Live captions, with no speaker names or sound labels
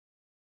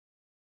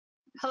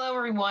Hello,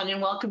 everyone,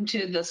 and welcome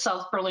to the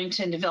South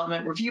Burlington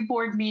Development Review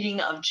Board meeting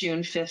of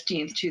June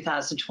 15th,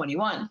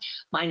 2021.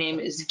 My name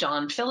is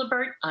Dawn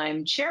Philibert.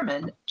 I'm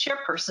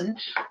chairperson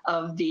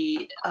of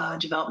the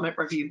Development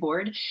Review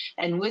Board.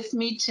 And with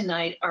me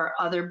tonight are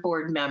other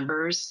board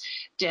members,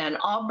 Dan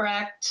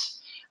Albrecht,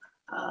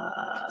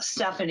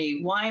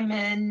 Stephanie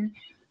Wyman,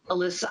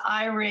 Alyssa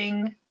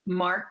Eyring,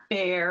 Mark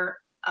Baer,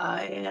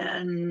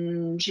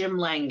 and Jim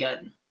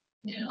Langan.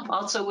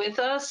 Also with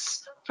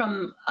us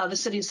from the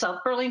city of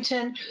South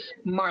Burlington,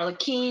 Marla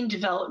Keene,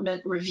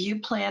 Development Review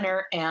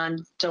Planner,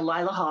 and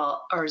Delilah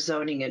Hall, our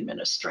zoning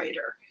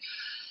administrator.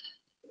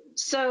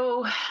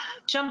 So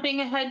jumping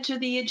ahead to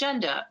the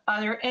agenda,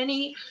 are there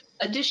any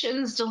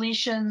additions,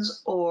 deletions,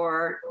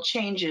 or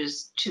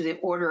changes to the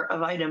order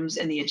of items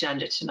in the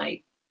agenda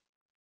tonight?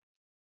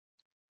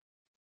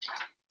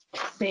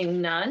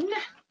 Seeing none,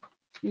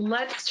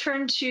 let's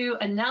turn to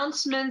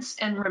announcements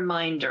and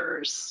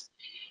reminders.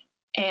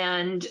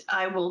 And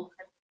I will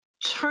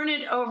turn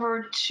it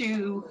over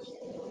to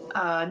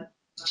Marla,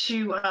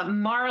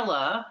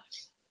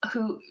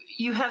 who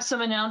you have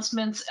some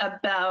announcements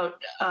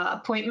about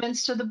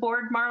appointments to the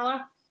board,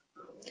 Marla?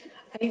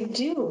 I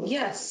do,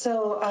 yes.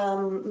 So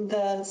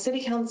the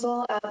City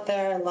Council at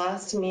their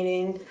last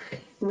meeting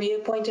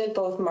reappointed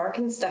both Mark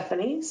and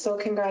Stephanie. So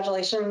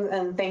congratulations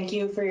and thank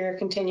you for your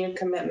continued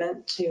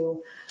commitment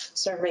to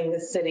serving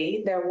the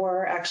city. There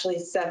were actually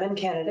 7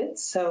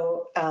 candidates,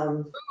 so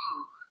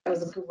it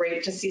was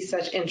great to see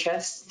such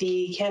interest.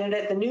 The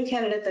new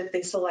candidate that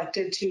they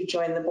selected to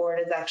join the board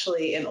is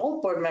actually an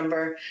old board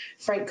member,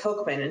 Frank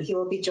Kochman, and he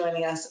will be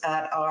joining us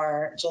at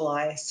our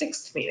July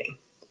 6th meeting.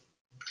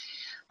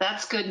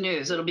 That's good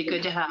news. It'll be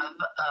good to have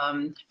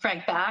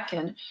Frank back,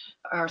 and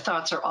our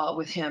thoughts are all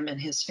with him and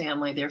his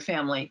family, their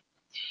family.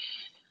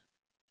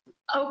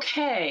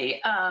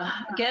 Okay,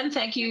 again,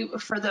 thank you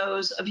for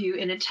those of you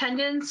in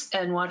attendance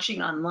and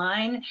watching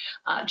online.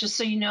 Just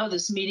so you know,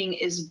 this meeting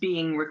is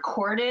being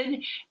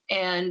recorded,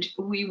 and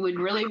we would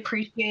really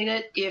appreciate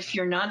it if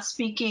you're not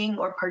speaking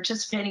or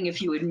participating,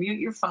 if you would mute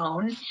your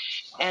phone,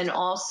 and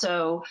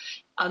also,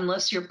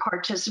 unless you're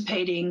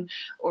participating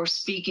or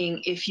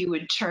speaking, if you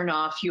would turn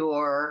off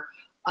your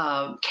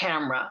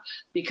camera,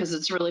 because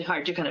it's really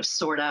hard to kind of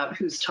sort out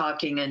who's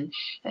talking and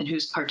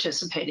who's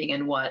participating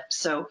in what.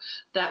 So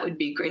that would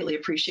be greatly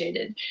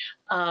appreciated.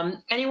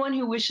 Anyone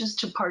who wishes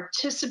to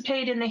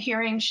participate in the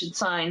hearing should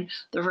sign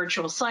the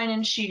virtual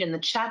sign-in sheet in the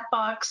chat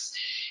box.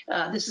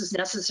 This is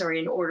necessary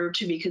in order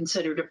to be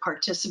considered a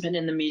participant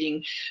in the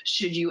meeting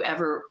should you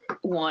ever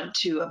want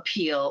to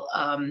appeal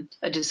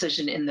a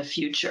decision in the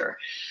future.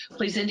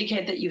 Please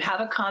indicate that you have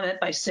a comment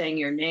by saying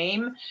your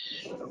name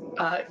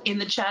in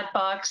the chat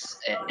box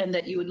and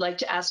that you would like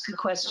to ask a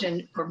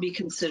question or be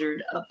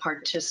considered a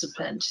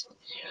participant.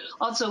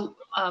 Also,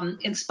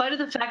 in spite of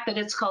the fact that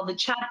it's called the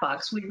chat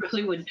box, we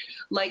really would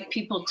like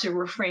people to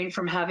refrain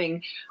from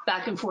having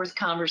back and forth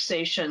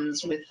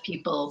conversations with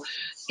people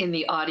in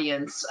the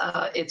audience.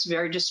 It's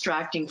very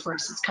distracting for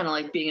us. It's kind of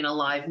like being in a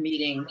live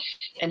meeting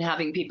and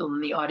having people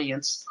in the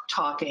audience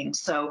talking.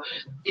 So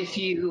if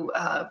you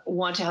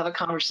want to have a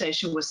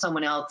conversation with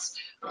someone else,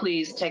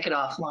 please take it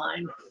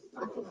offline.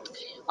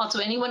 Also,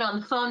 anyone on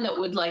the phone that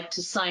would like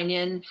to sign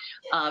in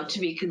to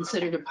be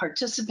considered a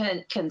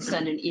participant can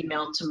send an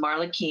email to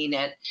Marla Keene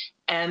at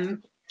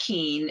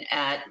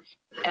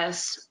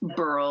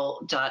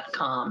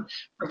mkeene@sburl.com.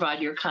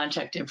 Provide your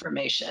contact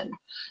information.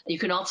 You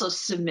can also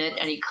submit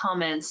any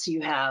comments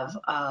you have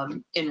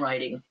in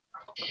writing.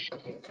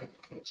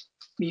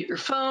 Mute your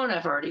phone.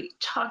 I've already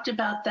talked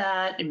about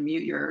that. And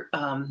mute your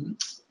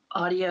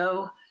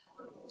audio.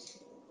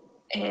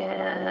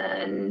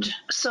 And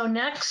so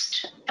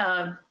next,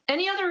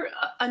 any other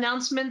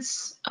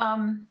announcements,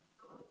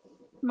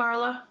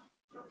 Marla?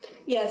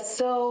 Yes,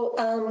 so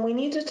we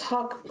need to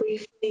talk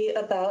briefly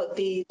about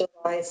the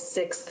July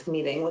 6th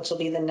meeting, which will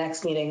be the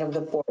next meeting of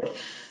the board.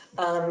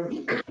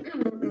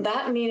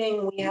 That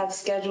meeting, we have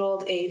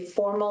scheduled a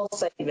formal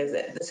site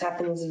visit. This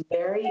happens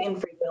very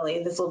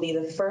infrequently. This will be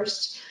the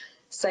first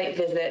site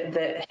visit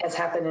that has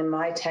happened in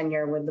my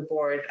tenure with the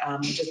board,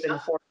 which has been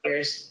 4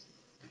 years.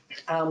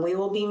 We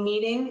will be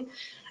meeting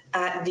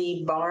at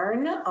the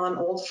barn on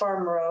Old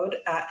Farm Road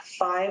at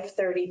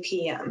 5:30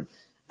 p.m.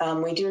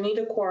 We do need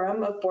a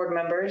quorum of board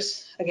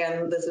members.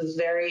 Again, this is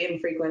very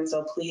infrequent,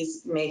 so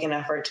please make an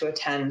effort to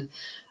attend.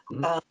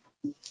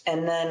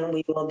 And then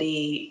we will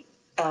be,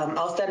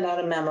 I'll send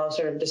out a memo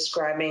sort of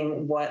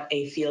describing what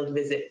a field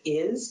visit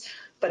is,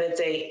 but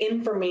it's a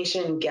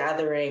information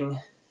gathering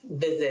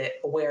visit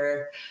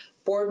where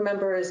board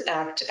members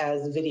act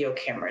as video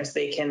cameras.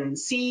 They can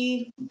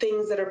see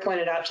things that are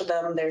pointed out to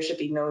them. There should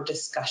be no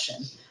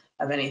discussion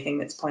of anything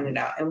that's pointed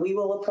out. And we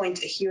will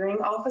appoint a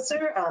hearing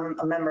officer,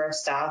 a member of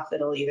staff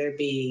that'll either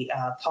be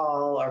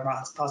Paul or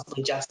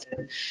possibly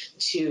Justin,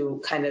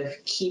 to kind of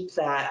keep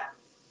that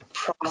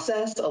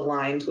process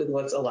aligned with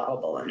what's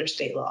allowable under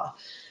state law.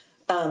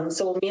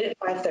 So we'll meet at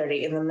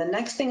 5:30. And then the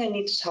next thing I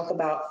need to talk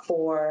about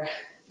for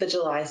the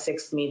July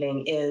 6th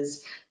meeting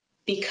is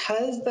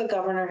Because the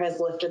governor has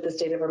lifted the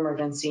state of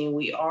emergency,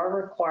 we are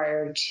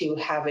required to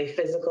have a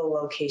physical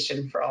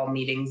location for all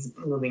meetings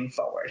moving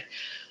forward.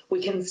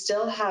 We can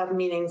still have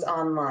meetings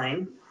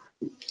online,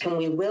 and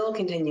we will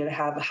continue to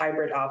have a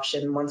hybrid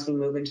option once we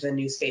move into the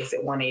new space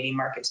at 180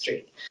 Market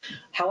Street.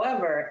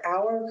 However,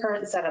 our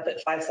current setup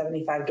at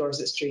 575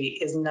 Dorset Street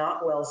is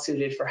not well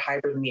suited for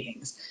hybrid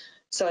meetings.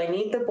 So I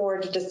need the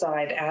board to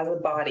decide as a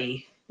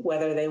body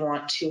whether they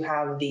want to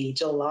have the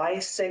July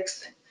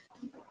 6th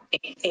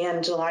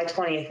and July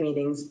 20th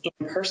meetings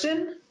in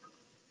person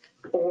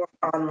or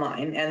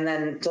online. And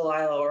then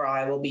Delilah or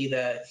I will be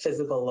the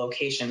physical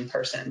location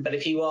person. But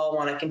if you all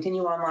want to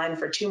continue online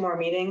for 2 more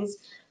meetings,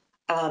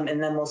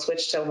 and then we'll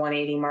switch to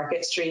 180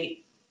 Market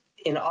Street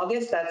in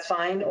August, that's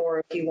fine.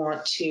 Or if you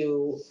want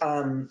to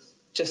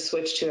just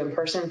switch to in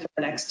person for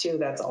the next 2,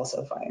 that's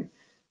also fine.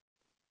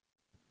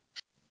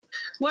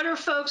 What are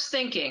folks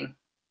thinking?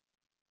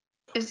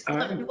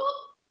 Well,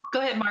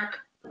 go ahead, Mark.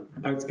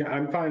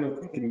 I'm fine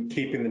with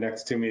keeping the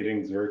next 2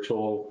 meetings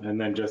virtual and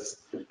then just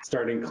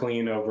starting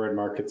clean over at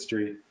Market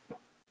Street.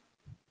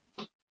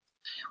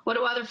 What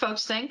do other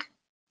folks think?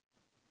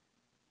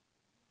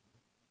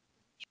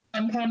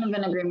 I'm kind of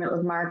in agreement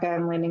with Mark.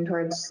 I'm leaning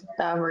towards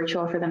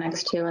virtual for the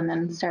next 2 and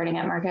then starting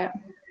at Market.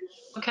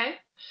 Okay.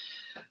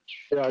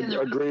 Yeah,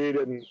 agreed.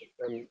 And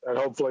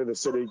hopefully the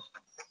city,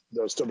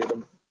 there'll still be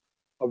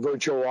a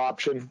virtual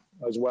option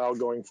as well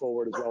going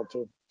forward as well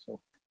too. So.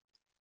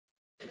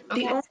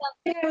 Okay. The only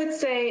thing I would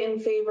say in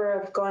favor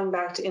of going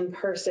back to in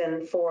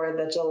person for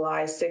the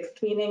July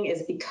 6th meeting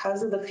is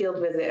because of the field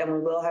visit and we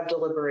will have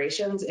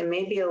deliberations, it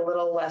may be a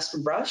little less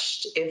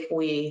rushed if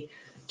we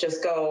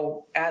just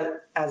go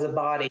as a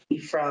body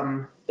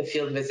from the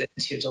field visit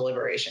to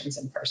deliberations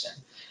in person.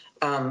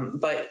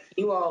 But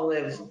you all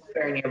live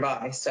very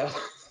nearby, so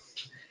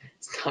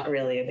it's not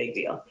really a big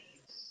deal.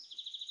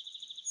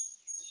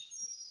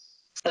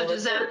 So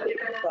does that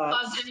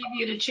cause any of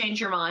you to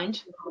change your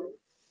mind?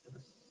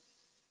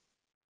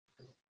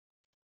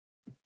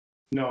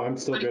 No, I'm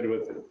still good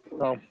with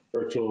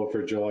virtual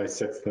for July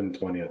 6th and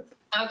 20th.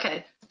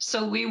 Okay,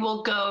 so we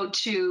will go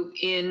to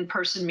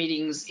in-person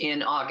meetings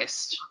in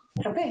August.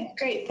 Okay,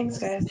 great. Thanks,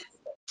 guys.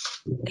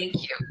 Thank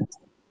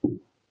you.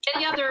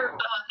 Any other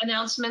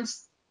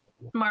announcements,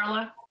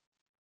 Marla?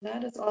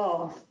 That is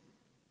all.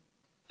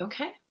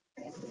 Okay.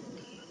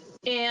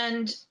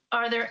 And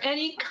are there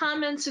any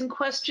comments and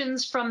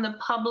questions from the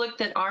public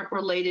that aren't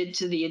related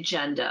to the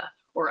agenda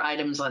or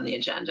items on the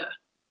agenda?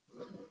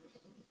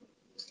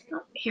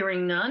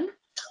 Hearing none,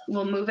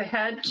 we'll move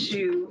ahead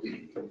to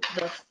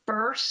the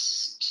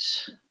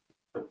first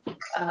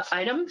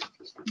item.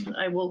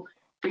 I will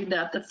read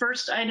that. The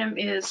first item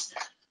is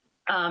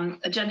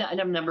agenda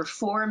item number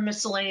 4,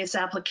 miscellaneous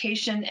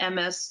application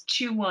MS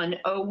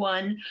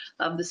 2101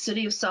 of the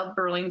City of South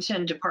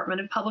Burlington Department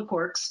of Public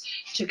Works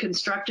to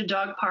construct a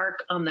dog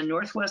park on the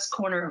northwest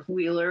corner of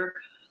Wheeler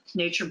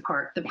Nature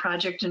Park. The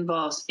project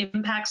involves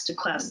impacts to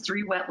Class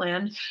 3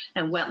 wetland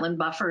and wetland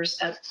buffers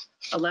at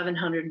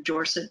 1100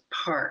 Dorset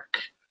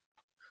Park.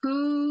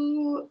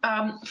 Who,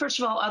 first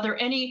of all, are there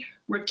any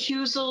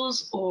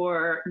recusals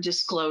or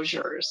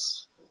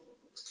disclosures?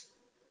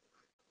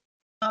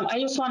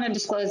 I just want to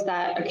disclose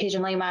that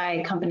occasionally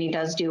my company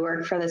does do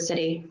work for the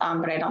city,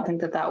 but I don't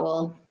think that that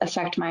will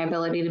affect my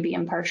ability to be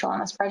impartial on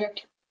this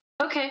project.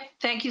 Okay,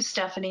 thank you,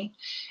 Stephanie.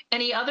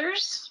 Any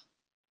others?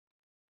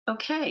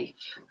 Okay,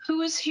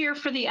 who is here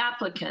for the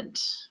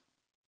applicant?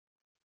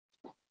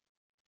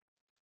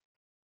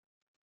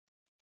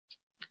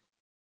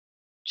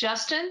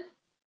 Justin?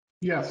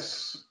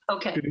 Yes.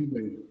 Okay. Good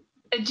evening.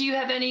 Do you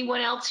have anyone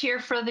else here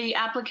for the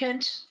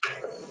applicant?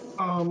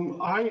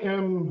 I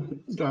am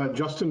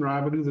Justin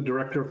Rabideau, the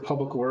Director of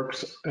Public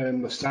Works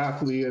and the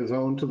staff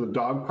liaison to the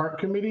Dog Park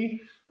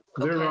Committee.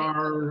 There Okay.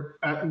 are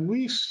at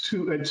least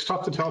 2, it's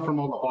tough to tell from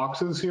all the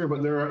boxes here,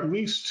 but there are at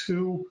least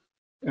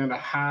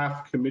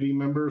 2.5 committee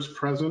members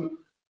present.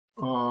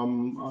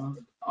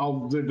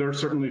 They're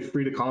certainly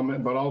free to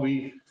comment, but I'll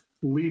be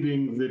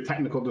leading the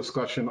technical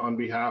discussion on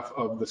behalf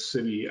of the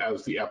city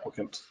as the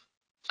applicant.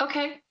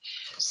 Okay,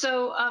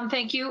 so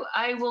thank you.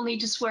 I will need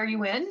to swear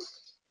you in.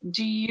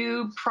 Do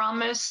you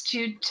promise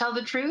to tell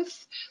the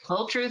truth,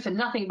 whole truth, and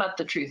nothing but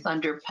the truth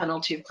under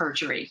penalty of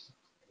perjury?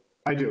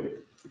 I do.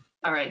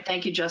 All right,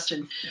 thank you,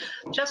 Justin.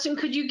 Justin,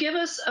 could you give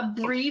us a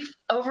brief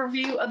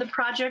overview of the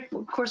project?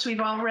 Of course, we've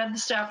all read the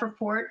staff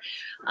report,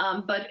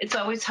 but it's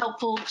always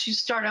helpful to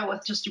start out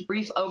with just a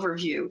brief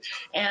overview.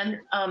 And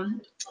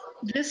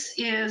this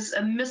is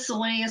a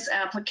miscellaneous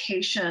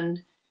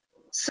application.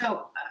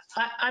 So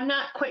I'm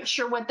not quite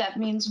sure what that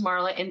means,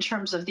 Marla, in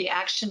terms of the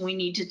action we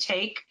need to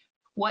take.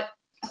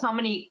 How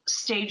many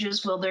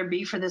stages will there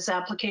be for this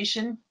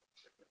application?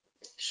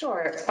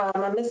 Sure.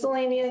 A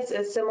miscellaneous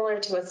is similar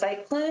to a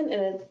site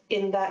plan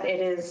in that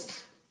it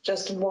is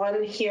just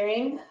one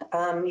hearing.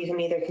 You can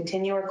either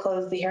continue or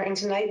close the hearing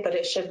tonight, but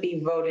it should be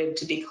voted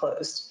to be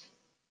closed.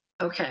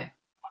 Okay.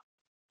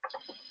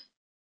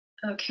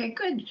 Okay,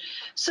 good.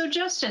 So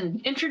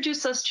Justin,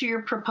 introduce us to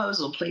your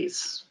proposal,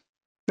 please.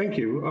 Thank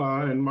you.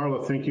 And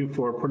Marla, thank you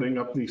for putting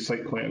up the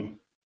site plan.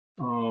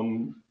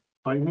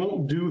 I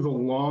won't do the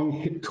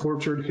long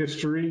tortured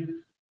history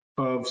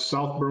of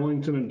South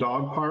Burlington and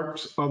dog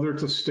parks, other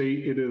to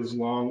state it is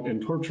long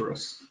and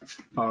torturous,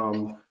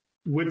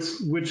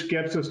 which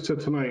gets us to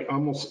tonight.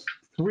 Almost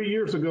 3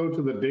 years ago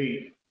to the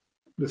date,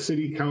 the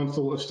city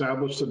council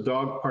established a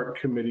dog park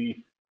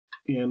committee,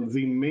 and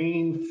the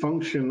main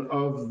function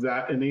of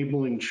that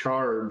enabling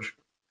charge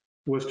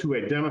was to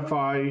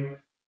identify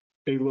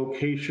a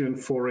location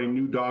for a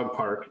new dog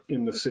park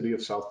in the city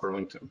of South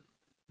Burlington.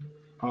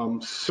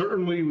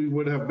 Certainly, we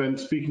would have been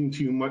speaking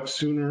to you much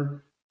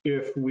sooner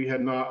if we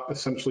had not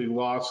essentially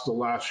lost the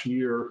last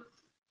year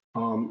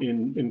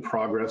in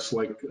progress,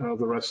 like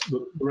the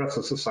rest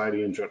of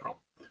society in general.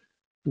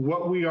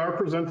 What we are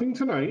presenting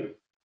tonight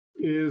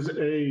is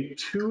a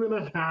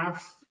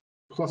 2.5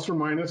 plus or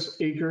minus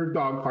acre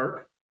dog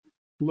park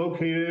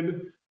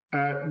located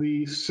at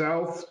the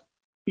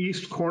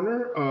southeast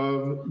corner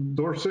of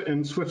Dorset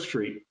and Swift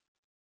Street.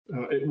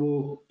 It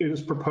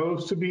is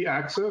proposed to be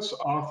accessed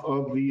off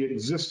of the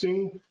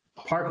existing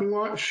parking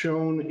lot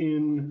shown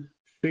in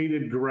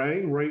shaded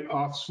gray right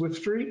off Swift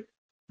Street.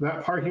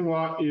 That parking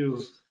lot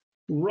is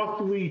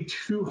roughly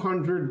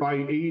 200 by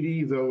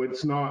 80, though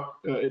it's not,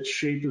 its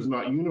shape is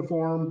not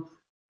uniform,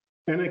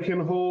 and it can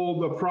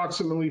hold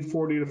approximately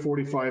 40 to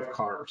 45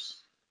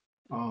 cars.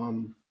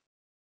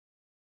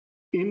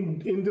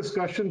 In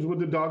discussions with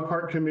the dog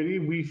park committee,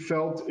 we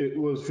felt it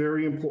was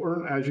very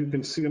important, as you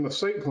can see on the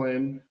site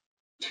plan,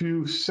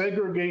 to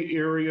segregate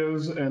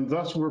areas, and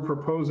thus we're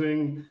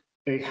proposing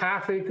a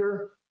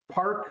half-acre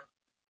park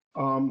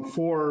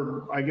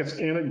for, I guess,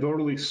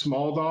 anecdotally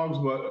small dogs,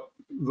 but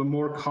the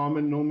more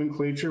common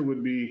nomenclature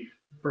would be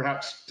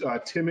perhaps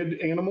timid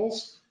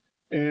animals,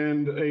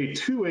 and a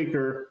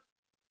 2-acre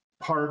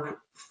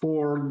park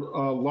for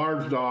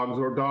large dogs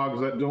or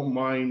dogs that don't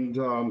mind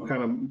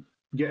kind of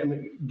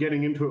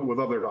getting into it with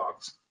other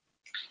dogs.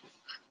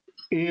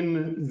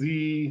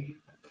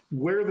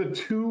 Where the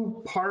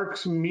two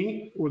parks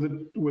meet, where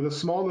the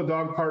small and the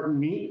dog park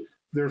meet,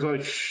 there's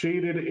a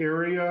shaded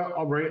area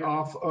right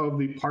off of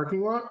the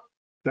parking lot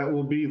that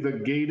will be the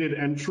gated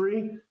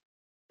entry,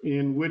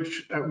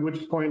 at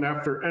which point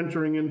after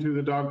entering into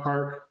the dog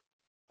park,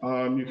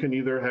 you can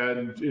either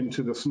head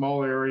into the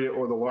small area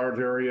or the large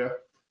area.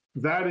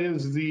 That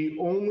is the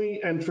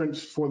only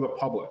entrance for the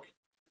public.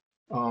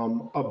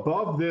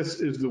 Above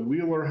this is the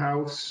Wheeler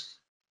House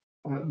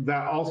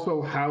that also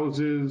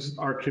houses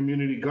our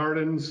community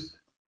gardens.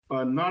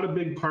 Not a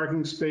big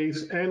parking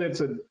space, and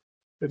it's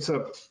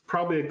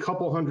probably a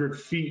couple hundred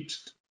feet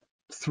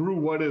through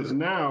what is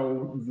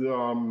now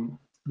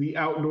the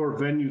outdoor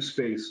venue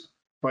space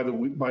by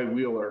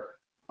Wheeler.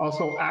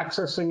 Also,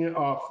 accessing it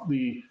off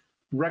the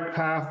rec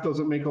path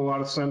doesn't make a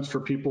lot of sense for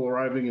people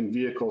arriving in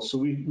vehicles. So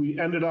we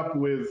ended up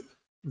with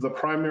the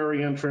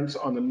primary entrance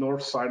on the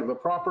north side of the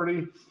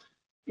property.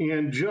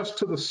 And just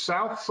to the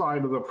south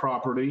side of the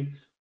property,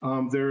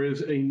 there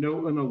is a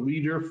note and a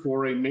leader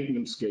for a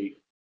maintenance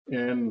gate.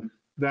 And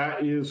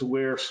that is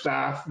where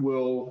staff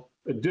will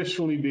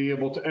additionally be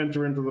able to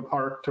enter into the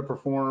park to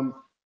perform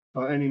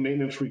any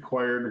maintenance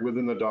required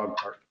within the dog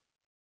park.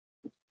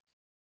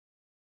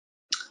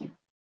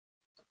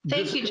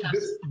 Thank you,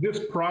 Justin. This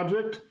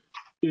project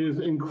is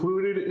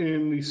included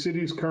in the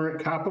city's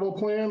current capital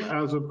plan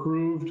as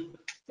approved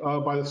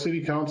by the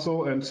city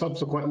council and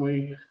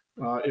subsequently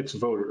its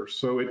voters.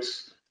 So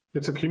it's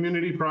a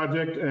community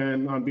project,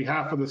 and on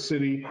behalf of the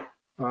city,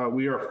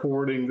 we are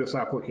forwarding this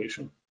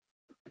application.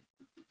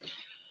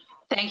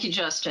 Thank you,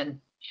 Justin.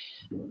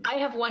 I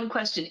have one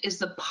question. Is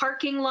the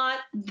parking lot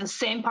the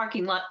same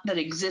parking lot that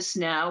exists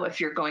now if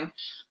you're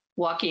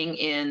walking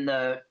in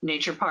the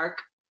nature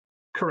park?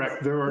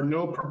 Correct. There are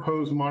no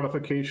proposed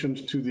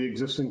modifications to the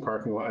existing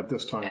parking lot at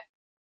this time.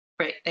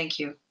 Great, thank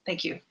you.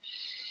 Thank you.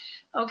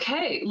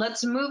 Okay,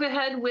 let's move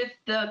ahead with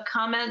the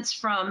comments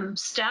from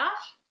staff.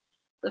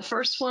 The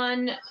first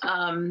one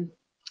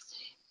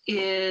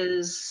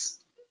is,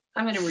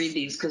 I'm going to read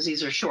these because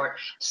these are short.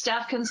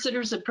 Staff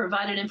considers that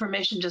provided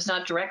information does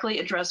not directly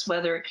address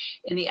whether,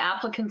 in the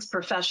applicant's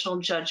professional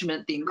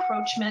judgment, the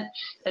encroachment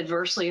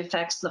adversely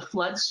affects the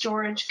flood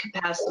storage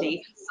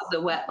capacity of the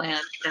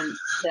wetland, and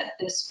that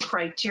this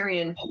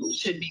criterion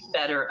should be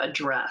better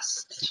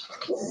addressed.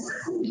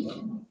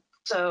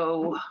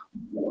 So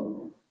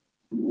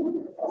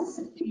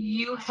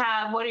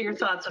what are your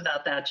thoughts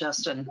about that,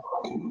 Justin?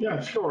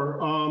 Yeah, sure.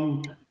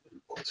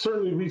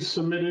 Certainly, we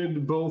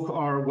submitted both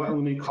our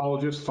wetland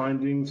ecologist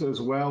findings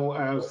as well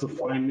as the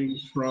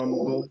findings from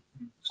both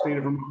the State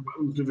of Vermont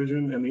Wetlands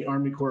Division and the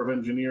Army Corps of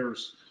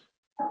Engineers.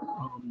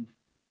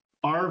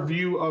 Our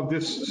view of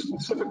this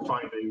specific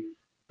finding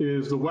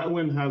is the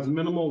wetland has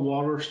minimal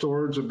water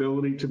storage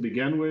ability to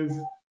begin with.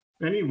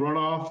 Any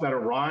runoff that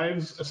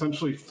arrives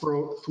essentially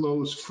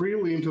flows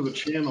freely into the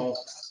channel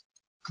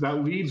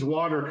that leads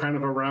water kind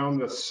of around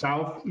the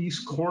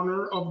southeast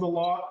corner of the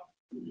lot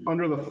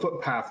under the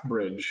footpath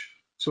bridge.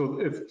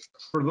 So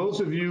for those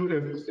of you,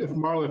 if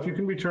Marla, if you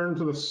can return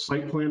to the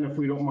site plan, if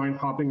we don't mind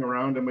hopping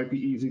around, it might be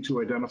easy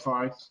to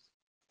identify.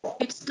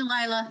 It's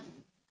Delilah.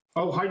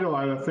 Oh, hi,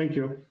 Delilah. Thank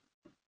you.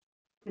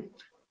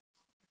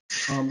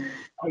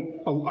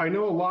 I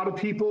know a lot of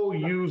people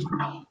use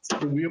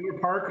the Wheeler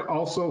Park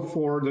also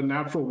for the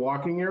natural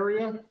walking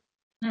area.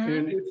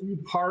 And if you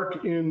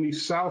park in the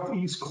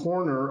southeast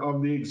corner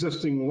of the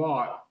existing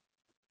lot,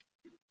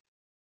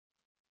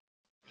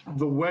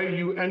 the way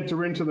you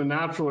enter into the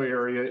natural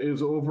area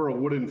is over a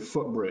wooden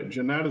footbridge.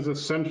 And that is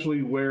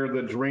essentially where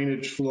the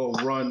drainage flow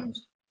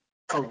runs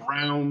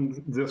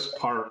around this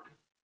park.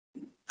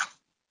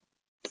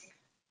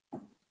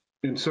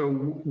 And so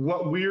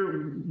what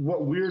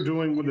we're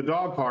doing with the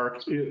dog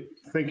park,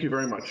 thank you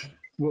very much.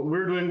 What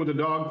we're doing with the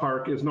dog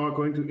park is not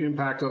going to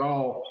impact at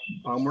all.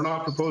 We're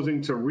not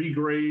proposing to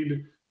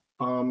regrade.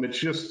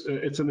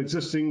 It's an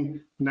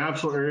existing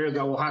natural area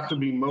that will have to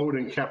be mowed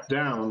and kept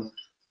down.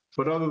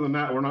 But other than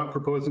that, we're not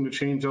proposing to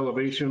change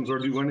elevations or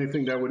do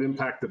anything that would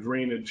impact the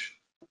drainage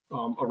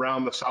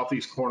around the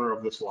southeast corner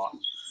of this lot.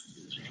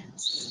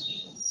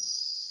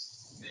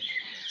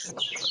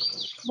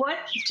 What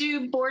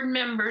do board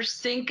members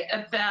think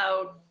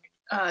about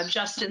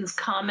Justin's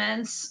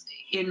comments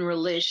in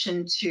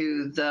relation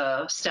to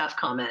the staff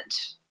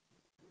comment?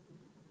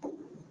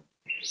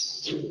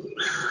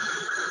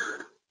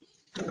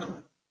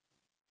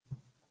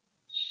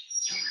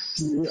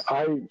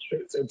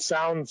 It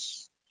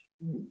sounds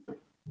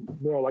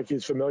more like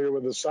he's familiar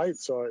with the site,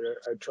 so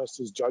I trust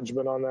his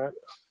judgment on that.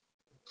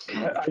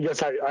 I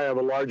guess I have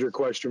a larger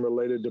question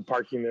related to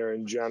parking there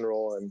in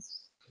general,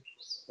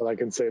 but I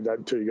can save that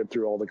until you get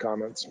through all the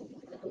comments.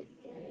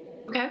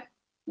 Okay,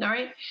 all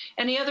right.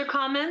 Any other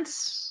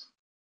comments?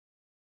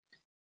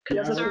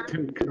 Yeah, I would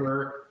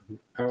concur.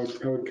 I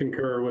would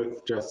concur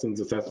with Justin's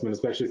assessment,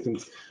 especially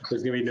since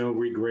there's going to be no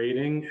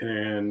regrading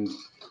and,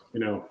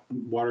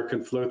 water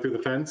can flow through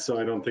the fence. So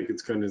I don't think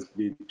it's going to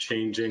be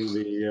changing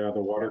the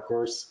water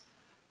course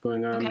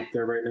going on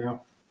there right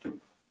now.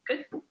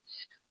 Good.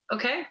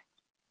 Okay,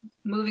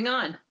 moving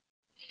on.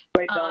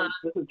 Wait, Don,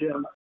 this is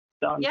Jim.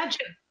 Don. Yeah,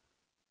 Jim.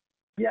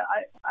 Yeah,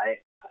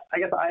 I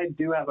guess I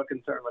do have a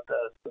concern with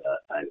this.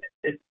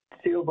 It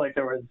feels like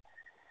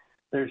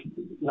there's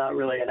not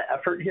really an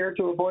effort here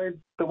to avoid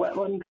the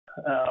wetland,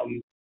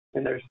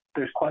 and there's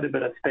quite a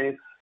bit of space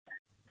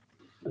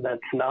that's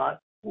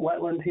not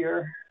wetland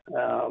here,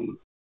 and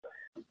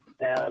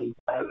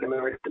I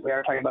mean, we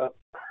are talking about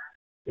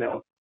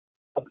an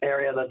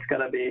area that's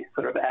going to be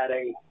sort of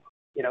adding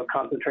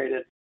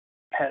concentrated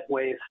pet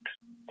waste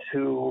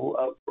to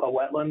a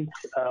wetland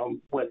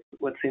with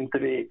what seems to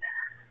be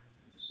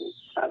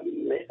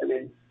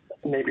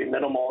maybe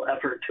minimal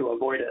effort to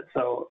avoid it.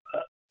 So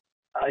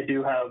I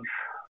do have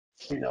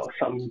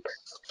some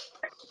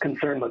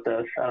concern with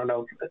this. I don't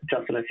know,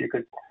 Justin, if you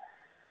could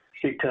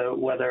speak to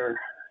whether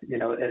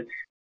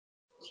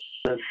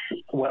this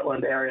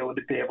wetland area would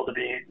be able to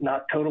be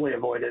not totally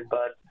avoided,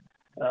 but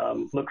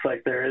looks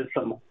like there is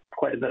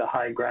quite a bit of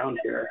high ground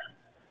here.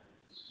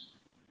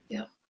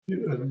 Yeah.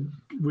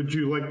 Would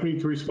you like me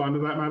to respond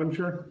to that, Madam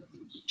Chair?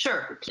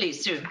 Sure,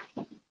 please do.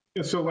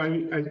 Yeah, so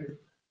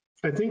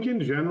I think in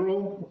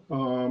general,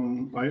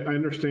 I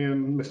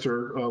understand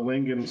Mr.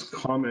 Langen's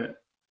comment.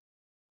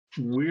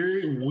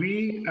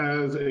 We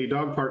as a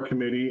dog park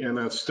committee and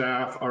as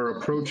staff are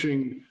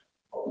approaching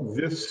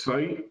this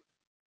site,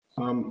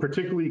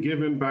 particularly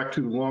given back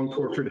to the long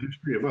tortured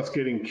history of us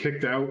getting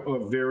kicked out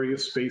of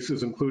various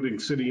spaces, including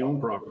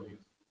city-owned properties.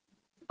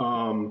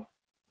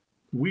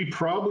 We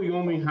probably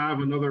only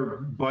have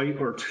another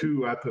bite or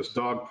two at this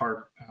dog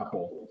park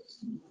apple.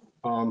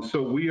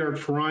 So we are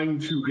trying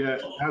to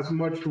get as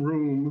much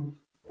room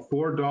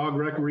for dog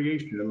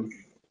recreation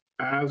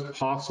as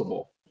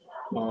possible.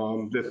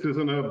 This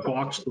isn't a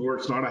box store,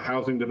 it's not a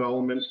housing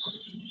development.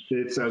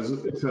 It's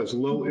as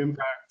low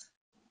impact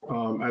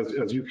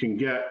as you can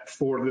get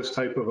for this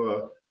type of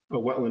a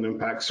wetland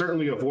impact.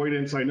 Certainly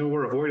avoidance, I know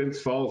where avoidance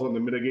falls on the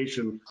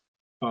mitigation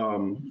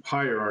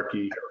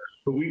hierarchy,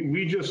 but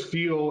we just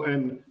feel,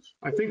 and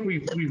I think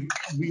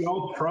we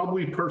all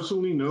probably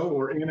personally know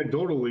or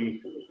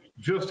anecdotally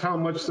just how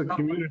much the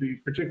community,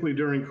 particularly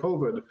during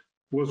COVID,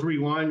 was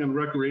relying on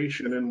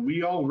recreation. And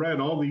we all read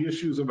all the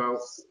issues about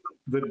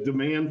the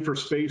demand for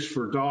space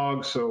for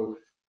dogs. So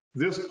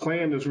this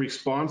plan is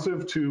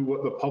responsive to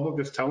what the public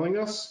is telling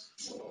us.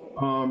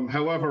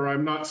 However,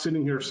 I'm not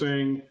sitting here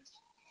saying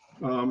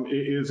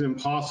it is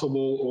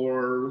impossible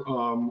or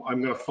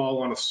I'm going to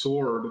fall on a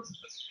sword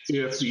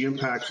if the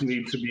impacts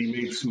need to be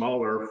made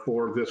smaller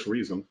for this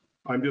reason.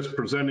 I'm just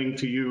presenting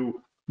to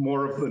you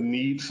more of the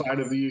need side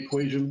of the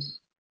equation.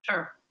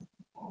 Sure.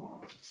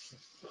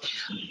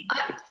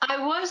 I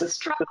was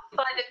struck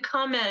by the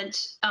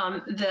comment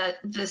that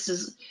this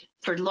is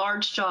for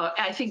large dog.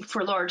 I think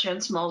for large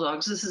and small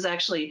dogs, this is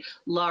actually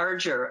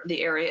larger.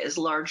 The area is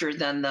larger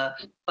than the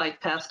bike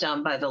path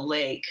down by the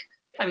lake.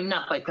 I mean,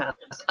 not bike path,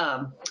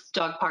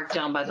 dog park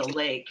down by the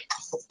lake.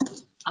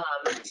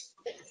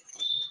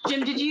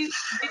 Jim, did you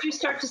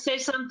start to say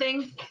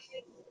something?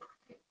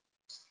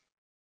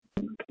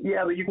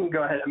 Yeah, but you can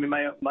go ahead. I mean,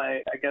 I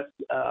guess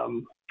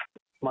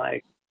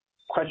my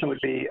question would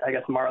be, I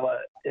guess, Marla,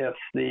 if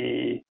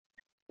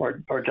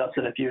or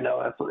Justin, if you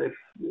know,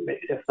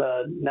 if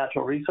the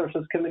Natural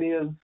Resources Committee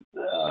is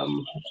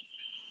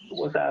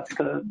was asked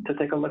to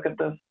take a look at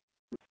this?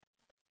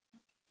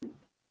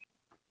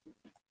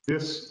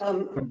 This,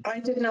 I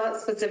did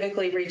not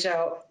specifically reach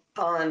out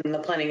on the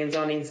planning and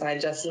zoning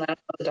side, Justin. I don't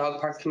know if the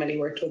dog park committee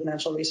worked with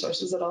natural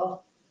resources at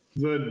all.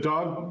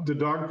 the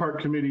dog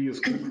park committee is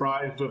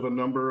comprised of a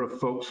number of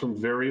folks from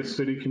various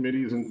city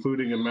committees,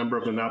 including a member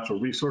of the natural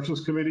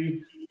resources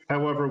committee.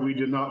 However, we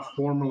did not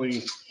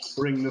formally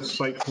bring this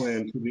site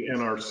plan to the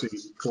NRC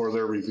for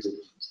their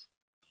review.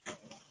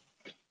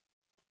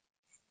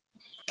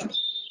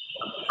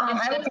 I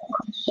have a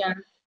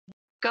question.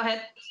 Go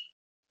ahead.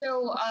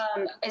 So,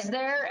 is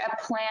there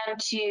a plan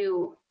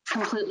to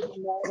completely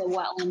mow the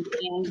wetland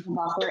and the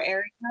buffer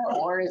area,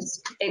 or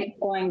is it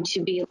going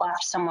to be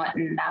left somewhat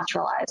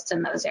naturalized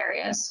in those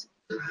areas?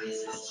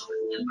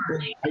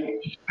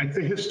 I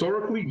think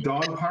historically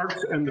dog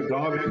parks and the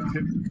dog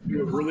activities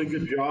do a really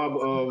good job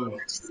of,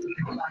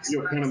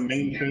 kind of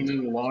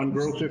maintaining lawn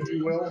growth, if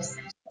you will.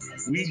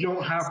 We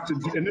don't have to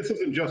do, and this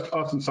isn't just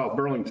us in South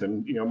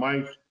Burlington.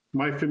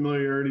 My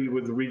familiarity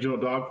with the regional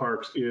dog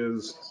parks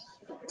is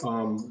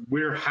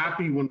we're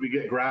happy when we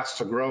get grass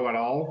to grow at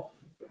all.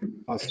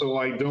 So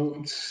I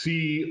don't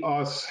see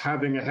us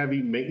having a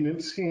heavy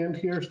maintenance hand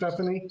here,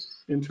 Stephanie,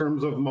 in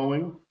terms of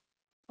mowing.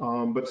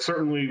 But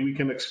certainly we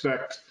can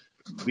expect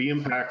the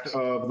impact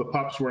of the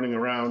pups running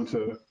around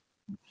to,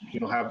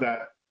 have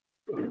that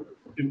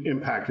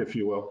impact, if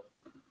you will.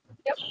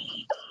 Yep.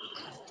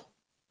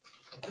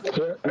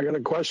 I got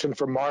a question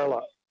for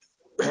Marla.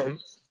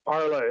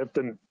 Marla, if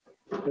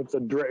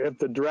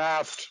the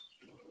draft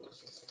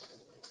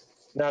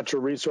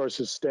natural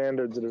resources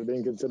standards that are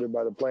being considered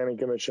by the Planning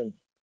Commission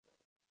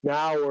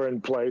now are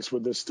in place,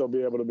 would this still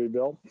be able to be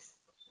built?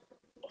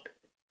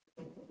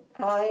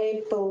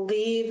 I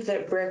believe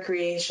that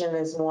recreation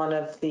is one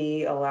of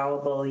the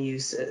allowable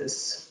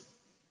uses.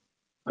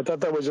 I thought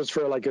that was just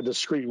for like a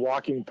discrete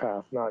walking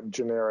path, not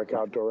generic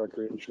outdoor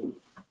recreation.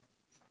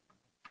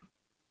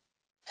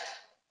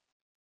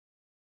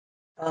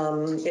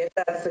 If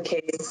that's the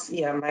case,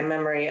 yeah, my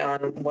memory on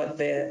what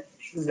the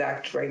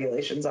exact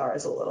regulations are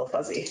is a little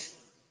fuzzy.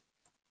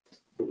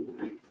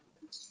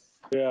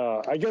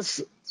 Yeah, I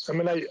guess,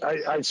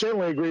 I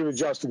certainly agree with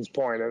Justin's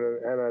point,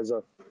 and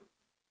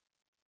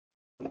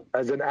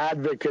as an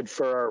advocate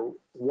for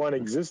one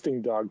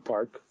existing dog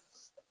park,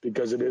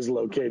 because it is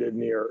located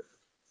near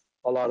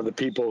a lot of the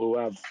people who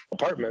have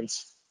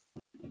apartments,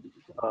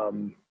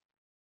 I'm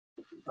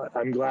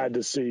glad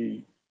to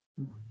see,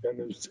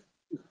 and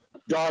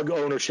dog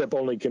ownership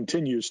only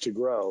continues to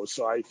grow.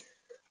 So I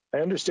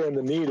understand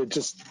the need.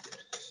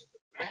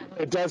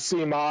 It does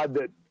seem odd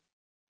that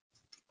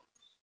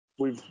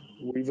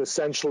we've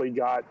essentially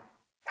got,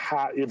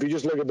 if you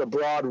just look at the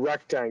broad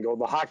rectangle,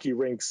 the hockey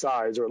rink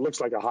size, or it looks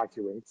like a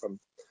hockey rink from,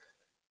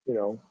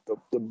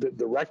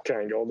 the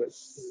rectangle, that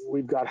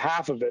we've got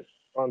half of it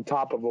on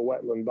top of a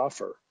wetland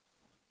buffer.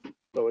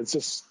 So it's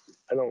just,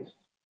 I'm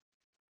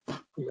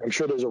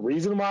sure there's a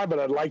reason why, but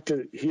I'd like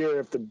to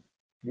hear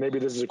maybe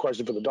this is a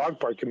question for the dog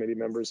park committee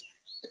members,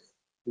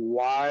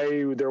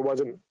 why there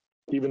wasn't,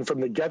 even from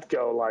the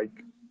get-go, like,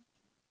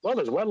 well,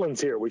 there's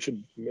wetlands here. We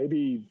should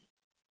maybe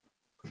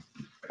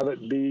have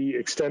it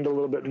extend a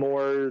little bit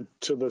more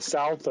to the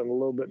south and a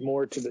little bit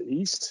more to the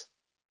east,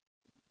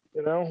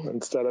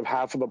 instead of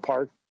half of the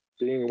park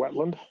being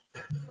wetland.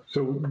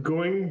 So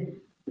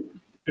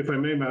if I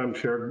may, Madam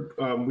Chair,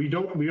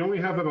 we only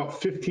have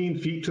about 15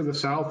 feet to the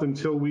south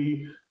until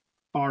we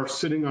are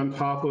sitting on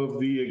top of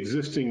the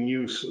existing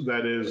use,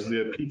 that is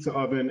the pizza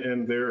oven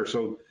and there.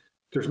 So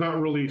there's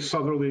not really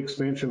southerly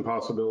expansion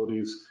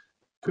possibilities.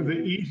 To the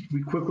east,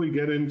 we quickly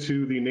get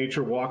into the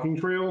nature walking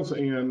trails,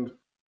 and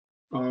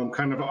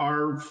kind of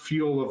our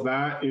feel of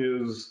that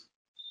is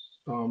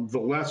the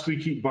less we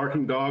keep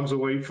barking dogs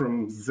away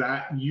from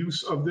that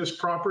use of this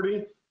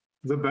property,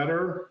 the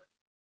better.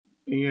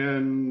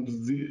 And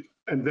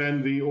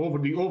then the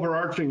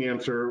overarching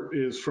answer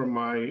is from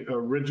my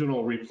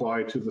original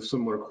reply to the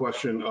similar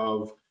question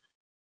of,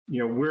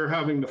 we're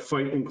having to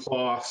fight and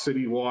claw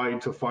citywide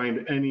to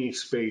find any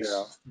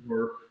space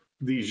for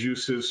these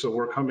uses. So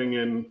we're coming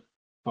in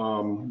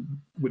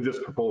with this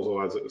proposal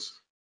as is.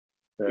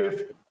 Yeah.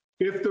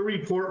 If the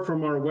report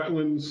from our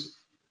wetlands,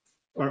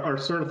 our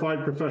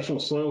certified professional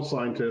soil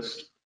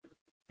scientist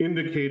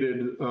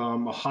indicated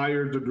a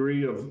higher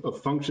degree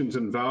of functions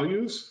and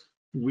values,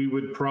 we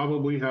would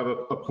probably have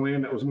a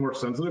plan that was more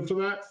sensitive to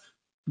that.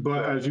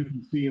 But as you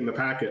can see in the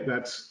packet,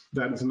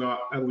 that is not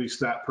at least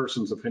that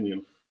person's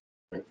opinion.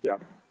 Yeah,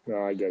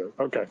 no, I get it.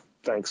 Okay,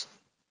 thanks.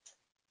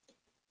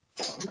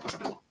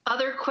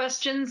 Other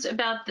questions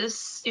about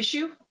this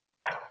issue?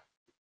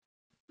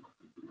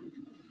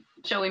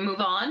 Shall we move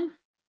on?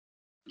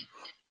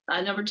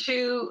 Number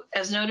 2,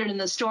 as noted in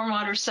the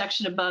stormwater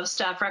section above,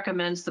 staff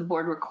recommends the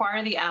board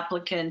require the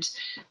applicant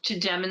to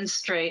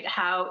demonstrate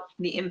how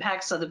the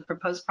impacts of the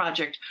proposed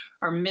project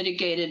are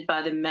mitigated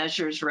by the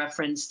measures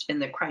referenced in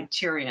the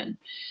criterion.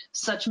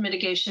 Such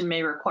mitigation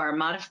may require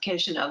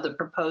modification of the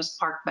proposed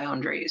park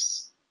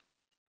boundaries.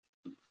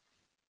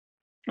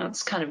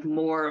 That's kind of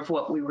more of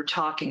what we were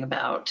talking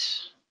about.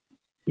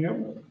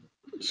 Yep.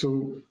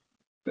 So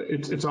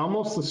It's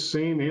almost the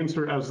same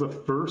answer as the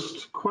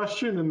first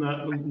question, in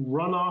that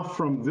runoff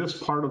from this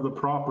part of the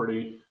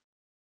property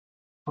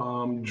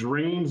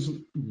drains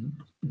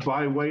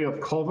by way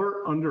of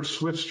culvert under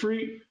Swift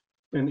Street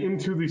and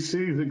into the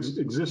city's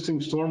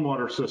existing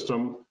stormwater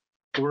system,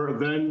 where it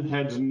then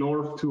heads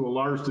north to a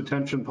large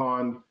detention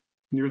pond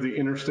near the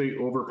interstate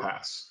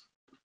overpass.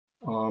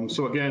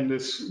 So again,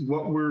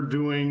 what we're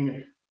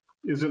doing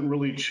isn't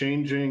really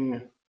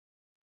changing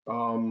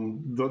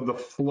the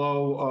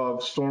flow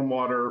of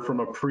stormwater from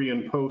a pre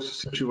and post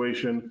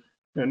situation.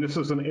 And this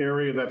is an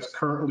area that's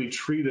currently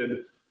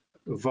treated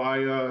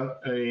via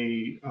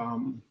a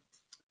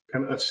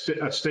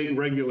state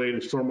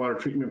regulated stormwater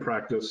treatment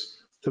practice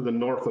to the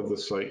north of the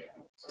site.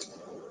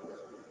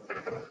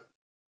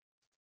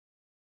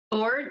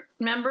 Board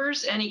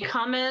members, any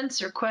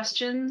comments or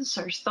questions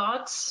or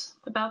thoughts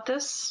about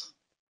this?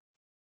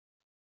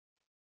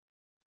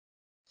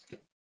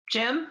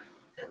 Jim?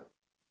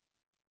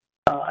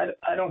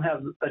 I don't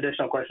have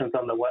additional questions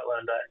on the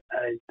wetland.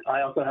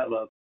 I also have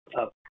a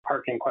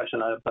parking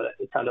question, but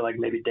it sounded like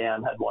maybe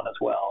Dan had one as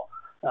well.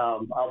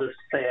 I'll just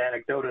say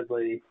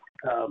anecdotally,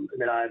 I'm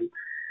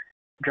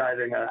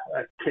driving a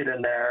kid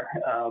in there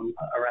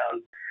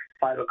around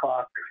 5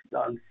 o'clock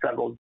on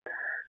several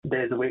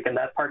days a week, and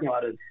that parking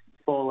lot is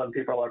full, and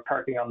people are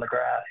parking on the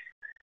grass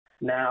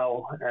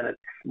now, and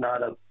it's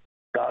not a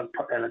dog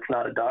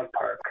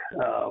park.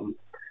 So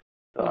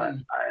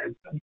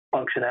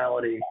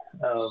functionality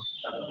of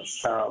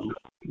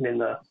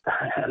the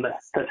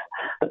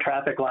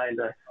traffic line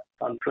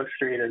on Swift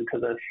Street into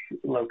this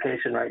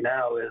location right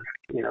now is,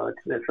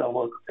 it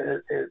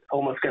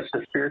almost gets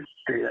to Spear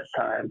Street at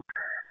times.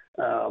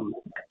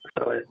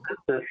 So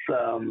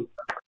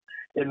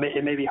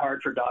it may be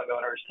hard for dog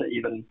owners to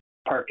even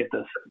park at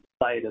this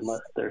site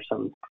unless there's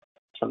some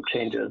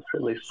changes,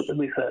 at least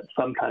at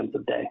some times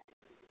of day.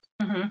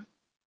 Mm-hmm.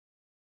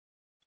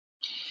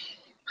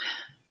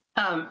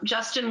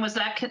 Justin, was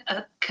that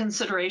a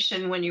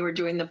consideration when you were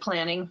doing the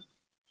planning?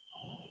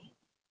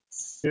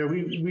 Yeah,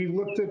 we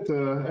looked at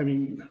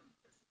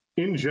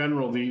in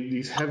general,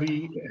 these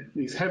heavy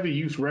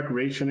use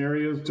recreation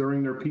areas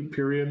during their peak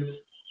period,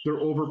 they're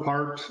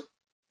overparked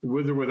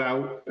with or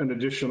without an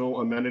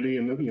additional amenity,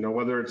 and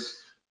whether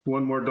it's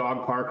one more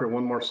dog park or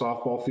one more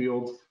softball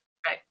field.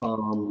 Right.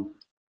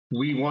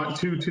 We want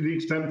to the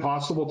extent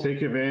possible,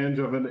 take advantage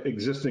of an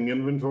existing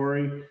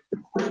inventory.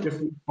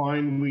 If we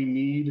find we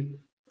need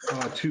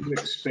to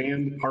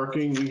expand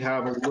parking, we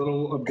have a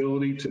little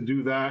ability to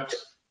do that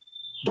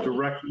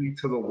directly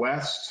to the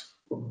west.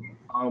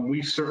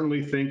 We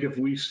certainly think if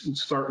we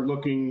start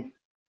looking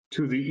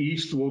to the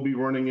east, we'll be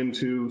running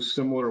into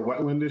similar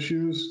wetland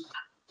issues.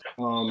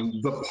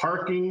 That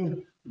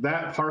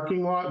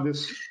parking lot,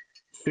 this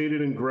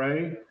shaded in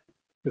gray,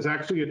 is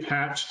actually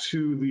attached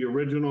to the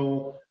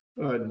original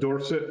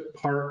Dorset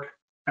Park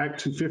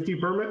Act 250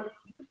 permit.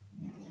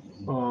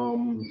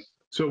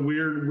 So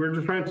we're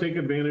just trying to take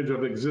advantage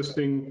of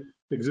existing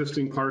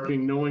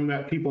parking, knowing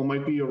that people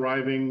might be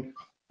arriving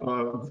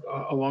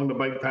along the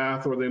bike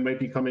path, or they might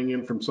be coming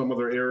in from some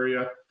other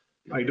area.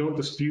 I don't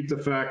dispute the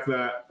fact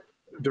that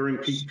during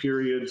peak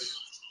periods,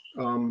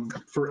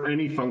 for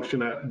any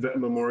function at Vet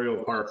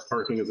Memorial Park,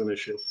 parking is an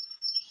issue.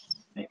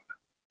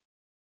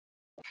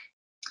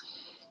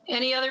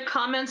 Any other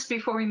comments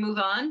before we move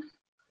on,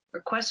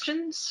 or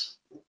questions?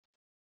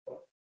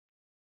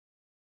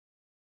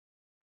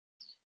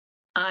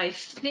 I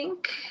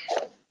think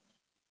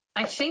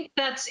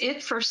that's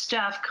it for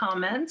staff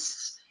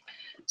comments.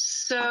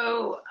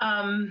 So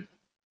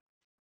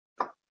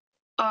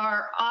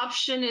our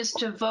option is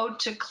to vote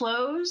to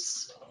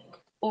close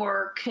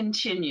or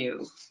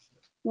continue.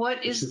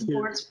 What is the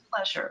board's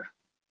pleasure?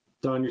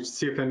 Dawn, you should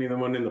see if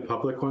anyone in the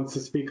public wants to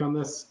speak on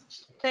this.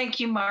 Thank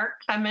you,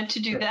 Mark. I meant to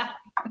do that.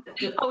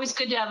 Always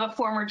good to have a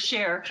former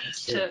chair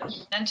to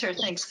enter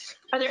things.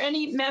 Are there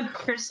any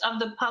members of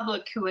the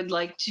public who would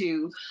like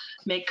to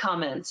make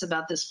comments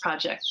about this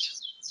project?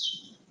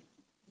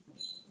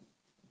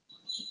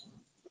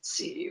 Let's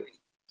see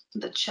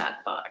the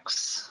chat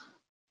box.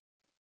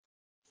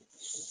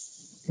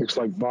 Looks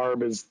like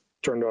Barb has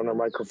turned on her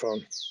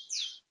microphone.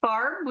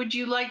 Barb, would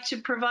you like to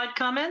provide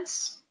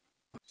comments?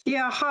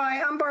 Yeah,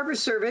 hi, I'm Barbara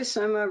Service.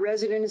 I'm a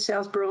resident of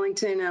South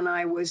Burlington, and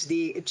I was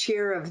the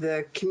chair of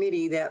the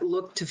committee that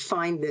looked to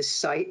find this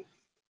site.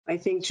 I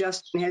think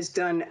Justin has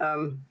done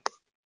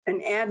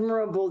an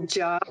admirable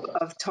job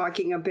of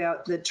talking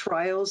about the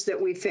trials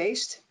that we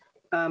faced.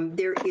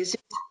 There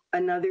isn't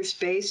another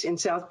space in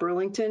South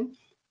Burlington.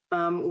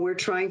 We're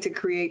trying to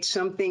create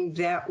something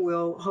that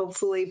will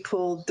hopefully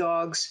pull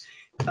dogs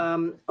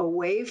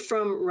away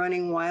from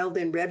running wild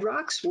in Red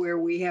Rocks, where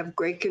we have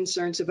great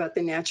concerns about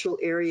the natural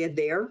area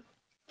there.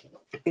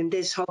 And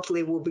this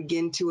hopefully will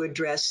begin to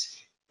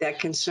address that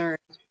concern.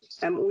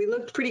 We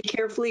looked pretty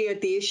carefully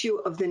at the issue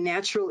of the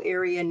natural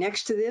area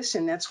next to this,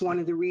 and that's one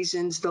of the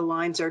reasons the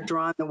lines are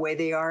drawn the way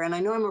they are. And I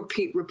know I'm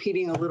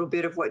repeating a little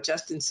bit of what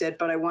Justin said,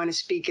 but I want to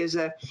speak as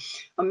a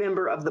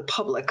member of the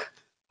public.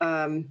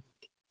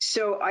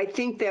 So I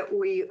think that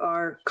we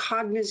are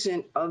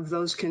cognizant of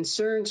those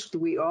concerns.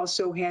 We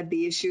also had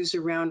the issues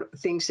around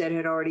things that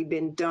had already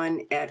been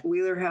done at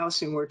Wheeler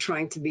House, and we're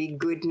trying to be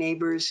good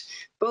neighbors,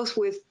 both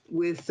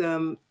with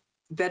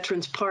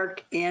Veterans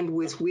Park and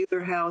with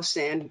Wheeler House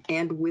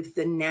and with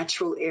the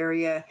natural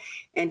area,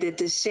 and at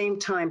the same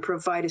time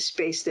provide a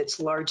space that's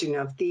large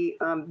enough. The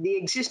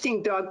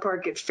existing dog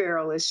park at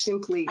Farrell is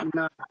simply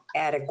not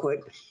adequate,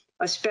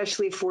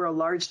 especially for a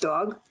large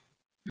dog.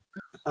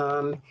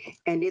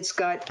 And it's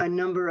got a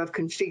number of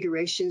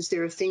configurations.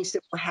 There are things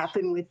that will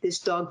happen with this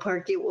dog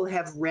park. It will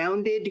have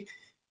rounded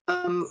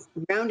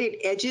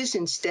edges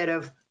instead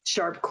of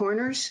sharp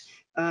corners,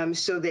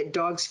 so that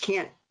dogs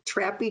can't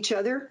trap each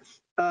other.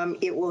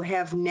 It will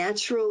have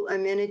natural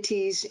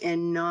amenities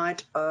and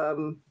not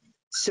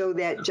so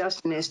that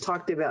Justin has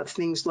talked about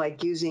things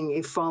like using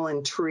a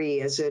fallen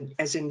tree as an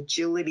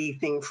agility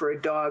thing for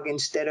a dog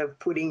instead of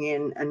putting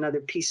in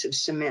another piece of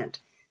cement.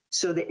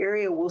 So the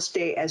area will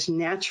stay as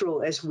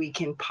natural as we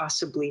can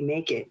possibly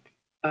make it.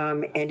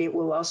 And it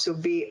will also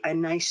be a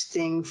nice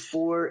thing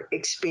for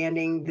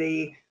expanding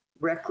the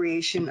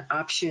recreation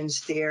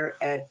options there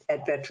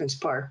at Veterans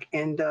Park.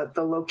 And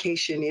the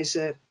location is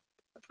a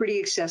pretty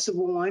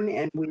accessible one,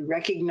 and we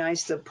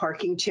recognize the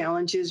parking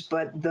challenges,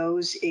 but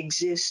those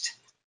exist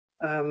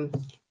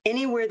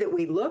anywhere that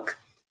we look.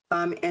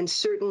 And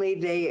certainly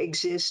they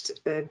exist.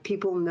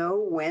 People know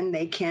when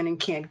they can and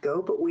can't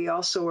go, but we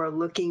also are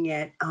looking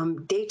at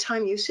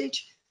daytime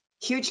usage.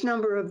 Huge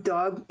number of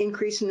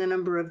increase in the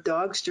number of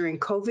dogs during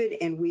COVID,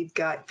 and we've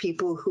got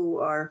people who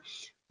are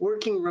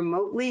working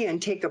remotely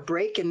and take a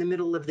break in the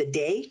middle of the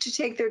day to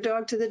take their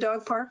dog to the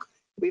dog park.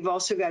 We've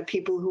also got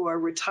people who are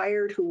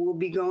retired who will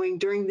be going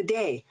during the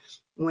day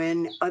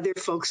when other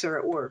folks are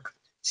at work.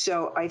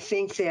 So I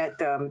think that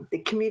the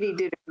committee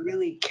did a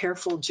really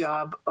careful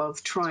job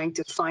of trying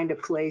to find a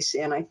place,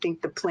 and I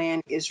think the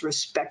plan is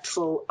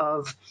respectful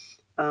of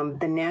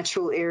the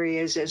natural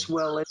areas as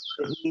well as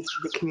the needs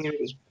of the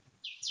community.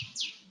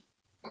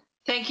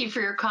 Thank you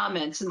for your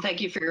comments, and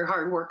thank you for your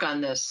hard work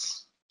on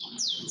this.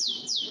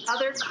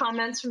 Other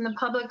comments from the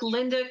public?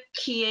 Linda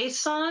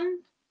Kieson?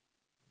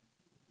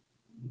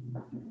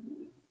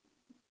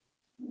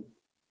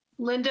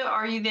 Linda,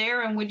 are you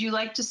there, and would you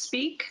like to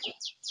speak?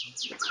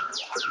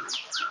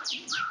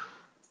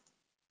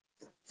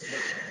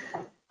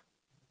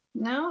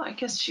 No, I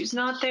guess she's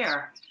not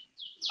there.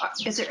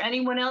 Is there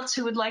anyone else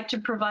who would like to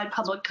provide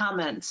public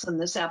comments on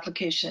this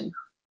application?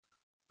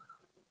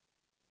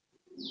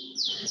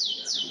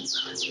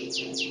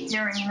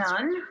 Hearing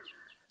none.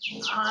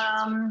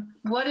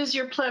 What is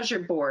your pleasure,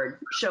 board?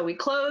 Shall we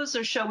close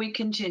or shall we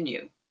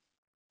continue?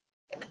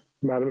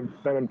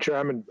 Madam Chair,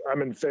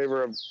 I'm in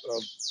favor of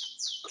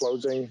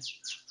closing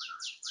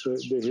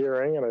the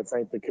hearing, and I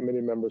thank the committee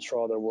members for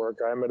all their work.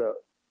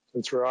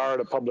 Since we are at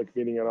a public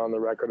meeting and on the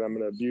record, I'm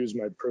going to abuse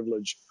my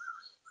privilege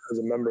as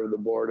a member of the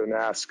board and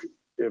ask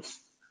if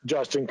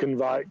Justin can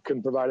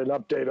provide an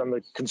update on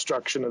the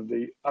construction of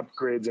the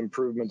upgrades,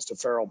 improvements to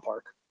Farrell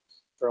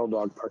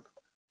Dog Park.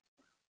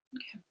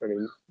 Okay.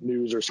 Any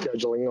news or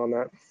scheduling on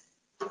that?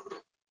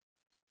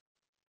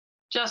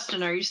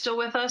 Justin, are you still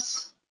with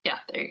us? Yeah,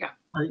 there you go.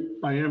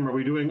 I am. Are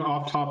we doing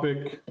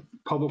off-topic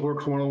Public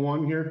Works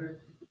 101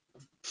 here?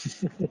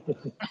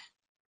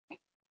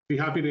 Be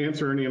happy to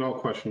answer any and all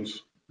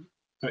questions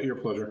at your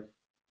pleasure.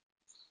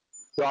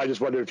 No, I just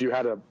wondered if you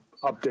had an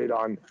update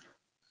on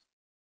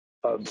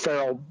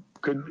Farrell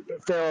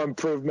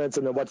improvements,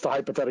 and then what's the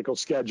hypothetical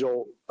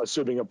schedule,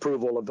 assuming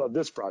approval of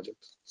this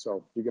project?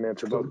 So you can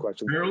answer both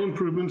questions. Farrell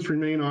improvements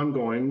remain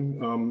ongoing.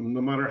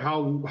 No matter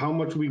how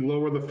much we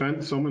lower the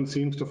fence, someone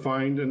seems to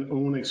find and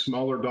own a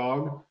smaller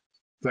dog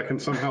that can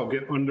somehow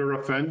get under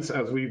a fence,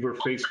 as we were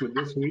faced with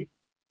this week.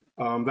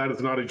 That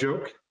is not a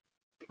joke.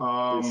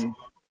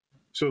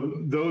 So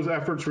those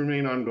efforts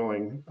remain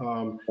ongoing.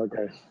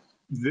 Okay.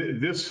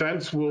 This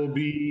fence will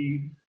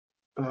be,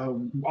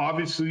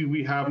 obviously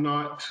we have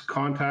not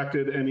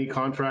contacted any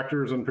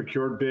contractors and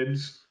procured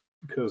bids,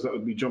 because that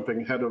would be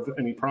jumping ahead of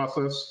any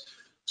process.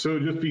 So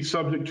just be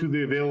subject to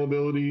the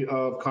availability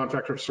of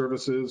contractor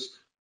services,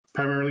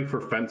 primarily for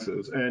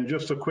fences. And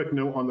just a quick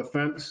note on the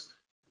fence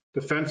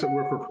that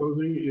we're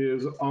proposing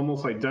is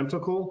almost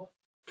identical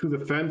to the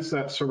fence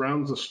that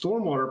surrounds the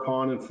stormwater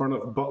pond in front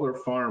of Butler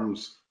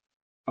Farms,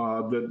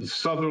 the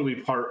southerly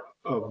part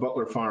of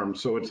Butler Farms.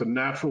 So it's a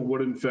natural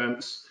wooden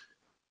fence.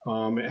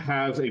 It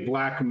has a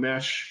black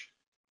mesh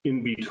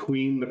in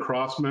between the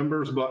cross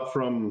members, but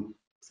from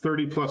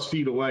 30 plus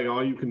feet away,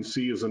 all you can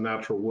see is a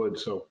natural wood.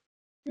 So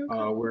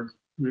we're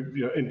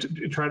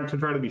trying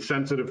to be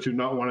sensitive to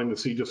not wanting to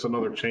see just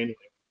another chain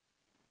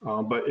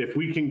link. But if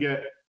we can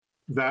get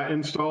that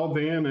installed,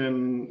 Dan,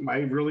 and I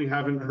really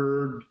haven't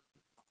heard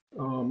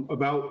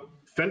about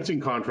fencing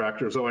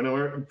contractors, so I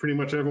know pretty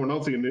much everyone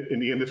else in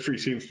the industry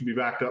seems to be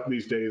backed up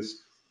these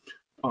days.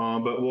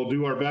 But we'll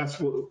do our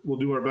best. We'll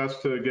do our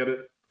best to get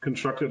it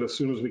constructed as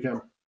soon as we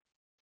can.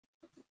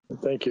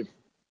 Thank you.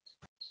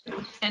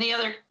 Any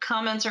other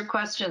comments or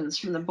questions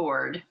from the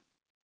board?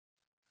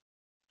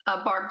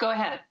 Barb, go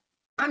ahead.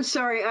 I'm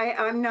sorry,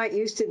 I'm not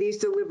used to these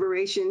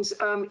deliberations.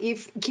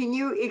 Can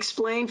you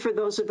explain for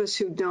those of us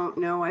who don't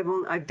know?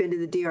 I've been to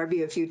the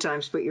DRB a few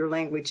times, but your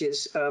language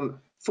is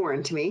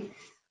foreign to me.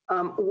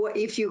 What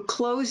if you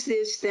close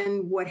this?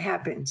 Then what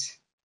happens?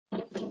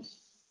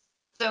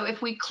 So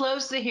if we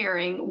close the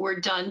hearing, we're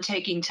done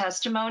taking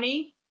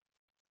testimony,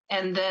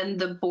 and then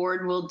the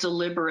board will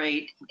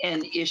deliberate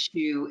and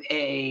issue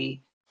a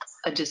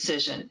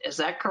decision. Is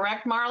that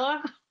correct,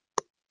 Marla?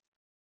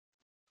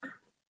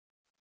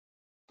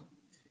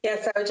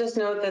 Yes, I would just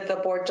note that the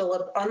board,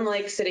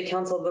 unlike city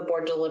council, the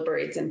board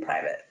deliberates in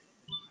private.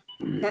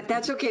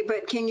 That's okay,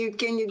 but can you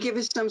give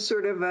us some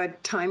sort of a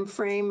time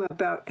frame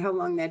about how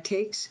long that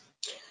takes?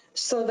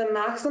 So the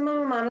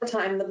maximum amount of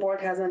time the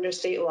board has under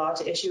state law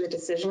to issue a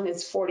decision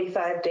is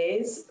 45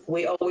 days.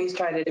 We always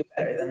try to do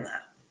better than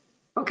that.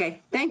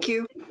 Okay, thank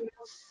you.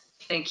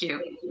 Thank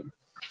you.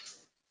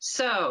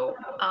 So,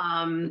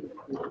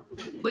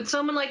 would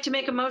someone like to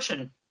make a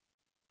motion?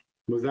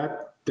 Was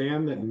that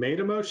Dan that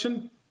made a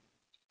motion?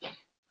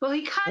 Well,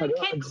 he kind of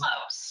came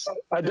close.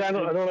 I don't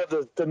have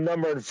the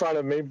number in front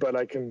of me, but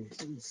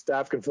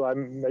staff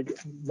can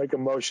make a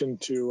motion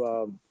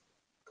to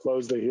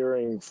close the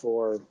hearing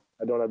for,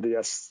 I don't have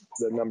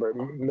the number,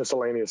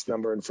 miscellaneous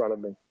number in front of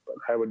me, but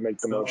I would make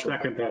the motion. I'll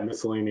second that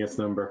miscellaneous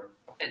number.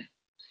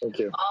 Thank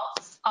you.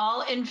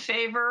 All in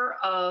favor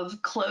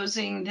of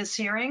closing this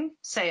hearing,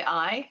 say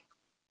aye.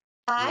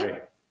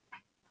 Aye.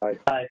 Aye.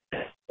 Aye.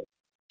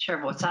 Chair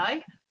votes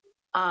aye.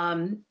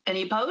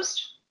 Any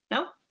opposed?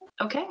 No?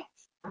 Okay.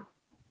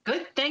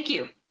 Good, thank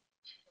you.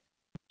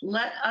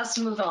 Let us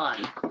move on.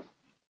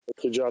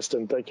 Thank you,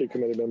 Justin. Thank you,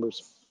 committee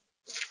members.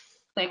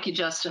 Thank you,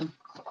 Justin.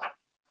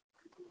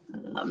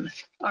 All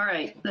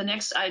right, the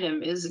next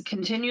item is a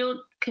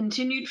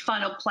continued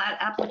final plat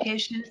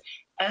application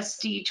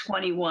SD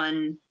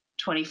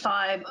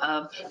 2125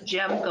 of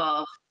Gem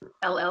Golf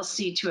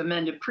LLC to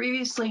amend a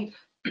previously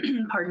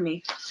pardon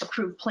me,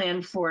 approved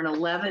plan for an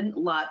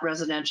 11-lot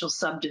residential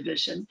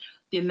subdivision.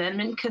 The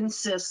amendment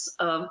consists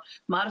of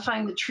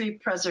modifying the tree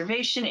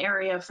preservation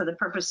area for the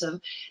purpose of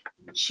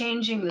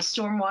changing the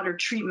stormwater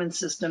treatment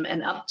system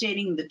and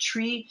updating the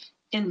tree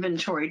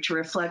inventory to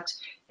reflect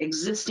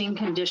existing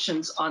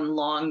conditions on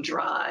Long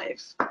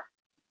Drive.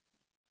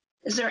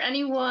 Is there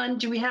anyone,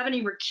 do we have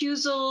any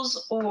recusals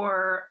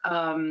or,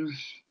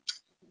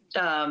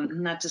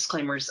 not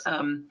disclaimers,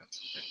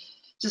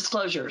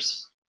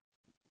 disclosures?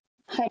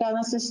 Hi, Dawn,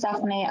 this is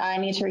Stephanie. I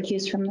need to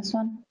recuse from this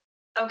one.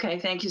 Okay,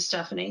 thank you,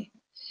 Stephanie.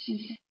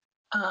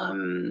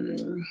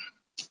 Who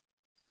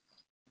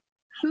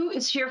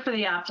is here for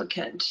the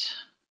applicant?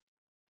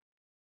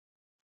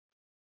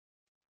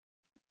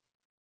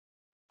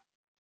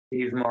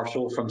 Dave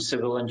Marshall from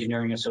Civil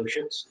Engineering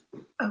Associates.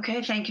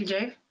 Okay, thank you,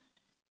 Dave.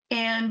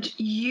 And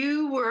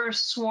you were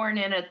sworn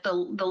in at the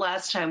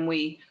last time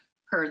we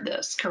heard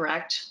this,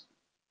 correct?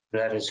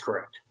 That is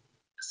correct.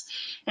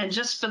 And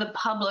just for the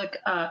public,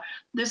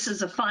 this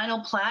is a final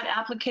plat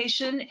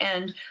application,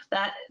 and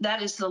that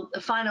is the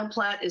final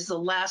plat is the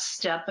last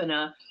step in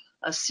a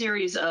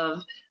series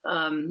of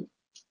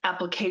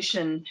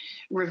application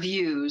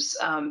reviews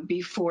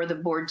before the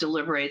board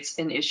deliberates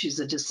and issues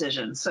a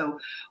decision. So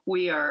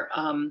we are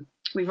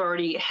we've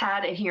already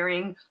had a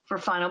hearing for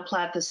final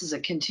plat. This is a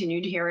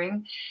continued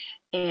hearing,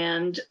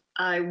 and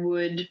I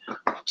would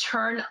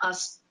turn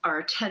our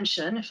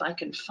attention, if I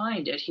can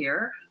find it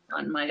here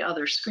on my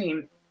other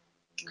screen,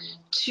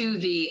 to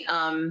the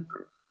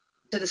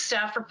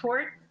staff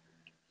report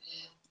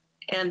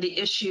and the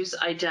issues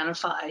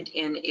identified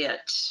in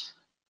it.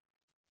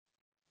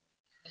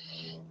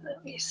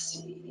 Let me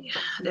see.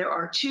 There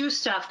are two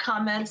staff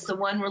comments. The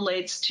one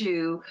relates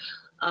to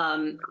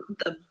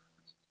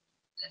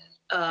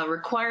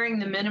requiring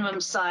the minimum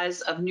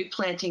size of new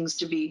plantings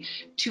to be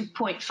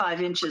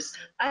 2.5 inches.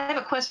 I have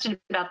a question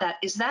about that.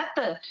 Is that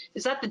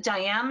the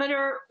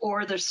diameter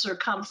or the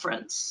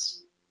circumference?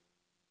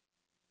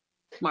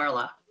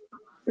 Marla.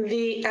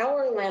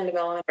 Our land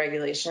development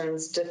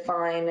regulations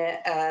define it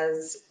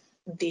as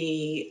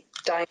the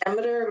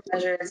diameter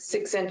measured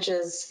 6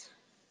 inches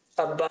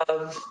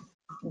above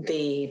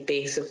the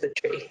base of the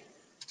tree.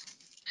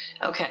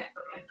 Okay.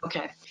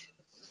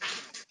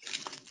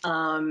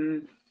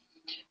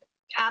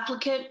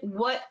 Applicant,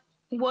 what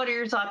are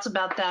your thoughts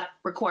about that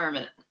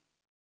requirement?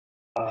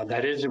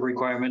 That is a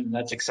requirement, and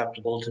that's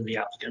acceptable to the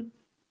applicant.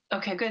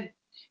 Okay, good.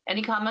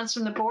 Any comments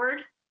from the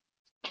board?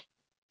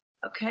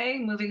 Okay,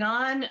 moving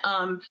on.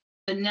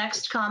 The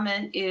next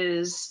comment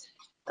is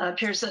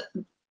appears that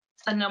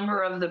a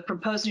number of the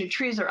proposed new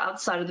trees are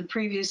outside of the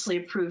previously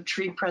approved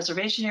tree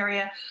preservation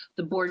area.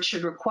 The board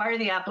should require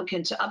the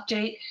applicant to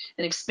update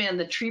and expand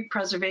the tree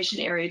preservation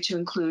area to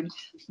include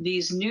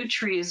these new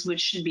trees,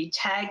 which should be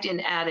tagged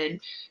and added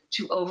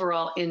to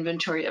overall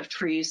inventory of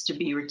trees to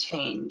be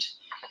retained.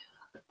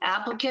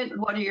 Applicant,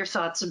 what are your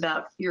thoughts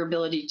about your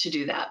ability to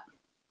do that?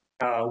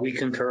 We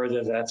concur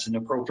that that's an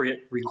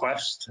appropriate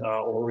request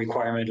or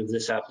requirement of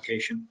this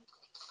application.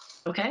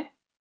 Okay.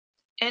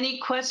 Any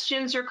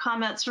questions or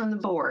comments from the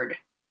board?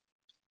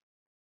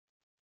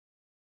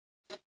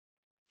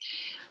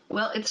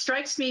 Well, it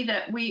strikes me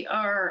that we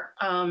are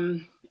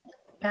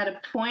at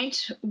a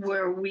point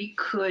where we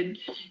could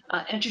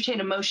entertain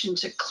a motion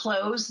to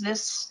close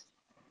this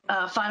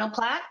final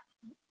plat.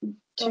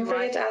 Don't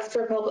forget to ask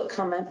for public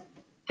comment.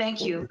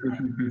 Thank you.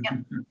 Yep,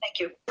 thank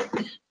you.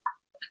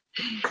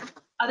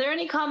 Are there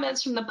any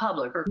comments from the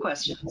public or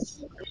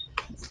questions?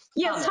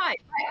 Yes,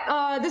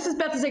 hi. This is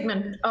Beth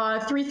Zigman,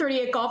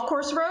 338 Golf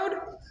Course Road.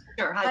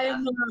 Sure, hi, I Beth.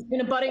 am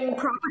in a budding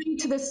property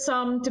to this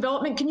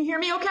development. Can you hear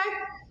me okay?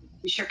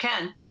 You sure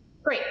can.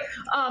 Great.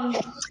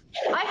 I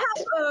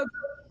have a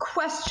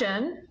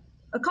question,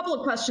 a couple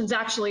of questions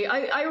actually.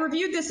 I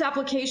reviewed this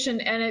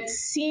application and it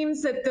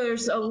seems that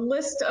there's a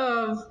list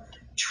of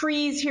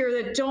trees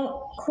here that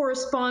don't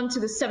correspond to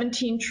the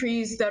 17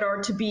 trees that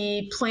are to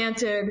be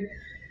planted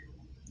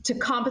to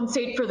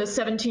compensate for the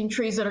 17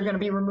 trees that are going to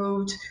be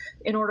removed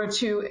in order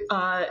to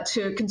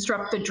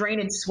construct the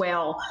drainage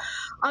swale.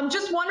 I'm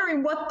just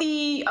wondering what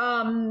the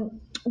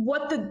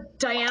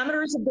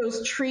diameters of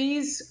those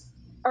trees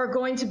are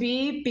going to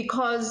be,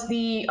 because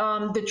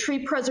the tree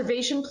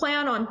preservation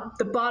plan on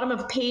the bottom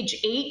of page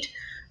 8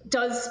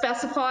 does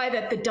specify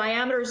that the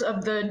diameters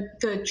of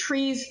the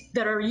trees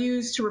that are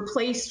used to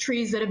replace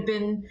trees that have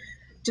been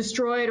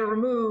destroyed or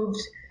removed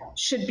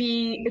should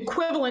be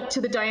equivalent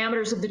to the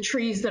diameters of the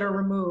trees that are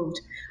removed.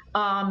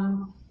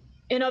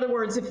 In other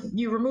words, if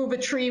you remove a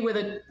tree with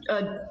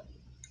a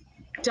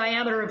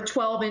diameter of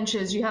 12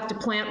 inches, you have to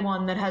plant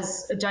one that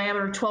has a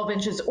diameter of 12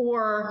 inches,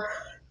 or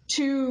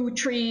 2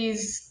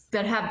 trees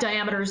that have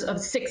diameters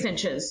of 6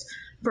 inches,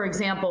 for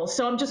example.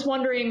 So I'm just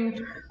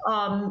wondering,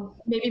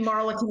 maybe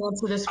Marla can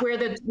answer this, where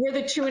the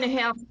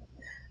 2.5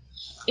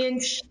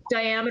 inch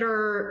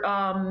diameter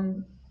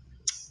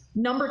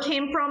number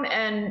came from,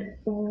 and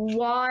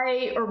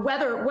why, or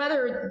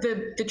whether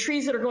the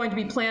trees that are going to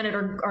be planted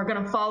are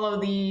going to follow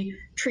the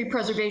tree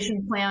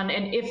preservation plan,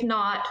 and if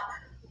not,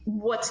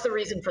 what's the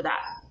reason for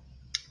that?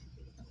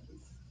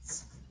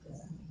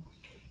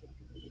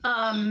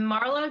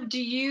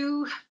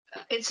 Marla,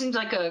 it seems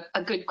like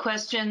a good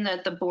question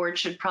that the board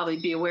should probably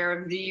be aware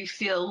of. Do you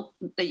feel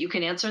that you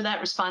can answer that,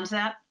 respond to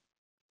that?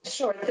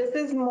 Sure. This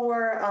is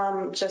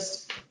more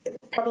just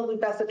probably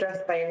best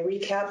addressed by a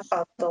recap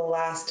of the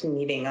last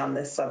meeting on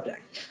this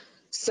subject.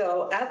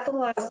 So at the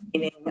last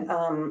meeting,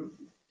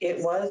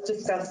 it was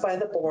discussed by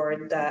the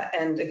board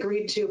and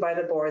agreed to by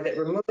the board that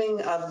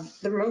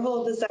the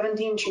removal of the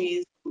 17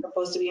 trees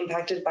proposed to be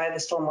impacted by the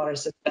stormwater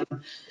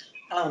system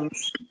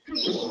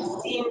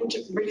seemed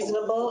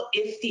reasonable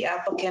if the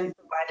applicant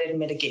provided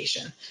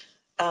mitigation.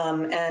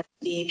 And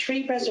the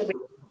tree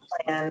preservation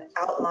plan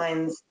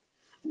outlines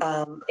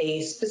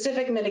a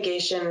specific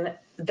mitigation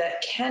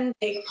that can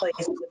take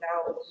place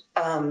without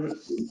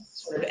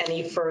sort of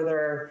any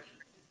further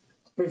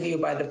review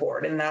by the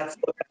board, and that's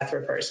what Beth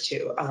refers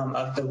to,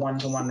 of the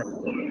one-to-one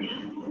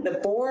review. The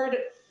board,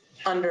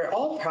 under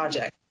all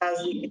projects, has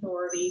the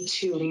authority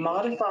to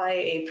modify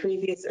a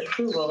previous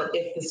approval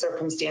if the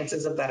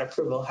circumstances of that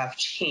approval have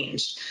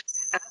changed.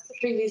 At the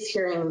previous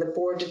hearing, the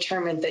board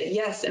determined that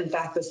yes, in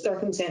fact, the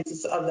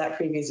circumstances of that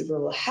previous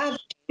approval have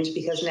changed,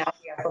 because now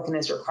the applicant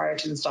is required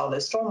to install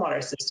this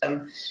stormwater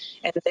system,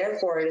 and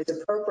therefore it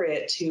is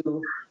appropriate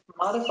to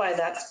modify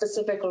that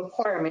specific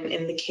requirement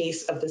in the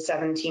case of the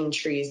 17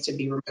 trees to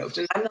be removed.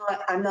 And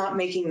I'm not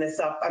making this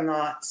up. I'm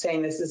not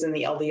saying this is in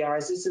the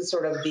LDRs. This is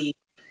sort of the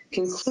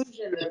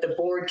conclusion that the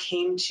board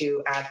came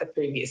to at the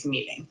previous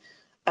meeting.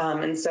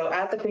 And so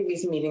at the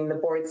previous meeting, the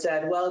board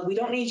said, well, we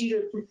don't need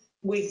you to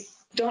replace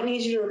on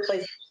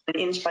an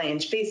inch by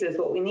inch basis.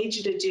 What we need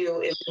you to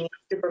do is we need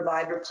to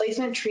provide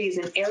replacement trees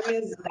in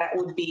areas that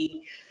would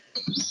be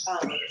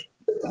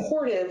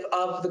supportive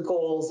of the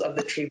goals of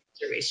the tree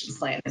preservation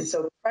plan. And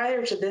so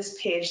prior to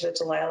this page that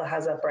Delilah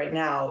has up right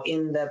now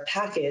in the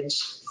package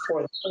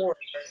for the board,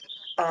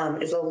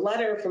 is a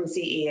letter from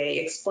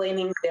CEA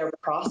explaining their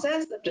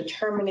process of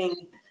determining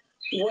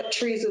what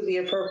trees would be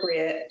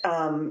appropriate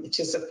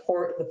to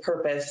support the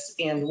purpose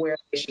and where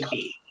they should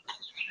be.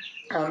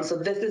 So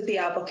this is the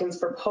applicant's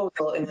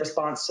proposal in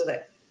response to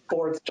the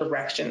board's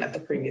direction at the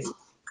previous.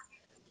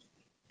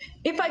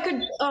 If I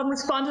could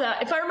respond to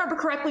that. If I remember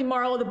correctly,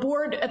 Marla, the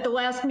board at the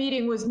last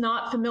meeting was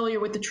not familiar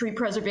with the tree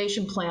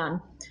preservation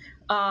plan.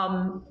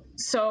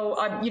 So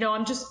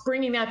I'm just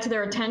bringing that to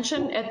their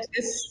attention at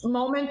this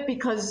moment,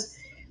 because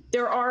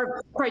there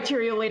are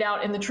criteria laid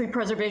out in the tree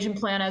preservation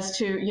plan as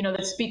to,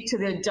 that speak to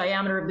the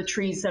diameter of the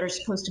trees that are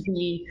supposed to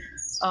be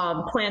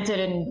planted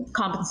in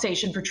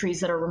compensation for trees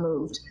that are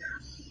removed.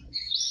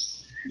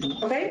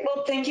 Okay,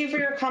 well, thank you for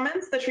your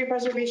comments. The tree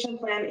preservation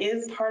plan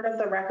is part of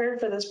the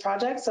record for this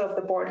project. So if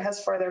the board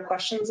has further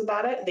questions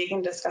about it, they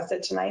can discuss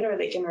it tonight, or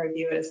they can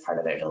review it as part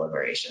of their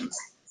deliberations.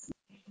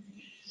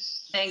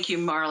 Thank you,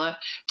 Marla.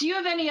 Do you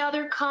have any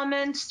other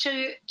comments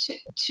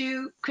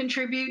to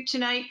contribute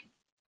tonight?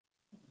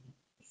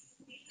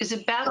 Is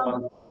it Beth?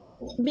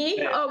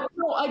 Me? Oh,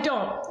 no, I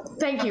don't.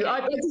 Thank you. I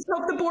just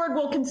hope the board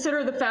will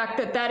consider the fact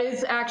that that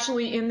is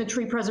actually in the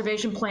tree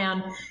preservation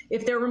plan.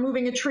 If they're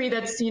removing a tree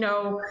that's,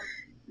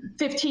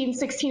 15,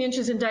 16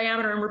 inches in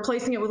diameter and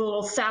replacing it with a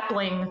little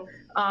sapling,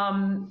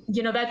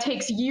 that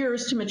takes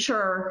years to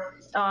mature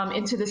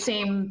into the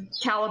same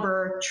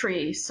caliber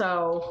tree.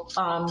 So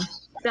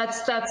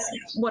that's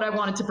what I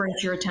wanted to bring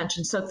to your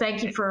attention. So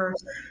thank you for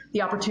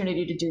the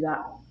opportunity to do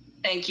that.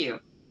 Thank you.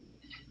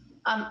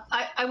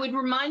 I would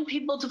remind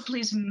people to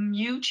please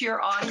mute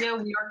your audio.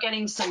 We are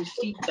getting some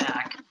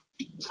feedback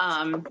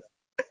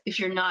if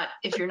you're not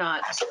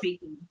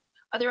speaking.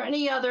 Are there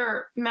any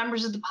other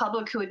members of the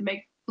public who would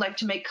like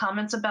to make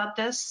comments about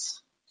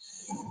this?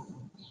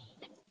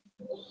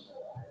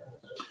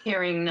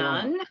 Hearing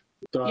none.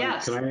 Dawn,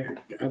 yes.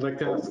 I'd like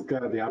to ask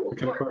the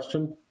applicant a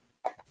question.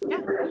 Yeah.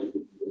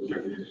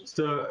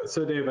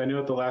 So Dave, I know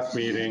at the last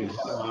meeting,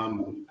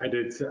 I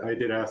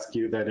did ask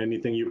you that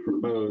anything you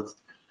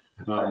proposed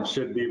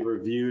should be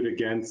reviewed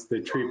against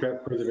the tree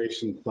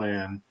preservation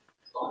plan.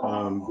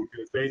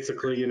 Because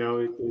basically,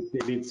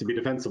 it needs to be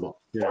defensible.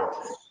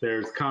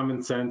 There's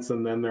common sense,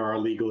 and then there are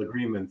legal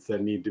agreements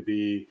that need to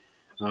be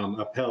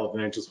upheld.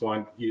 And I just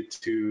want you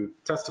to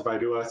testify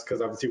to us, because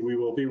obviously we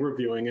will be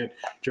reviewing it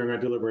during our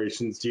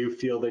deliberations. Do you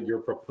feel that your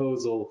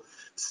proposal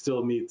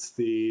still meets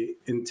the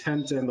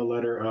intent and the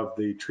letter of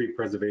the tree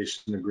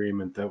preservation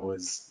agreement that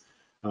was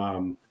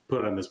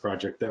put on this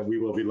project that we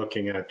will be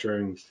looking at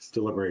during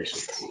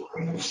deliberations?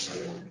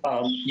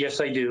 Yes,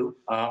 I do.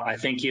 I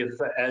think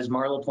as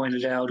Marla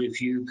pointed out,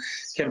 if you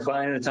can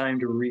find the time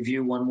to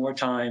review one more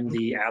time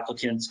the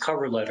applicant's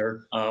cover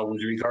letter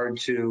with regard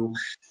to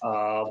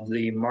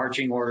the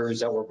marching orders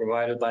that were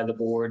provided by the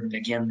board, and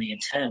again, the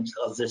intent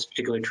of this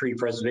particular tree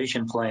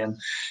preservation plan,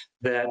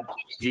 that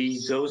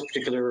those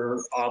particular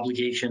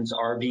obligations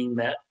are being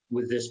met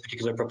with this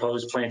particular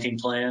proposed planting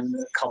plan,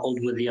 coupled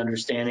with the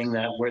understanding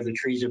that where the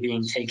trees are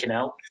being taken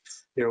out,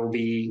 there will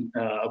be,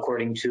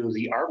 according to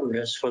the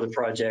arborist for the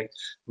project,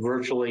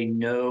 virtually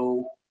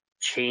no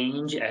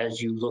change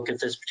as you look at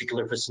this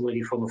particular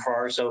facility from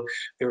afar. So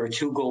there are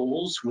two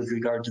goals with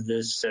regard to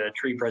this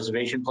tree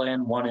preservation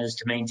plan. One is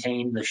to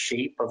maintain the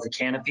shape of the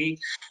canopy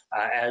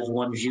as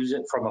one views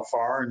it from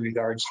afar in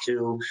regards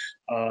to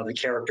the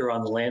character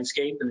on the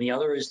landscape. And the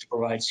other is to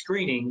provide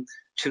screening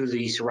to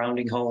the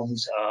surrounding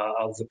homes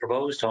of the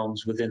proposed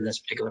homes within this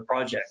particular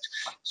project.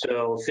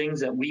 So things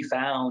that we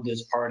found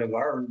as part of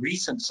our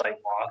recent site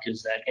walk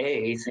is that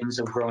things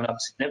have grown up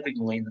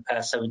significantly in the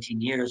past 17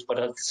 years, but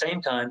at the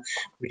same time,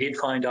 we did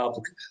find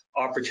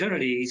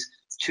opportunities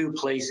to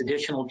place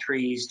additional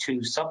trees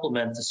to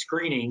supplement the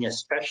screening,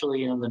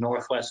 especially in the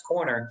northwest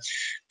corner,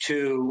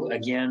 to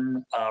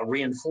again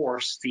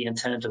reinforce the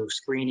intent of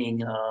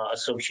screening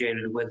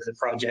associated with the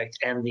project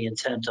and the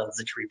intent of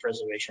the tree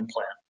preservation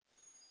plan.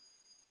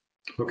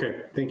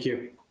 Okay, thank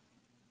you.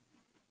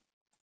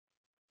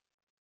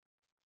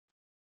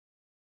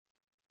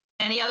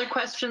 Any other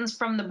questions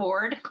from the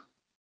board?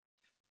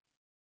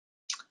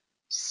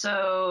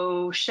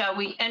 So shall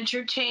we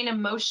entertain a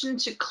motion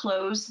to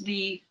close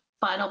the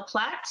final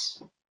plat?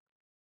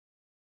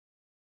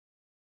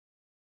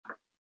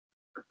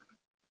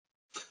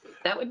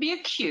 That would be a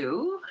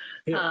queue.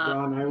 Yeah,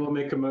 Don, I will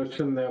make a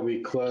motion that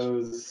we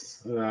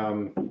close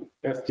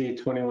SD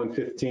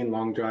 2115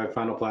 Long Drive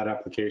final plat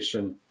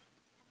application.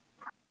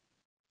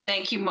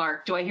 Thank you,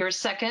 Mark. Do I hear a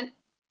second?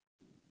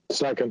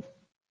 Second.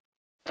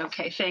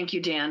 Okay, thank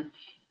you, Dan.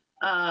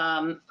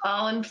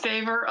 All in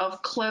favor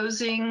of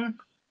closing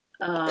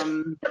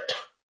the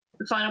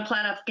final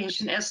plat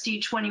application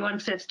SD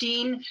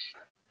 2115,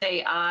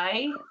 say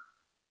aye.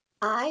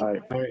 Aye.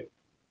 Aye.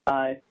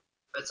 Aye.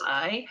 That's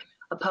aye.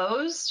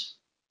 Opposed?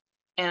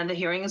 And the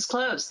hearing is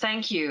closed.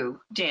 Thank you,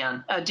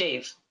 Dave.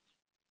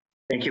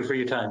 Thank you for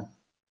your time.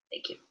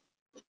 Thank you.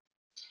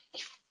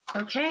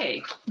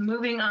 Okay,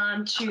 moving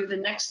on to the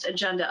next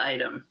agenda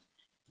item.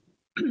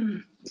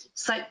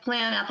 Site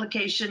plan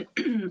application,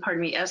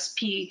 pardon me,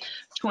 SP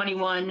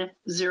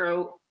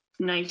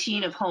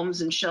 21019 of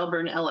Homes in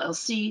Shelburne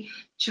LLC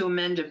to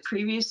amend a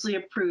previously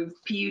approved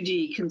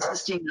PUD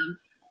consisting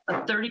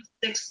of a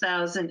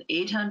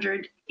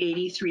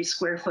 36,883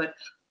 square foot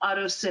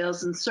auto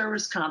sales and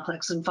service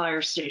complex and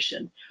fire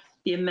station.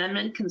 The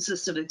amendment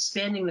consists of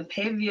expanding the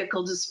paved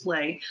vehicle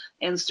display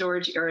and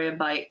storage area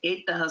by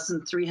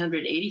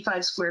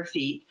 8,385 square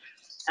feet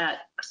at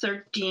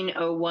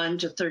 1301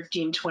 to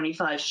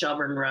 1325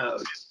 Shelburne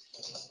Road.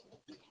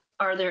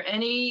 Are there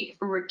any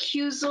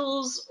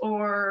recusals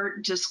or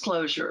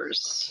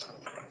disclosures?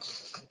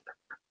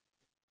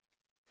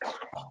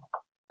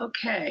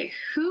 Okay,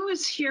 who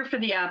is here for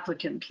the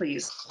applicant,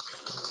 please?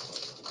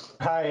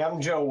 Hi, I'm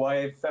Joe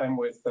Wythe. I'm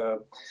with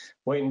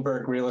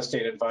Waitenberg Real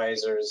Estate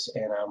Advisors,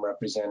 and I'm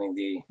representing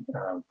the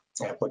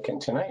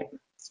applicant tonight.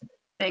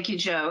 Thank you,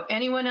 Joe.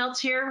 Anyone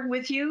else here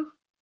with you?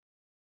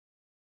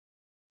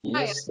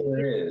 Yes,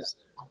 there is.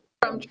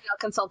 From Trail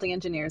Consulting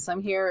Engineers.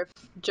 I'm here if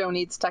Joe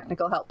needs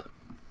technical help.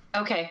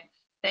 Okay,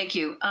 thank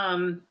you.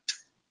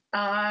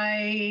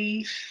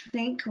 I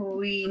think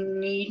we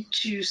need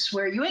to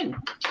swear you in.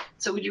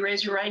 So would you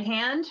raise your right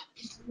hand?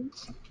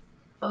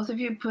 Both of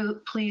you,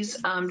 please,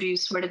 do you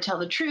swear to tell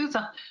the truth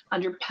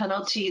under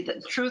penalty,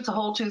 the truth, the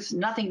whole truth,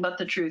 nothing but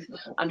the truth,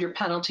 under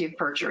penalty of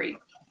perjury?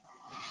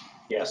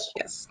 Yes.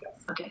 Yes.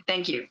 Okay,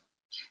 thank you.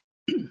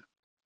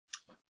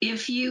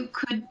 if you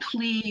could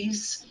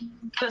please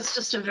give us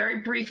just a very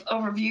brief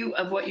overview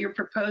of what you're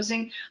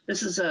proposing.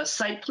 This is a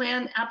site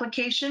plan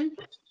application,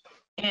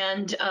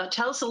 and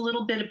tell us a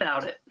little bit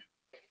about it.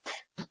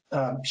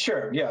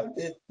 Sure, yeah.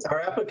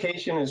 Our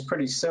application is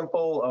pretty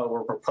simple.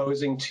 We're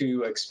proposing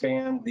to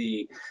expand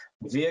the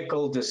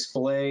vehicle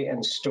display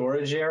and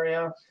storage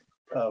area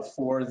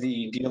for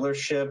the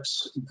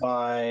dealerships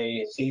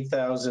by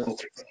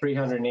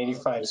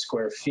 8,385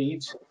 square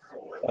feet.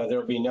 There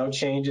will be no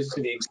changes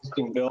to the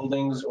existing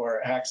buildings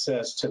or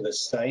access to the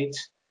site.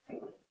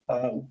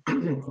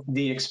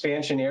 The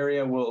expansion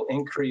area will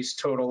increase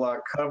total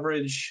lot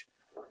coverage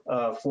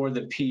for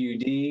the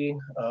PUD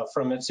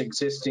from its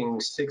existing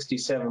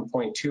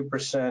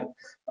 67.2%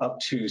 up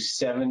to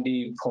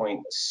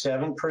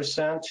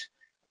 70.7%.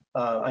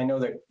 I know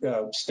that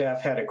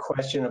staff had a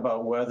question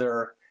about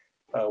whether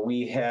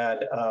we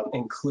had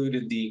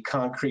included the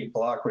concrete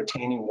block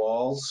retaining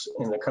walls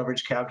in the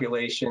coverage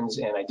calculations,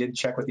 and I did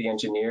check with the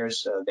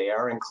engineers. They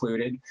are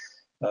included.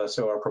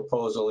 So our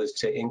proposal is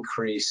to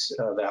increase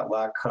that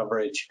lot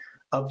coverage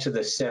up to the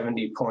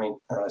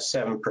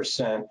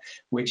 70.7%,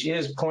 which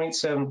is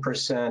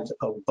 0.7%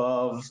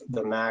 above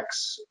the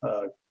max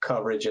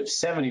coverage of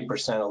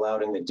 70%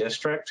 allowed in the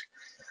district.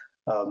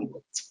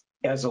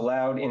 As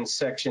allowed in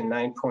section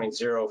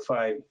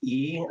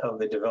 9.05E of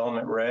the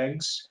development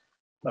regs,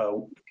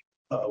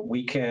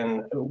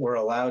 we're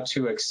allowed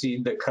to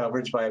exceed the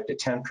coverage by up to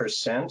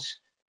 10%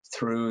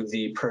 through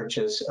the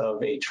purchase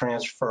of a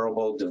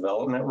transferable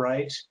development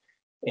right.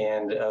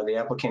 And the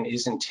applicant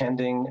is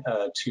intending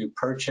to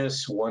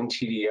purchase one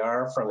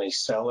TDR from a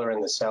seller in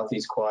the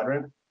southeast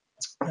quadrant.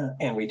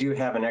 And we do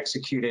have an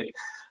executed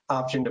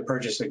option to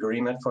purchase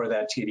agreement for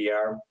that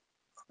TDR.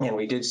 And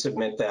we did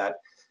submit that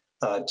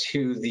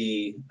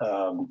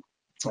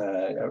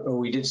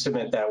we did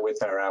submit that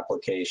with our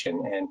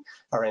application. And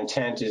our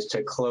intent is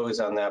to close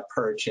on that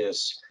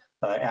purchase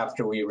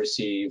after we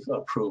receive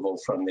approval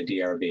from the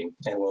DRB,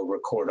 and we'll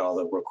record all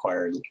the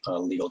required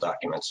legal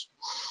documents.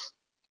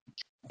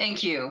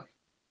 Thank you.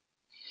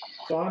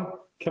 Dawn,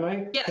 can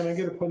I get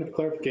a point of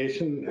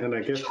clarification? And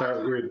I guess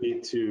that would be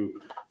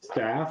to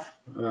staff,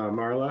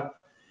 Marla.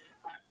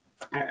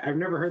 I've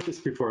never heard this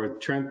before.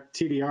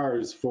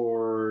 TDRs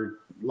for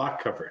lot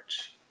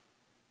coverage.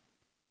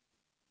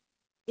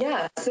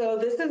 Yeah, so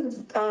this is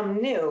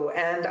new,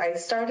 and I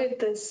started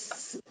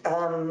this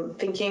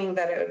thinking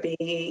that there would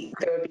be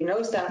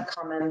no staff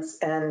comments,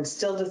 and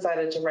still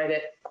decided to write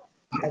it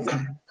as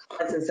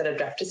comments instead of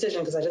draft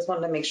decision, because I just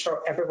wanted to make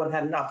sure everyone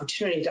had an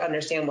opportunity to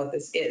understand what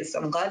this is.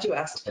 So I'm glad you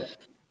asked.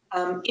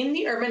 In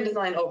the urban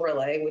design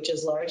overlay, which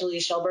is largely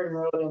Shelburne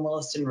Road and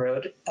Williston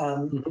Road,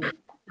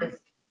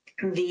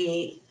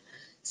 the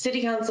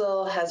City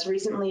Council has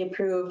recently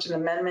approved an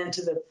amendment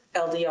to the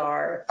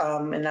LDR,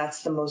 and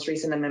that's the most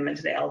recent amendment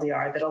to the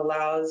LDR that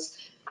allows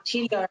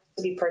TDRs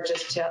to be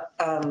purchased to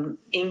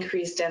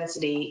increase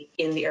density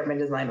in the urban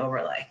design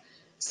overlay.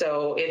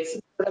 So it's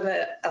sort of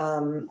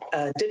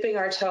a dipping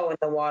our toe in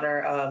the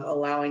water of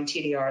allowing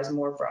TDRs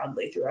more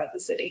broadly throughout the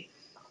city.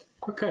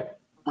 Okay.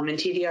 And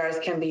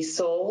TDRs can be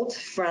sold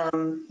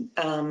from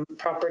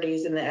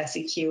properties in the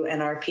SEQ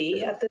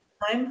NRP at this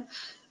time.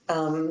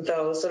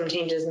 Though some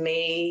changes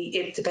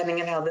depending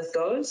on how this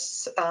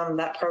goes,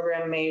 that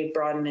program may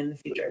broaden in the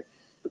future.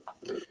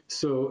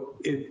 So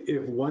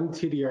if one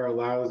TDR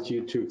allows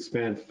you to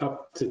expand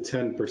up to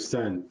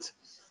 10%,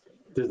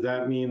 does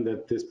that mean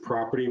that this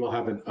property will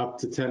have an up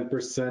to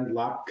 10%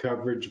 lot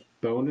coverage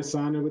bonus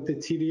on it with the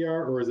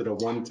TDR, or is it a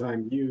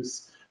one-time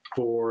use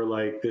for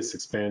like this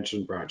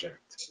expansion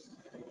project?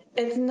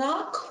 It's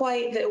not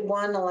quite that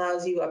one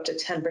allows you up to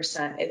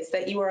 10%. It's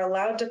that you are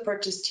allowed to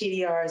purchase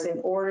TDRs in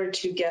order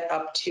to get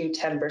up to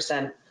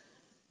 10%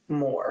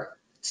 more.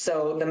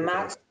 So the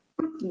max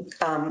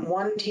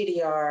one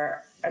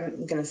TDR,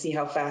 I'm going to see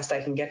how fast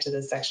I can get to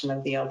this section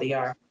of the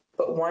LDR,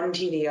 but one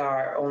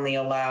TDR only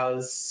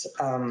allows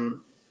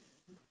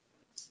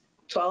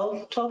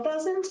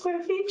 12,000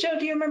 square feet. Joe,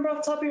 do you remember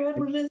off the top of your head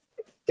what it is?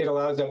 It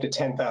allows up to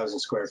 10,000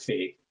 square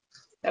feet.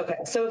 Okay,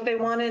 so if they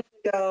wanted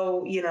to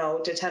go,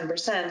 to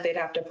 10%, they'd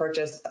have to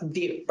purchase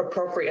the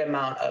appropriate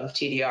amount of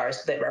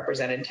TDRs that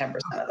represented 10%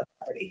 of the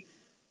property.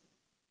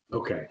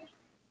 Okay.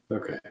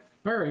 Okay.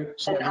 All right.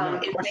 So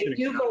and if they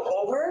do go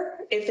over,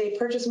 if they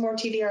purchase more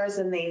TDRs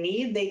than they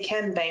need, they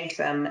can bank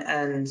them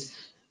and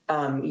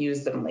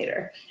use them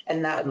later.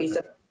 And that would be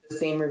the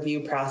same review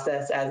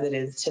process as it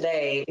is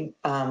today,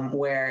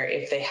 where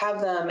if they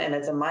have them and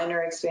it's a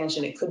minor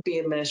expansion, it could be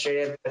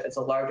administrative. If it's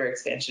a larger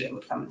expansion, it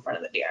would come in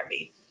front of the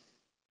DRB.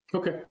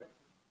 Okay.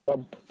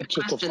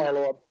 Just to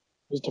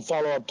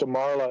follow up to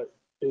Marla,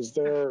 is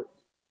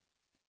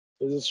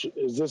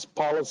this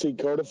policy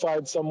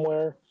codified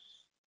somewhere?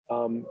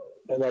 And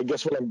I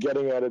guess what I'm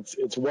getting at,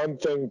 it's one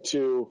thing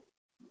to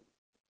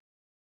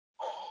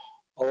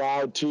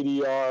allow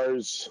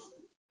TDRs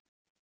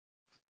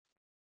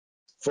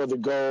for the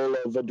goal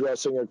of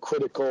addressing a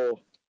critical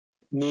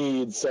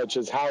need such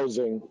as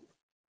housing.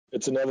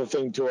 It's another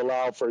thing to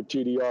allow for a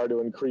TDR to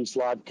increase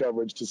lot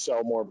coverage to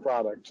sell more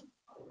product.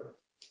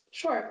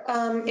 Sure.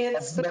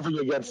 It's Nothing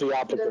against the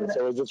applicant,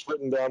 so is this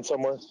written down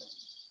somewhere?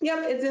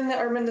 Yep, it's in the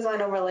Urban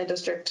Design Overlay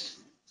District.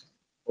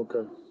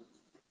 Okay.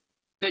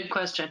 Good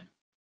question.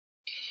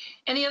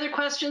 Any other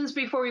questions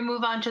before we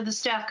move on to the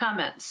staff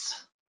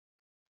comments?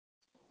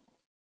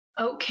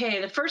 Okay,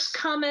 the first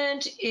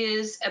comment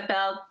is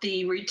about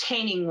the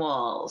retaining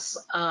walls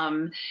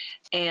and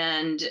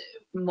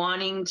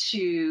wanting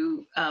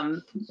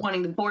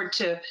the board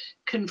to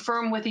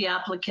confirm with the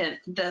applicant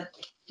that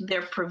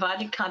their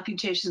provided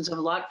computations of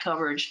lot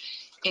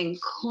coverage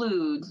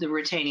include the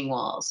retaining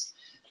walls.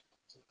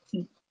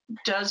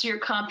 Does your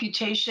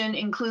computation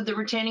include the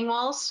retaining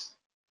walls?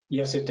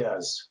 Yes, it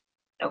does.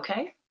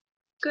 Okay,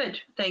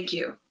 good, thank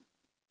you.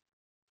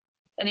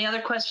 Any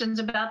other questions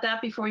about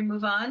that before we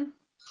move on?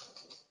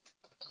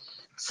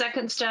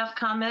 Second staff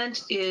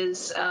comment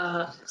is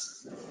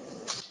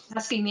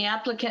asking the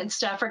applicant,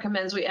 staff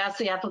recommends we ask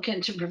the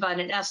applicant to provide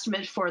an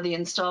estimate for the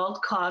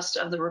installed cost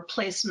of the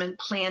replacement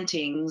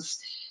plantings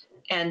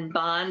and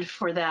bond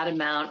for that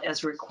amount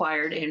as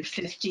required in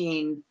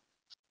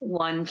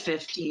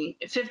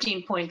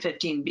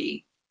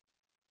 15.15B.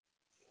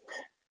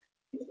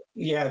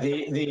 Yeah,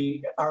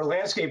 our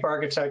landscape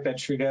architect at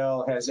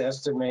Trudell has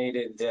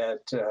estimated that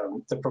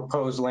the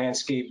proposed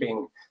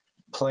landscaping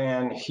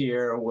plan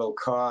here will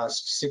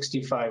cost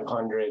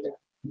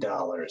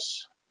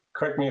 $6,500.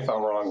 Correct me if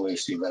I'm wrong,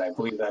 Lucy, but I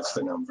believe that's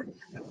the number.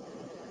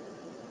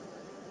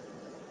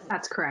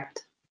 That's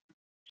correct.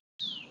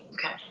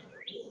 Okay.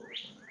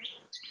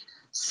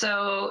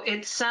 So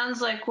it sounds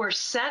like we're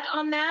set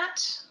on that.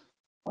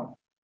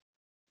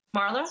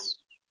 Marla?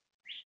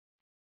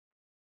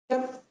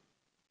 Yep.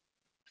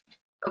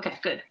 Okay,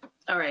 good.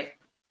 All right.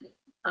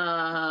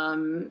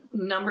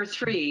 Number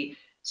 3,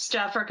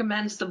 staff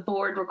recommends the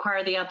board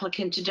require the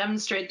applicant to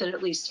demonstrate that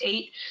at least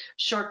 8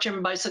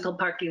 short-term bicycle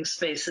parking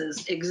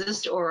spaces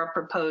exist or are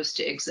proposed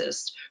to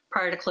exist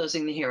prior to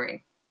closing the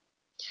hearing.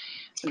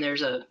 And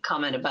there's a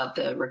comment about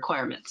the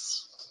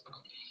requirements.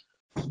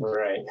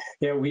 Right.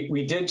 Yeah,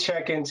 we did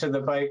check into the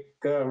bike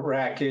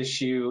rack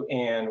issue,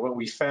 and what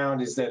we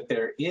found is that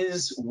there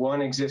is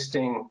one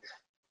existing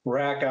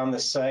rack on the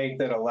site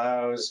that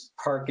allows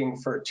parking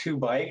for 2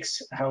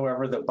 bikes.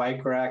 However, the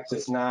bike rack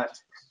does not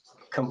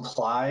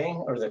comply,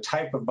 or the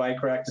type of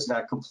bike rack does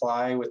not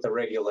comply with the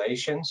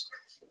regulations.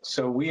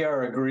 So we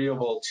are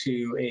agreeable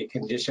to a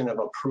condition of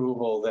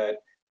approval that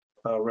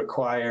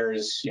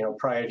requires,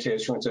 prior to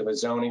issuance of a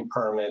zoning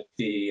permit,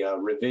 the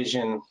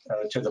revision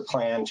to the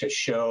plan to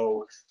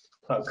show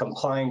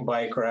complying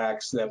bike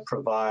racks that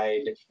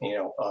provide,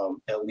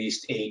 at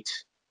least 8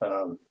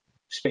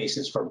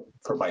 spaces for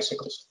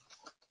bicycles.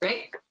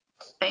 Great,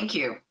 thank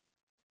you.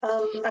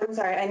 I'm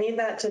sorry, I need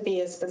that to be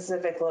a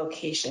specific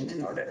location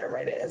in order to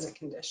write it as a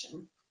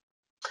condition.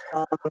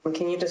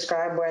 Can you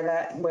describe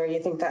where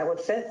you think that would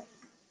fit?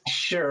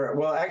 Sure.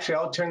 Well, actually,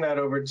 I'll turn that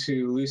over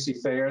to Lucy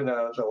Thayer,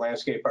 the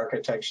landscape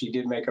architect. She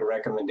did make a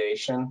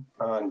recommendation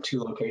on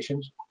 2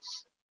 locations.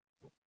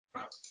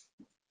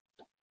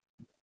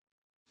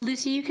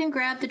 Lucy, you can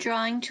grab the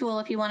drawing tool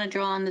if you want to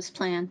draw on this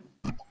plan.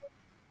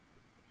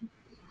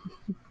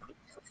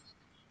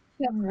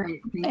 Yep.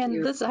 Right,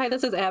 and this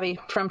is Abby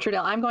from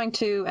Trudell. I'm going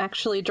to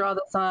actually draw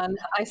this on.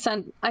 I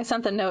sent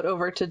the note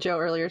over to Joe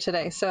earlier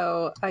today,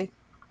 so I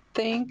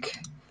think,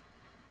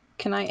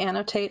 can I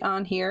annotate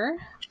on here?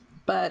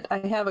 But I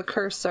have a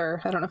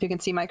cursor. I don't know if you can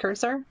see my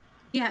cursor.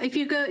 Yeah, if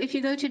you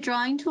go to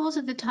drawing tools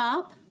at the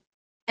top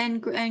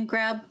and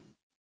grab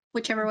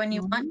whichever one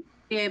you want,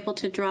 be able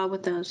to draw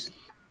with those.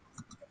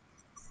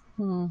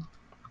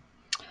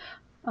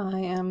 I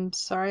am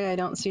sorry, I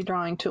don't see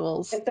drawing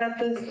tools. It's at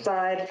the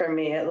side for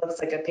me. It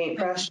looks like a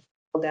paintbrush.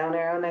 Down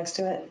arrow next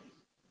to it.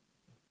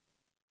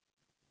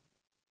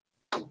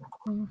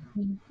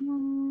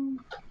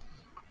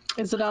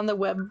 Is it on the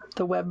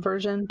web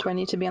version? Do I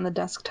need to be on the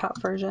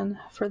desktop version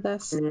for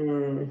this?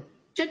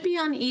 Should be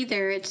on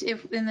either. It's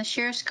in the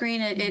share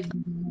screen. It gives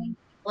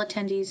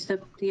attendees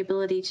the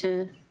ability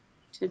to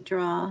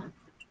draw.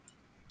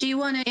 Do you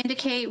want to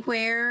indicate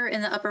where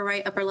in the upper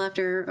right, upper left,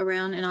 or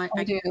around? And I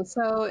do.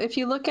 So if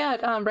you look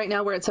at right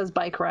now where it says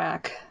bike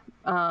rack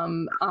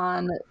on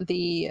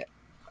the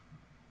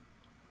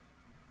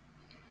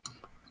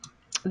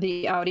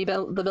Audi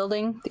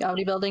building,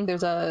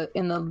 there's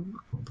in the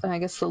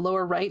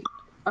lower right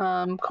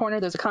corner,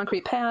 there's a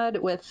concrete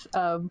pad with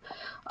a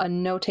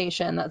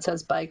notation that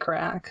says bike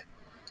rack.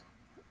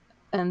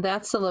 And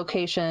that's the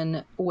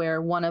location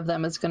where one of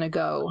them is going to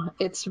go.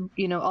 It's,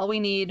 all we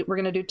need, we're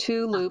going to do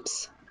 2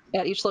 loops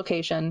at each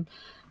location.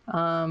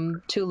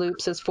 2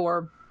 loops is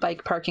 4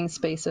 bike parking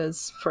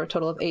spaces for a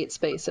total of 8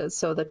 spaces.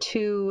 So the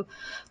 2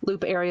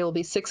 loop area will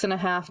be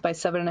 6.5 by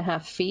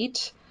 7.5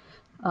 feet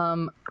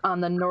on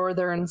the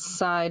northern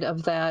side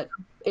of that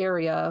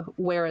area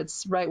where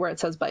it's right where it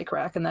says bike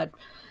rack. And that,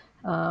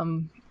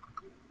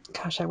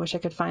 gosh, I wish I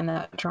could find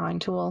that drawing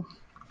tool.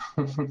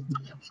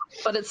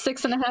 But it's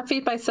 6.5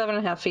 feet by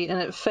 7.5 feet,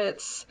 and it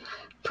fits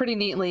pretty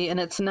neatly, and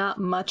it's not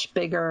much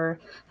bigger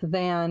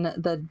than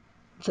the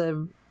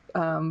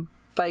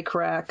bike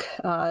rack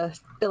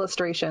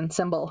illustration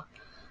symbol.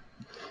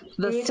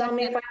 Can you tell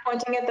me if I'm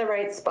pointing at the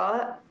right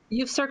spot?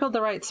 You've circled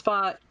the right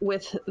spot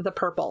with the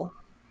purple.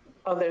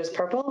 Oh, there's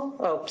purple?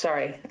 Oh,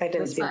 sorry. I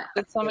didn't see it.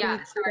 Did somebody Yeah,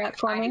 do sorry, that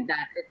for I me? did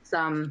that. It's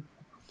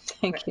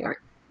Thank you.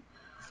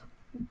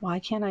 Why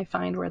can't I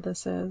find where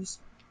this is?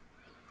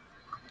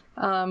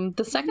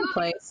 The second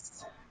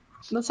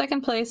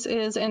place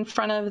is in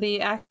front of the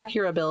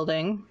Acura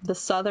building, the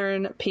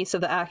southern piece of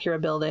the Acura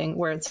building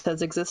where it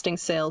says existing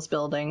sales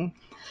building.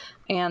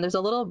 And there's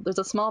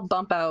a small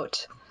bump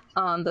out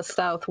on the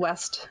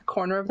southwest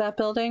corner of that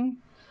building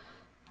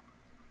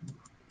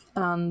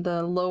on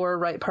the lower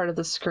right part of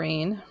the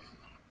screen.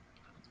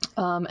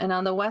 And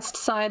on the west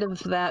side of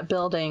that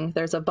building,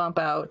 there's a bump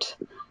out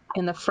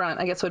in the front.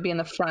 I guess it would be in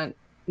the front,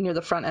 near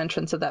the front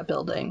entrance of that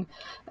building.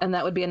 And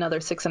that would be another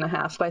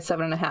 6.5 by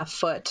 7.5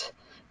 foot.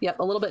 Yep,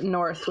 a little bit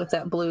north with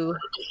that blue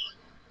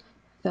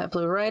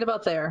right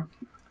about there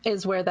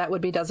is where that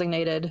would be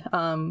designated,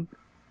 a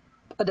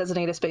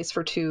designated space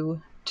for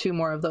two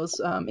more of those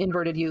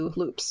inverted U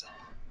loops.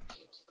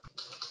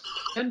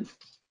 Good.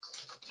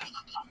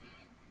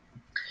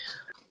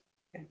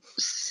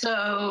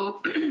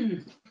 So,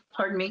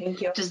 pardon me,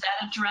 does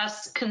that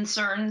address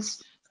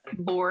concerns,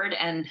 board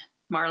and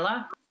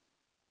Marla?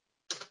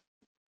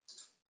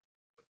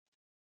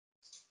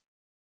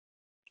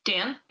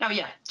 Dan? Oh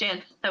yeah,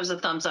 Dan, that was a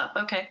thumbs up.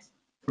 Okay.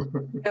 All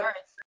right.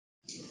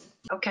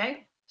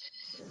 Okay.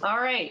 All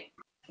right.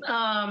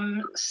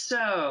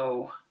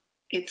 So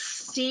it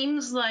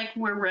seems like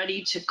we're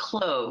ready to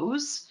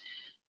close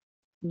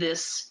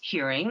this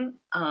hearing.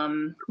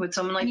 Would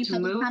someone like to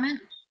move?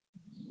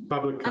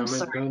 Public comment. I'm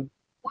sorry.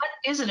 What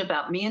is it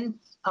about me and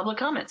public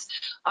comments?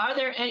 Are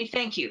there any,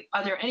 thank you.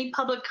 Are there any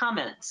public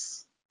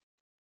comments?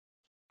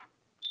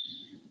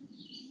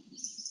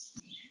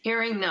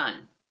 Hearing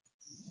none.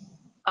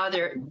 Are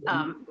there,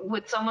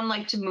 would someone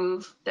like to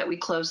move that we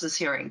close this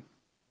hearing?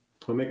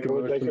 I'll make a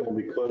motion that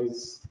we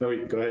close. Oh,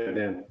 go ahead,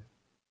 Dan.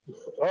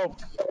 Oh,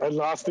 I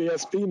lost the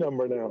SP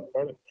number now.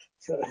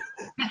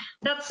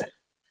 That's.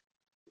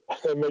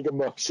 I make a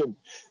motion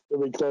that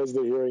we close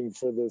the hearing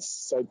for this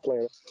site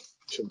plan.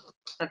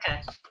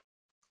 Okay.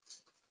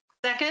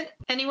 Second,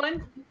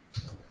 anyone?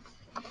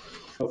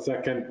 I'll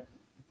second.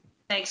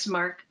 Thanks,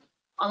 Mark.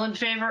 All in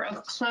favor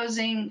of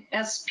closing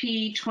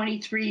SP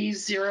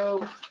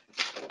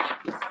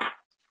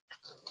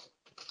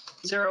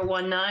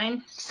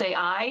 23019, say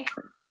aye.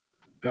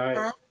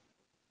 Aye.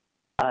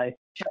 Aye.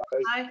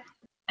 Aye.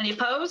 Any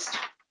opposed?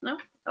 No?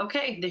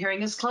 Okay, the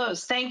hearing is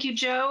closed. Thank you,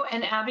 Joe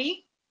and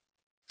Abby.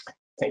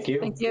 Thank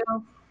you. Thank you.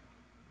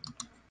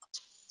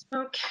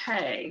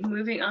 Okay,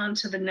 moving on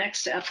to the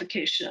next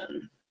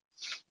application.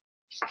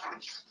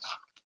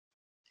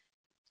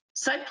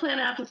 Site plan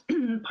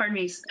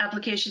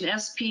application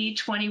SP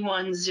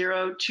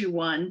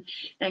 21021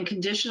 and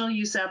conditional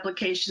use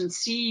application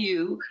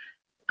CU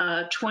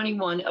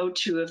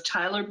 2102 of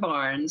Tyler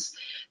Barnes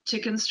to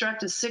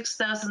construct a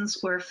 6,000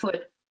 square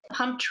foot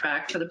pump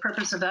track for the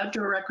purpose of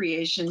outdoor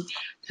recreation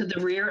to the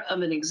rear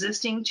of an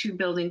existing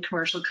two-building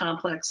commercial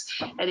complex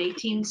at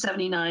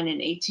 1879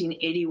 and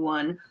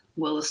 1881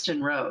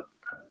 Williston Road.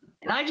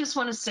 And I just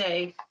want to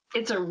say,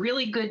 it's a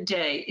really good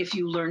day if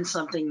you learn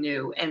something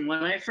new. And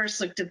when I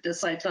first looked at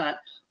this, I thought,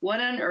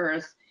 what on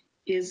earth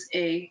is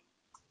a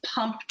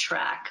pump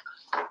track?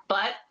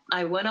 But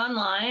I went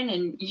online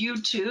and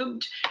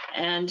YouTubed,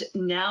 and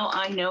now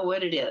I know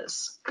what it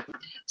is.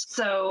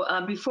 So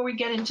before we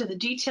get into the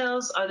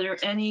details, are there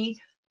any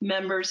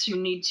members who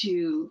need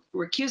to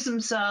recuse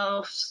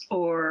themselves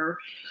or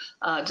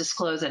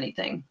disclose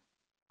anything?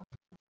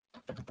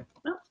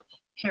 No.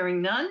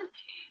 Hearing none.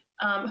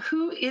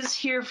 Who is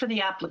here for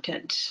the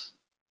applicant?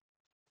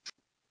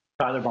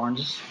 Tyler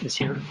Barnes is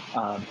here.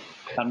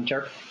 Madam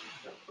Chair.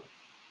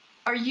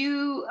 Are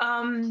you,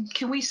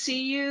 can we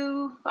see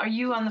you? Are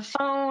you on the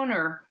phone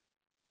or?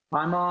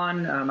 I'm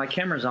on, my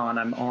camera's on.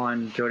 I'm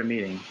on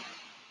GoToMeeting.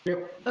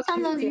 Yep.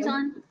 Okay. He's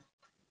on.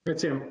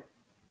 It's him.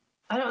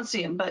 I don't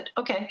see him, but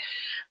okay.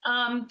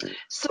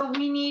 So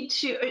we need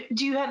to,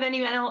 do you have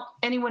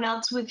anyone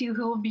else with you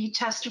who will be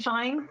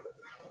testifying?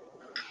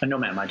 No,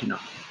 ma'am, I do not.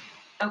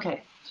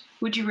 Okay.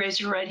 Would you raise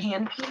your right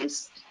hand,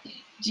 please?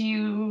 Do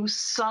you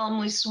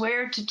solemnly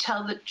swear to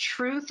tell the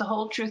truth, the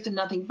whole truth, and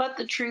nothing but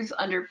the truth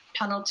under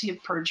penalty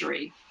of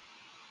perjury?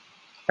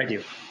 I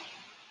do.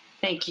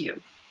 Thank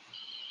you.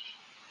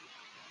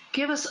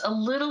 Give us a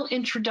little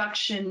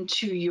introduction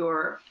to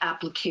your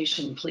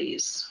application,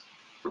 please.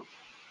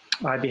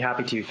 I'd be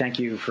happy to. Thank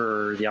you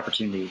for the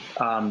opportunity.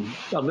 A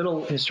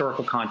little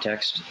historical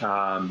context.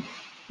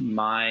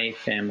 My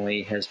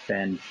family has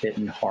been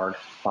bitten hard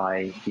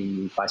by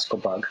the bicycle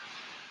bug.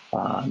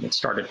 It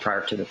started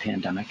prior to the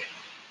pandemic.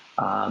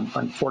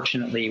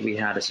 Unfortunately, we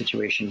had a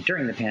situation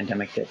during the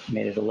pandemic that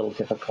made it a little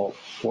difficult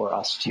for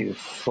us to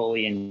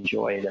fully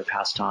enjoy the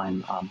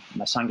pastime.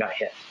 My son got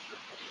hit.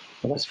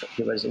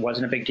 It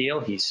wasn't a big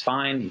deal. He's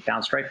fine. He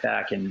bounced right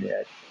back, and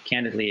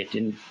candidly, it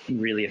didn't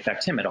really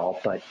affect him at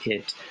all. But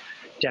it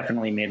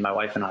definitely made my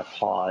wife and I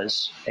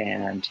pause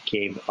and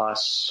gave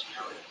us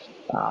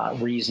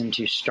reason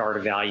to start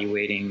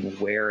evaluating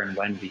where and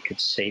when we could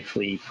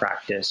safely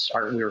practice,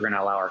 or we were going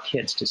to allow our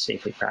kids to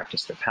safely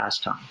practice their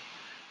pastime.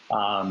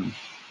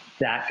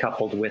 That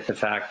coupled with the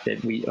fact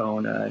that we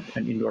own an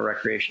indoor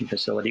recreation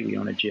facility, we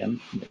own a gym.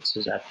 This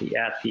is at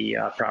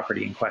the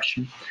property in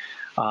question.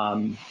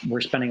 We're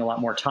spending a lot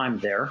more time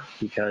there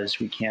because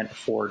we can't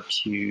afford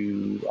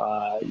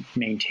to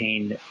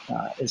maintain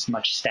as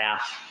much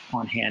staff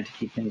on hand to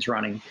keep things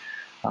running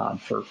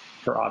for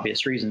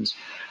obvious reasons.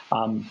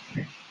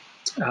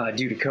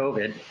 Due to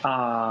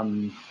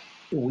COVID,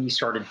 we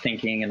started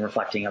thinking and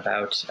reflecting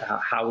about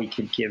how we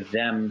could give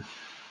them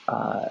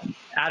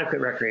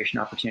adequate recreation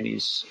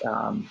opportunities,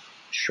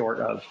 short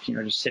of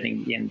just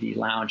sitting in the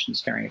lounge and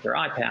staring at their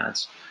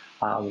iPads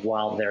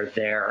while they're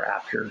there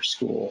after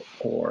school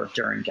or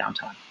during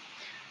downtime.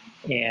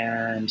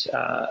 And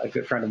a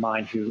good friend of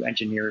mine who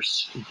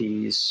engineers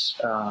these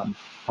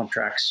pump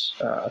tracks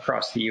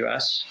across the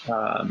U.S.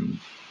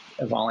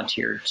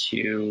 Volunteered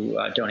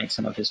to donate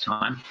some of his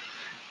time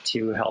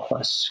to help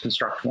us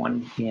construct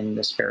one in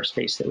the spare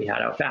space that we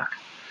had out back.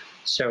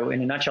 So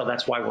in a nutshell,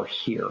 that's why we're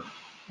here.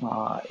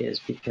 Is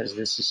because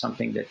this is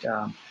something that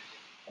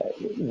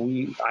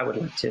I would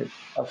like to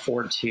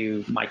afford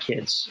to my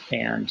kids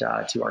and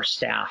to our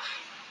staff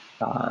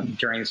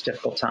during this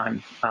difficult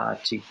time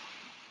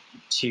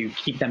to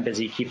keep them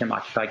busy, keep them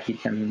occupied,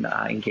 keep them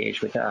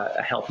engaged with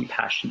a healthy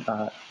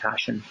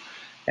passion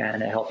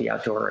and a healthy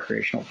outdoor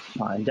recreational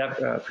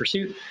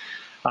pursuit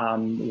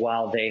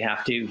while they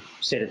have to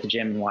sit at the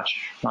gym and watch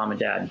mom and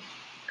dad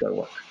go to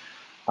work.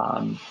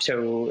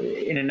 So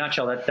in a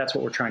nutshell, that's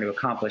what we're trying to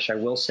accomplish. I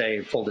will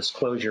say, full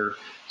disclosure,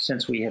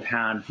 since we have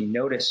had the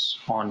notice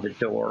on the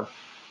door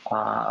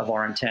of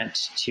our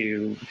intent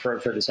for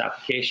this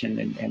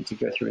application and to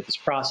go through with this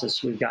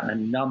process, we've gotten a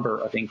number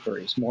of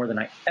inquiries, more than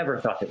I ever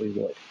thought that we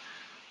would,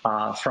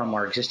 from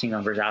our existing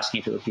members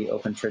asking if it would be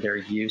open for their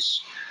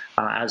use.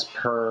 As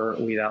per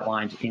we've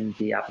outlined in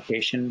the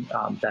application,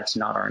 that's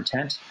not our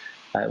intent.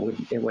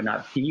 It would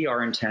not be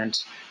our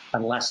intent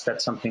unless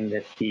that's something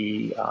that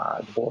the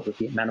board would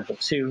be amenable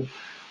to.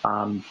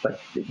 But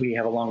we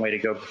have a long way to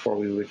go before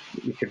we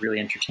could really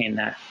entertain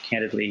that.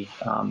 Candidly,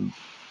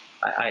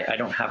 I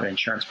don't have an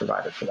insurance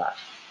provider for that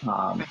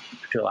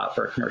to allow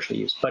for a commercial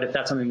use. But if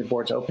that's something the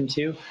board's open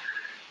to,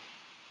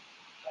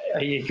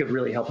 it could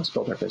really help us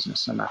build our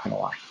business. I'm not going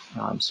to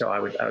lie. So I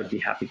would be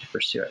happy to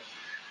pursue it.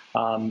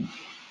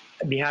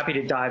 I'd be happy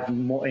to dive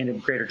more into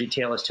greater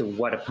detail as to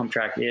what a pump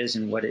track is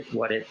and what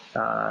it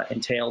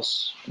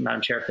entails,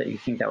 Madam Chair, if you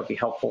think that would be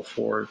helpful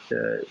for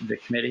the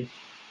committee.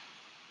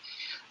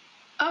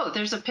 Oh,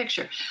 there's a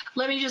picture.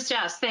 Let me just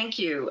ask. Thank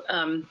you,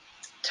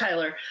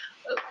 Tyler.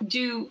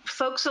 Do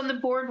folks on the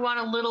board want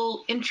a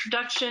little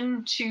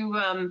introduction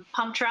to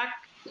pump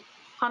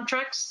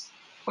tracks,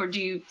 or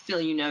do you feel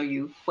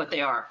what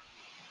they are?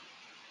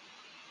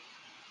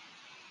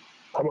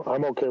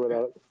 I'm okay with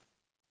that.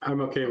 I'm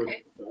okay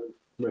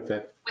with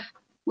that.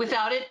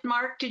 Without it,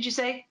 Mark, did you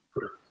say?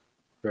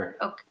 Correct.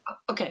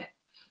 Okay.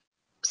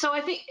 So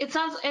I think it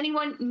sounds,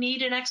 anyone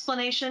need an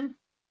explanation?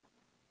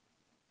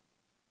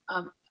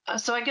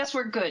 So I guess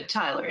we're good,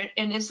 Tyler.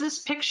 And is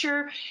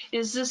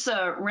this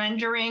a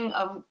rendering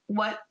of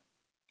what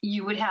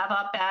you would have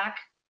up back?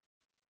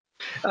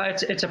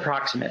 It's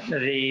approximate.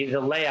 The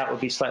layout would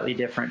be slightly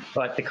different,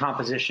 but the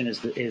composition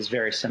is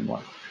very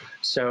similar.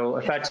 So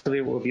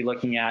effectively what we'll be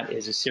looking at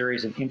is a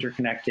series of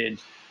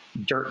interconnected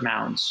dirt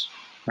mounds,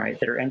 right,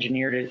 that are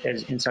engineered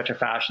in such a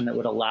fashion that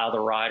would allow the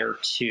rider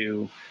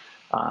to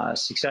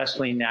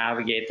successfully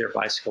navigate their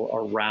bicycle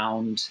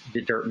around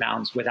the dirt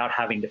mounds without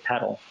having to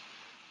pedal,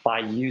 by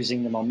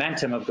using the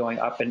momentum of going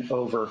up and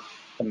over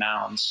the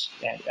mounds,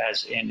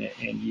 as in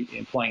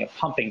employing a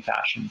pumping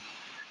fashion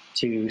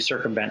to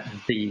circumvent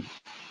the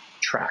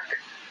track.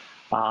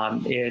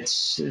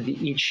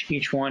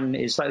 Each one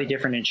is slightly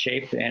different in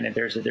shape, and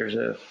there's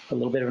a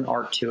little bit of an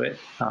art to it.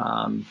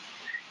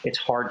 It's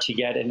hard to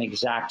get an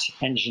exact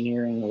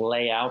engineering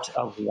layout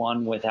of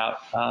one without,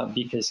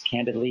 because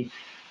candidly,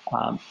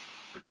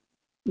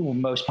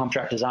 most pump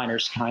track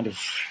designers kind of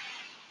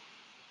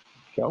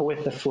go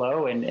with the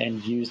flow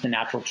and use the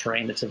natural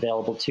terrain that's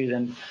available to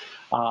them,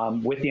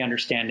 with the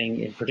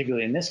understanding,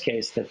 particularly in this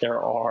case, that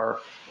there are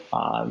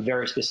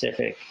very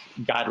specific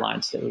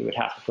guidelines that we would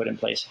have to put in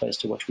place as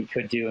to what we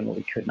could do and what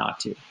we could not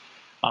do.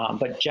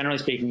 But generally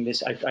speaking,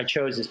 I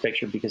chose this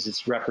picture because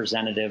it's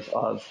representative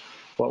of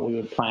what we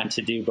would plan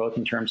to do, both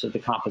in terms of the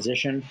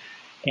composition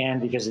and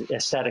because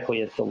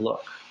aesthetically it's the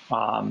look.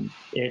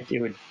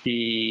 It would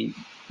be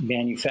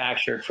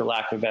manufactured, for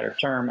lack of a better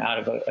term, out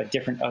of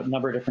a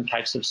number of different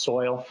types of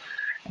soil.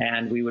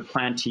 And we would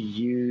plan to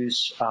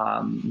use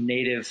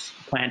native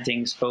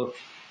plantings both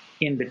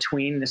in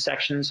between the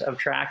sections of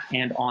track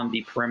and on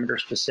the perimeter,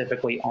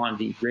 specifically on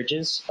the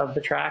ridges of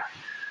the track,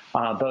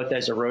 both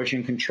as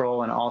erosion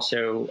control and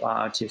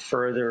also to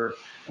further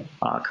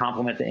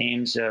complement the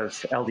aims of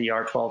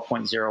LDR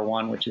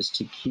 12.01, which is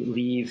to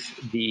leave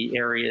the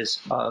areas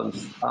of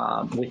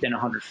within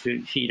 100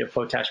 feet of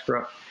Potash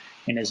Brook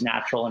in as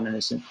natural and in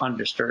as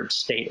undisturbed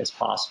state as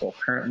possible.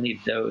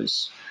 Currently,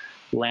 those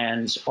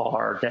lands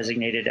are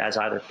designated as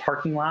either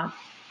parking lot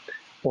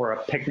or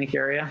a picnic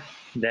area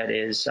that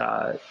is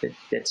that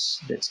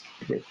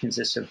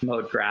consists of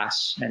mowed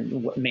grass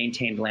and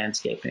maintained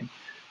landscaping.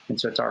 And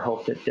so it's our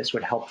hope that this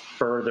would help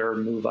further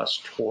move us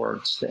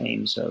towards the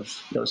aims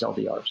of those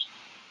LDRs.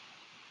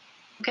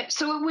 Okay,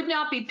 so it would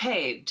not be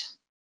paved?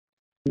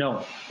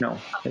 No,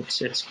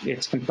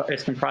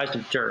 it's comprised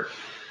of dirt.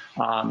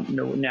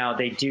 Now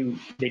they do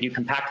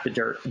compact the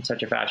dirt in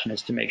such a fashion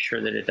as to make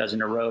sure that it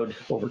doesn't erode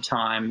over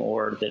time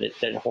or that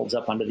it holds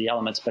up under the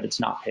elements, but it's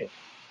not paved.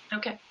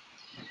 Okay,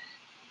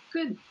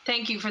 good.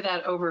 Thank you for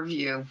that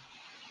overview.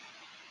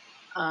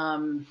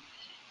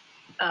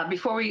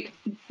 Before we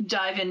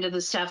dive into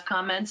the staff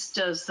comments,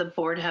 does the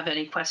board have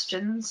any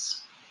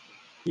questions?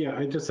 Yeah,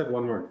 I just had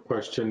one more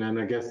question, and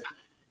I guess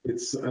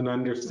it's an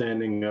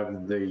understanding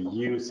of the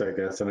use, I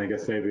guess, and I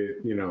guess maybe,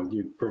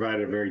 you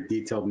provided a very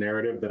detailed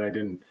narrative that I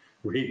didn't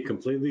read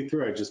completely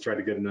through. I just tried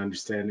to get an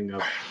understanding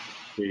of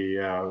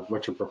the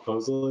what your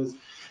proposal is.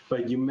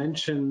 But you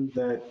mentioned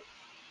that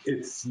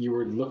you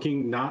were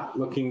not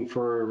looking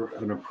for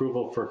an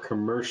approval for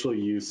commercial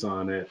use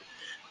on it,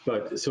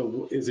 but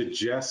so is it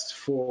just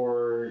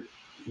for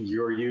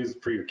your use,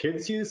 for your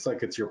kids' use,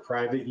 like it's your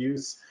private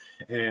use?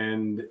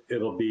 And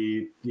it'll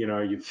be,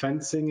 are you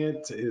fencing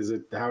it?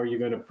 How are you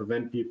going to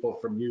prevent people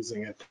from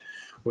using it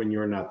when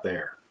you're not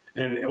there?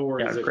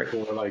 Or is it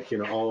for like,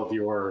 all of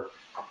your,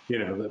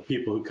 the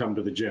people who come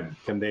to the gym,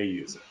 can they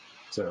use it?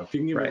 So if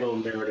you can give me a little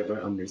narrative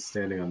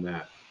understanding on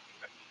that.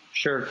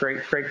 Sure,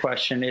 great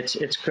question.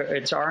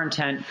 It's our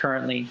intent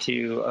currently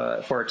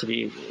for it to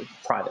be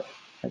private.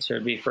 And so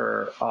it'd be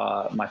for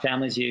my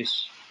family's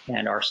use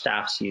and our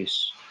staff's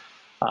use.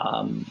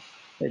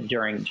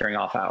 During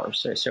off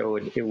hours, so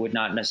it would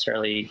not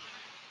necessarily,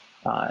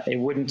 it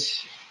wouldn't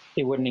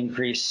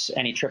increase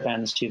any trip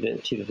ends to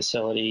the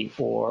facility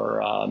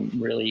or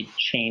really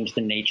change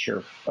the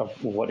nature of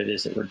what it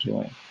is that we're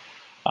doing.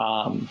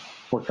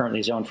 We're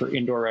currently zoned for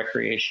indoor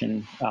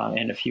recreation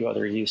and a few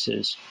other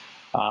uses,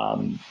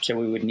 so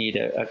we would need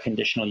a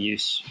conditional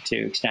use to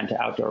extend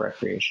to outdoor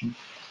recreation.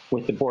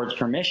 With the board's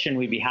permission,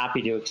 we'd be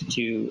happy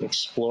to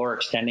explore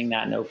extending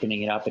that and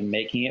opening it up and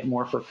making it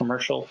more for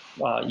commercial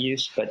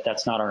use, but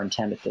that's not our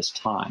intent at this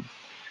time.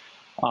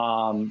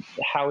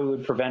 How we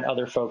would prevent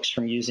other folks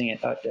from using it,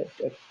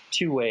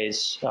 two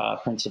ways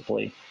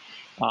principally.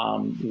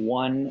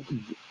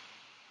 One,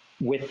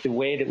 with the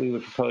way that we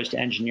would propose to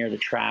engineer the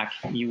track,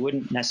 you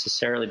wouldn't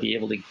necessarily be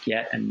able to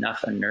get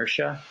enough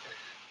inertia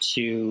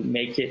to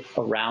make it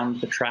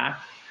around the track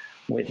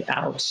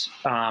without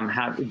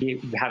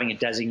having a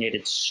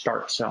designated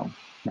start zone,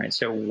 right?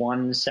 So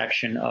one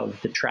section of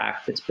the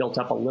track that's built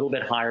up a little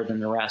bit higher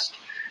than the rest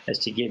is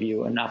to give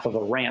you enough of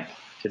a ramp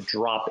to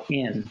drop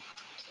in,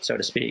 so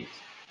to speak,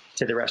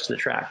 to the rest of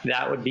the track.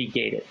 That would be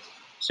gated.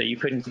 So you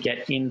couldn't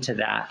get into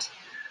that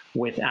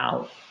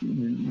without,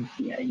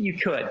 you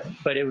could,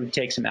 but it would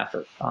take some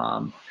effort.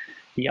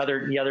 The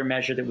other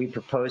measure that we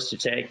propose to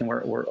take, and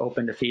we're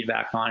open to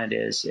feedback on it,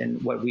 is,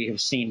 and what we have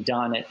seen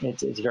done,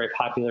 it's very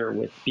popular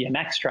with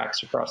BMX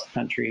tracks across the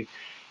country,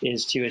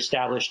 is to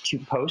establish two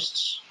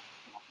posts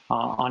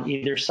on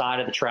either side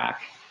of the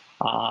track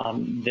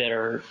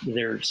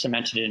they're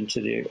cemented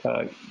into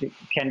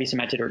can be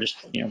cemented or just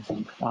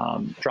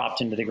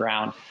dropped into the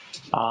ground,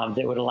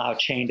 that would allow a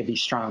chain to be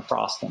strung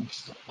across them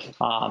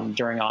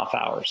during off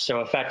hours.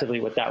 So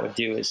effectively, what that would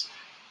do is,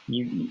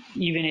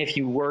 even if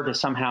you were to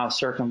somehow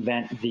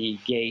circumvent the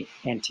gate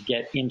and to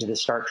get into the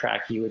start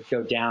track, you would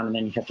go down and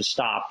then you have to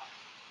stop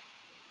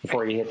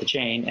before you hit the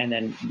chain and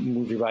then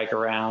move your bike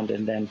around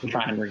and then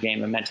try and regain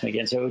momentum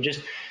again. So it would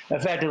just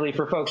effectively,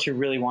 for folks who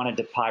really wanted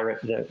to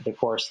pirate the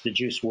course, the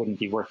juice wouldn't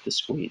be worth the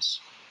squeeze.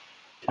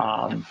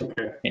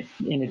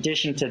 In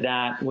addition to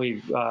that,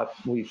 we've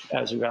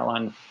as we've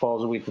outlined in the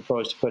proposal, we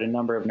propose to put a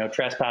number of no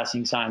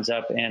trespassing signs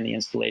up and the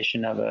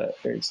installation of an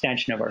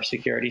extension of our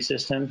security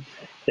system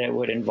that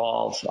would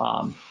involve,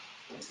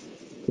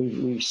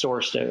 we've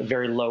sourced a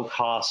very low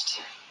cost,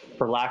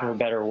 for lack of a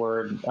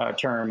better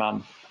term,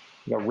 a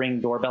Ring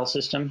doorbell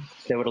system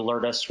that would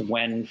alert us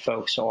when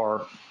folks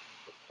are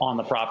on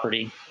the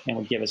property and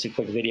would give us a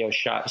quick video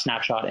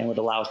snapshot and would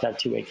allow us to have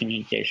two-way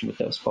communication with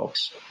those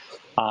folks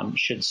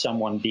should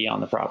someone be on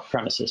the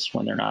premises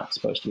when they're not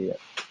supposed to be there.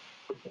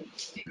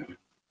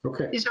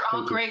 Okay. These are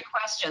all great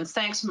questions.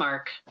 Thanks,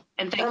 Mark.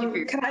 And thank you for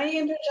your... Can I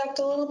interject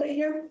a little bit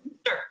here?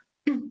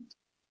 Sure.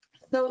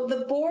 So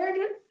the board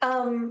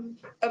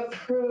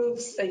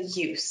approves a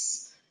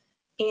use,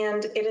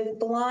 and it is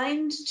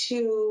blind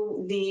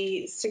to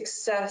the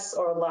success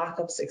or lack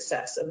of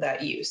success of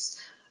that use.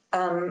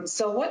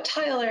 So what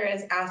Tyler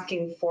is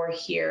asking for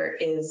here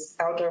is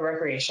outdoor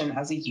recreation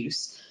as a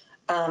use.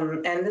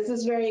 And this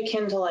is very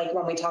akin to like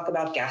when we talk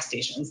about gas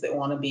stations that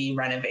want to be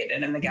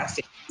renovated, and the gas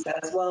station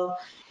says, well,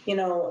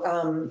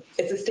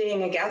 it's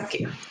staying a gas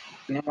station.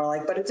 And we're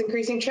like, but it's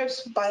increasing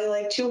trips by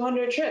like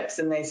 200 trips.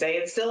 And they say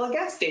it's still a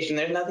gas station.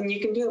 There's nothing you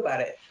can do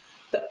about it.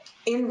 The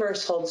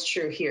inverse holds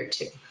true here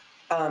too.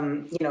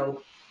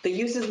 The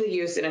use is the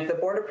use. And if the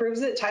board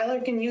approves it, Tyler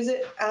can use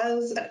it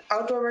as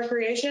outdoor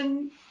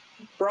recreation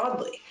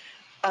broadly.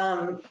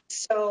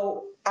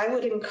 So I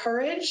would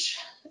encourage,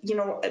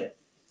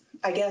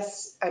 I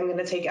guess I'm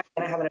going to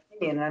have an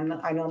opinion.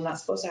 I know I'm not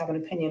supposed to have an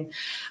opinion.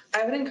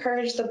 I would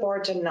encourage the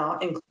board to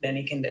not include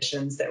any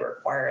conditions that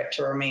require it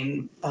to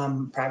remain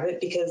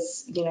private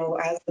because,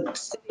 as a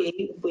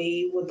city,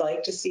 we would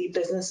like to see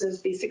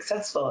businesses be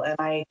successful.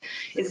 And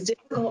it's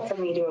difficult for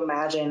me to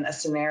imagine a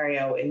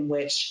scenario in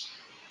which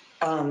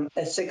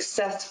a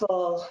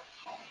successful,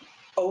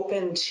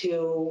 open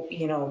to,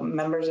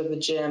 members of the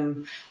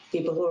gym,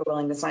 people who are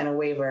willing to sign a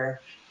waiver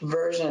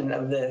version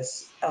of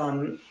this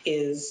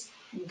is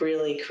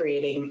really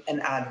creating an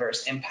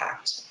adverse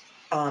impact.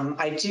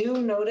 I do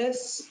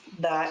notice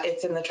that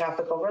it's in the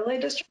traffic overlay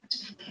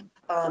district.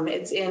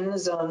 It's in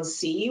Zone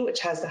C, which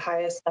has the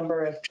highest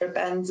number of trip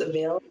ends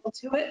available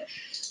to it.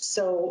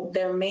 So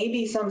there may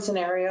be some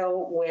scenario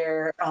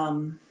where,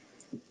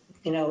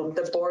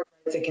 the board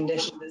writes a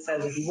condition that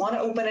says if you want to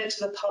open it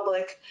to the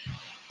public,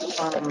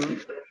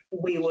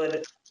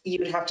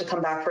 you'd have to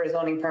come back for a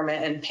zoning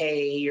permit and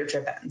pay your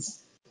trip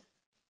ends.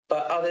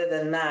 But other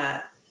than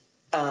that,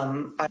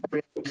 I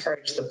really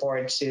encourage the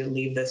board to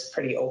leave this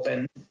pretty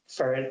open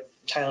for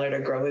Tyler to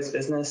grow his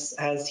business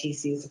as he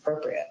sees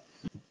appropriate.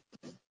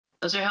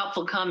 Those are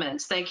helpful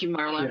comments. Thank you,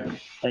 Marla. Yeah.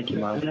 Thank you,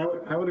 Marla.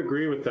 And I would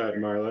agree with that,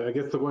 Marla. I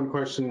guess the one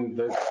question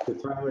that to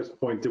Tyler's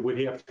point, would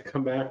he have to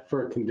come back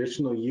for a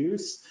conditional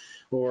use?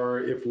 Or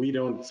if we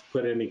don't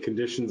put any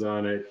conditions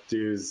on it,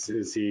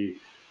 is he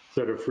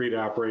sort of free to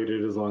operate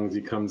it as long as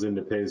he comes in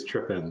to pay his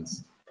trip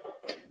ends?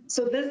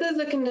 So this is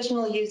a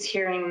conditional use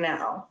hearing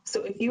now.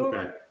 So if you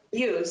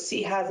use,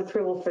 he has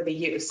approval for the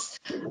use.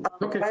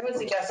 What I would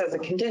suggest as a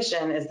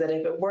condition is that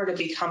if it were to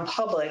become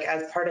public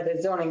as part of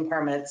his zoning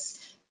permits,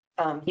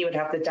 he would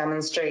have to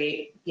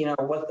demonstrate,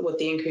 what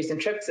the increase in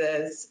trips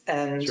is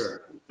and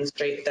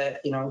demonstrate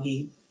that,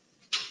 he,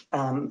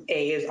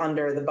 A, is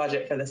under the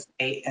budget for the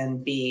state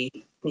and B,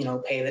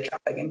 pay the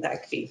traffic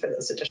impact fee for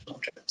those additional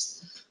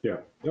trips. Yeah.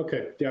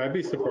 Okay. Yeah, I'd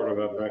be supportive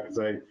of that because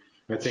I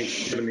think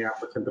giving the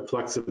applicant the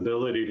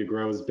flexibility to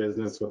grow his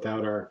business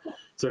without our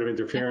sort of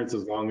interference,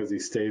 as long as he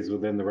stays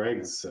within the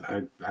regs,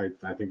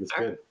 I think it's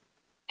good.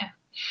 Yeah.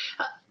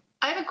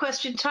 I have a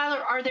question,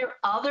 Tyler. Are there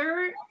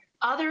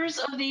others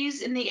of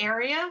these in the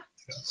area?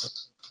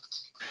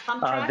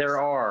 There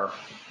are.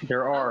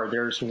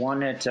 There's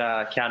one at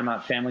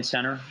Catamount Family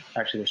Center.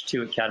 Actually, there's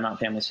two at Catamount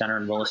Family Center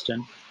in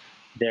Williston.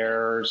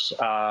 There's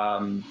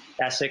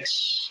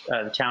Essex,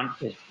 the town.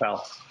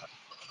 Well,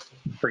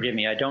 forgive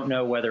me. I don't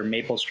know whether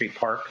Maple Street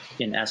Park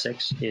in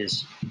Essex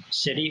is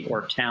city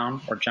or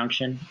town or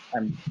junction.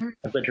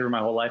 I've lived here my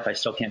whole life. I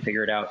still can't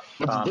figure it out.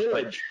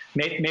 But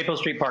Maple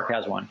Street Park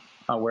has one,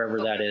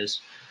 wherever that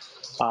is.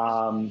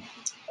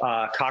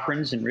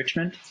 Cochran's in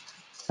Richmond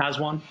has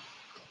one.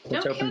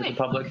 It's open to the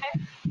public.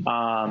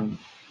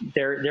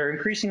 They're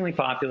increasingly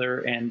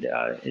popular, and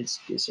it's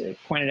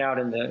pointed out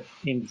in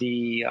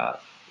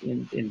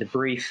the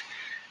brief.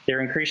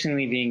 They're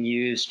increasingly being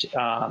used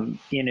in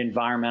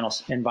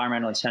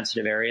environmentally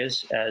sensitive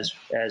areas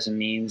as a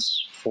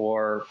means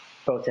for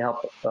both to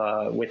help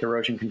with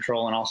erosion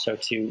control and also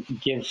to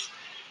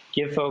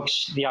give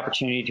folks the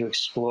opportunity to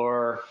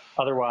explore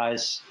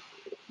otherwise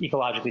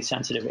ecologically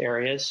sensitive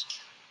areas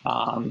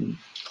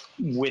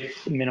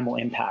with minimal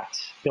impact.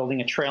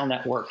 Building a trail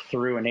network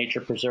through a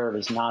nature preserve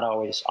is not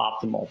always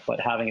optimal, but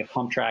having a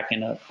pump track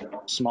in a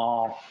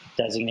small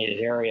designated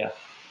area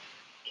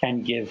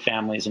can give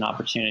families an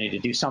opportunity to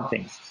do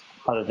something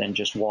other than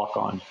just walk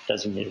on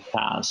designated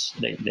paths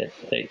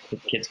that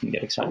kids can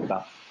get excited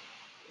about.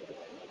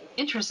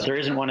 Interesting. There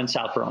isn't one in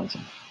South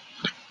Burlington.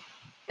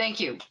 Thank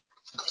you.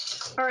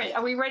 All right,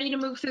 are we ready to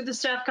move through the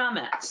staff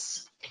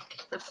comments?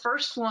 The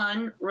first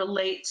one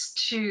relates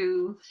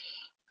to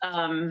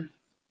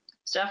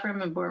staff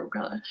room and board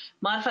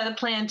modify the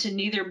plan to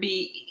neither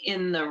be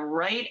in the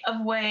right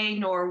of way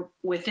nor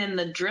within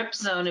the drip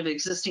zone of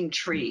existing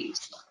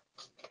trees.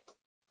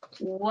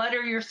 What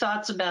are your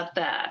thoughts about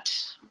that?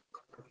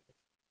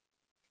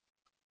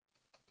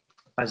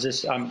 I'm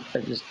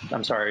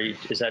sorry,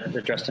 is that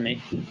addressed to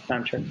me,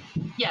 Madam Chair?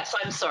 Yes,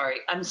 I'm sorry.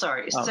 Oh.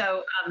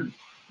 So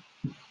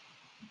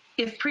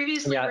if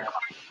previously required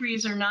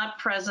trees are not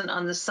present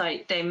on the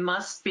site, they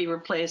must be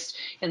replaced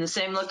in the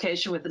same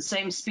location with the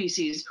same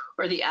species,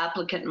 or the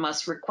applicant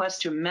must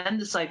request to amend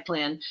the site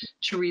plan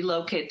to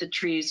relocate the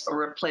trees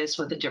or replace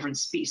with a different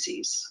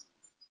species.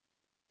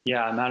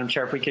 Yeah, Madam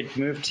Chair, if we could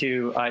move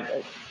to,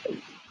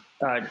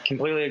 I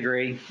completely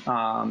agree,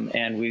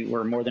 and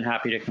we're more than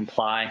happy to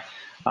comply.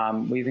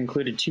 We've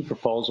included two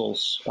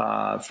proposals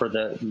for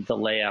the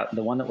layout.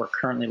 The one that we're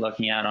currently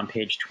looking at on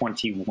page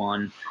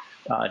 21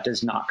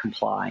 does not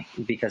comply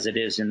because it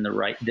is in the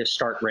right. The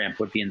start ramp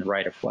would be in the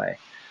right of way.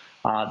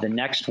 The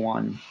next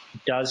one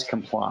does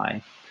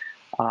comply.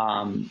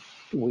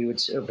 We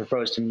would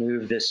propose to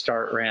move this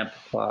start ramp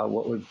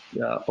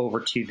over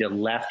to the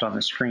left on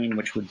the screen,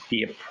 which would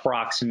be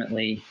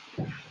approximately,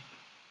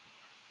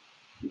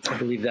 I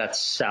believe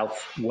that's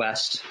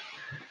southwest.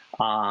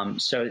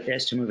 so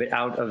as to move it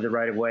out of the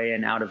right of way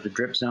and out of the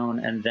drip zone,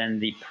 and then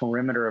the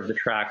perimeter of the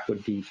track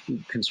would be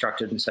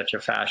constructed in such a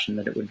fashion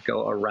that it would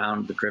go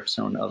around the drip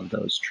zone of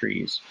those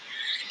trees.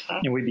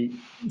 And we'd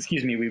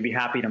be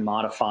happy to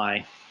modify.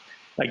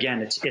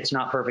 Again, it's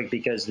not perfect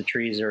because the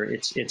trees are,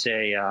 it's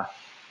a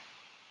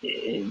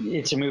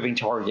moving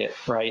target,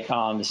 right?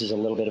 This is a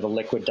little bit of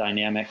a fluid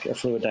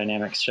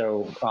dynamic.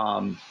 So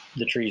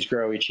the trees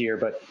grow each year,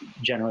 but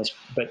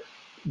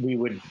we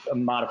would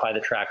modify the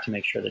track to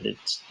make sure that it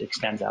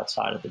extends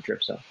outside of the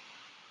drip zone.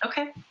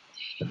 Okay.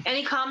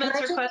 Any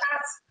comments or questions?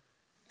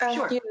 Ask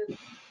Sure. you to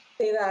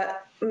say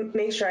that,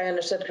 make sure I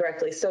understood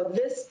correctly. So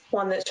this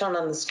one that's shown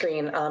on the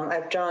screen,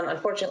 I've drawn,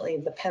 unfortunately,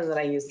 the pen that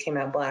I used came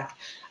out black,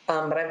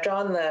 but I've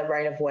drawn the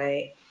right of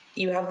way.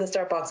 You have the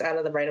start box out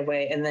of the right of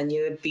way, and then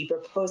you would be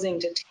proposing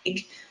to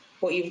take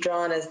what you've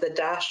drawn as the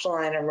dashed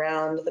line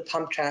around the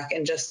pump track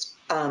and just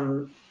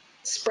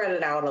spread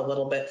it out a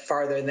little bit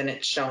farther than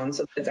it's shown,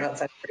 so that it's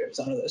outside the drip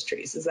zone of those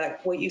trees. Is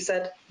that what you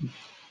said?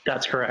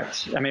 That's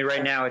correct. I mean,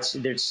 right now it's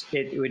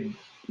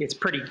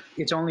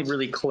only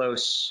really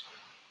close.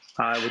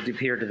 It would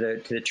appear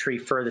to the tree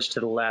furthest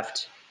to the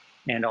left,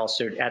 and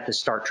also at the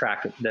start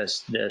track,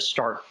 the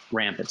start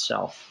ramp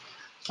itself.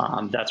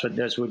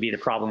 Those would be the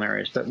problem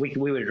areas, but we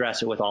would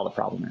address it with all the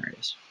problem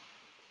areas.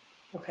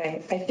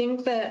 Okay, I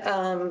think that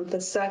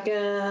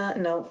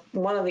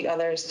one of the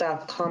other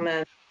staff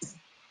comments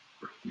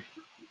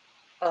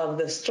of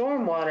the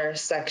stormwater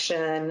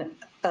section,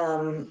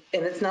 and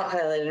it's not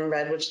highlighted in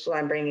red, which is why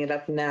I'm bringing it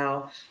up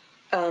now.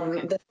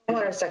 The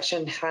stormwater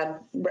section had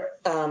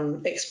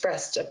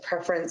expressed a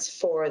preference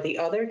for the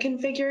other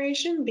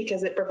configuration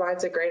because it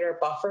provides a greater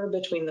buffer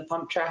between the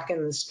pump track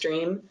and the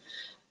stream,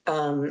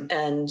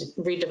 and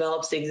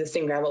redevelops the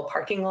existing gravel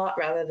parking lot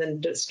rather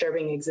than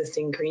disturbing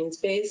existing green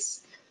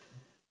space.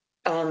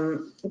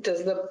 How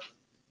does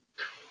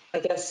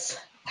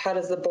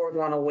the board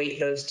want to weight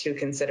those two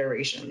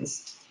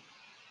considerations?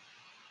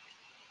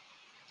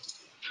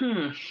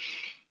 I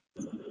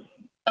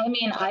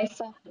mean, I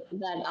felt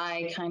that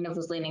I kind of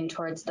was leaning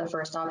towards the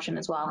first option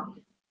as well.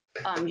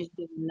 Just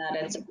given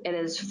that it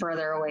is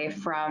further away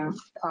from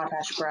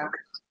Potash Brook.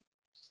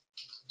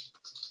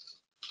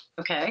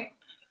 Okay.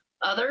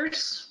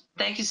 Others?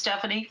 Thank you,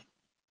 Stephanie.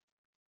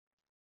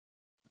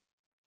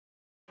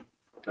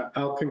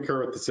 I'll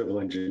concur with the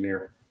civil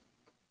engineer.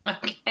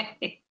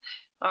 Okay.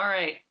 All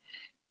right.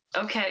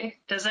 Okay.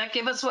 Does that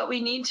give us what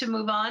we need to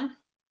move on?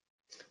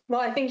 Well,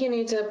 I think you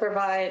need to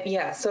provide,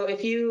 so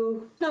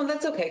no,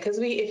 that's okay. Because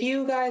if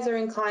you guys are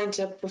inclined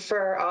to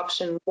prefer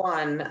option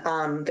one,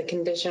 the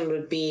condition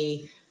would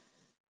be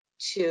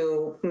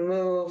to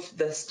move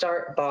the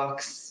start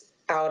box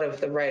out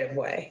of the right of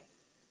way.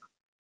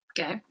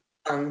 Okay.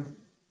 And,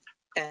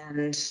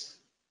 this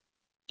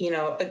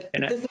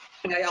is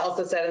something I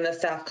also said in the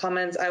staff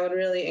comments, I would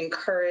really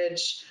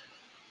encourage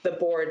the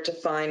board to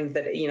find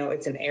that,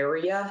 it's an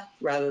area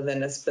rather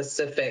than a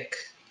specific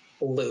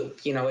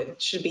loop.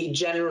 It should be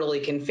generally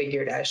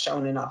configured as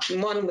shown in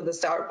option one, with the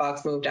start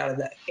box moved out of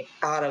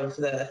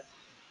the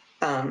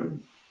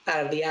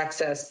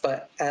access.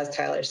 But as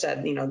Tyler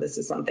said, this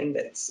is something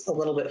that's a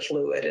little bit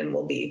fluid and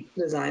will be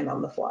designed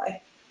on the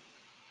fly.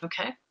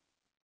 Okay.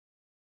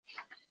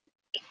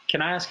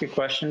 Can I ask a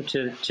question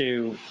to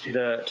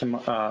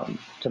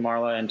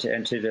Marla and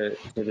to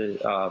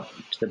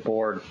the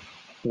board?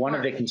 One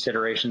of the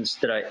considerations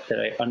that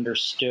I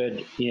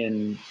understood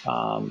in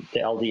the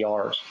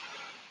LDRs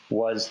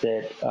was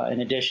that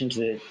in addition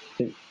to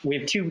we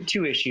have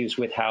two issues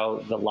with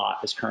how the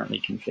lot is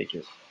currently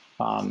configured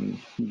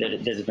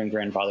that has been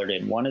grandfathered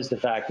in. One is the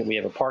fact that we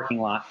have a parking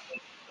lot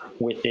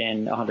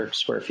within 100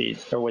 square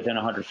feet or within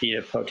 100 feet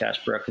of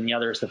Potash Brook, and the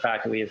other is the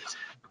fact that we have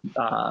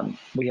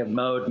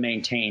mowed,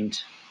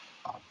 maintained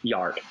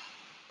yard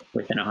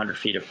within 100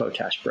 feet of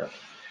Potash Brook.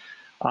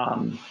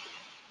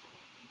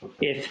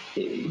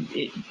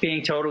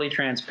 Being totally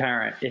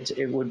transparent,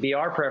 it would be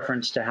our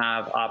preference to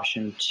have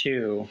option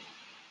two.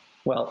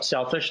 Well,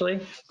 selfishly,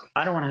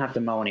 I don't want to have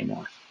to mow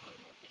anymore.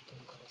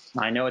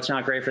 I know it's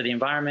not great for the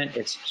environment.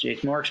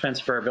 It's more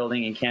expensive for our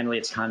building, and candidly,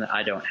 it's time that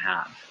I don't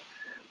have.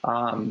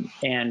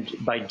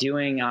 And by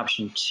doing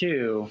option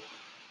two,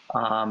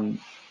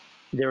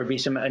 there would be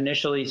some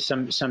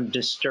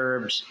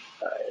disturbed,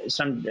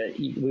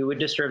 we would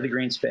disturb the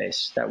green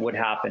space. That would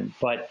happen,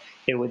 but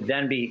it would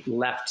then be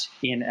left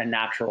in a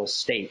natural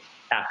state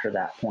after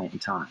that point in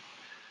time.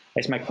 I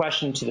guess my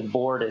question to the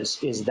board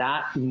is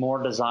that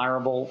more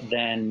desirable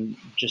than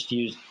just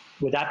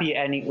would that be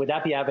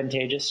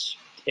advantageous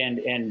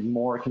and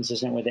more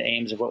consistent with the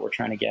aims of what we're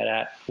trying to get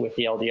at with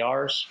the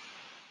LDRs,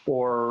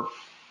 or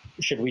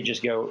should we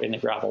just go in the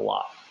gravel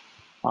lot?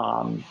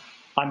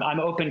 I'm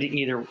open to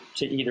either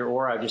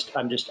or.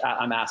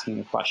 I'm asking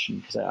the question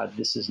because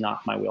this is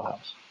not my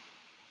wheelhouse.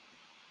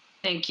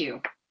 Thank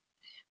you.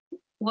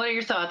 What are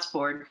your thoughts,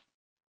 board?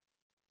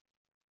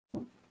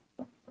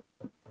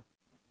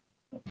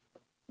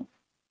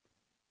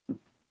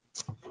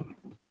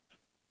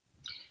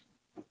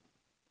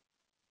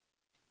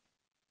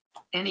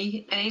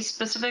 Any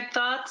specific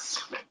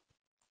thoughts?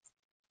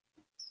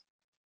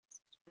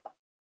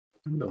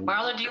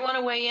 Marla, do you want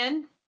to weigh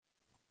in?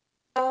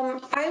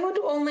 I would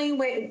only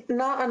weigh,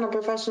 not on a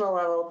professional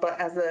level, but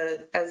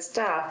as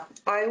staff,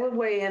 I would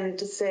weigh in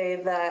to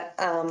say that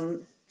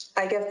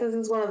I guess this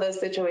is one of those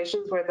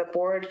situations where the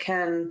board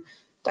can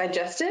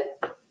digest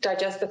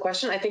the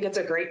question. I think it's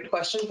a great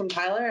question from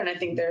Tyler, and I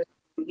think there's,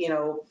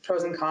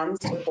 pros and cons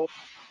to both.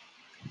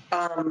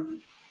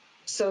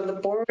 So the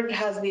board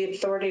has the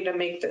authority to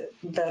make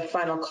the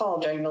final call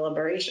during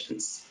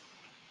deliberations.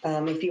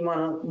 If you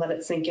want to let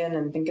it sink in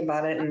and think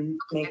about it and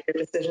make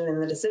your decision in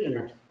the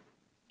decision.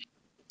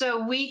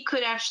 So we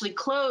could actually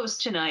close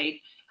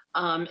tonight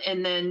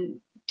and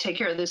then take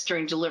care of this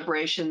during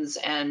deliberations.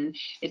 And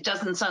it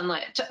doesn't sound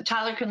like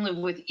Tyler can live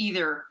with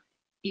either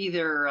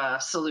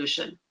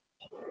solution.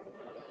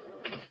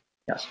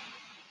 Yes.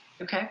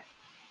 Okay.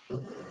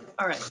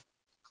 All right.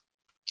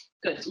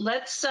 Good.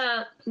 Let's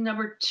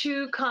number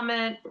 2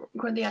 comment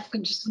where the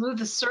applicant just move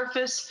the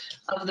surface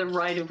of the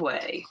right of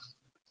way.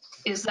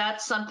 Is that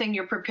something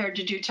you're prepared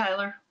to do,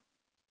 Tyler?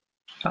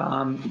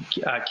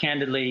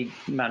 Candidly,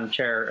 Madam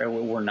Chair,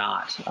 we're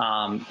not.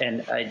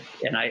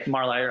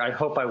 Marla, I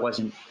hope I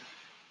wasn't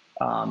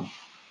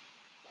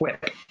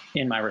quick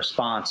in my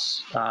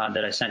response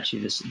that I sent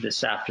you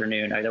this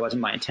afternoon. That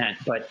wasn't my intent.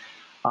 But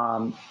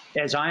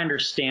as I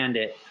understand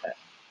it,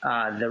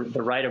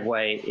 the right of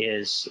way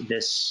is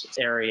this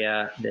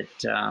area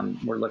that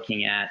we're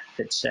looking at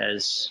that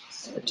says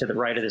to the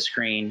right of the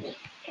screen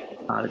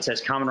that says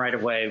common right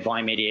of way,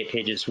 volume 88,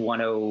 pages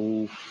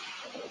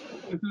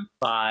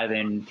 105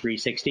 and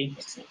 360.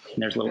 And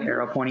there's a little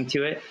arrow pointing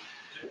to it.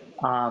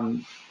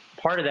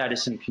 Part of that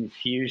is some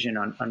confusion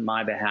on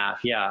my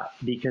behalf. Yeah,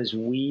 because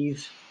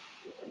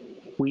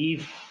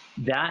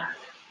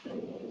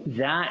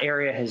that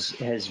area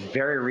has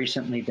very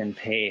recently been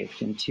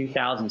paved. In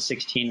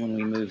 2016, when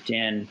we moved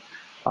in,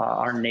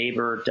 our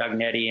neighbor Doug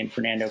Nettie and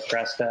Fernando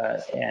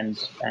Cresta and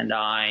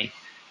I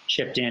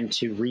chipped in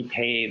to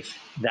repave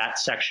that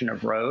section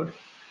of road.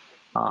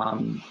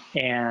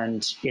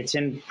 And it's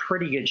in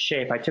pretty good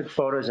shape. I took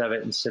photos of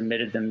it and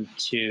submitted them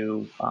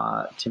to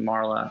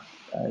Marla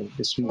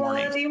this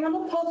morning. Marla, do you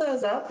want to pull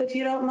those up if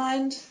you don't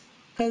mind?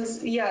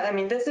 Because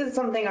this is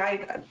something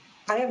I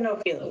have no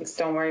feelings.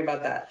 Don't worry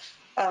about that.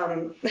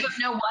 You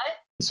know what?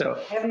 So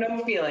I have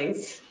no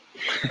feelings.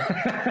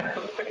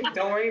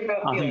 Don't worry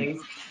about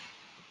feelings.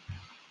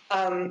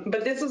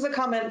 But this was a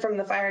comment from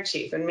the fire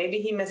chief, and maybe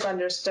he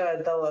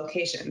misunderstood the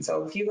location.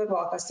 So if you could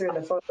walk us through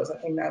the photos, I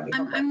think that would be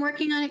helpful. I'm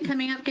working on it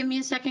coming up. Give me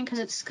a second because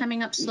it's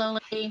coming up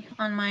slowly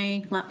on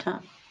my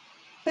laptop.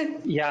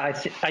 Yeah, I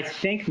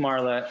think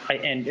Marla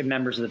and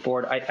members of the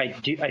board,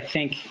 I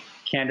think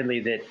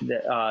candidly that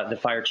the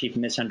fire chief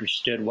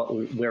misunderstood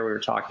where we were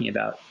talking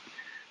about.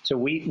 So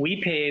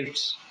we paved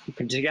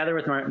together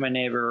with my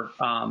neighbor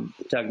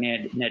Doug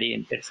Nettie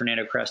and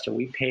Fernando Cresta.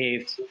 We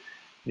paved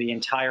the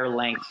entire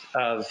length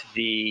of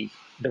the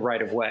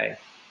right of way,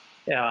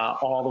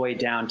 all the way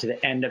down to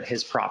the end of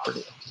his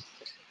property.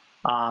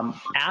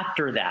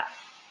 After that,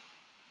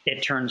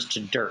 it turns to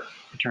dirt.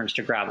 It turns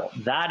to gravel.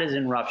 That is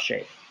in rough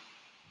shape.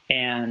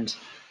 And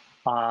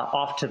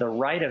off to the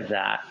right of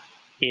that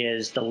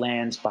is the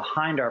lands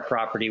behind our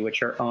property,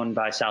 which are owned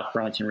by South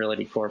Burlington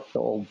Realty Corp., the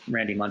old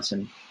Randy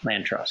Munson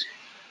Land Trust.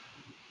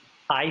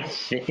 I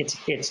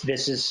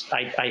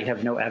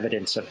have no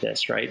evidence of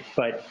this, right?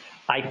 But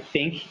I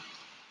think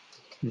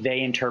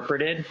they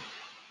interpreted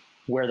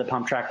where the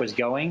pump track was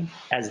going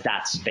as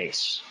that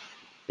space,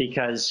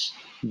 because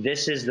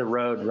this is the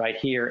road right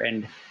here.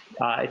 And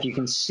if you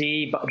can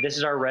see, this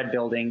is our red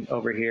building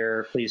over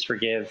here. Please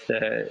forgive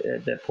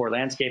the poor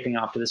landscaping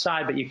off to the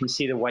side, but you can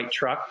see the white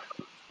truck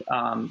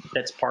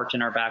that's parked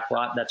in our back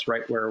lot. That's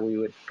right where we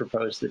would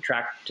propose the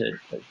track to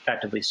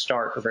effectively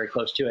start, or very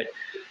close to it.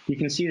 You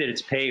can see that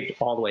it's paved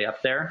all the way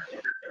up there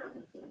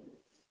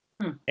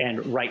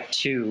and right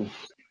to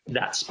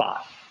that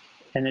spot.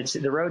 And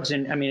the road's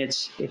in,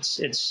 it's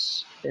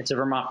a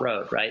Vermont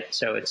road, right?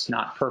 So it's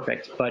not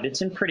perfect, but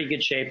it's in pretty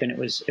good shape, and it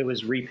was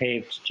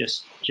repaved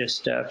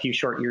just a few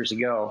short years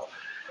ago.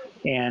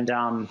 And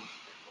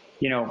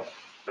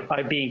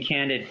by being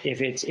candid,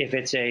 if it's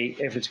a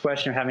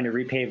question of having to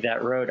repave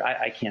that road,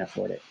 I can't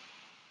afford it.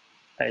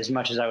 As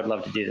much as I would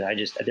love to do that,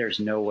 there's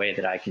no way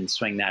that I can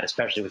swing that,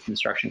 especially with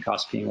construction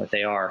costs being what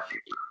they are.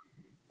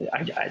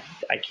 I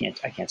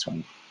can't swing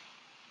it.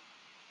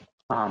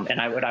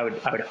 And I would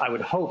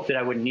hope that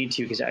I wouldn't need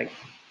to, because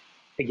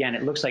again,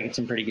 it looks like it's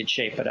in pretty good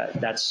shape, but I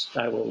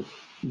will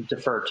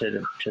defer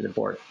to the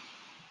board.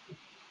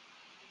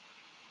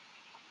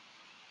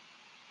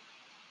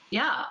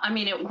 Yeah,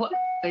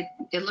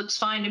 it looks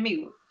fine to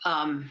me.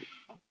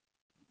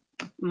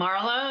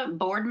 Marla,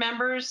 board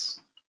members,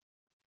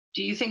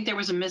 do you think there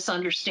was a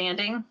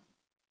misunderstanding?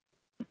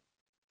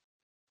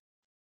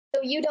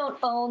 So you don't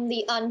own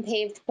the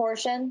unpaved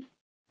portion?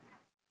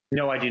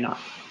 No, I do not.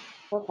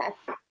 Okay.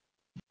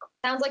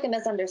 Sounds like a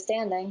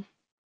misunderstanding.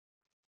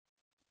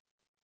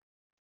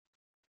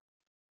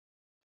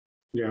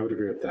 Yeah, I would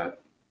agree with that.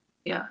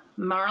 Yeah.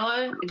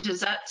 Marla, does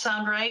that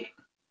sound right?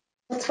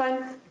 That's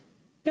fine.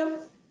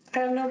 Yep. I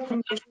have no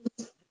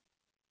conditions.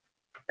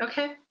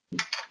 Okay.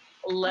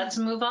 Let's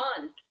move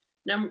on.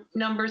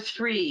 Number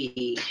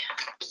 3.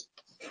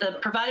 The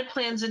provided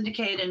plans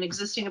indicate an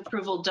existing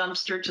approval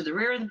dumpster to the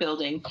rear of the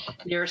building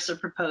nearest the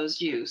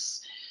proposed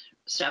use.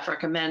 Staff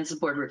recommends the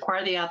board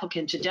require the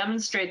applicant to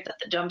demonstrate that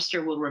the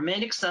dumpster will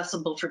remain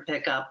accessible for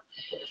pickup,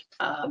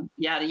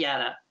 yada,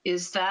 yada.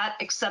 Is that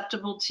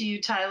acceptable to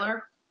you,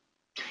 Tyler?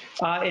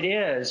 It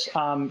is.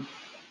 In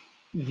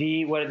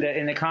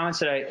the comments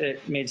that I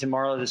made to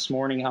Marla this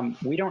morning,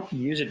 we don't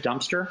use a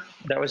dumpster.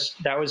 That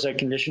was a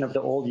condition of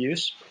the old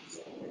use.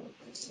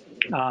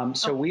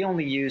 So we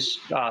only use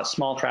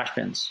small trash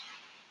bins,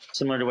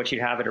 similar to what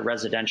you'd have at a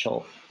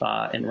residential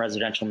in a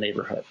residential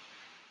neighborhood.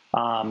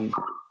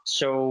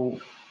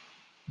 So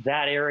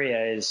that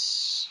area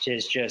is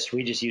just,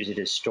 we just use it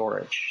as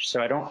storage.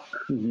 So I don't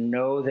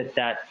know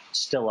that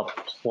still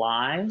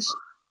applies.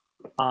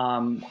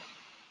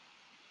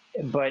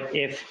 But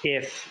if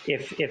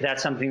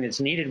that's something that's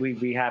needed, we'd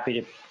be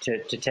happy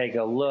to take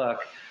a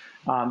look.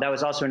 That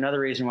was also another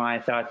reason why I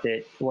thought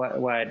that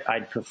what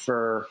I'd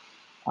prefer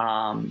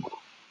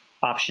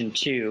option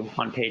 2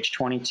 on page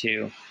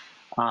 22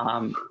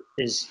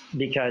 is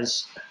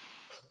because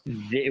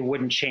it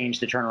wouldn't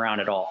change the turnaround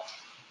at all.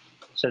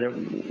 So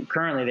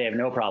currently they have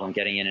no problem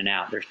getting in and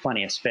out. There's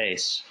plenty of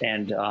space.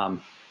 And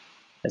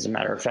as a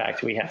matter of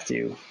fact, we have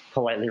to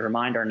politely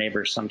remind our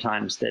neighbors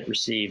sometimes that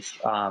receive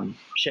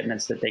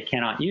shipments that they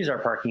cannot use our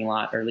parking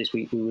lot, or at least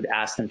we would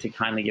ask them to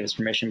kindly give us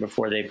permission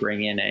before they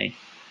bring in a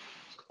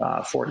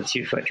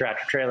 42-foot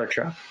tractor trailer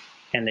truck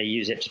and they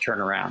use it to turn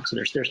around. So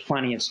there's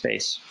plenty of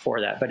space for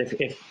that. But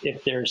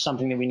if there's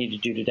something that we need to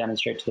do to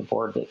demonstrate to the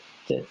board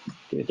that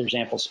there's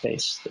ample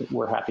space,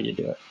 we're happy to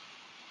do it.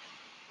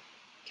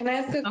 Can I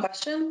ask a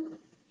question?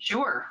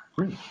 Sure.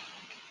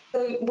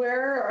 So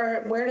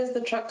where does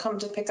the truck come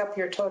to pick up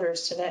your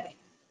toters today?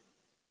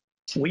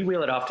 We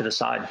wheel it off to the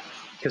side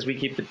because we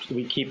keep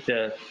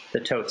the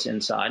totes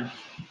inside.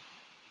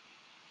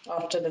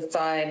 Off to the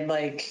side,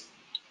 like?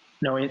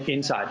 No,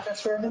 inside.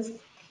 That's where it is?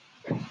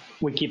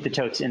 We keep the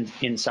totes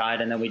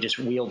inside, and then we just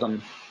wheel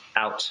them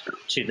out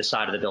to the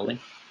side of the building.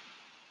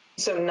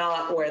 So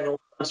not where the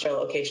dumpster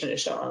location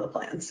is shown on the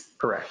plans?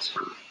 Correct.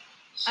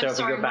 So if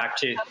we go back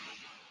to,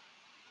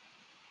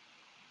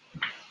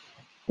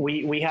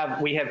 we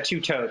have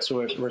 2 totes,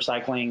 so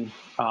recycling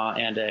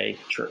and a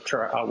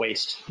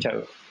waste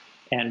tote,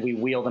 and we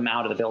wheel them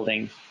out of the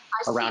building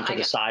around to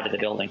the side of the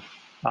building.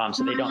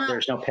 So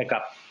there's no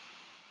pickup.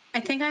 I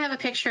think I have a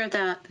picture of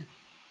that.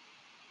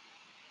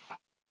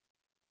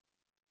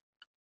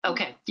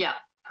 Okay, yeah.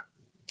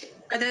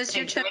 Are those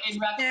your totes? I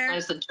didn't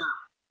recognize the term.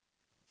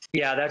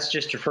 Yeah, that's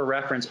just for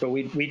reference, but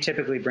we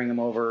typically bring them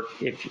over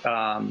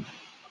to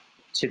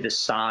the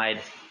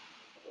side.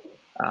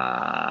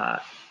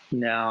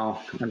 No,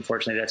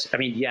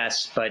 unfortunately,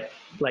 yes, but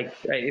like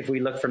if we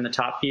look from the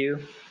top view,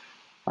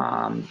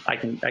 I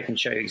can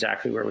show you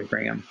exactly where we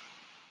bring them.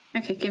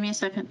 Okay, give me a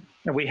second.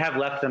 We have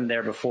left them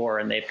there before,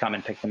 and they've come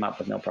and picked them up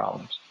with no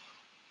problems.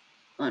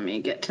 Let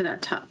me get to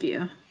that top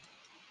view.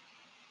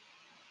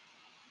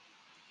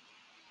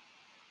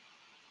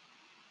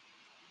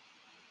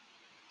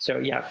 So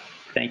yeah,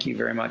 thank you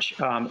very much.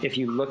 If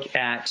you look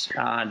at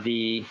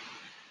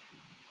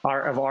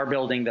our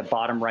building, the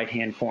bottom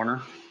right-hand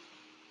corner,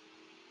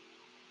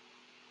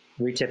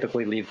 we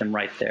typically leave them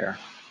right there.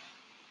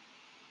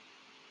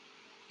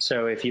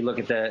 So if you look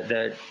at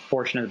the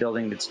portion of the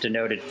building that's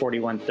denoted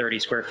 4130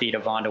 square feet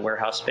of Vonda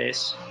warehouse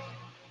space,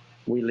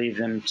 we leave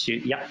them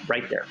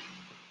right there.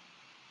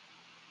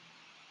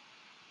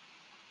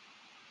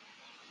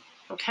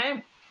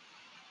 Okay.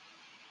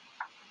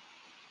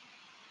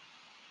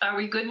 Are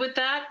we good with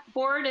that,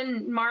 board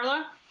and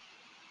Marla?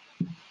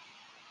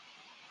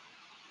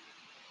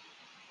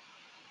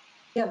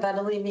 Yeah, that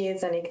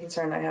alleviates any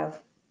concern I have.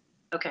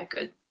 Okay,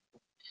 good.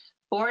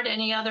 Board,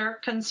 any other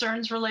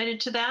concerns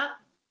related to that?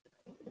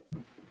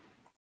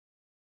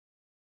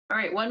 All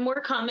right, one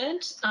more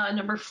comment.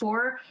 Number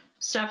 4,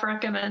 staff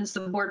recommends the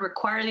board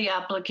require the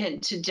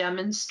applicant to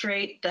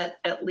demonstrate that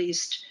at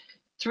least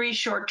 3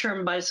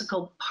 short-term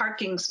bicycle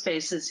parking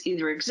spaces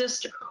either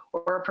exist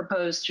or are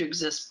proposed to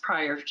exist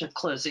prior to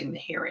closing the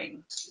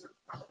hearing.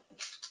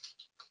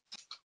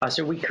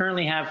 So we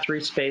currently have 3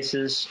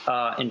 spaces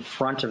in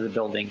front of the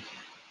building.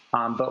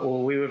 But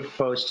what we would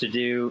propose to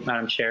do,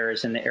 Madam Chair,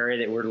 is in the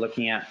area that we're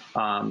looking at,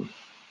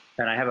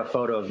 and I have a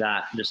photo of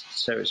that just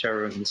so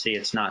everyone can see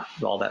it's not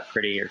all that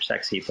pretty or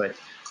sexy, but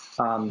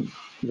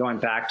going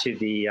back to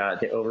the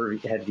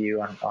overhead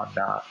view on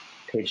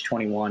page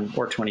 21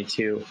 or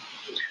 22,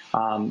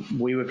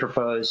 we would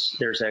propose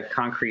there's a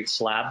concrete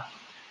slab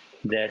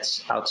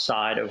that's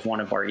outside of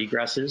one of our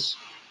egresses,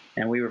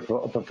 and we would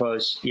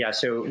propose,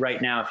 so right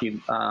now if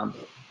you,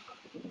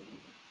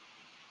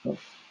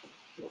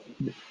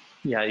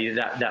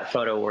 that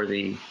photo or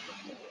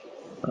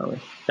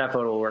that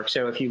photo will work.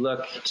 So if you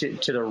look to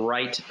the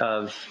right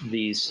of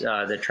these,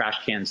 the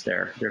trash cans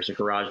there's a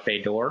garage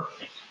bay door.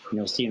 And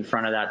you'll see in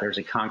front of that, there's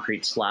a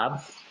concrete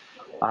slab.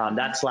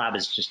 That slab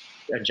is just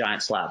a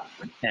giant slab.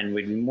 And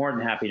we'd be more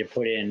than happy to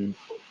put in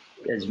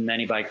as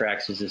many bike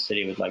racks as the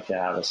city would like to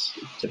have us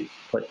to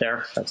put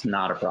there. That's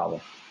not a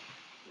problem.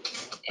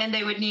 And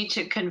they would need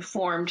to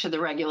conform to the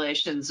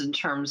regulations in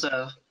terms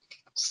of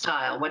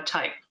style. What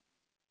type?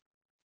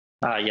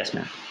 Yes,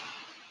 ma'am.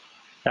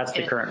 That's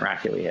the current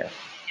rack that we have.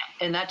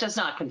 And that does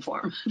not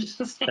conform.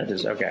 That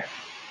is okay.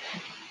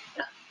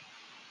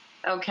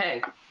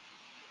 Okay.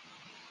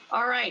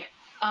 All right.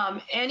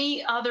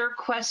 Any other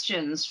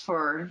questions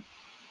for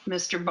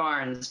Mr.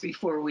 Barnes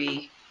before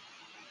we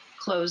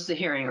close the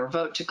hearing or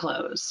vote to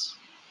close?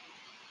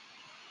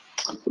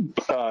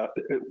 Are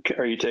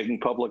you taking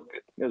public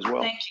as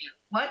well? Thank you.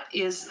 What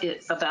is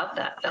it about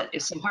that that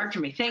is so hard for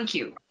me? Thank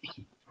you.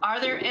 Are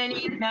there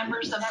any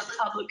members of the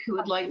public who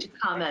would like to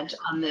comment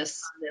on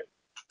this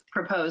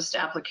proposed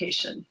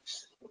application?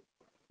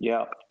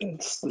 Yeah,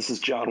 this is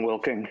John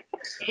Wilking.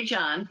 Hey,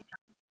 John.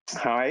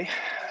 Hi.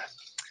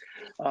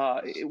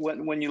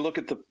 When you look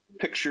at the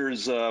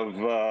pictures of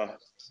the,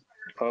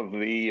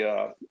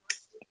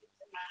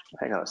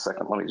 hang on a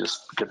second, let me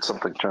just get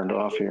something turned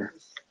off here.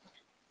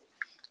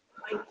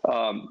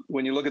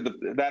 When you look at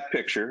that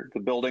picture, the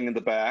building in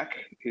the back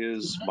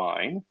is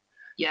mine.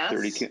 Yes.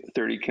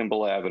 30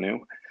 Kimball Avenue,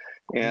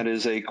 and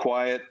is a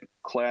quiet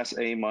Class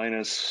A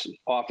minus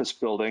office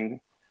building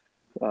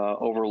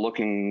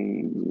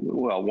overlooking,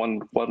 well,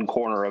 one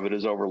corner of it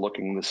is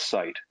overlooking this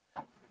site.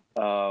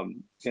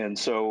 And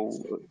so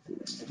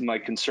my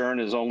concern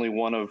is only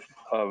one of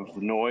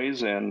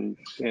noise and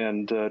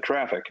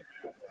traffic.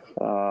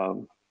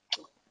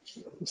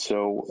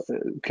 So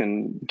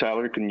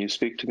Tyler, can you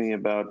speak to me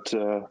about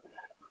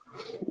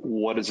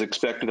what is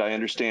expected? I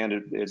understand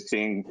it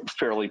being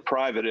fairly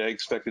private. I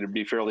expected it to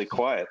be fairly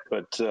quiet,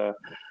 but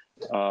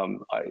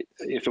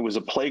if it was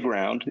a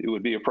playground, it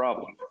would be a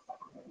problem.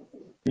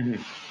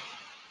 Mm-hmm.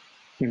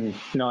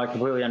 Mm-hmm. No, I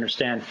completely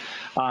understand.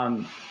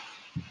 And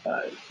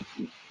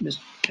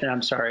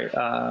I'm sorry,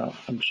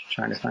 I'm just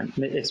trying to find,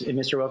 it's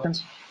Mr.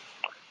 Wilkins?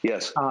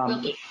 Yes.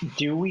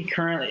 Do we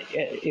currently,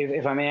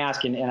 if I may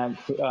ask, and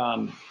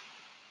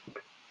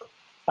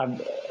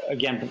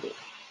again,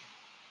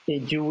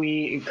 do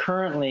we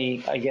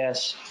currently, I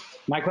guess,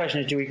 my question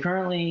is, do we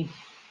currently,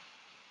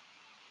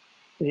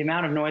 the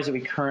amount of noise that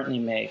we currently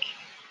make,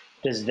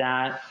 does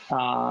that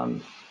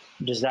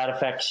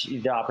affect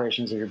the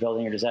operations of your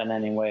building, or does that in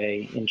any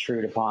way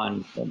intrude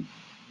upon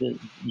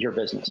your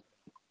business?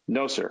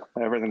 No, sir.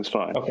 Everything's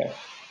fine. Okay.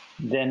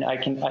 Then I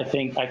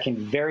think I can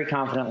very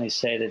confidently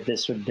say that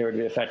there would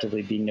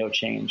effectively be no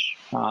change.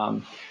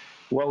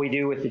 What we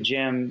do with the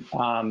gym,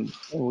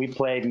 we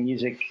play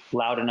music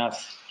loud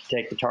enough to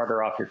take the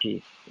tartar off your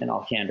teeth, in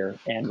all candor,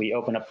 and we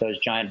open up those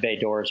giant bay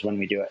doors when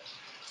we do it.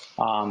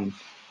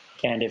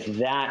 And if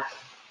that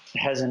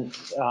hasn't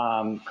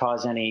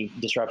caused any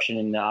disruption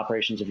in the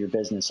operations of your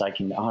business, I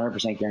can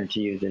 100%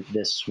 guarantee you that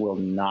this will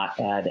not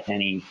add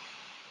any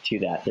to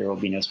that. There will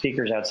be no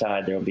speakers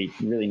outside. There will be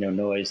really no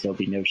noise. There will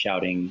be no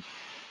shouting.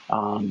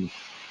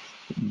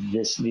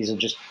 These will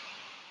just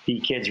be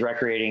kids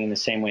recreating in the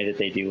same way that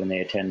they do when they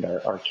attend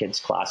our kids'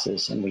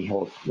 classes, and we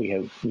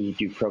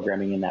do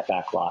programming in that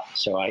back lot.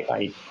 So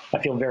I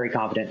feel very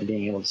confident in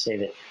being able to say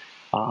that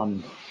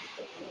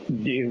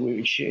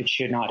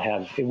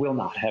it will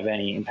not have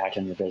any impact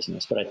on your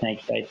business. But I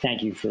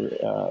thank you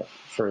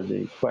for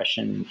the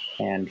question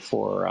and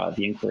for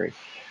the inquiry.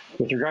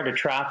 With regard to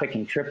traffic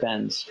and trip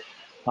ends,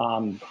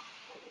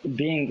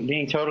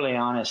 being totally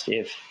honest,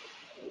 if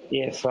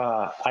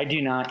I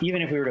do not,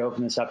 even if we were to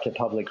open this up to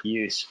public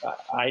use,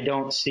 I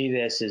don't see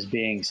this as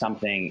being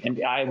something,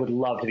 and I would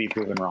love to be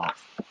proven wrong.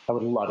 I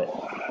would love it.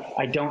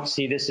 I don't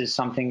see this as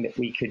something that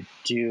we could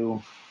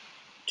do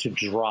to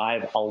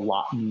drive a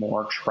lot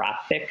more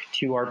traffic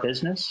to our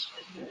business.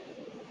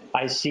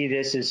 I see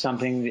this as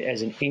something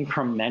as an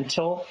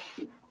incremental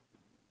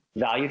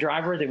value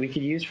driver that we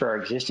could use for our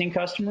existing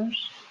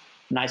customers.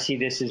 And I see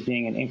this as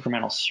being an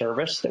incremental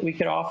service that we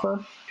could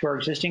offer to our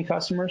existing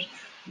customers.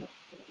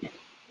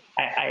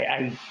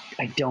 I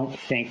don't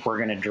think we're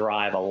going to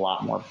drive a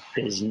lot more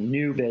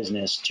new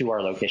business to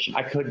our location.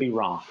 I could be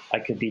wrong. I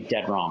could be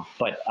dead wrong,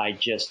 but I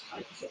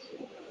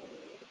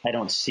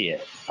don't see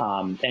it.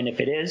 And if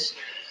it is,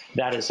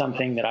 that is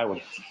something that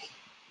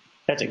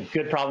that's a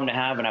good problem to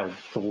have, and I would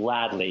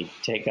gladly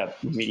take up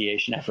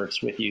remediation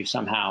efforts with you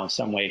somehow,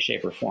 some way,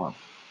 shape, or form.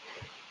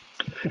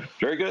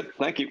 Very good.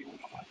 Thank you.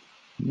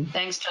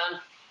 Thanks, John.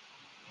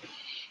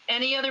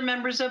 Any other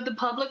members of the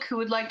public who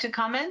would like to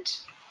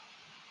comment?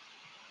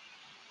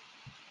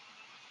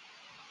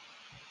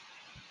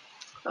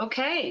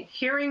 Okay,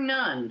 hearing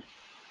none.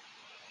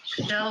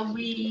 Shall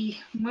we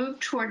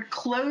move toward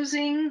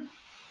closing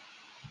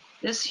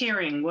this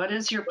hearing? What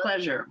is your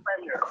pleasure?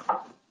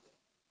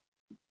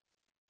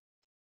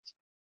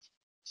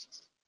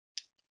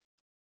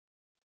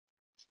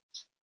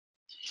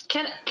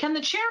 Can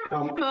the chair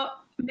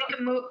make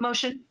a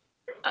motion?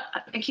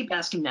 I keep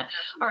asking that.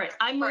 All right,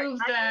 I move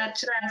that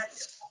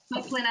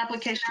site plan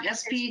application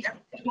SP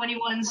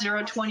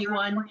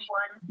 21021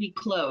 be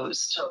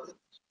closed.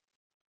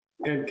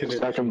 And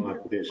conditional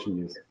application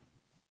use.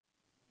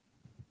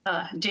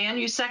 Dan,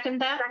 you second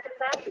that?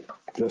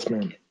 Yes,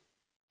 ma'am.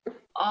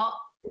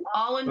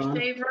 All in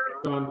favor?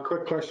 Don,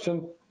 quick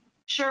question.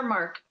 Sure,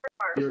 Mark.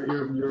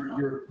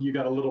 You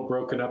got a little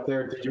broken up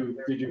there. Did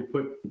you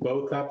put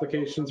both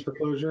applications for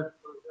closure?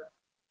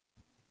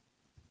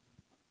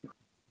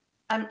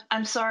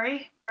 I'm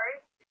sorry?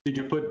 Did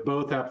you put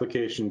both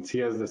applications? He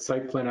has the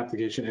site plan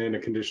application and a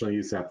conditional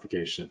use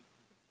application.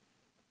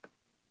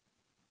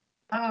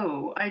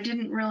 Oh, I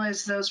didn't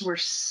realize those were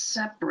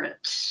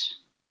separate.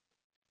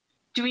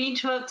 Do we need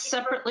to vote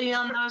separately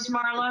on those,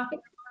 Marla?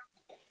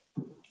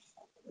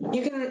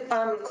 You can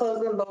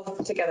close them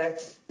both together.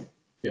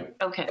 Yeah.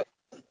 Okay.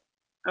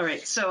 All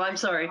right, so I'm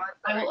sorry.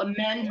 I will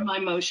amend my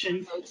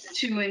motion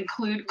to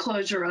include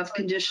closure of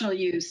conditional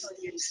use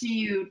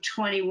CU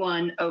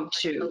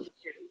 2102.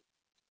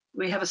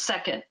 We have a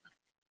second.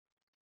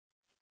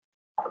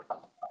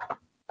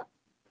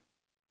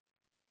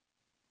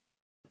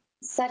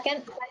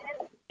 Second.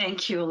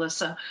 Thank you,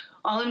 Alyssa.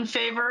 All in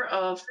favor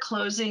of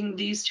closing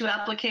these two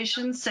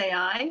applications, say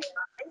aye.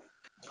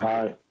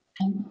 Aye.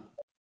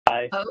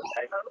 Aye.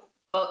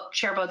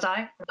 Chair votes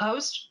aye.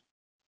 Opposed?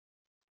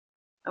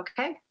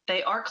 Okay,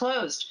 they are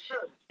closed.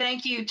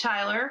 Thank you,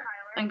 Tyler,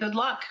 and good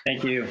luck.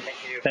 Thank you.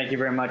 Thank you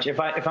very much. If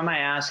I might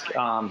ask,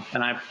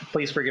 and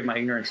please forgive my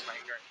ignorance,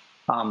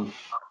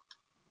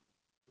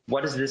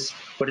 what does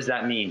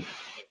that mean?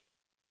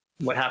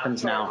 What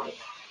happens now?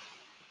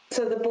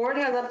 So the board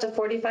has up to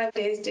 45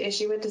 days to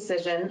issue a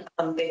decision.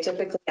 They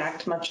typically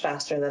act much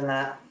faster than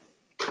that.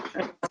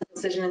 Once the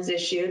decision is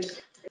issued,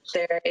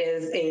 there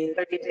is a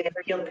 30-day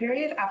appeal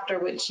period after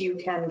which you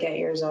can get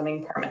your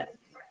zoning permit.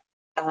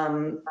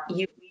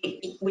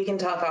 We can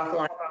talk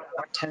offline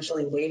about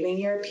potentially waiving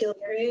your appeal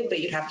period, but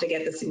you'd have to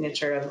get the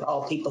signature of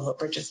all people who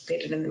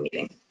participated in the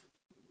meeting.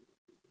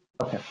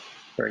 Okay,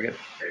 very good.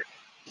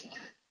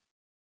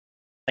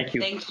 Thank you.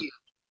 Thank you.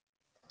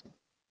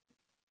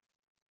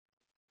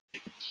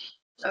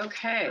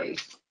 Okay,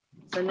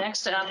 the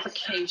next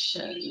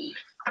application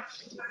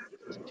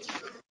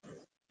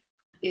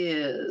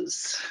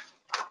is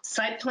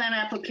site plan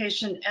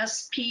application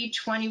SP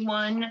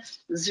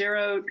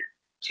 21020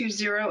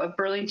 of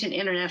Burlington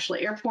International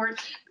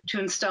Airport to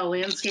install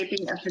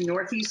landscaping at the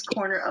northeast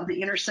corner of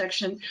the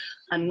intersection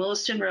on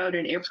Williston Road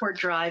and Airport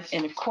Drive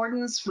in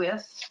accordance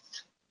with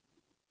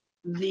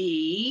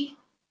the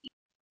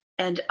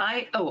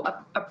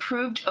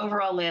approved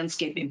overall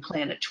landscaping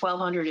plan at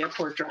 1200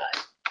 Airport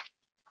Drive.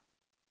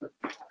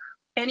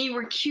 Any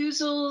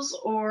recusals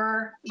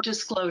or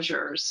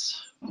disclosures?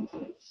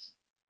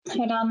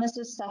 Hey, Don, this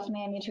is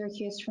Stephanie. I need to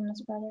recuse from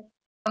this project.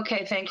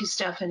 Okay, thank you,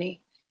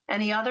 Stephanie.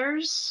 Any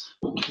others?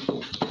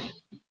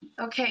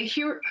 Okay,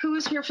 who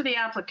is here for the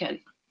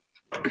applicant?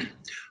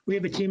 We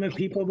have a team of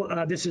people.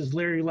 This is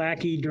Larry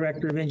Lackey,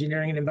 Director of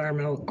Engineering and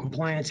Environmental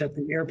Compliance at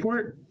the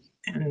airport.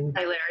 And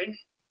hi, Larry.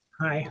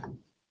 Hi.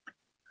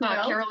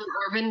 Carolyn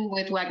Orban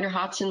with Wagner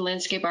Hodson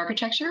Landscape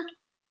Architecture.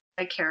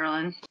 Hi,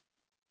 Carolyn.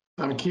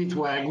 I'm Keith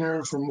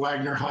Wagner from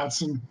Wagner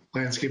Hodson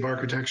Landscape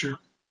Architecture.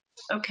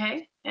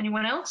 Okay,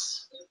 anyone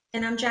else?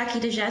 And I'm Jackie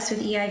DeJess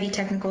with EIV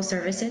Technical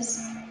Services.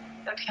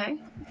 Okay.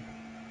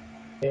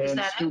 And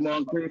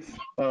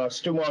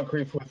Stu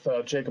Moncrief with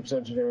Jacobs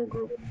Engineering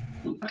Group.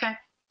 Okay,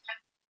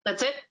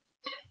 that's it?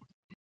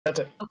 That's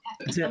it. Okay.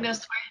 That's it.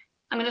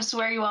 I'm going to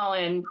swear you all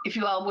in. If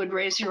you all would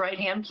raise your right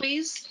hand,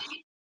 please.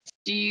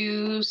 Do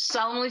you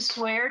solemnly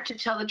swear to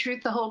tell the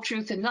truth, the whole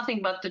truth, and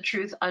nothing but the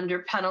truth under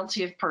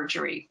penalty of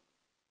perjury?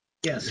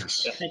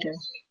 Yes. I do.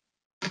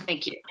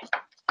 Thank you.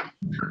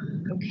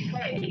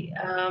 Okay.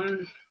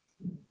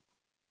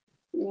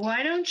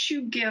 Why don't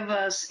you give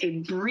us a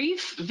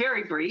brief,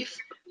 very brief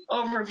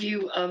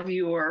overview of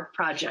your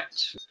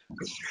project?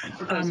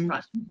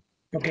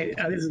 Okay,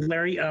 this is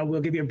Larry.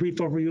 We'll give you a brief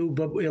overview,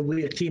 but it'll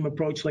be a team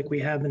approach like we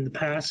have in the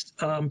past.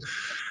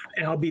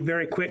 And I'll be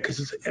very quick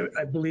because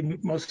I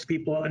believe most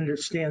people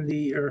understand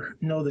or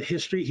know the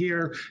history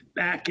here.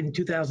 Back in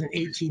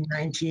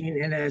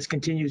 2018-19, and as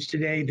continues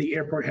today, the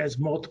airport has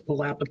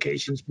multiple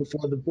applications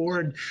before the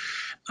board.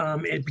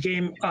 It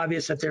became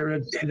obvious that there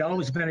had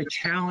always been a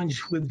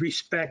challenge with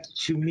respect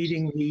to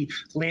meeting the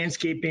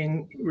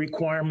landscaping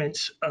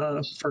requirements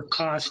for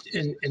cost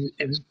and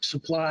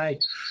supply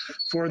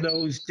for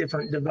those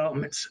different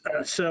developments.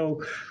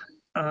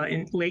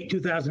 In late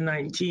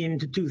 2019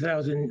 to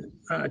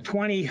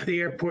 2020, the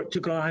airport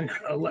took on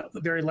a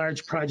very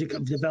large project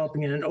of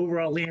developing an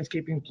overall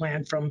landscaping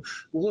plan from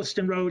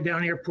Williston Road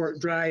down Airport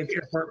Drive,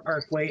 Airport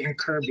Parkway, and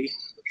Kirby.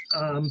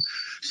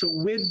 So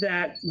with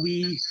that,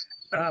 we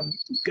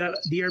got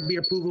the ARB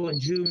approval in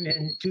June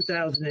in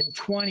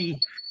 2020.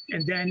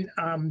 And then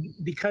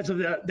because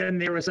of then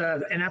there was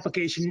an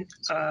application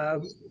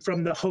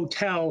from the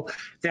hotel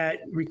that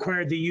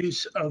required the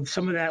use of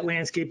some of that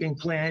landscaping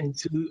plan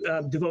to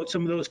devote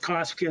some of those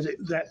costs because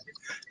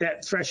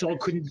that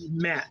threshold couldn't be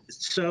met.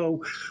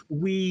 So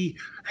we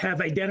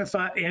have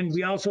identified, and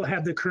we also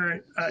have the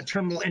current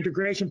terminal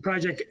integration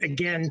project,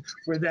 again,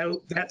 where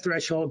that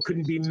threshold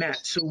couldn't be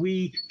met. So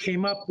we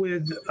came up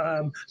with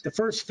the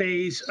first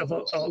phase of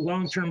a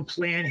long-term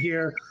plan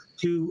here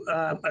to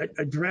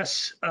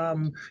address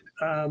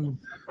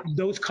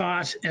those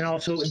costs, and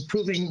also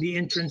improving the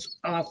entrance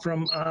off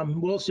from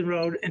Wilson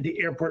Road into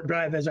Airport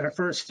Drive as our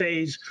first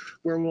phase,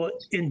 where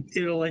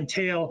it'll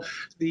entail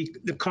the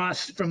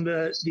costs from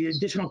the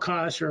additional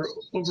costs or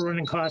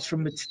overrunning costs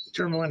from the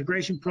terminal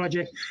integration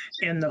project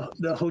and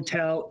the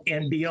hotel,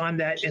 and beyond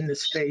that in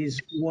this phase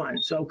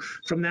one. So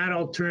from that,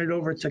 I'll turn it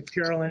over to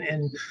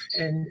Carolyn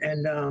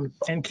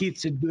and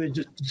Keith to do a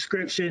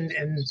description,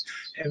 and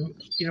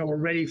we're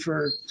ready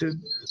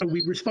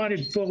we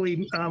responded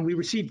fully. We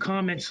received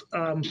comments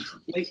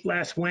late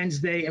last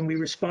Wednesday, and we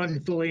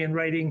responded fully in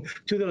writing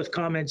to those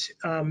comments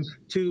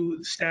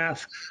to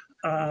staff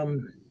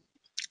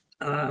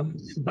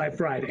by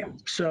Friday.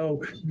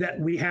 So that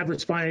we have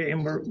responded,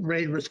 and we're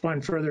ready to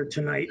respond further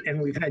tonight.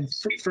 And we've had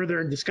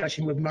further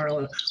discussion with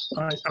Marla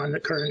on the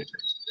current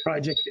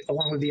project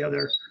along with the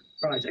other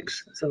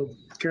projects. So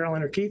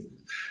Carolyn or Keith?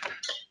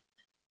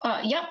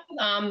 Yep.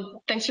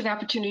 Thanks for the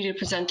opportunity to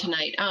present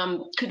tonight.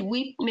 Could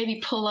we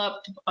maybe pull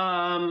up,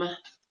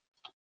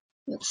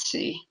 let's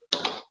see.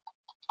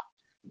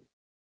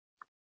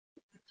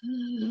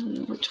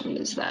 Which one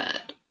is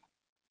that?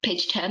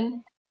 Page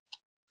 10,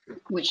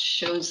 which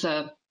shows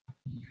a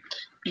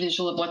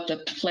visual of what the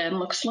plan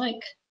looks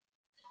like.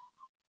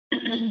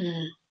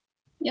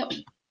 Yep.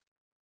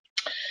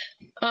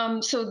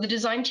 So the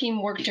design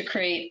team worked to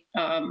create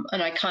an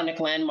iconic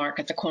landmark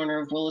at the corner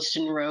of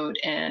Williston Road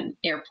and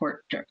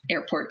Airport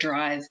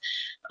Drive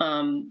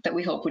that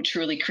we hope would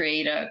truly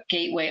create a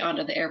gateway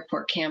onto the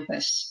airport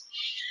campus.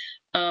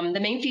 The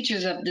main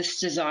features of this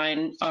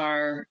design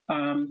are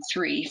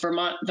three: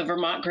 the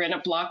Vermont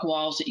granite block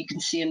walls that you can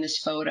see in this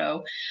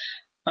photo,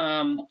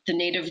 the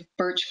native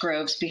birch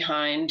groves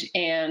behind,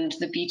 and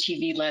the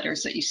BTV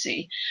letters that you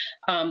see.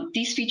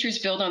 These features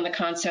build on the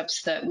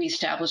concepts that we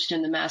established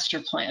in the master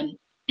plan.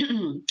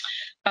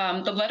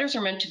 The letters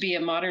are meant to be a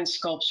modern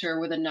sculpture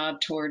with a nod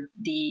toward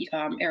the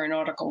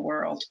aeronautical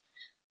world.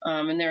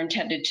 And they're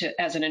intended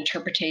as an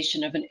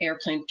interpretation of an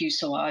airplane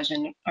fuselage,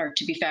 and are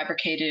to be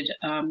fabricated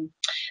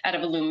out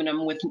of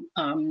aluminum with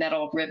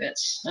metal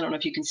rivets. I don't know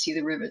if you can see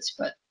the rivets,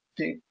 but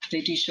they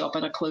do show up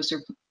on a closer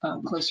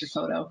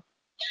photo.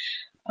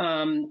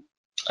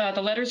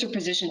 The letters are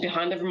positioned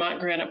behind the Vermont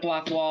granite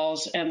block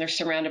walls, and they're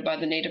surrounded by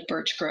the native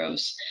birch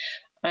groves.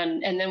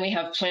 And then we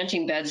have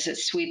planting beds that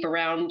sweep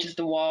around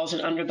the walls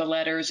and under the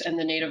letters and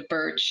the native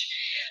birch.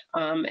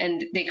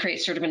 And they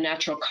create sort of a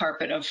natural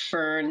carpet of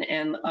fern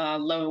and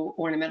low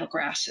ornamental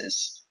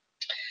grasses.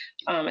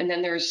 And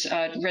then there's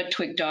red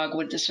twig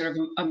dogwood that sort of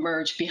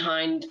emerge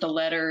behind the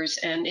letters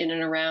and in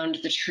and around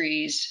the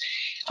trees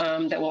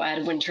that will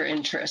add winter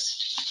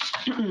interest.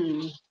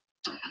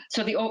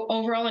 So the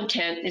overall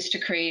intent is to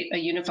create a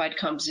unified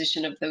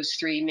composition of those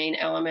three main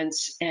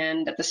elements,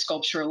 and that the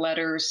sculptural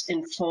letters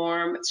in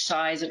form,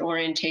 size, and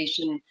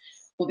orientation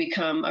will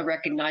become a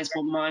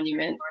recognizable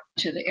monument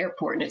to the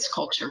airport and its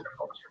culture.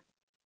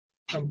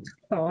 I'll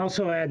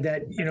also add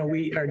that,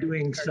 we are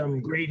doing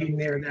some grading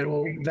there that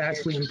will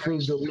vastly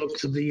improve the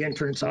looks of the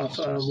entrance off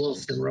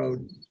Williston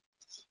Road.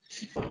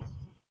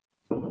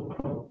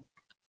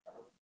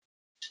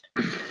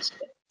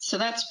 So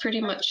that's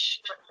pretty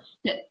much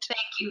it. Thank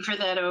you for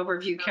that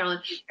overview, Carolyn.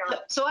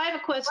 So I have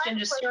a question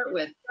to start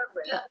with.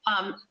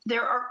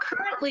 There are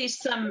currently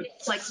some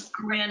like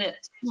granite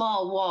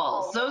small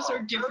walls. Those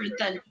are different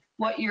than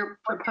what you're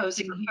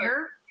proposing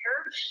here?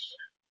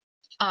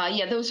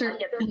 Yeah, those are,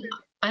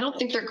 I don't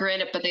think they're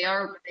granite, but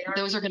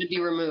those are going to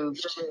be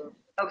removed.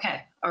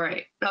 Okay, all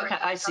right. Okay,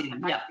 I see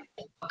them. Yeah.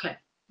 Okay.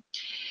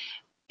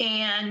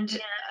 And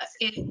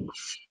it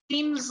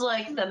seems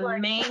like the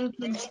main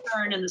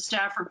concern in the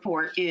staff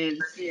report is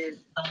the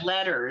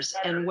letters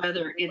and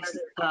whether it's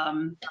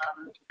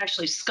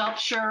actually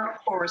sculpture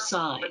or a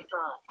sign.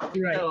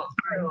 Right. So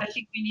I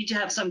think we need to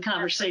have some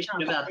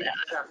conversation about that.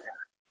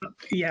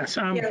 Yes.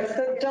 Yeah,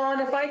 so Dawn,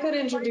 if I could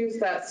introduce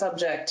that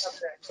subject,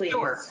 please.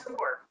 Sure.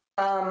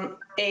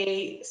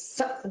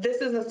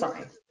 This is a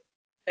sign.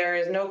 There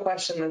is no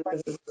question that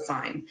this is a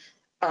sign.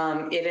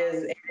 It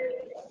is an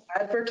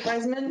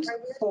advertisement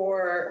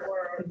for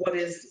what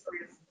is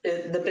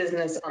the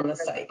business on the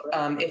site.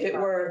 If it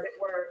were,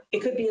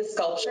 it could be a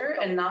sculpture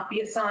and not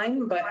be a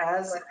sign, but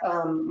as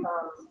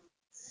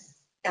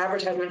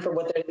advertisement for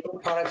what their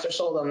products are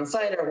sold on the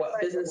site or what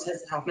business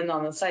has happened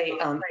on the site,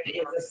 it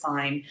is a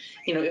sign.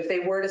 If they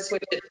were to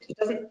switch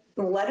it,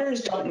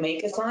 letters don't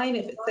make a sign.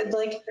 If it said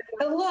like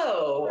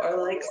hello or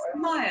like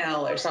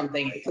smile or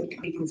something, it could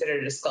be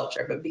considered a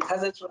sculpture. But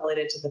because it's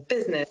related to the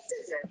business,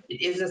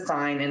 it is a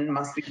sign and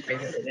must be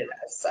regulated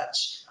as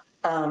such.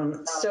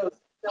 So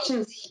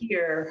questions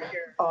here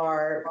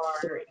are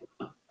three.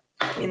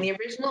 In the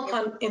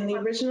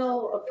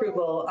original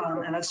approval,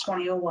 MS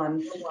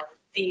 2001,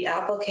 the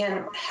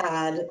applicant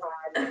had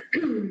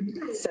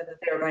said that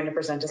they were going to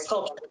present a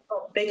sculpture.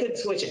 They could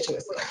switch it to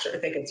a sculpture.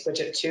 They could switch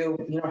it to,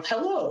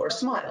 hello or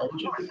smile,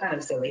 which would be kind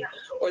of silly.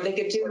 Or they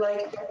could do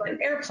like an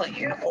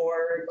airplane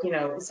or,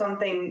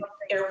 something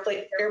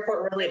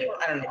airport related.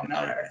 I don't know, I'm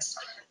not an artist.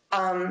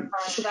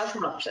 So that's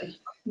an option.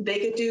 They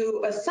could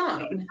do a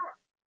sign.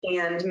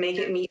 and make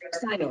it meet our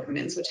sign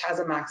ordinance, which has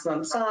a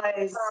maximum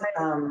size,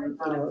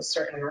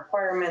 certain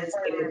requirements.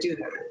 They could do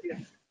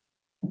that.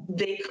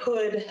 They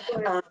could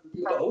do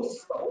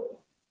both.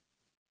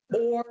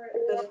 Or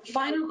the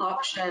final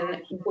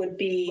option would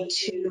be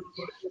to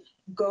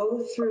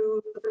go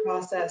through the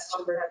process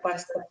to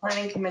request the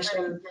Planning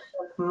Commission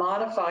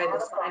modify the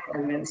sign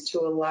ordinance to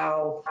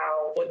allow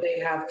what they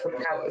have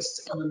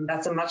proposed.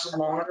 That's a much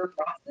longer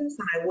process,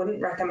 and I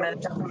wouldn't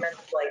recommend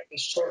like a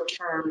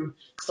short-term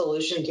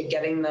solution to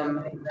getting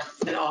them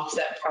an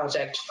offset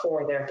project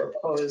for their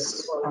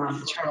proposed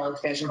terminal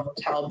expansion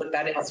hotel, but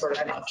that is sort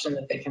of an option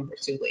that they can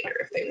pursue later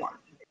if they want.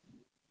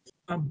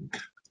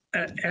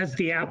 As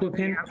the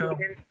applicant,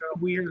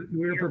 we're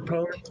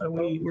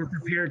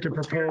prepared to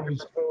propose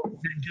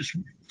that just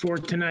for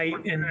tonight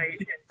and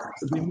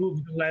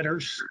remove the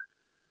letters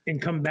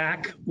and come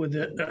back with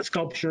a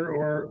sculpture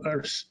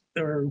or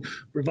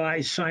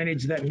revised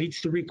signage that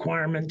meets the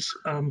requirements.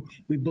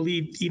 We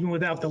believe even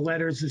without the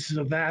letters, this is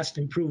a vast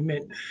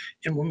improvement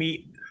and will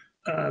meet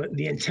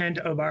the intent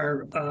of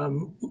our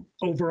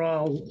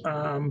overall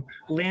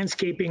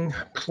landscaping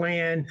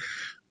plan.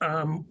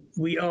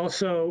 We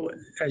also,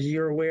 as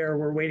you're aware,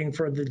 we're waiting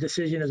for the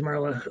decision, as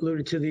Marla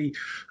alluded to,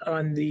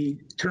 on the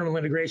terminal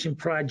integration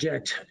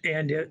project.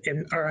 And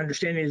our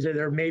understanding is that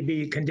there may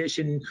be a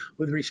condition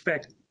with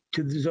respect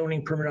to the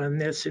zoning permit on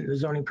this and the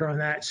zoning permit on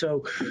that.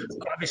 So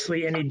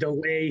obviously any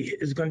delay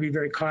is going to be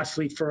very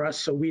costly for us.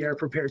 So we are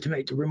prepared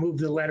tonight to remove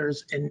the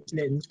letters. And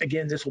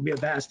again, this will be a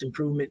vast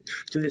improvement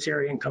to this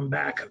area and come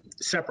back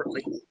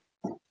separately.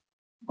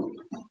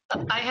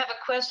 I have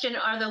a question.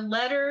 Are the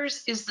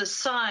letters, is the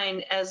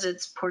sign as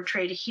it's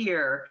portrayed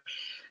here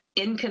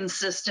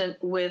inconsistent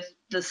with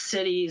the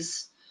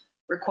city's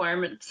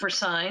requirement for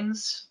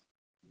signs?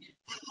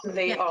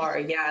 They are,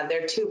 yeah,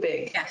 they're too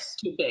big. Yes.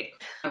 Too big,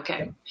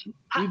 okay.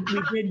 We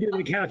did do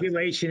the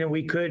calculation and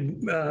we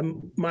could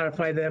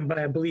modify them, but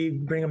I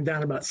believe bring them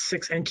down about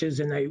 6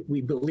 inches and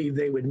we believe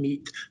they would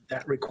meet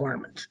that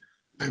requirement.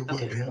 They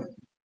would, yeah.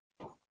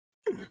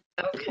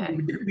 Okay.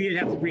 We'd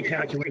have to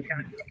recalculate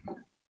that.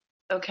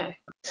 Okay.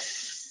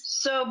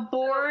 So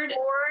board,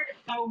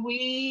 are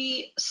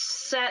we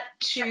set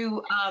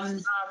to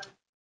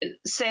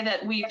say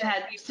that we've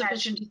had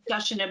sufficient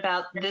discussion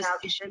about this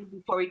issue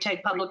before we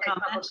take public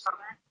comment?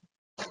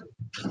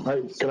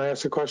 Can I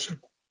ask a question?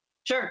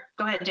 Sure,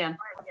 go ahead, Dan.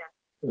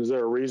 Is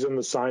there a reason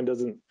the sign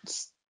doesn't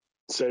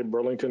say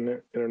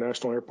Burlington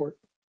International Airport?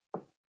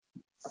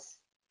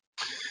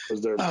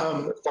 Is there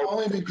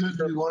only because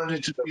we wanted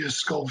it to be a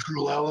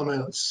sculptural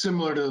element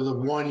similar to the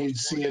one you'd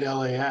see at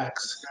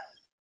LAX.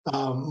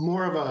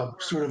 More of a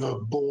sort of a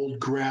bold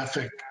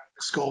graphic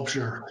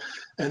sculpture,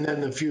 and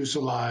then the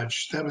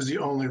fuselage. That was the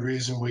only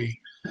reason we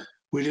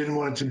didn't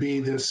want it to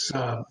be this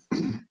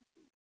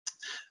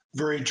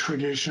very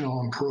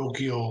traditional and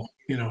parochial,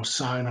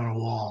 sign on a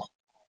wall.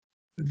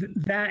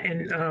 That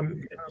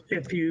and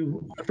if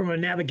you, from a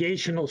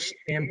navigational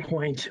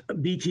standpoint,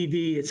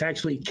 BTV, it's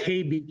actually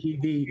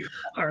KBTV,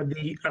 are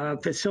the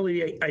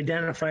facility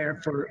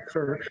identifier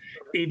for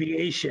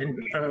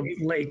aviation.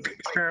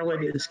 Lake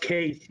Charlotte is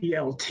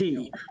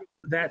KCLT.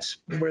 That's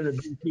where the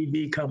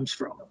BTV comes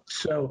from.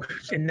 So,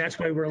 and that's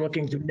why we're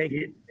looking to make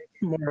it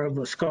more of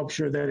a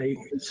sculpture than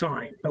a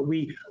sign. But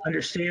we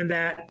understand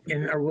that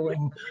and are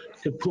willing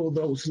to pull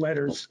those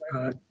letters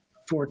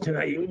for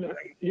tonight.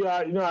 Yeah,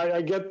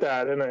 I get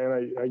that, and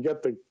I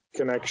get the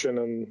connection,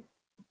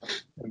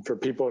 and for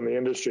people in the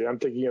industry, I'm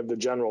thinking of the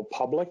general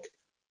public.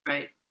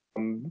 Right.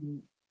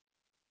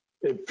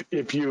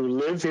 If you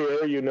live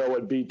here, you know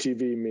what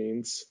BTV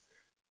means.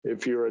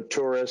 If you're a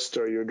tourist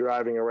or you're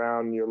driving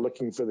around and you're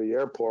looking for the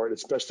airport,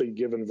 especially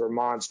given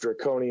Vermont's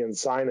draconian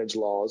signage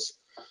laws,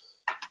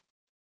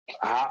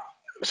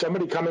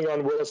 somebody coming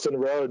on Williston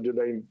Road, do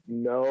they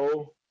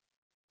know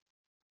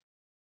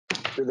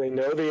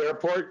the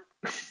airport?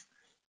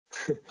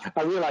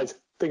 I realize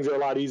things are a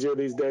lot easier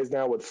these days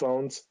now with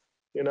phones,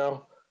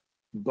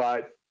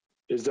 but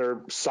is there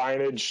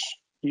signage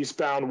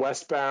eastbound,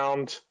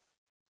 westbound,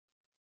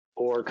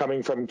 or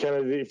coming from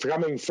Kennedy,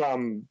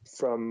 from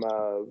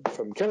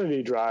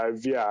Kennedy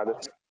Drive? Yeah,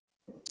 that's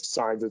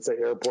signs that say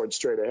airport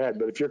straight ahead.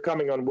 But if you're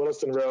coming on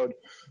Williston Road,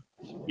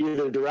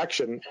 either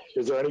direction,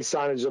 is there any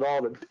signage at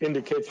all that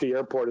indicates the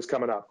airport is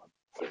coming up?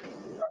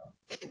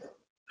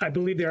 I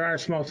believe there are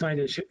small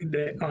signage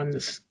on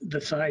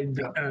the side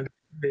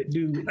that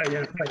do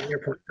identify the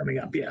airport coming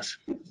up, yes.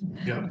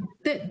 Yeah.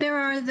 There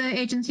are the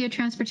Agency of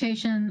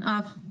Transportation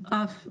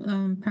off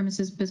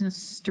premises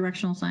business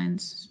directional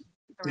signs.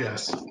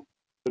 Yes.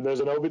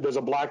 There's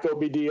a black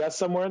OBDS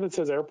somewhere that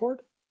says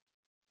airport?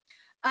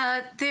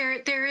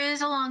 There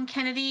is along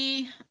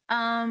Kennedy,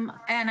 and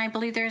I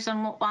believe there's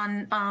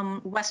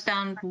on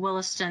westbound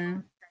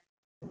Williston.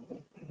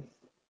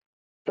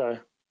 Okay.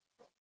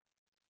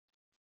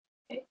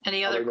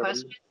 Any other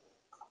questions?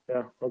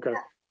 Yeah, okay.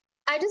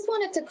 I just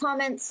wanted to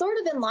comment sort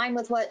of in line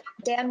with what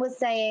Dan was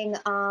saying.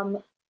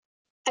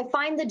 I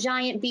find the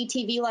giant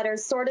BTV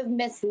letters sort of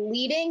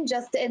misleading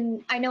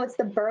I know it's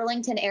the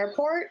Burlington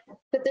Airport,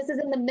 but this is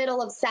in the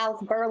middle of South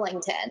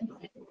Burlington.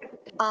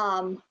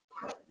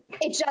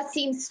 It just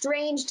seems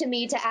strange to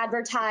me to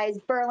advertise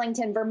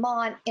Burlington,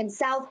 Vermont in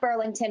South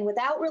Burlington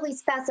without really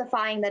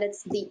specifying that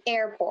it's the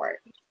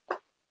airport.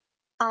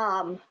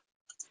 I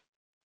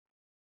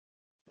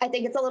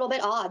think it's a little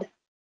bit odd.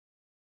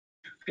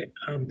 Okay,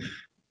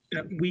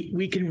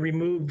 we can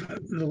remove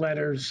the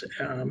letters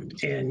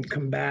and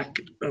come back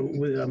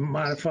with a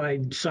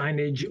modified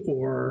signage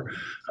or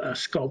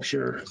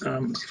sculpture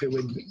if it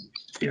would,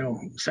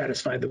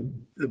 satisfy the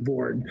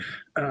board.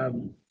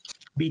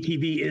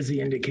 BTV is the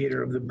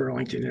indicator of the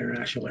Burlington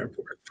International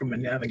Airport from a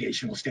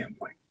navigational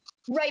standpoint.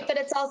 Right, but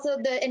it's also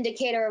the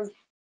indicator of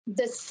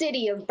the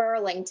city of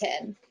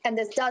Burlington, and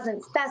this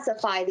doesn't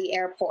specify the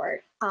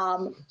airport.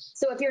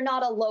 So if you're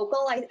not a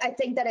local, I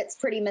think that it's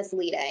pretty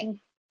misleading.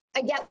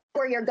 I get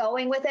where you're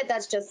going with it.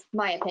 That's just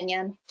my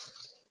opinion.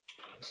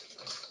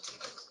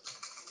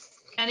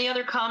 Any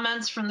other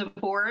comments from the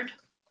board?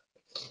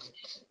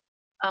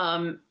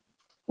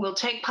 We'll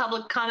take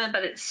public comment,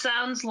 but it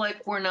sounds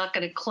like we're not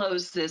going to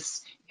close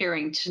this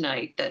hearing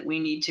tonight, that we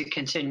need to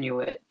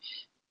continue it.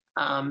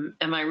 Am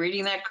I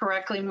reading that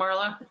correctly,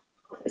 Marla?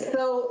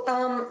 So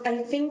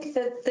I think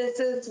that this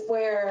is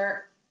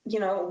where,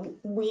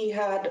 we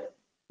had,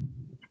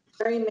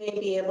 Mary may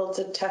be able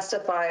to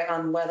testify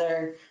on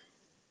whether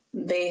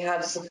they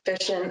have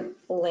sufficient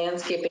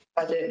landscaping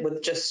budget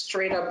with just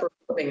straight up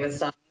removing the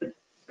sign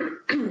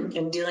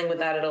and dealing with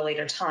that at a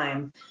later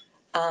time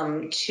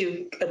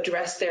to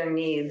address their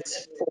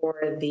needs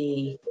for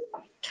the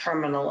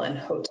terminal and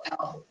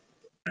hotel.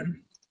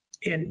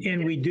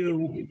 And we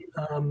do,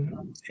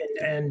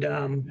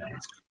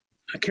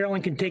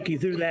 Carolyn can take you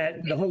through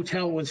that. The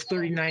hotel was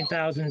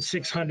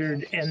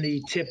 $39,600 and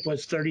the tip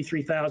was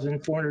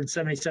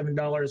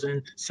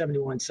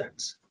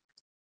 $33,477.71.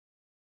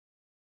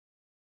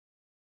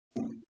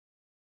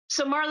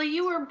 So Marla,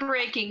 you were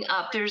breaking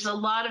up. There's a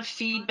lot of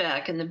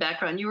feedback in the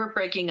background. You were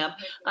breaking up.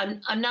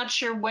 I'm not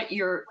sure what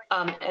you're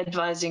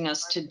advising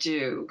us to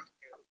do.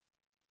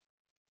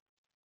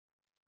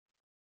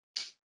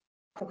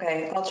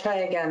 Okay, I'll try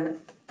again.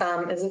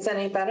 Is this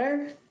any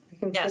better?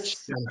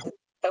 Yes.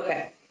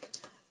 Okay.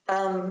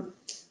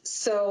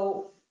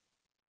 So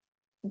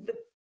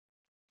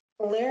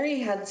Larry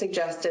had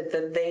suggested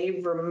that they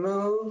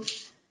remove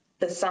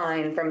the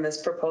sign from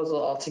this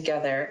proposal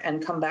altogether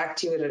and come back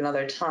to you at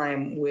another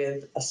time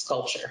with a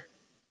sculpture.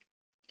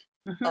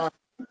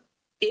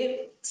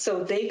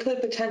 So they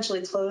could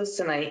potentially close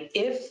tonight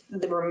if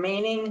the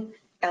remaining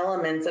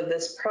elements of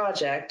this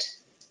project,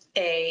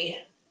 meet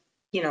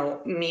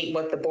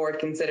what the board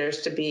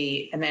considers to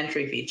be an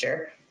entry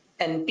feature,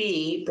 and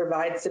B,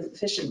 provide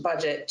sufficient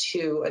budget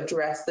to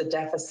address the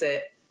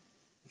deficit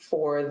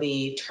for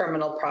the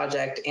terminal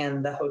project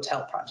and the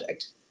hotel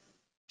project.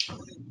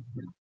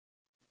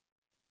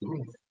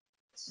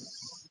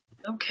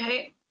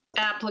 Okay,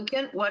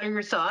 applicant, what are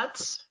your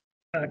thoughts?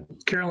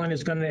 Carolyn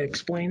is going to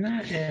explain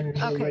that,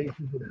 and okay.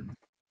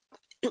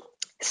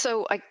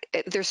 So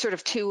there's sort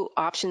of two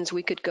options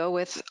we could go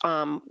with.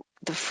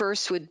 The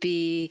first would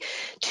be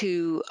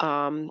to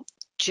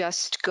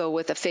just go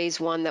with a phase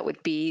one that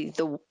would be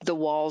the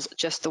walls,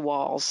 just the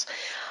walls.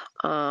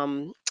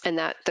 And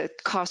that the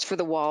cost for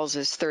the walls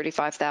is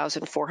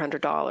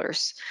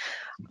 $35,400.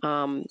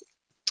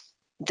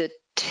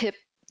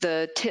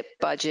 The tip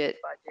budget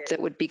that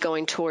would be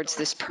going towards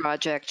this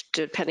project,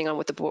 depending on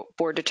what the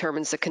board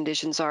determines the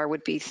conditions are,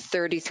 would be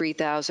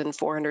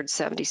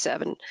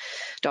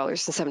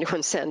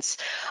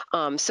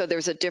 $33,477.71. So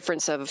there's a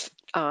difference of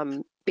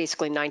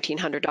basically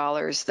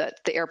 $1,900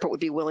 that the airport would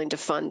be willing to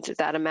fund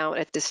that amount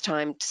at this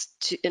time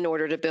in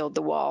order to build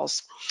the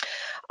walls.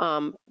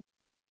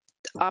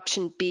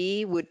 Option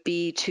B would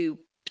be to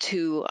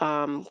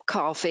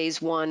call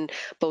phase one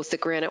both the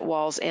granite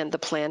walls and the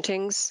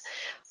plantings,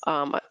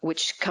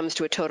 which comes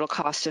to a total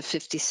cost of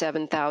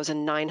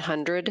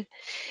 $57,900.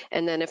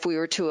 And then if we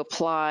were to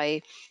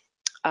apply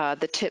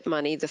the tip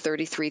money, the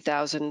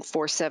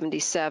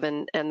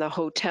 $33,477, and the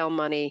hotel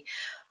money,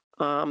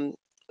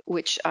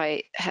 which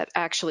I had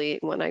actually,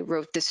 when I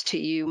wrote this to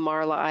you,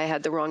 Marla, I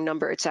had the wrong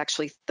number. It's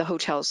actually, the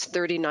hotel's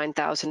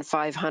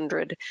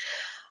 $39,500.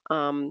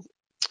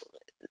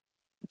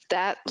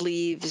 That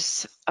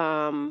leaves,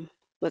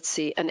 let's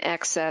see, an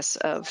excess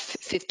of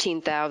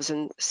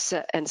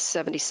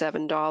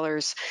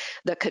 $15,077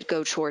 that could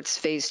go towards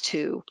phase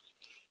two,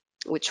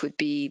 which would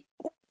be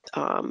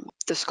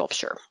the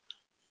sculpture,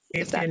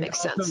 if that makes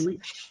sense.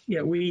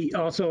 We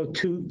also,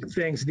 two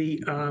things.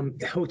 The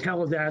hotel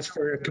has asked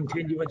for a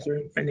continuance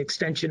or an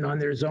extension on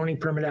their zoning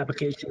permit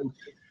application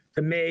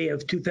to May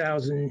of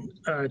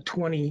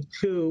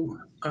 2022.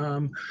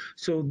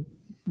 So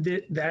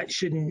that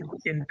shouldn't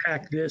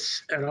impact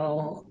this at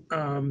all.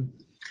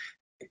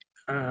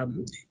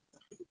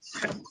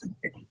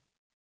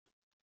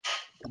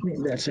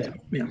 That's it.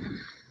 Yeah.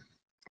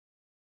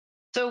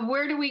 So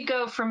where do we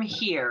go from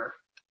here?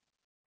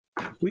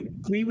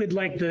 We would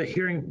like the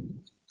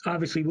hearing,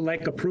 obviously, we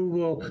like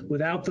approval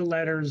without the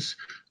letters,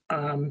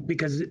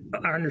 because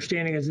our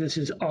understanding is this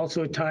is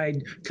also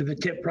tied to the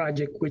TIP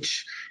project,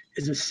 which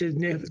is a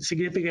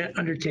significant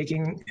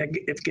undertaking.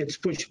 If it gets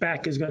pushed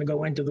back, is going to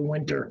go into the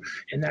winter,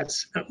 and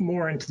that's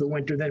more into the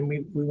winter than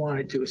we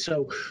wanted to.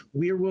 So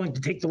we are willing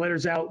to take the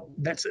letters out.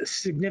 That's a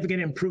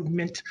significant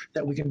improvement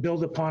that we can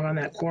build upon on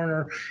that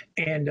corner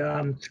and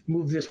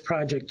move this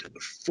project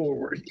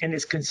forward. And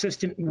it's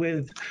consistent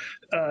with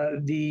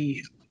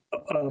the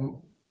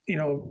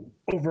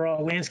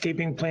overall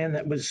landscaping plan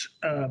that was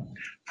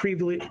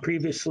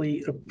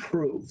previously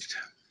approved.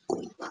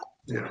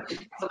 Yeah.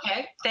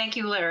 Okay, thank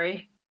you,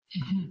 Larry.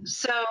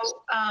 So,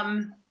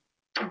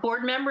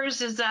 board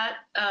members, is that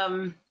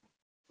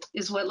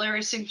is what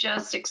Larry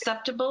suggests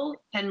acceptable?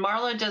 And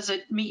Marla, does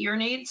it meet your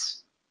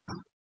needs?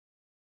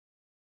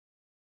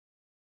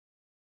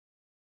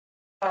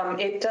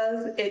 It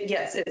does.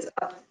 Yes,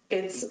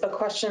 it's a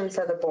question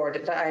for the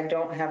board. I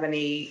don't have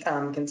any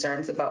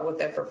concerns about what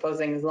they're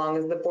proposing, as long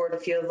as the board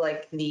feels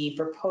like the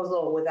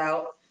proposal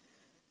without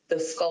the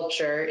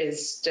sculpture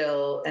is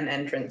still an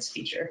entrance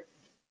feature.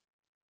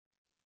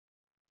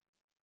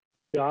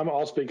 Yeah,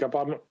 I'll speak up.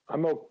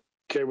 I'm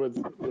okay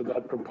with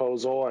that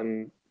proposal,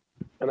 and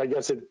I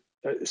guess it.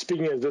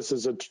 Speaking as this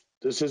is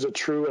a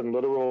true and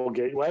literal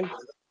gateway.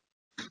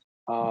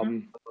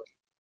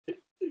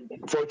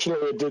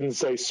 Fortunately, it didn't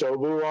say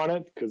Sobu on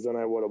it, because then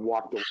I would have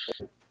walked away.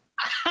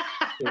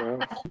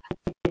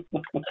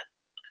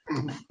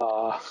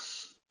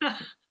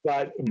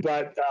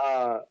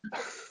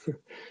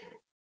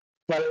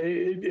 But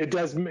it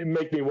does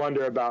make me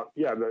wonder about,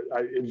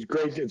 it's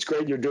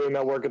great you're doing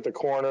that work at the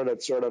corner.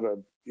 That's sort of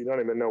you don't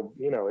even know,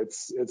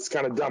 it's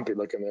kind of dumpy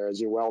looking there, as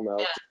you well know.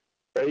 Yeah.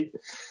 Great.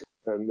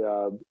 And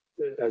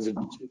as a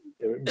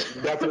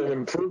definite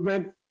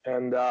improvement.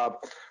 And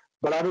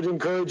but I would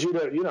encourage you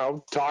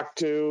to, talk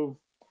to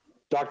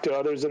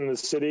others in the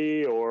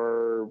city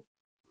or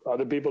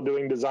other people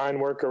doing design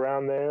work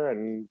around there,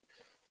 and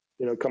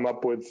come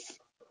up with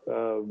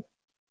some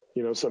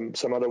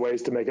other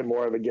ways to make it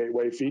more of a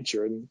gateway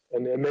feature, and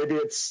maybe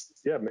it's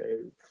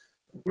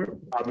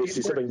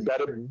obviously something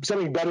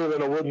better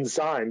than a wooden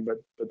sign, but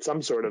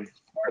some sort of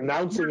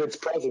announcing its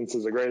presence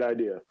is a great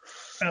idea.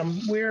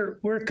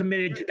 We're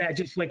committed to that,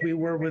 just like we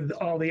were with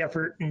all the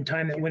effort and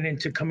time that went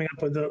into coming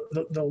up with the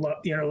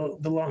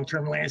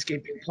long-term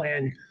landscaping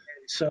plan.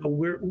 So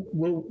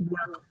we'll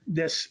work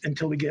this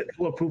until we get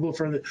full approval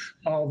for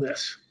all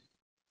this.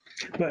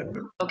 But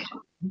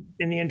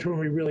in the interim,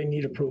 we really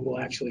need approval,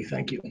 actually.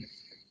 Thank you.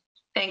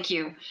 Thank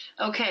you.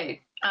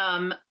 Okay.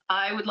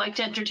 I would like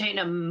to entertain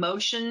a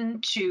motion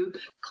to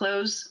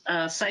close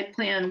site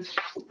plan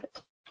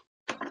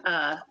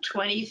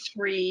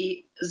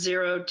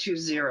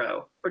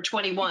 23020 or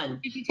 21.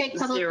 Did you take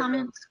public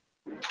comments?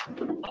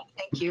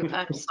 Thank you.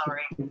 I'm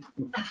sorry.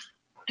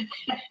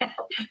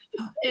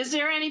 Is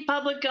there any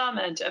public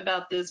comment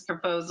about this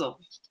proposal?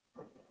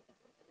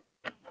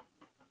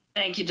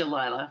 Thank you,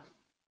 Delilah.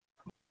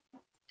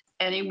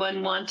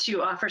 Anyone want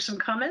to offer some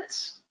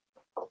comments?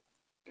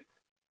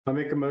 I'll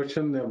make a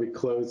motion that we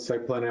close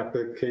site plan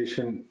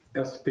application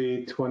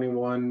SB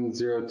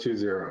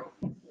 21020.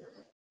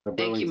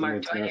 Thank you,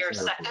 Mark. Do I hear a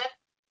second?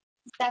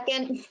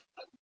 Second.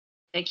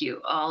 Thank you.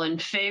 All in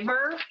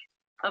favor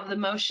of the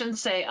motion,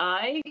 say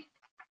aye.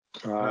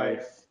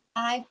 Aye.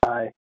 Aye.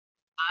 Aye.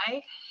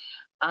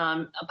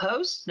 Aye.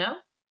 Opposed? No?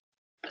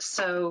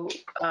 So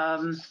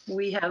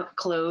we have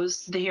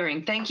closed the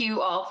hearing. Thank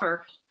you all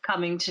for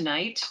coming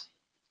tonight,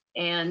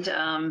 and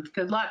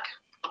good luck.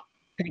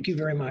 Thank you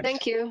very much.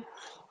 Thank you.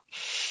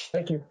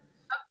 Thank you.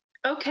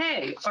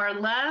 Okay, our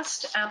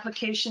last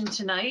application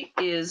tonight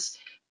is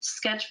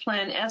sketch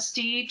plan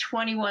SD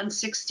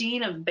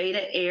 2116 of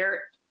Beta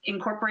Air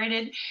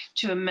Incorporated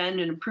to amend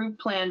an approved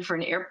plan for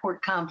an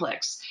airport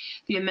complex.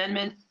 The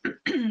amendment,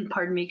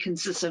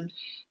 consists of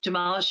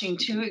demolishing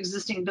 2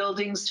 existing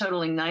buildings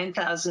totaling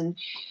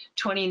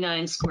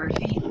 9,029 square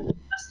feet,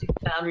 adjusting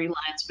boundary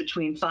lines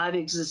between 5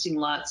 existing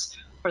lots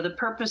for the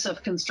purpose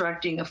of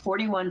constructing a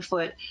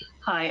 41-foot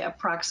high,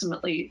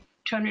 approximately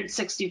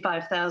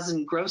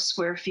 265,000 gross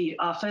square feet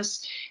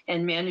office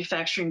and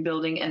manufacturing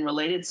building and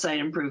related site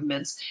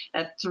improvements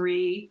at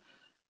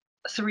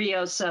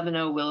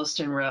 3070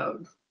 Williston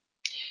Road.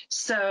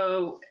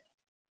 So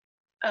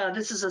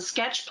this is a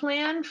sketch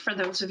plan. For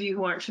those of you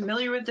who aren't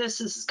familiar with this,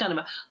 this is kind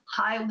of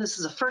this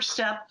is a first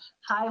step,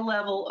 high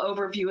level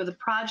overview of the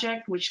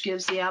project, which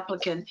gives the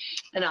applicant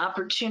an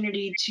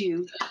opportunity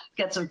to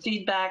get some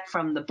feedback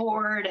from the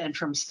board and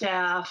from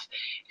staff,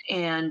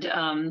 and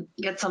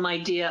get some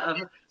idea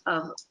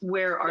of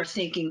where our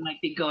thinking might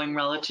be going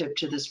relative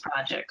to this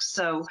project.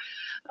 So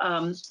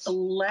are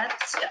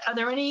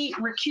there any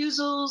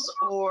recusals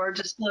or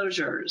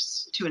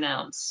disclosures to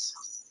announce?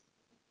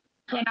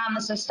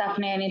 This is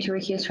Stephanie. I need to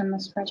recuse from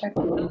this project.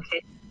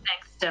 Okay,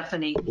 thanks,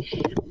 Stephanie.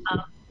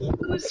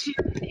 Who's here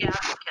for the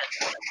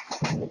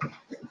applicant? Good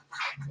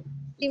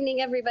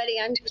evening,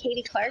 everybody. I'm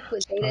Katie Clark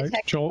with Data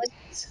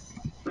Technologies.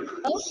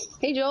 Oh,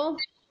 hey, Joel.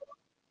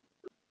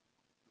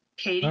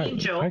 Katie and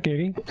Joel. Hi,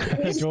 Katie.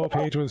 Joel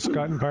Page with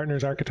Scott and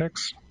Partners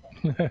Architects.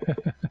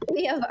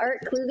 We have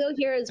Art Klugo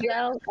here as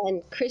well,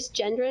 and Chris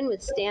Gendron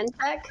with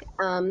Stantec,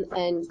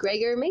 and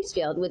Gregor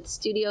Macefield with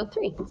Studio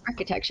 3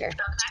 Architecture.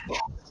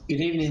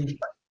 Good evening.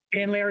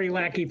 And Larry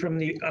Lackey from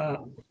the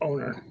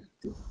owner.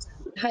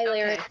 Hi,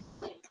 Larry.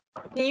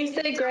 Can you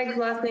say Greg's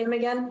last name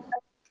again?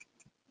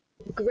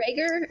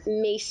 Gregor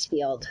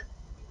Macefield.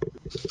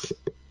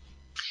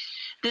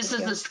 This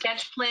is the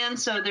sketch plan,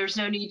 so there's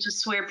no need to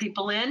swear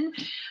people in.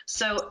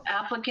 So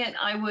applicant,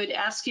 I would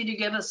ask you to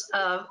give us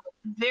a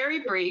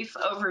very brief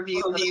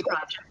overview of the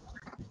project.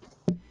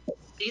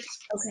 Please.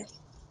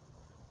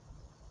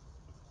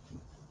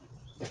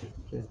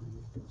 Okay.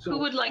 So, who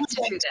would like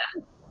to do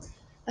that?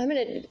 I'm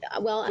gonna,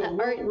 well, so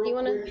Art, do you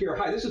wanna? here.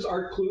 Hi, this is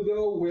Art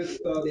Klugo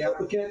with the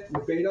applicant,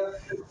 with Beta.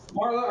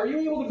 Marla, are you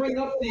able to bring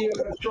up the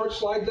short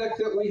slide deck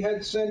that we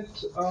had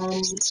sent earlier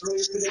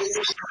today?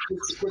 Just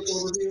a quick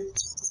overview.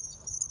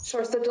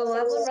 Sure, so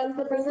Delilah runs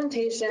the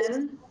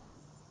presentation.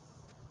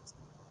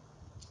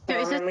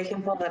 And we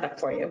can pull that up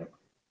for you.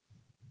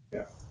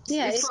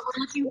 Yeah, it's what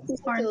we're looking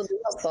for. It will be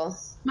helpful.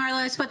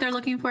 Marla, it's what they're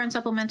looking for in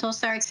supplemental.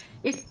 Sorry.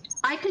 If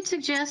I could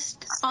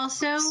suggest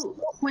also,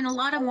 when a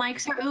lot of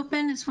mics are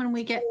open is when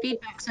we get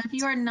feedback. So if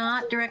you are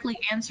not directly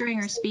answering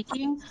or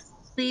speaking,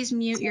 please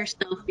mute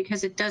yourself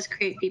because it does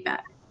create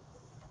feedback.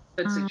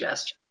 Good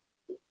suggestion.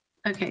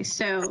 Okay,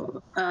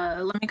 so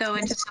let me go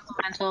into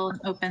supplemental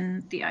and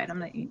open the item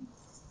that you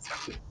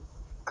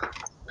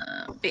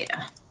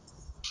Beta.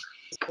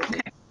 Okay.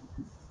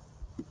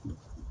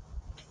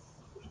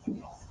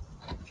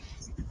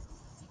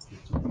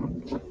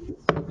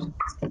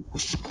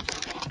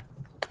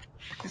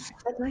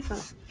 That's my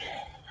phone.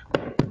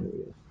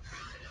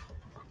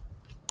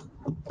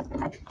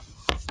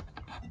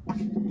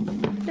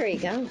 There you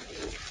go.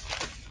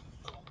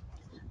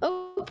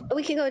 Oh,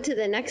 we can go to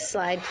the next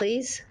slide,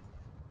 please.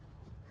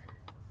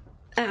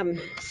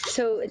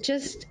 So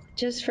just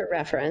for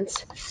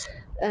reference,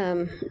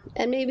 and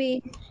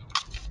maybe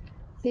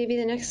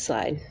the next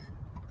slide.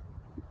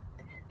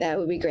 That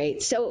would be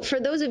great. So for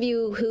those of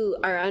you who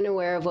are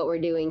unaware of what we're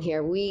doing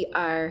here, we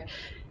are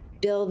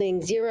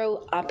building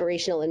zero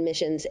operational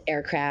emissions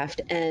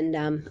aircraft and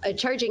a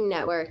charging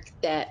network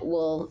that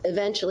will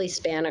eventually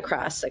span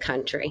across the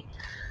country.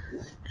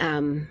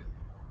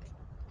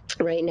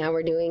 Right now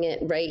we're doing it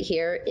right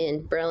here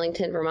in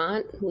Burlington,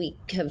 Vermont. We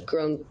have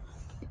grown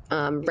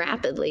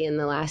rapidly in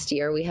the last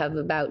year. We have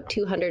about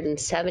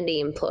 270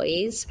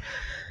 employees.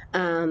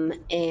 And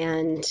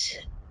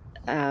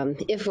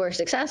if we're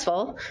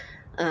successful,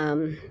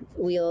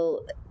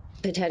 we'll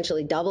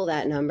potentially double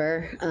that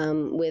number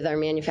with our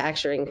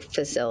manufacturing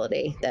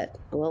facility that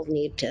we'll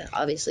need to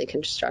obviously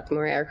construct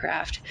more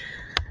aircraft.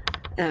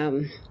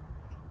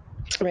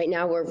 Right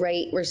now we're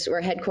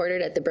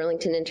headquartered at the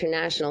Burlington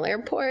International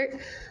Airport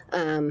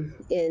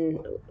in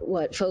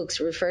what folks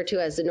refer to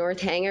as the North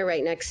Hangar,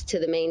 right next to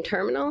the main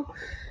terminal.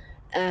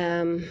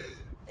 Our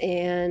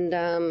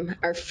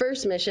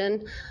first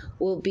mission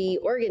will be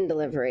organ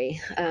delivery.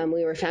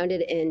 We were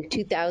founded in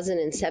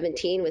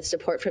 2017 with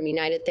support from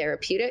United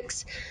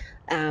Therapeutics.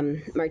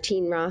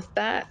 Martine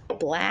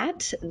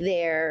Rothblatt,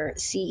 their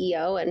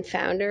CEO and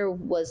founder,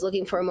 was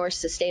looking for a more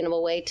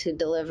sustainable way to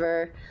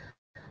deliver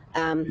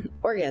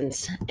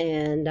organs,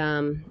 and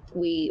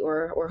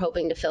we're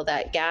hoping to fill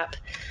that gap,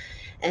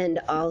 and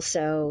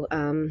also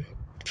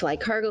fly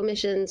cargo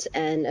missions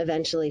and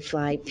eventually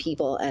fly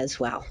people as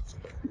well.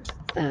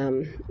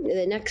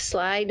 The next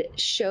slide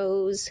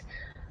shows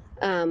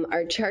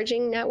our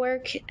charging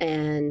network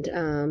and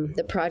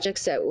the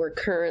projects that we're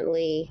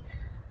currently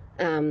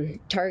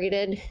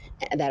targeted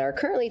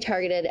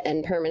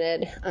and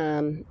permitted.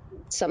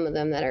 Some of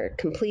them that are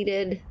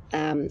completed.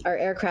 Our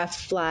aircraft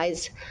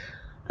flies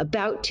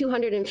about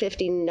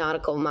 250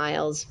 nautical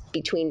miles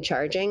between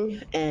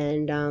charging,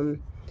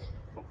 and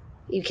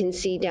you can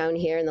see down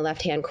here in the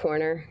left-hand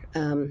corner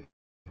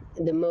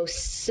the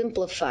most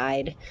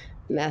simplified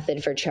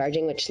method for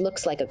charging, which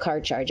looks like a car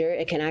charger.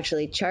 It can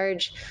actually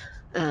charge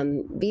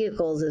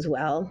vehicles as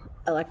well,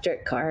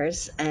 electric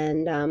cars,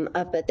 and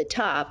up at the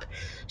top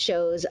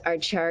shows our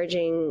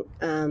charging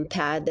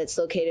pad that's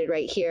located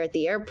right here at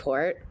the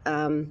airport,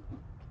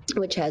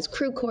 which has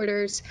crew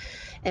quarters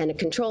and a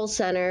control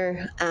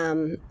center.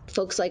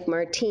 Folks like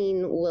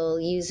Martine will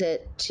use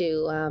it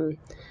to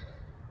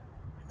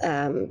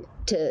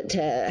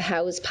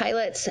house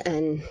pilots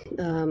and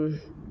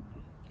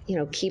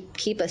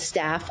keep a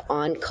staff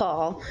on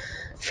call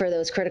for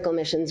those critical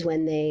missions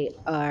when they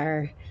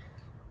are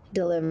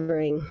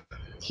delivering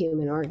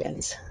human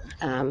organs.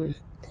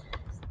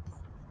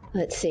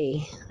 Let's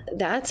see,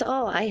 that's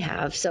all I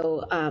have.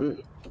 So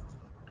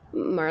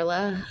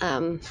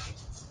Marla,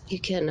 you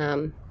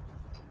can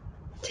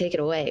take it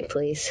away,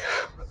 please.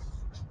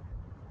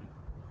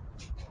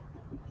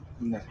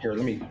 Here,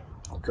 let me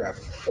grab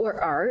it.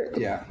 Or Art.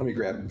 Yeah, let me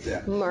grab it.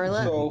 Yeah.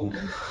 Marla.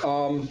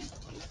 So,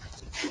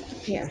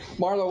 here.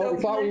 Marla, what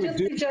we thought we would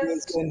do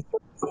is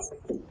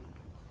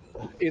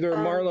either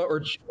Marla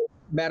or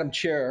Madam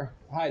Chair.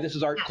 Hi, this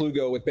is Art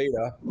Klugo with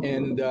Beta,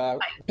 and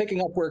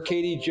picking up where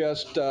Katie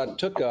just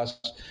took us.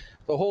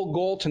 The whole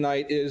goal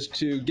tonight is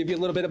to give you a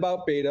little bit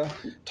about Beta,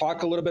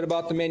 talk a little bit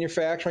about the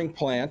manufacturing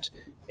plant,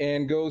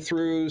 and go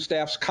through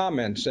staff's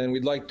comments. And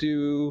we'd like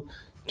to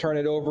turn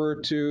it over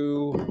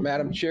to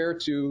Madam Chair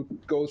to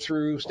go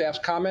through staff's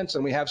comments,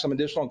 and we have some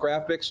additional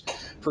graphics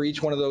for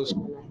each one of those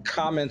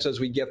comments as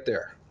we get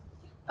there.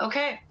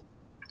 Okay.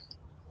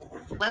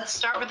 Let's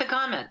start with the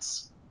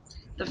comments.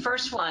 The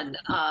first one,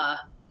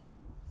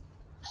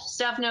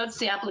 staff notes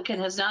the applicant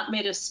has not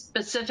made a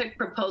specific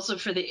proposal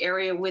for the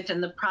area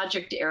within the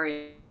project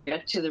area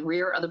to the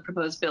rear of the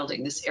proposed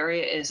building. This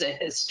area is a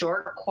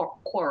historic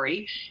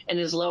quarry and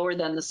is lower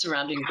than the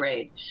surrounding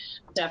grade.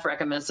 Staff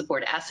recommends the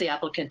board ask the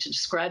applicant to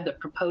describe the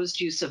proposed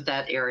use of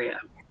that area.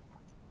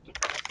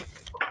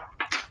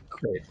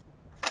 Great.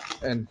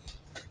 And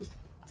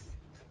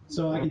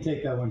so I can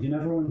take that one. Can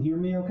everyone hear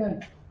me okay?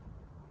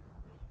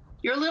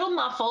 You're a little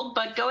muffled,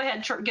 but go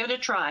ahead, give it a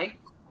try.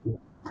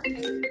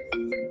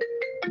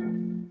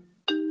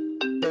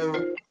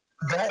 So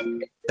that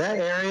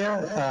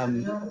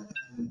area,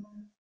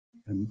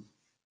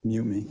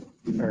 mute me,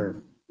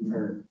 or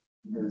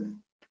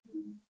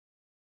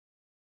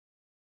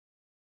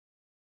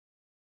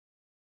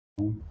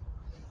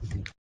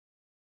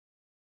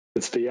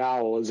it's the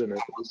owl, isn't it?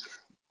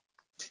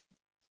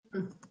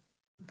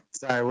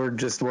 Sorry, we're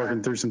just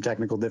working through some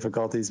technical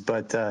difficulties,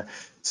 but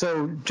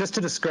so just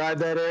to describe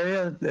that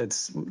area,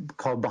 it's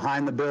called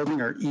behind the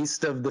building or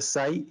east of the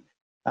site.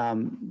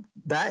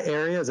 That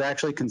area is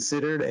actually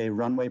considered a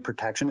runway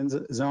protection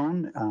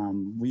zone.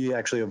 We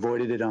actually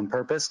avoided it on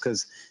purpose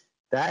because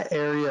that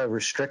area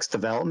restricts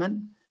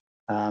development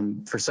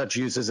for such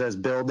uses as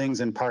buildings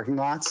and parking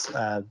lots,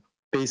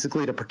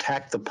 basically to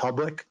protect the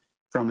public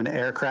from an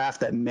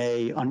aircraft that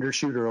may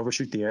undershoot or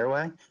overshoot the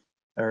airway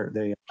or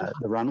the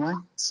runway.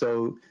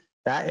 So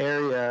that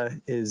area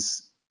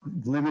is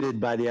limited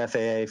by the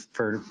FAA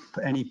for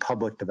any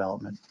public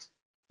development,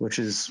 which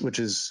is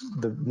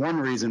the one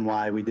reason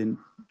why we didn't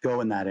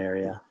go in that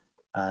area.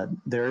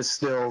 There is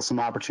still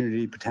some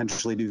opportunity to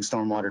potentially do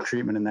stormwater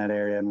treatment in that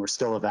area, and we're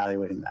still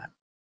evaluating that.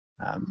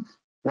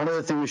 One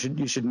other thing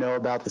you should know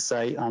about the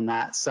site on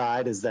that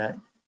side is that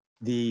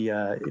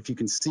if you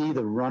can see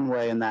the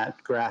runway in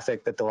that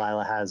graphic that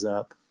Delilah has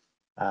up,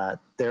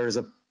 there's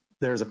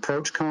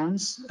approach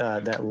cones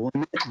that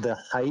limit the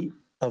height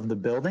of the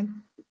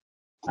building,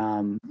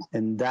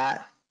 and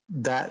that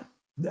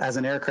as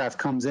an aircraft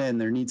comes in,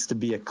 there needs to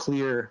be a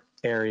clear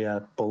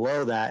area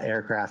below that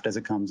aircraft as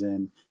it comes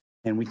in,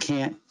 and we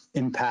can't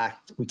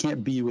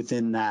be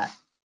within that.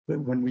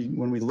 When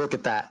we look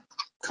at that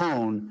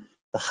cone,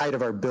 the height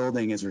of our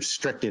building is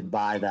restricted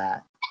by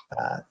that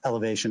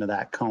elevation of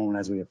that cone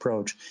as we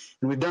approach.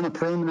 And we've done a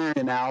preliminary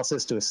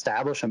analysis to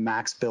establish a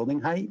max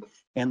building height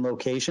and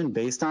location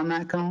based on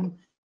that cone,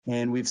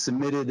 and we've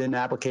submitted an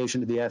application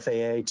to the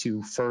FAA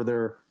to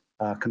further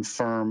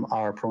confirm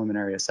our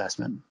preliminary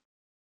assessment.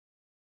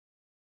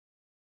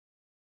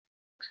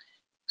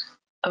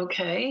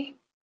 Okay.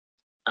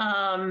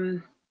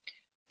 Can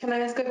I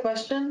ask a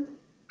question?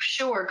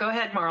 Sure, go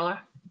ahead, Marla.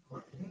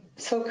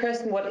 So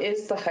Chris, what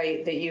is the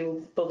height that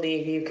you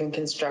believe you can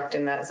construct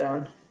in that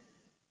zone?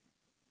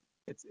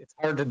 It's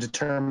hard to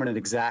determine an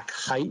exact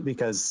height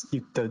because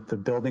the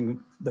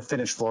building, the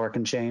finished floor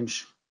can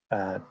change.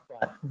 But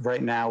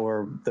right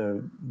now,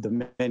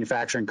 the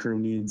manufacturing crew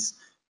needs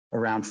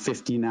around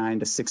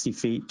 59 to 60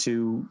 feet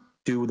to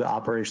do the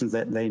operations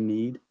that they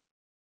need.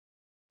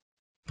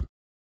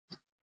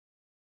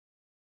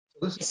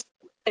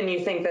 And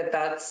you think that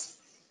that's,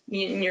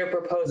 you're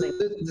proposing?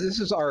 This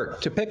is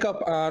Art. To pick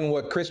up on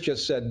what Chris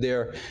just said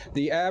there,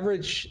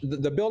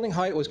 the building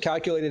height was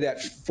calculated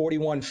at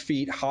 41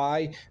 feet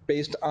high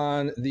based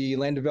on the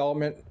land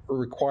development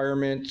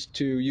requirement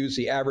to use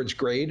the average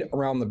grade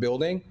around the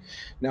building.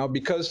 Now,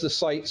 because the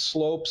site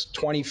slopes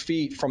 20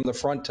 feet from the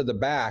front to the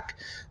back,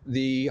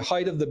 the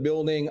height of the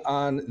building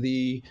on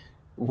the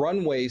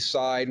runway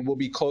side will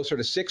be closer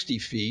to 60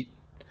 feet.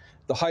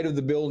 The height of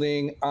the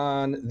building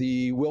on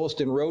the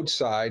Williston Road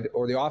side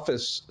or the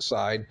office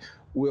side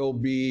will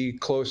be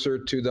closer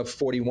to the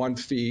 41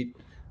 feet,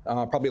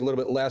 probably a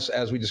little bit less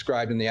as we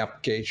described in the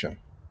application.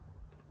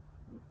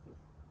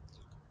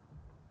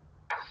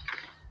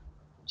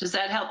 Does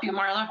that help you,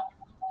 Marla?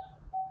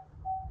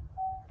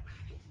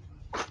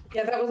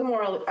 Yeah, that was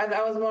more,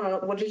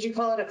 what did you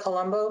call it, a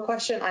Columbo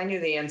question? I knew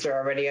the answer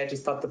already. I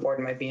just thought the board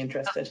might be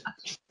interested.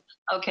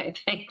 Okay,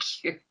 thank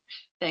you.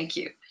 Thank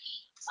you.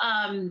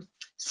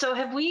 So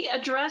have we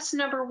addressed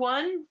number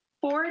one,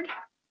 board?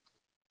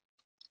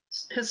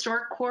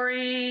 Historic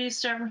quarry,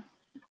 the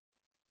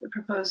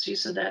proposed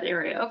use of that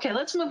area. Okay,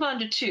 let's move on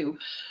to two.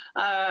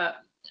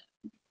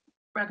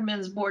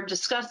 Recommends board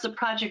discuss the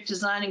project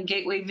design and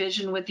gateway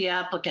vision with the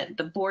applicant.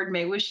 The board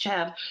may wish to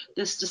have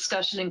this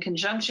discussion in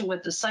conjunction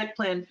with the site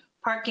plan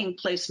parking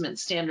placement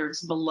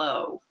standards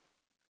below.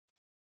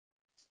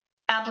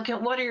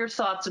 Applicant, what are your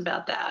thoughts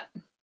about that?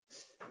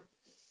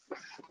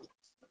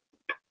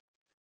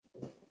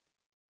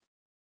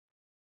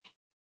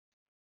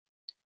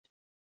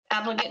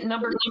 applicant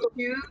number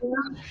 2?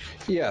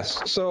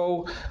 Yes.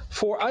 So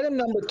for item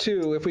number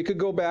 2, if we could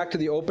go back to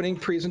the opening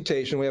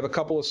presentation, we have a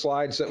couple of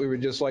slides that we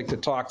would just like to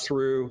talk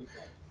through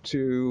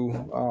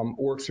to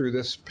work through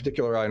this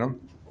particular item.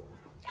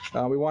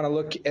 We want to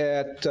look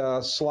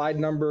at slide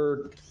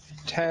number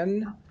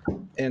 10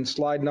 and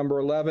slide number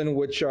 11,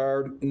 which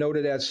are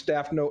noted as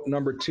staff note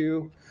number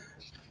 2.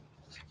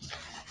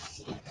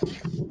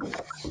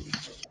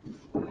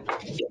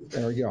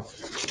 There we go.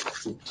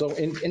 So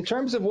in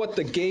terms of what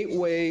the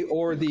gateway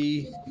or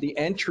the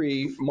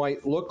entry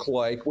might look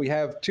like, we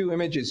have 2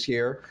 images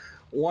here.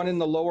 One in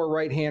the lower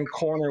right-hand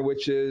corner,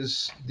 which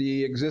is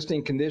the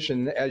existing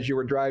condition as you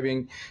were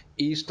driving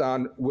east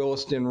on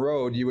Williston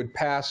Road. You would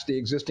pass the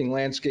existing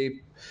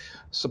landscape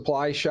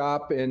supply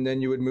shop, and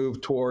then you would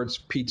move towards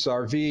Pete's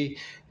RV.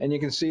 And you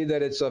can see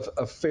that it's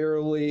a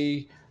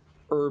fairly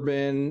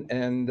urban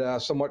and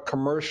somewhat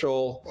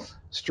commercial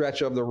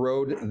stretch of the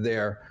road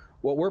there.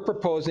 What we're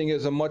proposing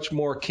is a much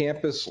more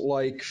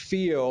campus-like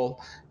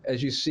feel,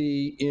 as you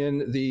see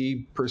in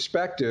the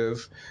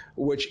perspective,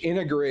 which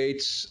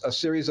integrates a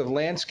series of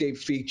landscape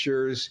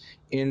features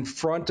in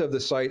front of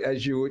the site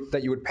that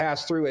you would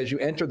pass through as you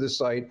enter the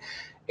site,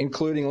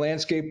 including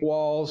landscape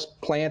walls,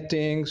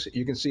 plantings.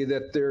 You can see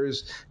that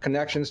there's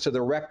connections to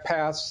the rec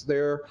paths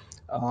there,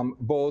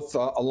 both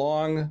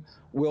along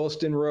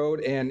Williston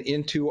Road and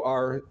into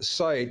our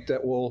site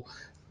that will,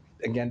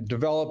 again,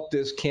 develop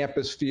this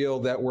campus feel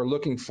that we're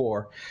looking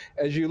for.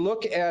 As you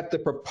look at the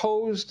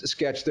proposed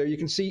sketch there, you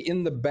can see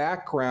in the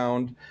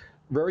background,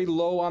 very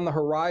low on the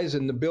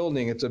horizon, the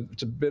building. It's a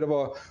bit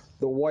of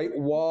the white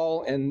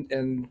wall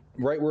and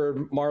right where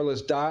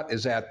Marla's dot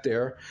is at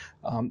there.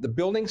 The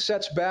building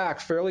sets back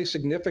fairly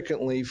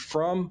significantly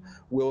from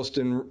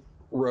Williston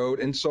Road.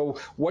 And so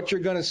what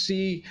you're going to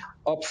see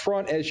up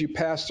front as you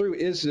pass through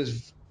is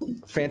this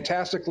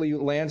fantastically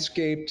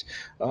landscaped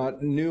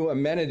new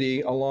amenity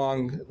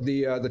along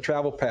the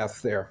travel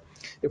path there.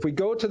 If we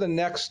go to the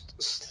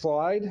next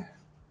slide,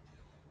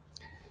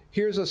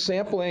 here's a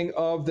sampling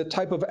of the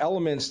type of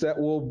elements that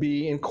will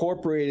be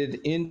incorporated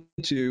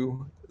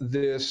into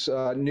this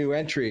new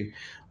entry.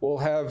 We'll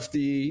have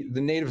the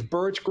native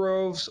birch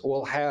groves,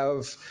 we'll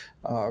have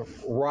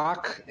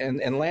rock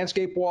and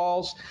landscape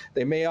walls.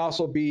 They may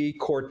also be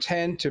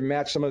Corten to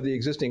match some of the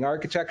existing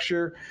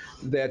architecture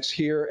that's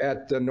here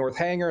at the North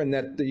Hangar and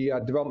that the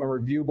Development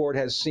Review Board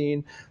has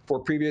seen for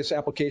previous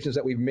applications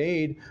that we've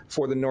made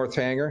for the North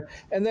Hangar.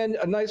 And then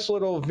a nice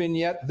little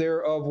vignette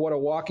there of what a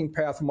walking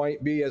path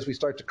might be as we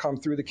start to come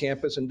through the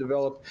campus and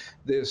develop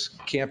this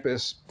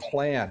campus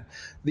plan.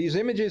 These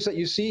images that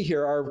you see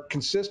here are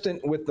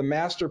consistent with the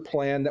master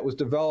plan that was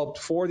developed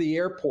for the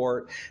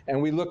airport,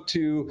 and we look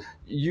to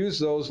use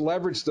those,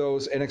 leverage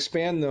those, and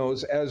expand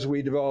those as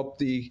we develop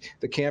the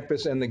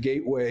campus and the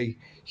gateway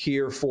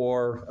here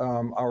for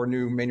our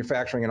new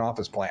manufacturing and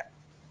office plant.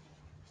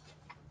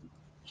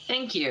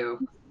 Thank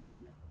you.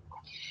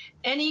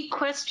 Any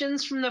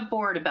questions from the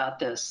board about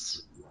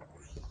this?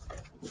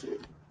 It's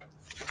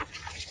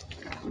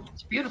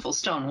a beautiful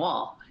stone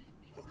wall.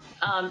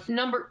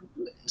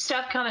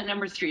 Staff comment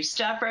number 3.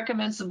 Staff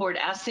recommends the board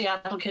ask the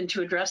applicant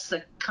to address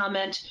the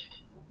comment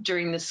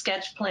during the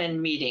sketch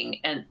plan meeting.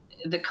 And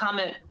the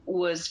comment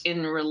was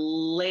in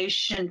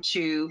relation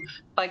to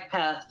bike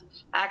path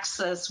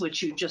access,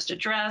 which you just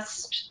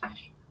addressed.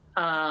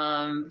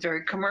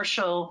 Very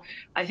commercial.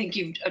 I think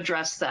you've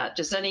addressed that.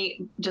 Does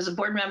a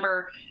board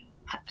member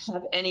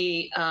have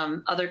any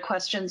other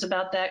questions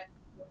about that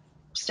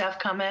staff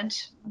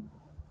comment?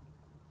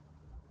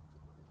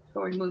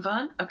 Before we move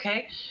on,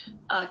 okay.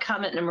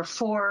 Comment number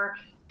 4,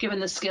 given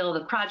the scale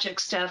of the project,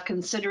 staff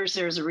considers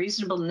there is a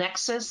reasonable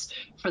nexus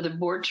for the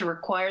board to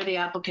require the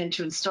applicant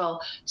to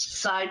install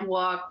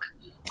sidewalk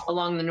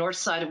along the north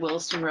side of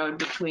Williston Road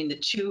between the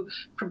 2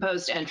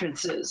 proposed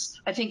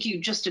entrances. I think you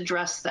just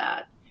addressed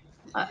that.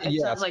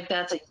 It sounds like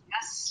that's a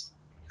yes.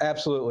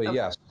 Absolutely, okay.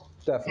 Yes,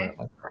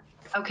 definitely.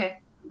 Okay.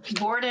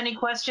 Board, any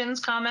questions,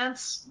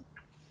 comments?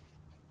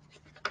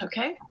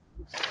 Okay.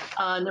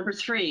 Number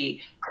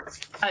 3,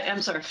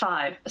 I'm sorry,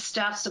 5.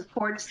 Staff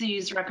supports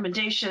these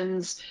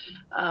recommendations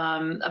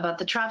about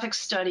the traffic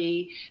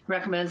study,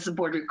 recommends the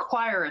board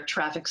require a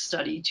traffic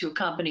study to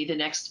accompany the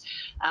next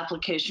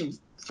application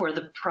for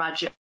the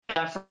project.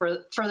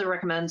 Further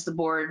recommends the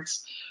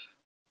board's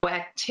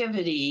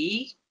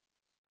activity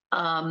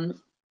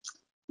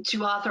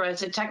to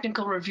authorize a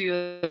technical review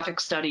of the traffic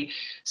study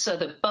so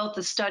that both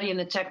the study and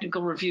the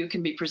technical review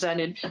can be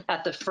presented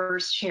at the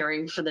first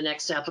hearing for the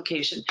next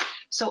application.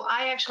 So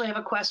I actually have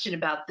a question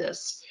about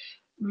this.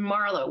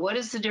 Marla, what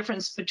is the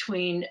difference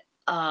between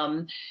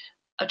a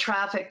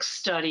traffic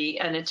study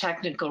and a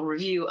technical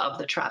review of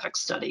the traffic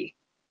study?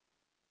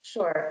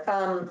 Sure.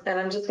 And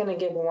I'm just going to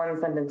give one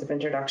sentence of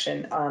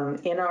introduction.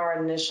 In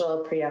our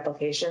initial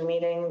pre-application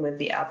meeting with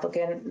the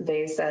applicant,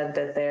 they said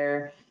that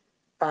their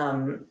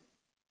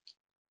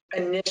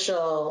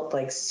initial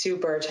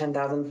super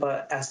 10,000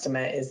 foot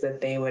estimate is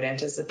that they would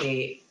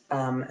anticipate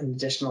an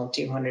additional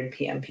 200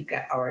 PM peak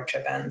hour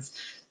trip ends.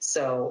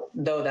 So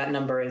though that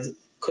number is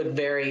could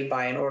vary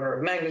by an order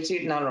of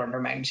magnitude, not an order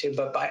of magnitude,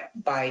 but by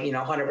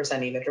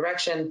 100% either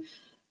direction.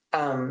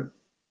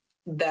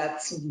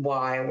 That's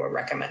why we're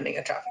recommending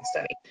a traffic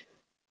study.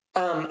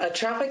 A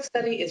traffic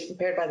study is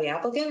prepared by the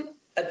applicant.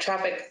 A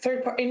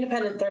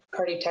independent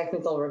third-party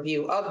technical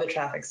review of the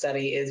traffic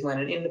study is when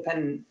an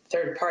independent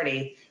third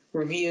party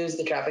reviews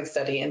the traffic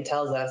study and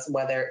tells us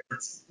whether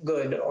it's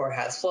good or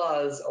has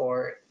flaws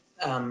or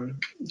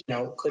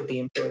could be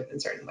improved in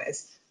certain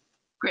ways.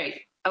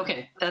 Great.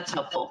 Okay, that's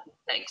helpful.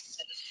 Thanks.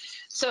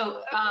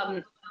 So,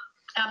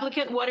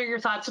 applicant, what are your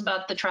thoughts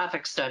about the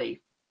traffic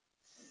study?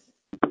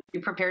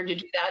 You prepared to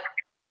do that?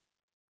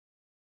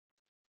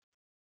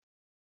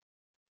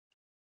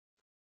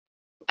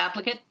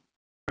 Applicant?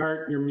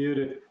 Art, you're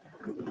muted.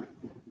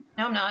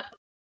 No, I'm not.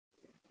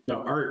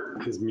 No,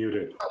 Art is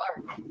muted. Oh,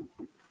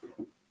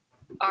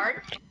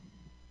 Art?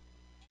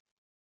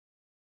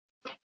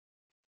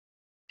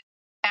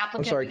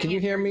 I'm sorry, can you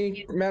hear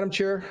me, Madam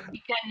Chair?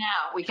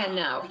 We can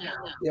now.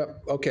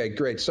 Yep, okay,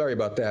 great, sorry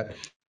about that.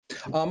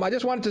 I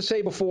just wanted to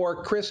say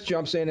before Chris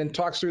jumps in and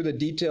talks through the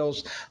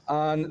details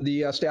on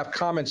the staff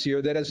comments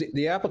here, that as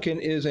the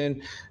applicant is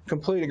in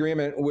complete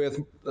agreement with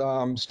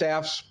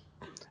staff's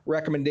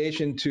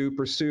recommendation to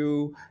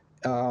pursue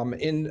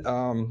what is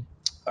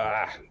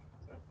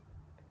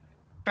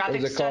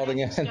it called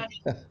again?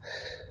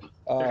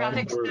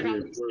 Traffic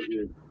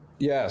review.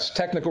 Yes,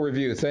 technical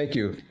review. Thank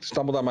you.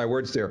 Stumbled on my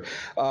words there.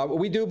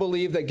 We do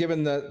believe that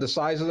given the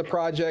size of the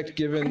project,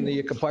 given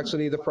the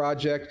complexity of the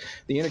project,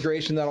 the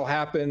integration that'll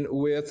happen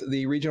with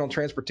the regional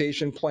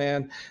transportation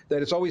plan,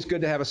 that it's always good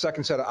to have a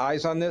second set of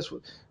eyes on this.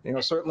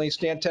 Certainly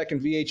Stantec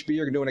and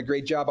VHB are doing a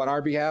great job on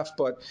our behalf,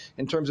 but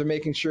in terms of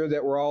making sure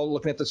that we're all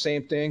looking at the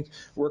same thing,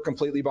 we're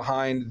completely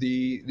behind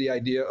the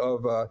idea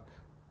of a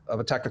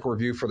technical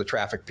review for the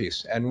traffic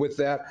piece. And with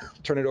that, I'll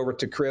turn it over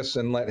to Chris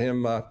and let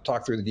him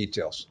talk through the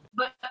details.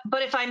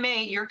 But if I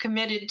may, you're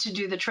committed to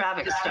do the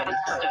traffic study.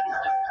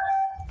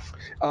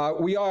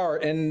 We are,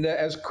 and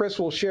as Chris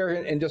will share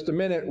in just a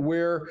minute,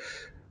 we're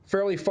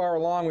fairly far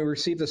along. We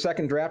received the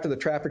second draft of the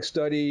traffic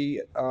study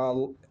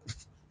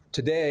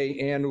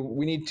today, and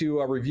we need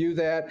to review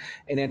that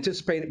and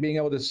anticipate being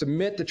able to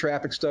submit the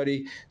traffic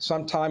study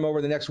sometime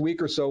over the next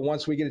week or so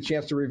once we get a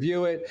chance to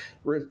review it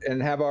and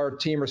have our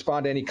team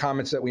respond to any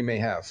comments that we may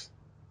have.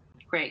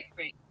 Great.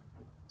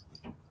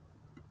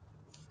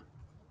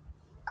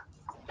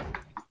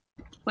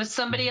 Was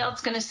somebody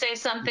else going to say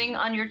something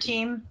on your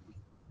team?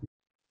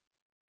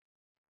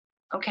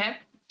 Okay.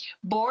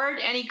 Board,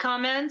 any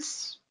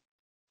comments?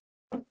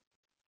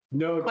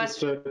 No,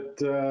 just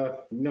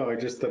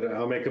that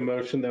I'll make a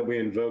motion that we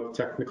invoke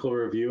technical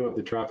review of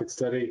the traffic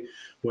study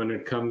when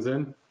it comes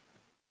in.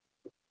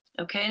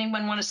 Okay,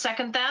 anyone want to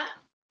second that?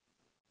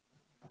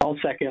 I'll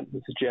second.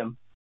 This is Jim.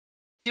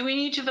 Do we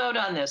need to vote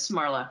on this,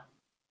 Marla?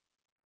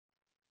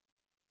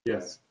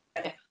 Yes.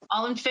 Okay.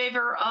 All in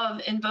favor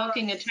of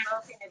invoking a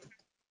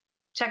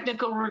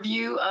technical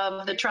review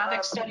of the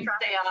traffic study,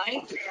 say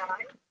aye.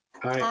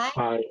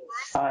 Aye.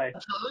 Aye.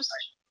 Opposed?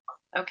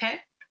 Okay,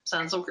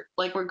 sounds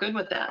like we're good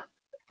with that.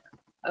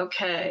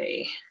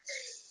 Okay.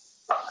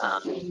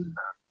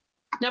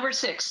 Number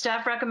 6,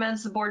 staff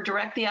recommends the board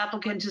direct the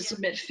applicant to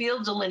submit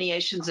field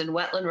delineations and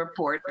wetland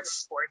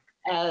reports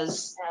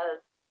as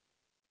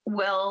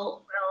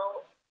well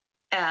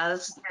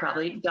as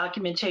probably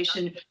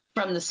documentation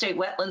from the state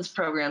wetlands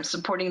program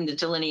supporting the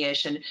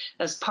delineation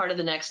as part of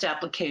the next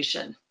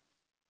application.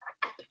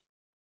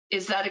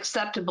 Is that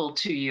acceptable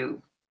to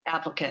you,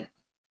 applicant?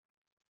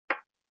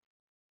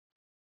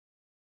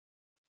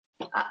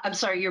 I'm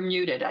sorry, you're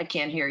muted. I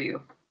can't hear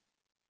you.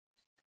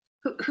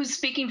 Who's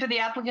speaking for the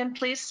applicant,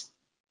 please?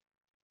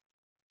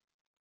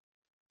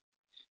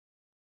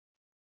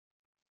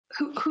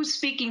 Who's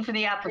speaking for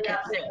the applicant?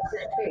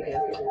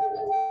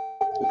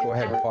 Go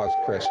ahead and pause,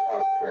 Chris.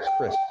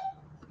 Chris.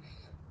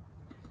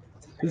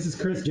 This is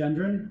Chris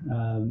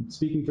Gendron,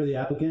 speaking for the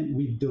applicant.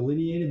 We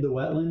delineated the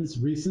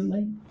wetlands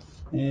recently,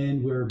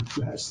 and we're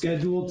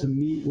scheduled to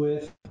meet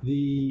with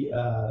the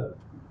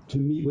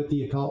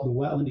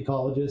wetland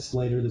ecologist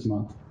later this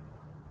month.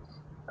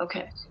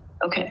 Okay.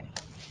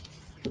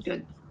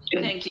 Good.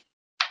 Thank you.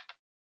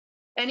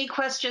 Any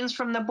questions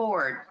from the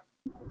board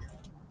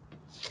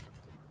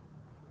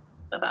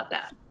about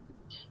that?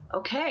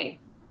 Okay.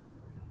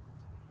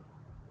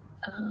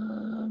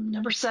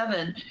 Number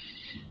 7,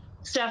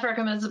 staff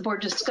recommends the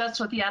board discuss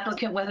with the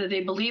applicant whether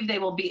they believe they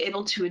will be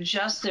able to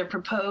adjust their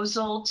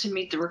proposal to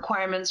meet the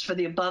requirements for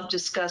the above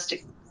discussed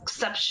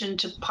exception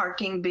to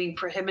parking being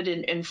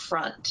prohibited in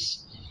front.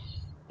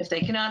 If they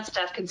cannot,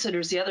 staff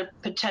considers the other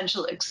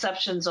potential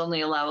exceptions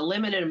only allow a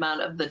limited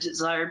amount of the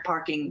desired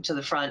parking to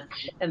the front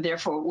and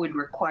therefore would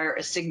require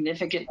a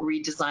significant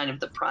redesign of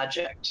the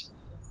project.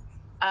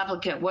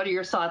 Applicant, what are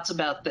your thoughts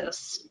about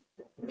this?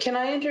 Can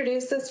I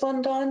introduce this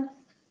one, Dawn?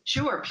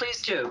 Sure,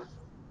 please do.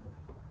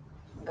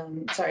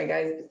 Sorry,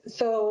 guys.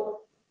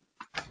 So,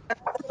 as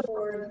the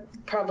board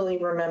probably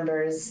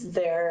remembers,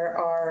 there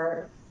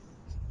are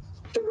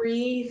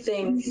 3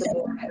 things the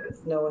board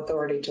has no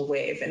authority to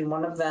waive, and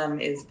one of them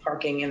is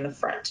parking in the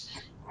front.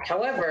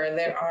 However,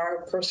 there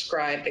are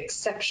prescribed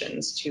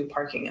exceptions to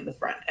parking in the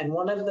front. And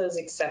one of those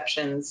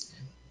exceptions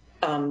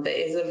that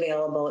is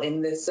available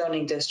in this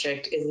zoning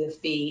district is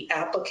if the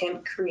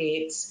applicant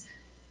creates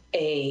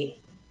a,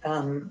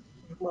 what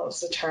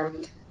was the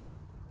term?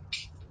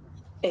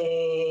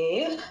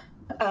 A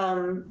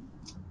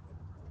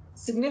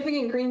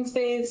significant green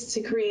space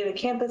to create a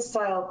campus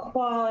style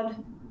quad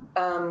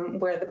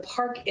where the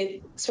park,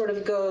 it sort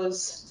of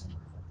goes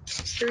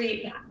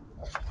street,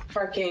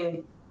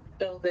 parking,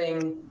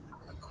 building,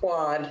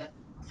 quad,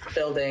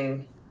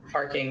 building,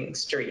 parking,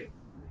 street.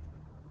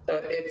 So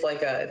it's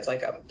like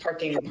a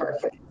parking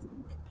parfait.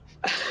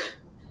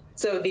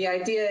 So the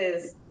idea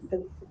is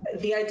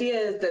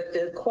that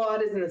the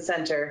quad is in the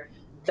center,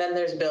 then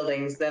there's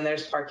buildings, then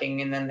there's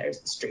parking, and then there's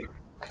the street.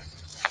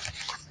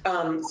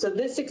 So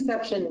this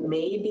exception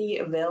may be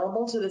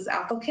available to this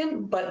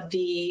applicant, but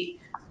the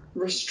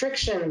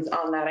restrictions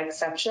on that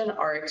exception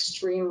are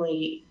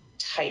extremely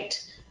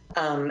tight.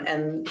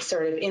 And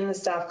sort of in the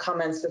staff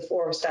comments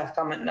before staff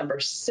comment number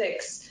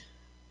 6,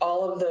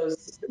 all of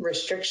those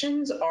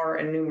restrictions are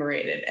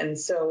enumerated. And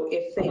so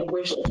if they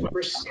wish to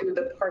pursue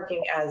the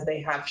parking as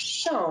they have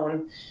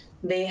shown,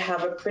 they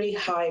have a pretty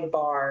high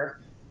bar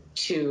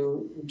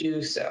to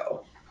do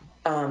so.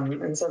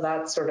 And so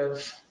that's sort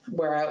of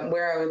where I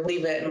would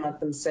leave it and let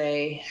them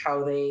say how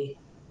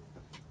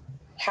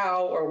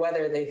or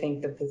whether they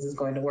think that this is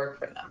going to work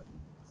for them.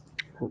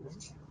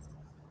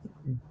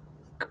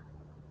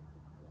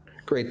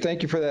 Great,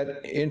 thank you for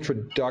that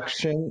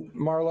introduction,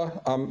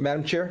 Marla.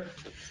 Madam Chair?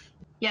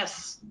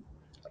 Yes.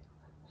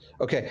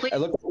 Okay, Please. I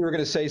looked like you were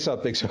going to say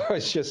something, so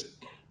it's just,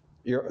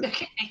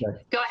 Okay,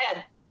 go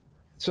ahead.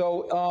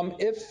 So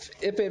if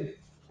it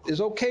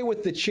is okay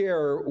with the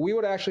chair, we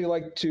would actually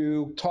like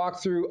to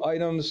talk through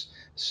items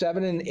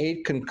 7 and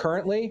 8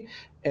 concurrently,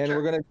 and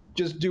we're going to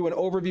just do an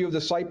overview of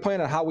the site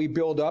plan and how we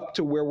build up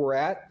to where we're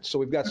at. So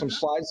we've got some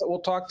slides that we'll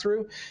talk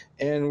through,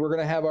 and we're going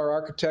to have our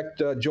architect,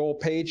 Joel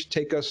Page,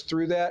 take us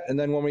through that. And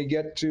then when we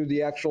get to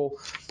the actual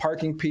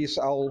parking piece,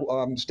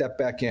 I'll step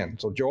back in.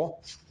 So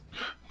Joel?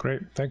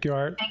 Great. Thank you,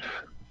 Art.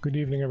 Good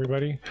evening,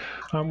 everybody.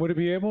 Would it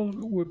be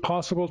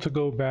possible to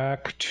go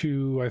back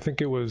to, I think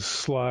it was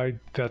slide,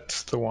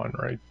 that's the one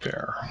right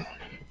there.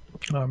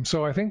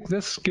 So I think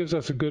this gives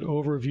us a good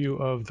overview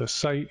of the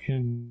site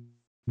in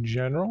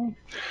general,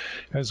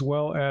 as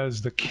well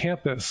as the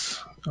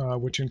campus,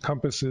 which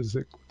encompasses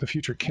the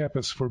future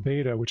campus for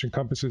Beta, which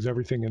encompasses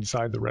everything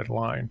inside the red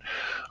line.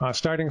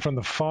 Starting from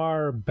the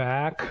far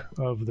back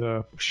of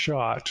the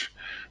shot,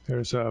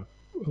 there's a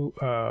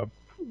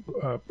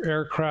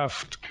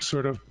aircraft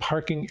sort of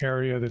parking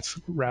area that's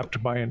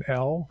wrapped by an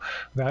L.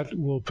 That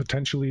will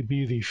potentially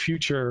be the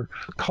future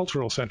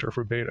cultural center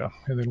for Beta.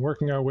 And then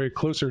working our way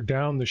closer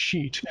down the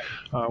sheet,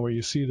 where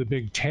you see the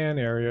big tan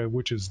area,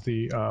 which is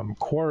the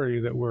quarry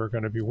that we're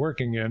going to be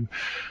working in.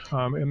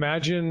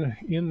 Imagine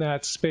in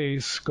that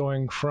space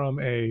going from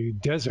a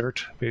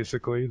desert,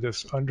 basically,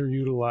 this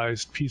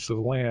underutilized piece of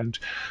land,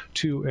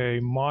 to a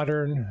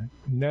modern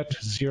net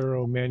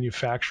zero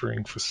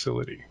manufacturing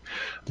facility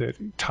that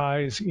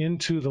ties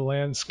into the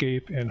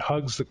landscape and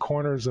hugs the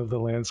corners of the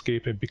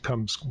landscape and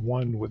becomes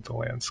one with the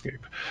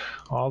landscape.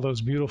 All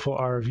those beautiful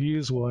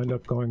RVs will end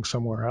up going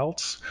somewhere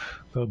else.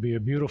 There'll be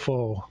a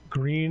beautiful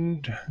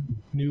greened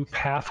new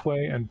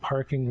pathway and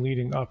parking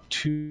leading up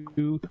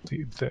to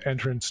the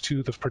entrance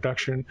to the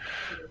production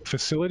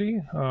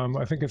facility.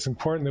 I think it's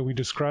important that we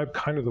describe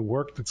kind of the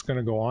work that's going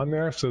to go on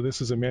there. So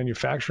this is a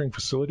manufacturing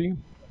facility,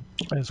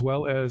 as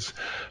well as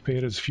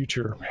Beta's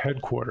future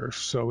headquarters.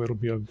 So it'll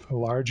be a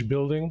large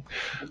building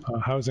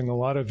housing a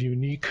lot of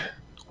unique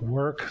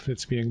work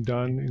that's being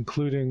done,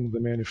 including the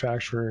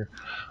manufacture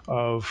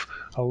of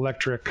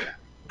electric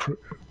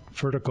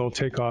vertical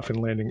takeoff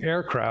and landing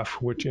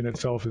aircraft, which in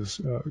itself is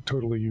a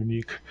totally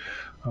unique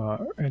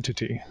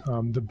entity.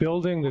 The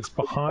building that's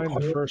behind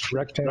the first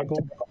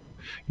rectangle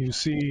you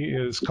see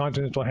is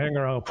Continental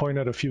Hangar. I'll point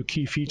out a few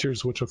key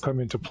features which will come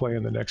into play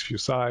in the next few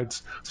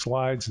slides.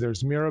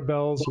 There's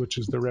Mirabelle's, which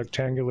is the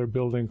rectangular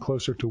building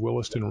closer to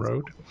Williston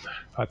Road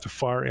at the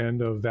far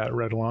end of that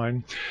red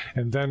line.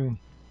 And then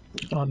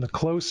on the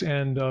close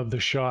end of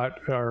the shot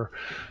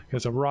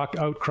is a rock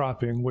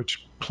outcropping,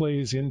 which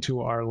plays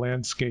into our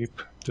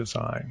landscape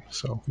design.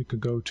 So we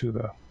could go to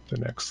the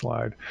next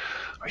slide.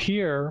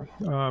 Here,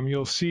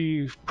 you'll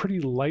see pretty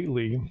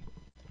lightly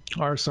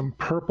are some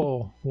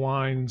purple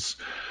lines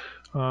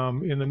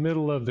in the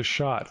middle of the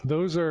shot.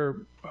 Those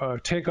are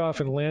takeoff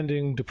and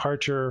landing,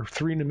 departure,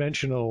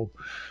 three-dimensional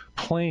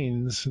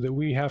planes that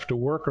we have to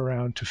work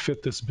around to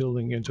fit this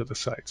building into the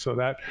site. So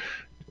that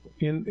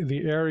in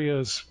the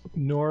areas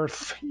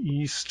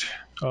northeast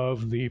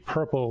of the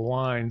purple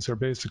lines are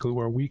basically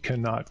where we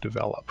cannot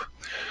develop.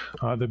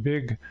 The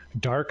big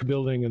dark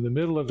building in the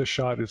middle of the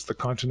shot is the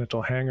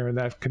Continental Hangar, and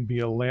that can be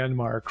a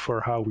landmark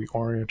for how we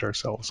orient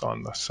ourselves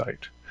on the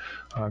site.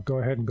 Go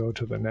ahead and go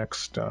to the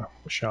next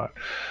shot.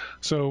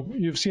 So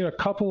you've seen a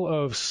couple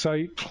of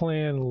site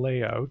plan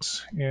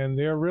layouts, and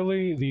they're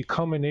really the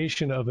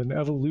culmination of an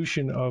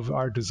evolution of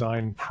our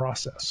design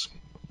process.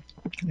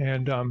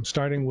 And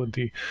starting with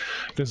the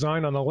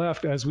design on the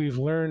left, as we've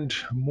learned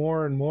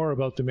more and more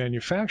about the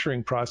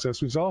manufacturing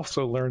process, we've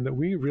also learned that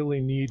we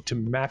really need to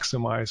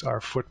maximize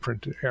our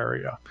footprint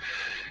area.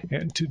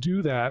 And to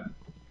do that,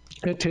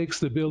 it takes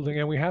the building,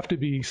 and we have to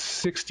be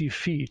 60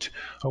 feet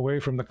away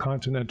from the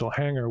Continental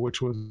Hangar,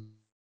 which was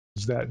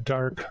that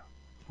dark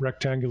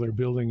rectangular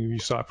building you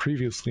saw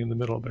previously in the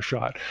middle of the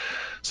shot.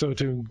 So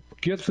to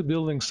get the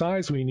building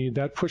size we need,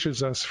 that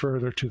pushes us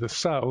further to the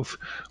south,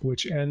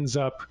 which ends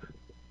up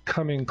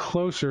coming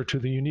closer to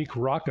the unique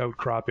rock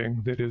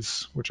outcropping that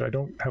is, which I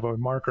don't have a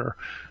marker,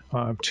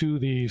 to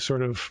the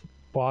sort of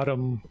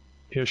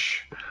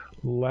bottom-ish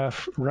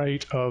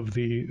right of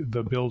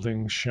the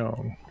building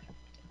shown.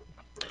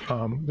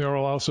 There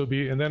will also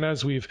be, and then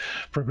as we've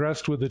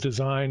progressed with the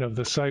design of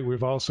the site,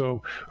 we've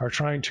also are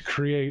trying to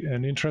create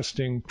an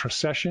interesting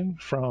procession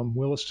from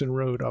Williston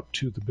Road up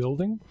to the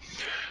building.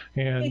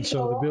 And hey,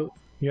 so the building,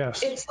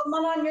 yes. If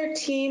someone on your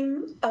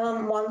team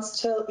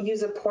wants to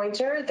use a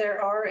pointer,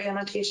 there are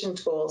annotation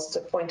tools to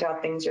point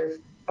out things you're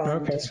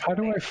okay. How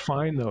do I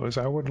find those?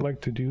 I would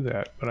like to do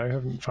that, but I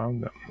haven't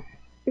found them.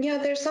 Yeah,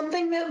 there's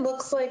something that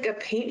looks like a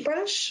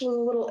paintbrush with a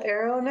little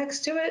arrow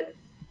next to it.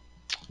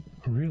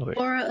 Really?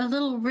 Or a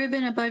little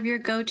ribbon above your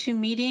go-to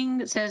meeting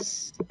that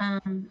says, yeah.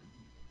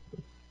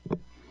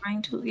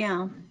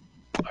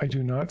 I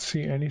do not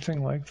see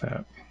anything like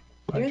that.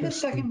 You're the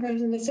second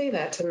person to say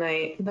that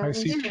tonight. I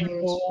see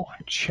people,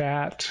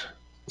 chat,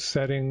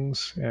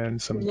 settings,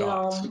 and some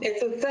dots. No,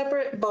 it's a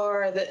separate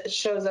bar that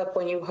shows up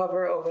when you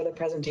hover over the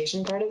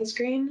presentation part of the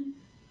screen.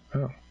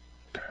 Oh.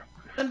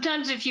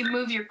 Sometimes if you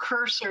move your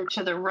cursor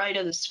to the right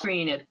of the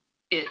screen, it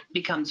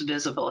becomes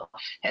visible.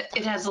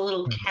 It has a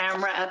little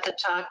camera at the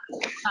top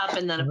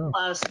and then a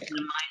plus and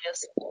a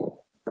minus.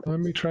 Let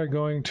me try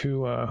going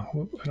to, I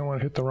don't want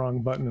to hit the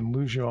wrong button and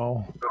lose you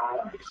all.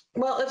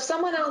 Well, if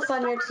someone else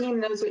on your team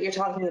knows what you're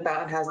talking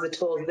about and has the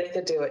tools, they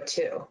could do it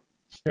too.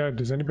 Yeah,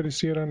 does anybody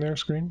see it on their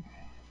screen?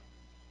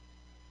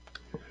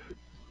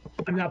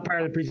 I'm not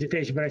part of the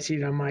presentation, but I see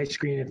it on my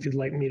screen if you'd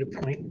like me to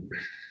point.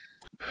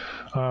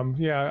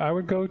 Yeah, I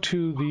would go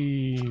to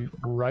the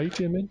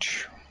right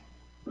image.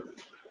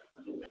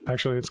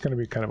 Actually, it's going to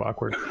be kind of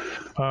awkward.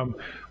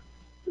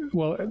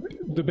 Well,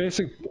 the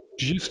basic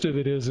gist of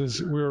it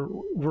is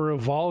we're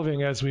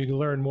evolving as we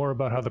learn more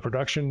about how the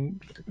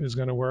production is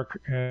going to work,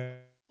 and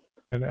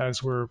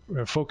as we're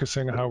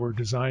focusing on how we're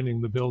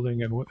designing the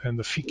building and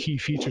the key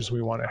features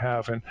we want to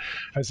have. And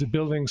as the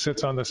building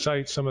sits on the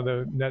site, some of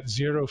the net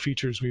zero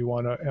features we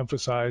want to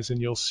emphasize,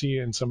 and you'll see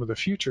in some of the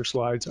future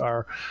slides,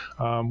 are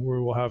we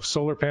will have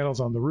solar panels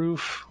on the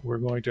roof. We're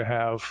going to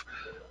have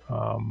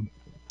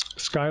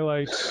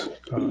skylights.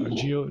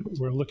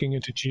 We're looking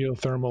into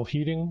geothermal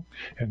heating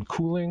and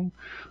cooling.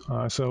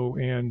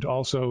 And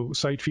also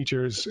site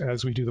features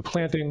as we do the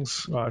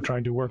plantings,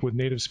 trying to work with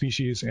native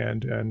species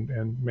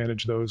and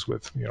manage those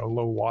with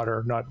low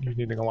water, not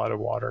needing a lot of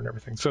water and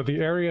everything. So the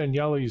area in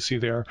yellow you see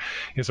there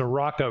is a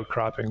rock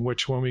outcropping,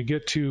 which when we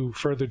get to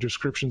further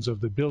descriptions of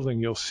the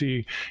building, you'll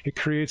see it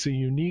creates a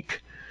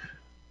unique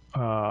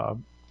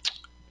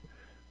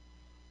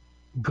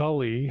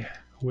gully,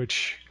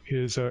 which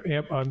is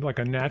like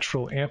a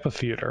natural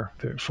amphitheater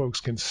that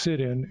folks can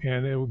sit in,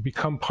 and it would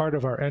become part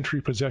of our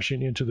entry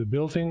procession into the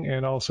building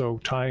and also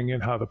tying in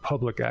how the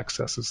public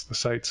accesses the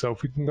site. So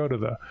if we can go to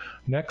the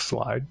next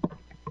slide.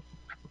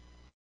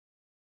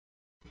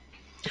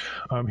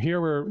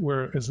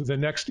 Here is the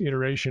next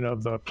iteration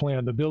of the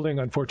plan. The building,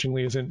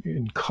 unfortunately, isn't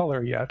in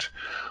color yet,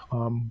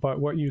 but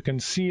what you can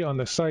see on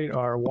the site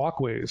are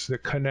walkways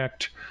that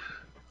connect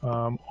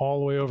all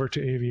the way over to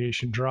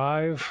Aviation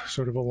Drive,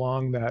 sort of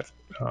along that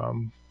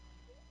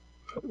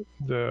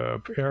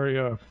the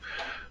area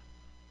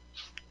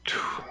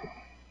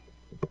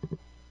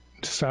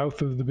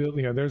south of the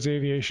building. Yeah, there's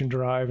Aviation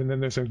Drive, and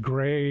then there's a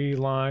gray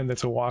line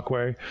that's a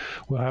walkway.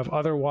 We'll have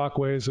other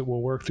walkways that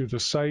will work through the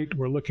site.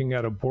 We're looking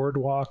at a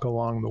boardwalk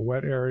along the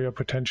wet area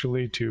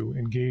potentially to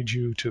engage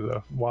you to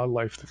the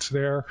wildlife that's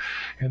there,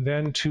 and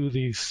then to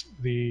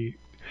the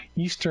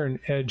eastern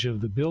edge of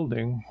the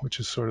building, which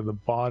is sort of the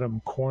bottom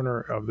corner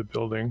of the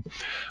building.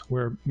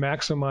 We're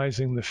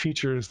maximizing the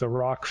features, the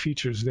rock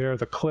features there,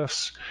 the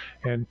cliffs,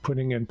 and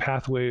putting in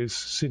pathways,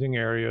 sitting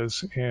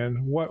areas.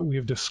 And what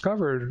we've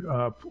discovered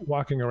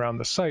walking around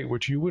the site,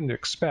 which you wouldn't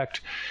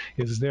expect,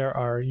 is there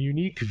are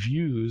unique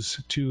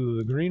views to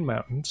the Green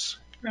Mountains.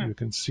 Yeah. You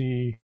can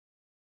see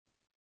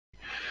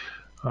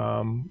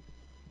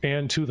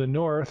and to the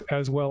north,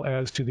 as well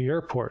as to the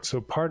airport.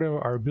 So part of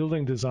our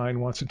building design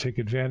wants to take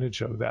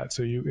advantage of that.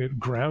 So it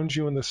grounds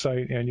you in the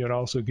site, and it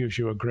also gives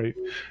you a great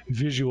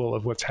visual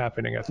of what's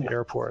happening at the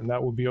airport. And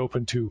that will be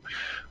open to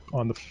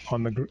on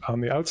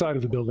the outside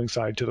of the building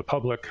side to the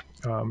public,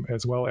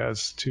 as well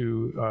as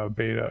to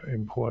Beta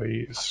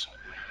employees.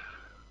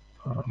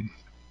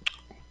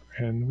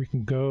 And we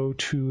can go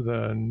to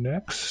the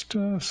next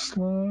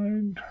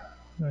slide.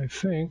 I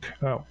think,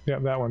 oh, yeah,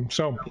 that one.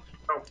 So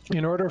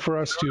in order for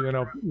us to, and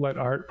I'll let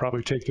Art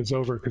probably take this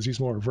over because he's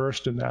more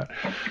versed in that,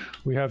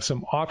 we have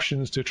some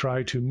options to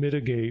try to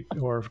mitigate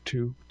or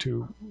to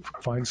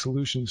find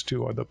solutions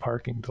to the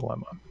parking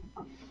dilemma.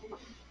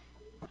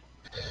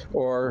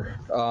 Or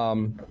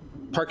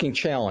parking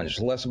challenge,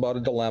 less about a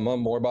dilemma,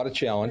 more about a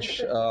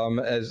challenge.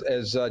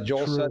 As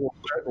Joel True. said,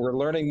 we're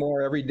learning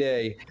more every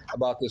day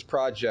about this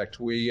project.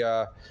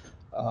 We're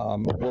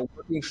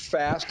working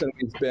fast, and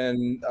we've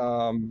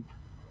been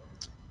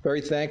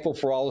very thankful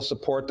for all the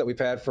support that we've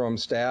had from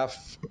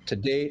staff to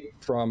date,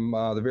 from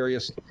the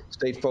various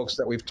state folks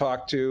that we've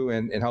talked to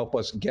and help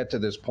us get to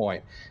this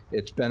point.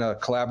 It's been a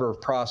collaborative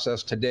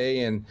process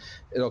today, and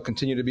it'll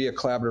continue to be a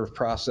collaborative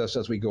process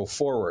as we go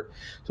forward.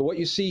 So what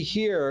you see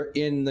here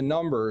in the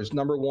numbers,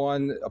 number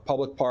one, a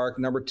public park,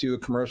 number two, a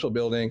commercial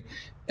building,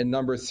 and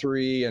number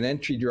three, an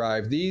entry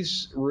drive,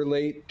 these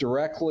relate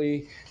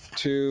directly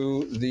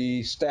to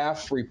the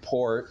staff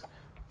report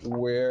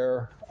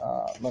where,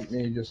 let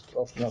me just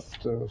open up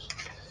those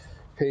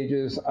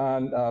pages.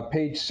 On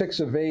page 6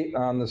 of 8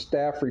 on the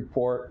staff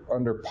report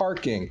under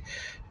parking,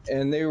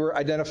 and they were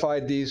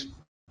identified these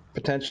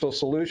potential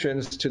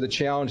solutions to the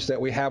challenge that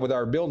we have with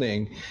our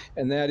building,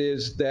 and that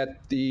is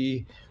that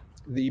the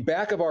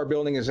back of our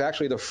building is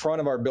actually the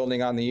front of our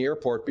building on the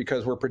airport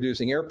because we're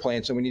producing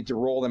airplanes and we need to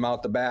roll them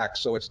out the back.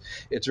 So it's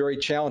very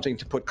challenging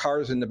to put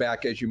cars in the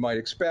back, as you might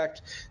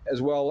expect,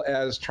 as well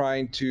as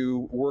trying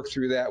to work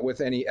through that with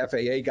any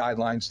FAA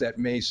guidelines that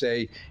may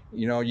say,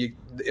 you know,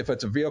 if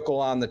it's a vehicle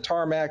on the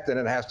tarmac, then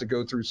it has to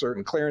go through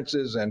certain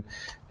clearances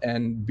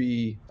and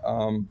be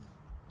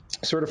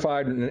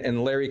certified,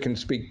 and Larry can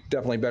speak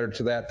definitely better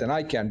to that than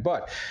I can.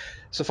 But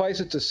suffice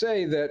it to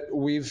say that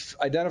we've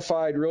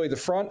identified really the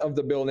front of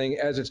the building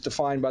as it's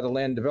defined by the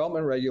land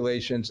development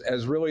regulations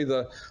as really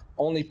the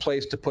only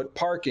place to put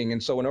parking.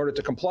 And so in order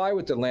to comply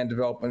with the land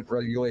development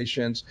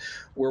regulations,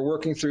 we're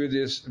working through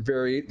these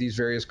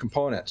various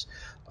components.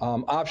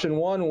 Option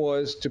one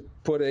was to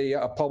put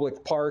a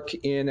public park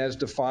in as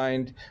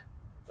defined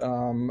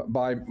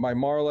by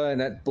Marla,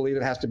 and I believe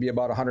it has to be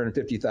about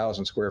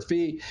 150,000 square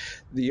feet.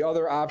 The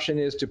other option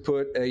is to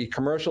put a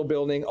commercial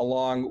building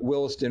along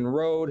Williston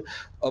Road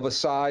of a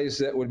size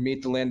that would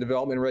meet the land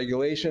development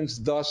regulations,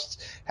 thus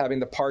having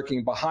the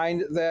parking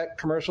behind that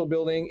commercial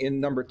building in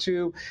number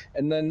two.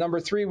 And then number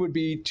three would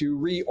be to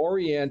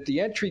reorient the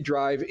entry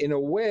drive in a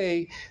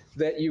way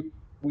that you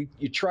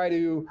try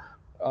to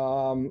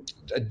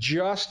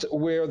adjust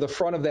where the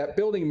front of that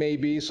building may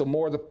be, so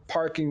more of the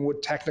parking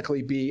would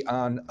technically be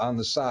on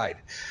the side.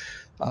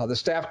 The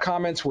staff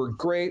comments were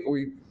great.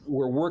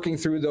 We're working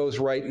through those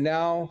right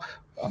now.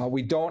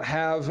 We don't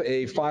have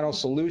a final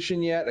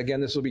solution yet.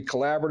 Again, this will be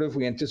collaborative.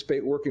 We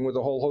anticipate working with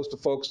a whole host of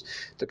folks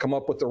to come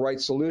up with the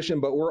right solution,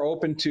 but we're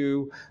open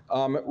to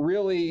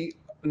really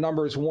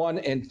numbers 1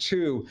 and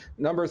 2.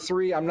 Number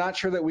 3, I'm not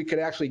sure that we could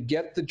actually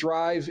get the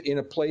drive in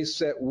a place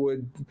that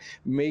would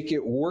make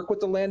it work with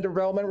the land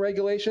development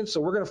regulations.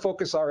 So we're going to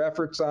focus our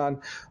efforts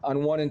on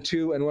 1 and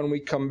 2. And when we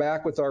come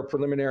back with our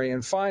preliminary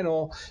and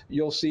final,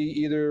 you'll see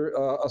either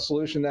a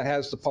solution that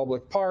has the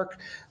public park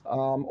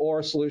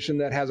or a solution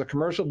that has a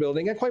commercial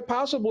building, and quite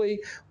possibly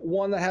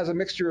one that has a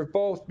mixture of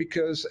both,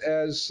 because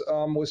as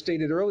was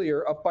stated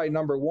earlier, up by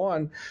number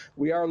 1,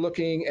 we are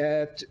looking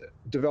at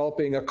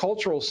developing a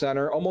cultural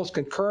center almost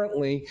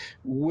concurrently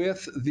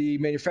with the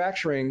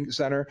manufacturing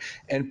center.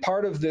 And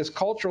part of this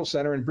cultural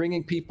center and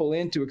bringing people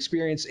in to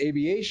experience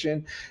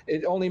aviation,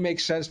 it only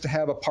makes sense to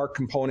have a park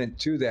component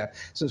to that,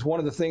 since one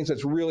of the things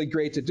that's really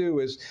great to do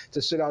is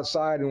to sit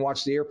outside and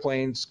watch the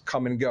airplanes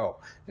come and go.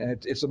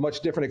 And it's a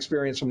much different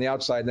experience from the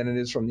outside than it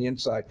is from the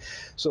inside.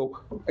 So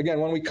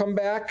again, when we come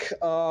back,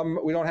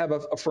 we don't have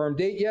a firm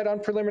date yet on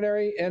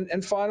preliminary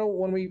and final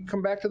when we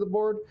come back to the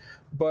board,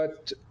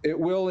 but it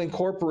will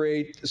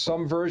incorporate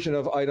some version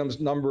of items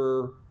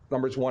numbers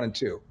 1 and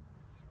 2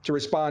 to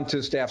respond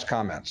to staff's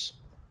comments.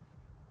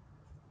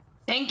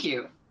 Thank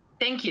you.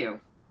 Thank you.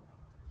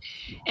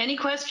 Any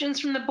questions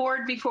from the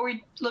board before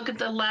we look at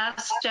the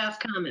last staff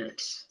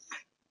comments?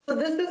 So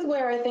this is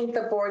where I think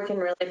the board can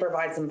really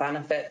provide some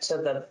benefit to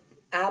the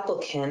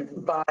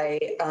applicant by,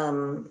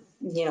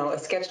 a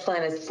sketch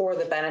plan is for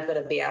the benefit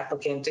of the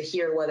applicant to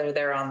hear whether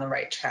they're on the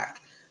right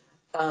track.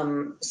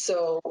 This is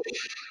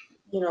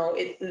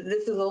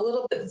a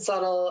little bit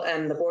subtle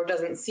and the board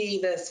doesn't see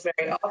this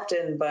very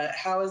often, but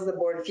how is the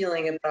board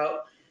feeling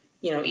about,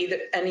 either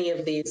any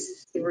of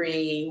these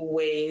 3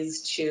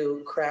 ways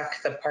to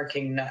crack the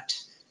parking nut?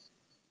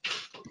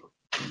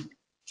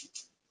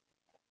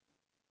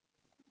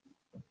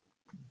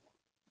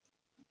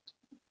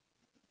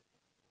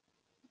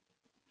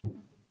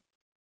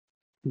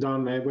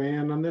 Don, may I weigh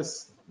in on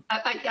this?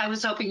 I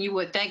was hoping you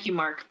would. Thank you,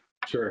 Mark.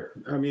 Sure.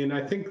 I mean,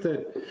 I think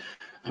that,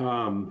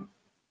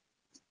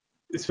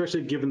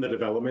 especially given the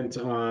development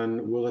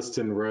on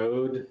Williston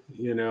Road,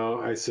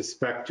 I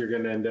suspect you're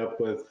going to end up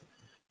with,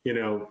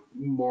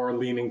 more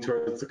leaning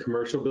towards the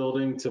commercial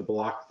building to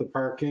block the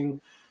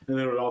parking. And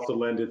then it would also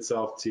lend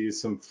itself to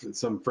some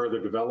further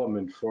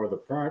development for the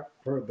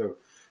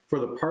for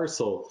the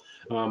parcel,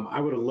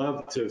 I would have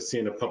loved to have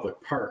seen a public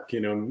park,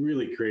 and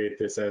really create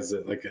this as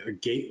like a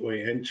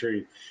gateway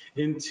entry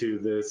into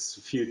this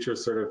future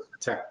sort of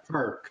tech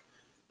park,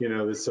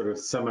 this sort of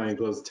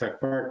semi-enclosed tech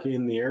park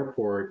in the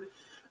airport,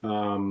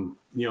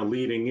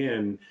 leading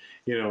in.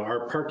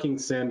 Our parking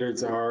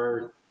standards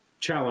are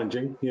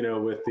challenging,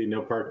 with the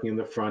no parking in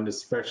the front,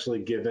 especially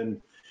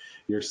given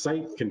your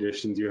site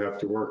conditions you have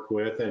to work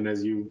with. And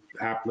as you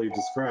aptly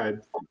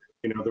described,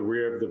 the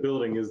rear of the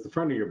building is the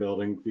front of your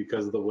building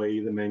because of the way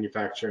the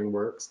manufacturing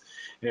works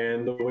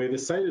and the way the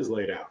site is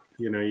laid out.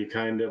 You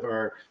kind of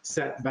are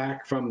set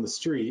back from the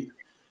street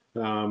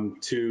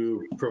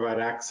to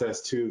provide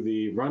access to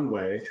the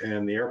runway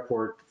and the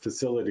airport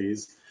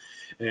facilities.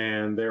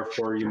 And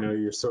therefore,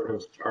 you sort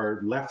of are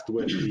left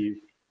with the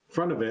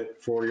front of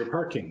it for your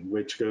parking,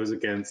 which goes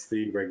against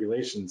the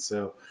regulations.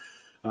 So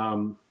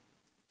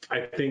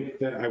I think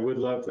that I would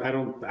love,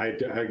 I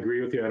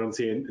agree with you. I don't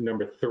see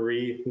number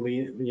 3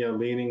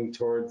 leaning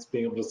towards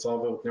being able to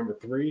solve it with number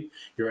 3,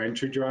 your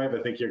entry drive.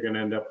 I think you're going to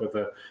end up with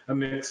a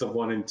mix of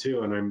 1 and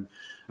 2. And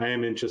I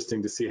am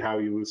interested to see how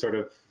you sort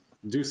of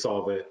do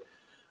solve it.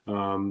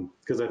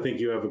 Because I think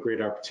you have a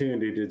great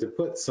opportunity to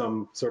put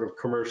some sort of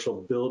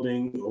commercial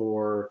building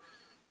or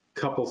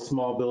couple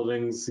small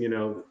buildings,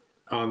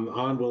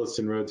 on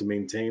Williston Road to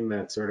maintain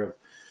that sort of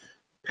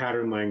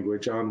pattern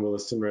language on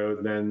Williston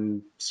Road,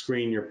 then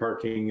screen your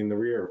parking in the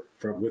rear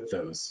with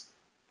those.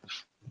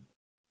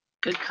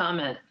 Good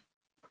comment.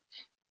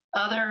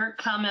 Other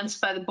comments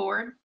by the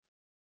board?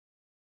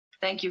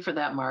 Thank you for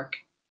that, Mark.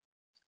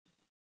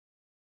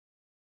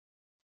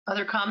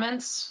 Other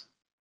comments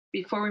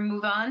before we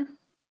move on?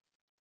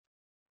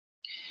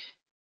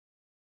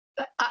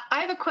 I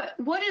have a question.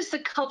 What is the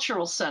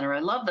cultural center? I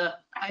love the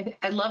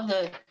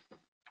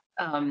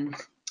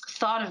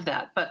thought of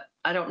that, but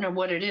I don't know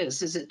what it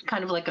is. Is it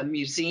kind of like a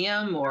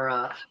museum or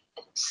a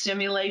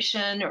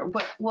simulation, or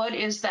what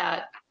is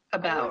that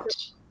about?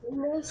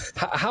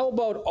 How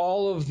about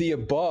all of the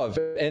above?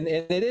 And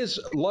it is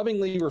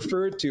lovingly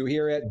referred to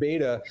here at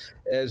Beta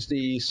as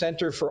the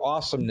Center for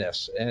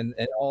Awesomeness and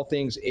all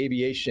things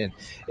aviation.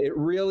 It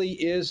really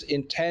is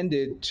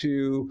intended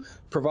to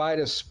provide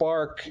a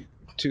spark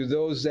to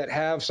those that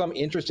have some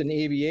interest in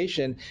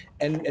aviation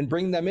and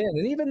bring them in.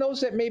 And even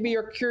those that maybe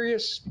are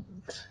curious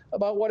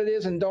about what it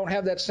is and don't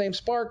have that same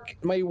spark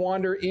may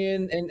wander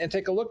in and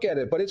take a look at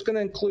it. But it's going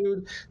to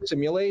include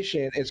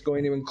simulation. It's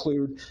going to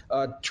include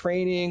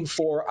training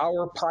for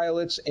our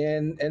pilots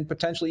and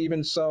potentially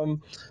even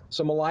some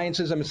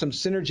alliances and some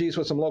synergies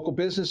with some local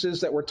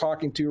businesses that we're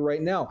talking to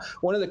right now.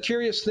 One of the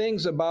curious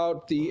things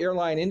about the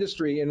airline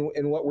industry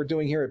and what we're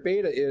doing here at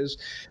Beta is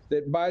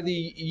that by the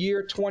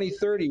year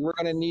 2030, we're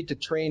going to need to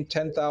train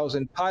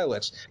 10,000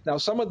 pilots. Now,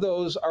 some of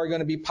those are going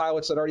to be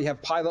pilots that already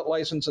have pilot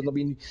license and they'll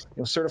be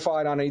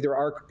certified on either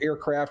our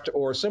aircraft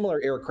or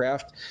similar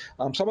aircraft.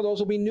 Some of those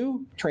will be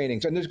new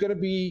trainings, and there's going to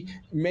be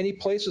many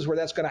places where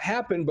that's going to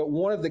happen, but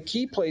one of the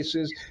key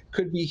places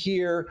could be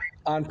here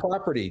on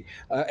property.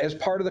 As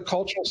part of the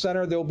cultural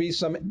center, there'll be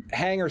some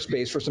hangar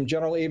space for some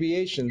general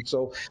aviation.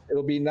 So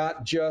it'll be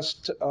not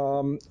just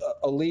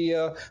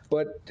ALIA,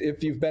 but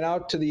if you've been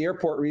out to the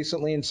airport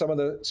recently and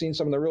seen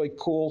some of the really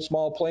cool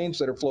small planes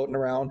that are floating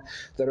around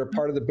that are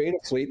part of the Beta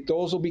fleet,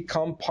 those will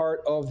become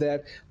part of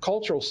that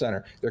cultural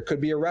center. There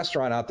could be a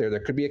restaurant out there. There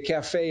could be a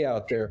cafe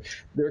out there.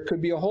 There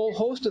could be a whole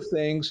host of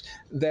things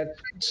that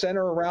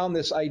center around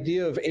this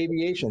idea of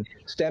aviation.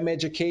 STEM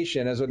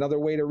education as another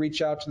way to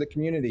reach out to the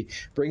community.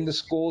 Bring the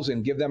schools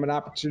in, give them an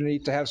opportunity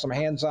to have some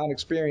hands-on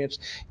experience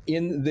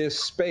in this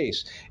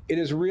space. It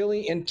is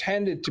really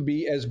intended to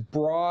be as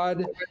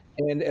broad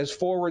and as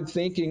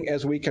forward-thinking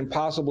as we can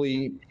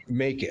possibly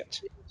make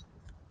it.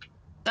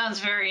 Sounds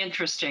very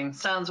interesting.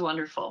 Sounds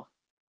wonderful.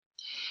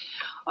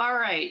 All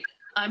right.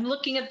 I'm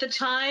looking at the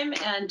time,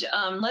 and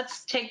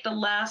let's take the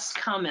last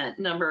comment,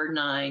 number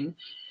 9.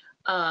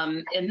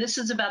 And this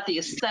is about the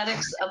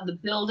aesthetics of the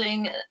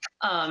building.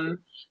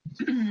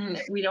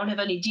 We don't have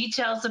any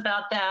details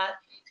about that.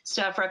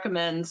 Staff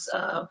recommends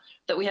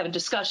that we have a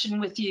discussion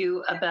with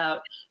you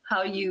about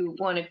how you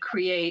want to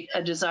create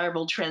a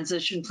desirable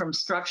transition from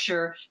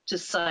structure to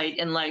site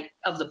in light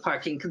of the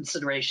parking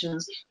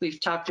considerations.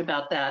 We've talked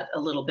about that a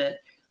little bit.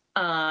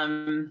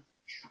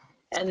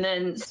 And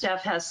then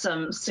staff has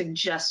some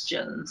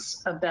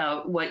suggestions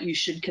about what you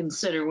should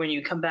consider when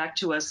you come back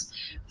to us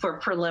for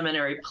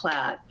preliminary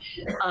plat.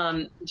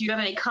 Do you have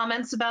any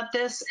comments about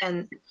this?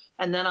 And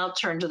then I'll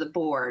turn to the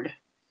board.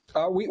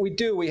 We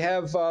do. We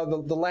have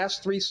the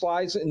last 3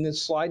 slides in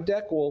this slide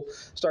deck. We'll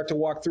start to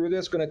walk through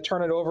this. Going to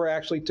turn it over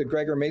actually to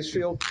Gregor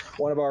Macefield,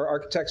 one of our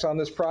architects on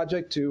this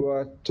project,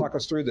 to talk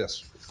us through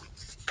this.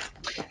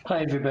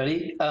 Hi,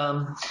 everybody.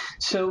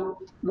 So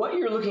what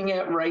you're looking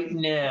at right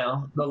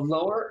now, the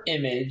lower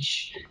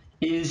image,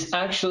 is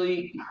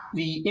actually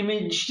the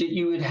image that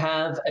you would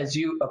have as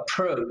you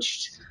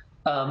approached.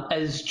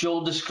 As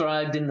Joel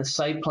described in the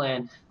site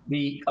plan,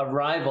 the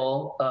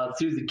arrival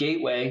through the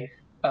gateway,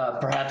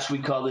 perhaps we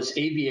call this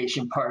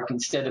aviation park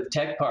instead of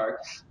tech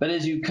park, but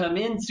as you come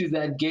in through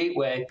that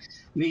gateway,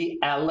 the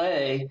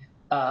alley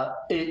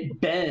it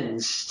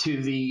bends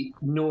to the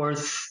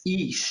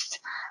northeast,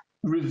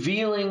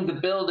 revealing the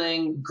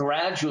building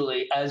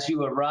gradually as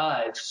you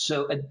arrive.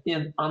 So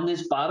on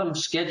this bottom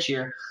sketch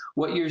here,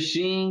 what you're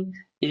seeing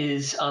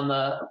is on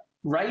the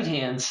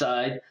right-hand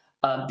side,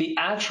 the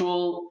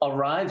actual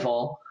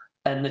arrival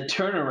and the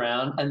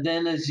turnaround. And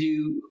then as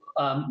you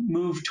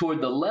move toward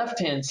the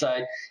left-hand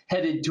side,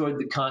 headed toward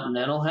the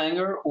Continental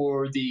Hangar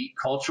or the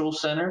Cultural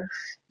Center,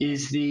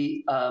 is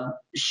the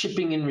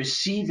shipping and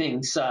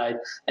receiving side.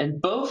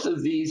 And both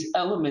of these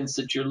elements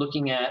that you're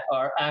looking at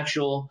are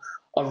actual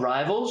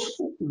arrivals.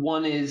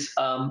 One is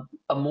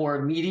a more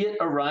immediate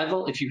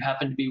arrival if you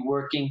happen to be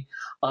working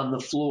on the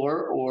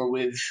floor or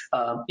with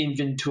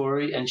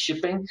inventory and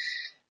shipping.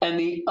 And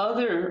the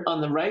other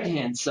on the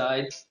right-hand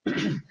side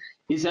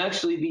is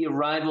actually the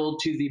arrival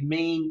to the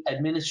main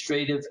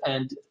administrative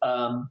and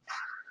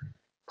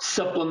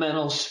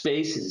supplemental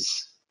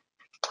spaces.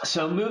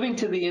 So moving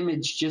to the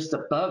image just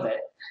above it,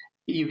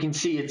 you can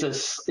see it's a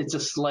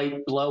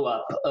slight blow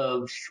up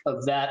of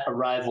that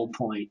arrival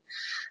point.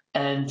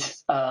 And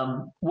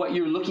what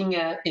you're looking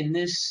at in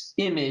this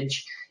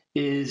image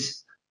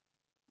is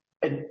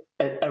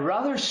a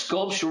rather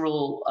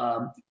sculptural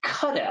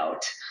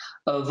cutout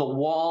of a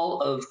wall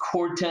of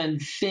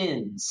corten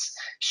fins,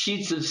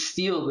 sheets of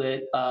steel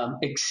that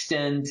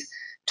extend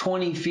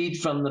 20 feet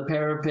from the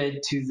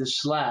parapet to the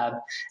slab.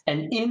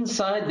 And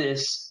inside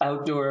this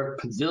outdoor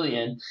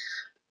pavilion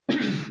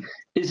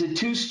is a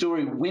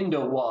 2-story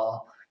window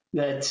wall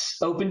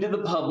that's open to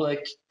the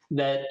public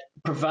that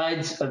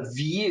provides a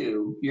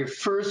view, your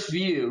first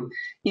view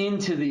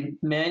into the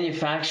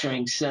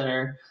manufacturing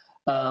center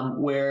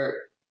where,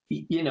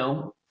 you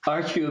know,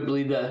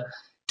 arguably the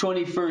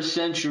 21st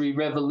century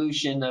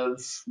revolution of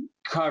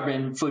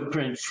carbon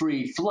footprint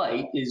free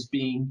flight is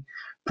being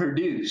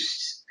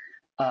produced.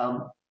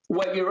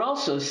 What you're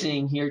also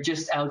seeing here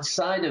just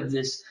outside of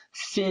this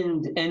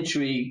finned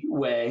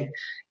entryway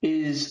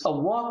is a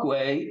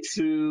walkway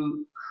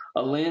through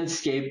a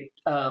landscape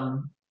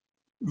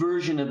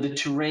version of the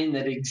terrain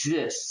that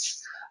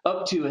exists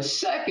up to a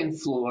second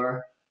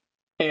floor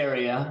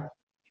area,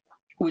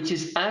 which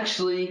is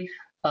actually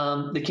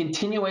the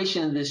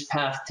continuation of this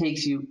path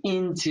takes you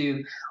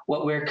into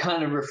what we're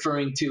kind of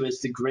referring to as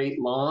the Great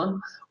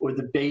Lawn or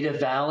the Beta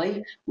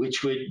Valley,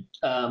 which would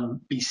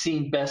be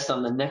seen best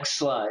on the next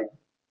slide.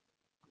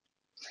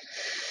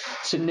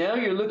 So now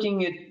you're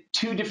looking at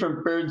 2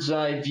 different bird's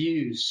eye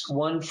views,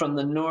 one from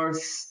the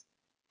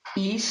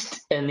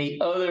northeast and the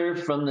other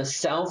from the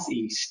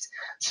southeast.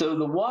 So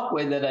the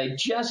walkway that I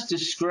just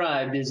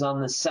described is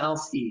on the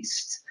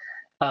southeast.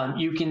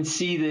 You can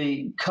see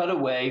the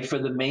cutaway for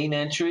the main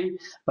entry,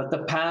 but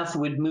the path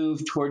would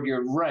move toward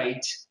your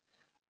right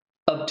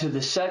up to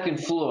the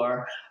second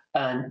floor.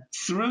 And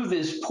through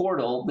this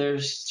portal,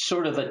 there's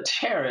sort of a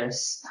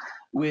terrace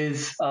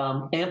with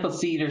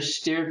amphitheater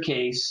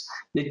staircase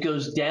that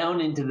goes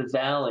down into the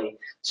valley.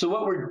 So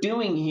what we're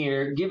doing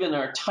here, given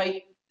our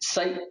tight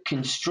site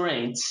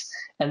constraints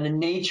and the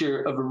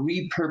nature of a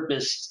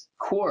repurposed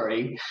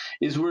quarry,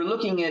 is we're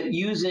looking at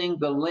using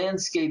the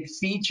landscape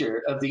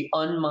feature of the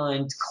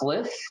unmined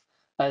cliff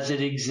as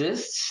it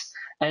exists.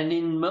 And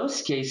in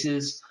most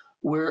cases,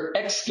 we're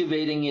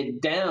excavating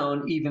it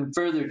down even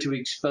further to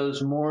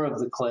expose more of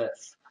the cliff.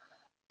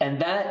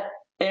 And that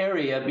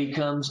area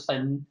becomes a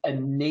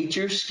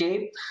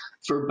naturescape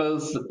for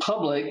both the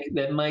public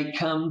that might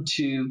come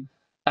to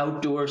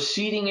outdoor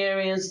seating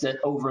areas that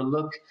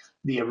overlook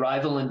the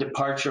arrival and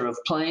departure of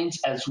planes,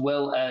 as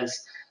well as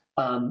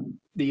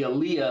the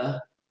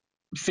ALIA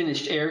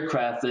finished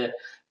aircraft that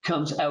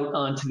comes out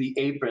onto the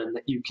apron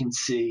that you can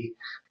see.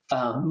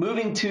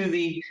 Moving to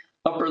the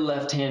upper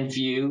left-hand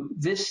view,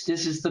 this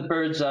is the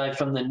bird's eye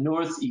from the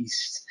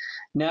northeast.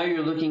 Now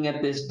you're looking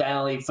at this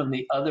valley from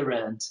the other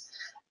end.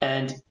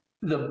 And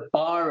the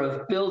bar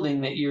of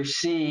building that you're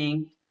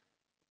seeing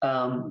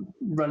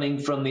running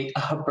from the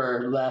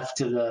upper left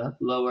to the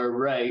lower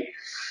right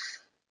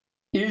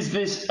is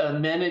this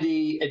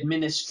amenity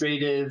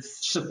administrative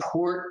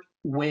support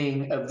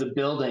wing of the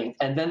building.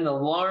 And then the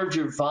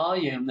larger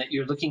volume that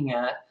you're looking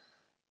at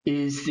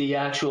is the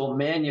actual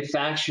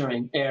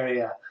manufacturing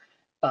area.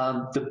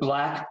 The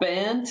black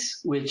band,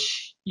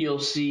 which you'll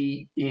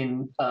see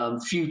in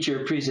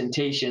future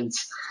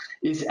presentations,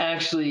 is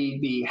actually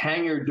the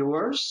hangar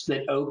doors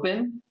that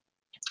open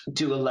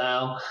to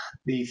allow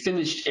the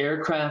finished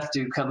aircraft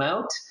to come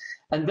out.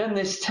 And then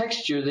this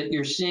texture that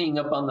you're seeing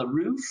up on the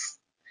roof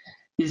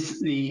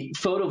is the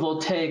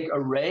photovoltaic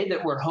array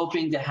that we're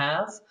hoping to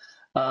have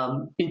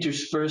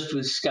interspersed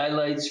with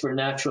skylights for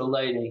natural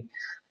lighting.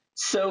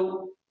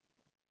 So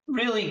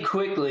really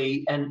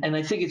quickly, and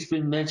I think it's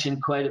been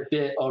mentioned quite a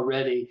bit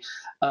already,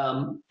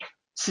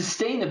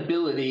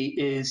 sustainability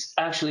is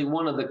actually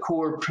one of the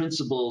core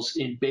principles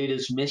in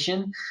Beta's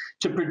mission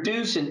to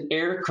produce an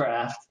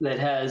aircraft that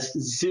has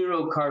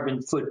 0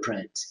 carbon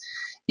footprint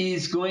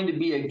is going to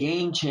be a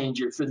game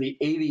changer for the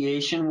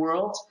aviation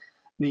world.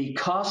 The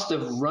cost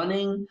of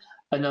running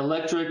an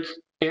electric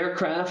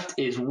aircraft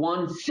is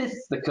 1/5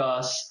 the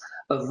cost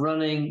of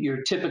running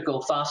your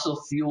typical fossil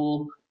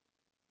fuel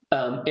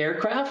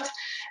aircraft.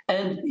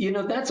 And,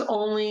 that's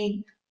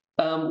only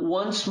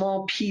one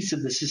small piece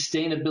of the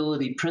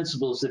sustainability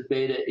principles that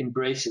Beta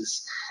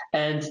embraces.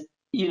 And,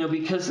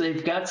 because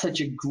they've got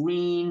such a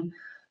green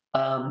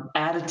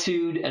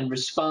attitude and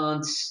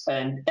response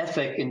and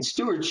ethic and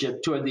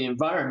stewardship toward the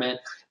environment,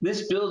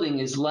 this building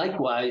is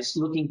likewise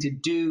looking to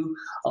do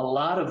a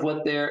lot of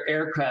what their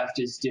aircraft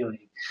is doing.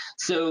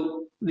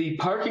 So the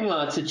parking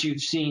lots that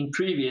you've seen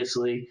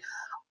previously,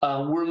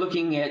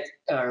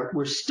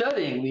 we're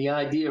studying the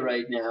idea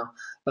right now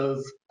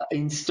of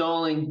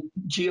installing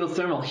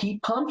geothermal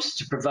heat pumps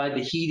to provide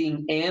the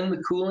heating and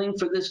the cooling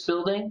for this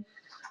building.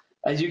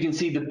 As you can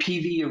see, the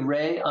PV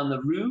array on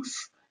the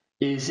roof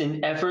is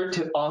an effort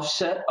to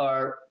offset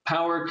our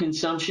power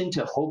consumption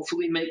to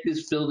hopefully make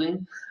this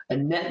building a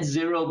net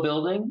zero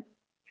building.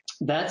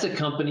 That's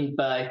accompanied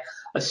by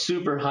a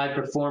super high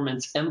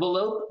performance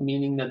envelope,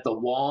 meaning that the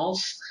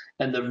walls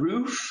and the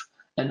roof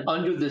and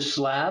under the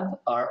slab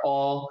are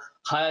all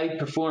high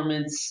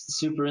performance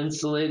super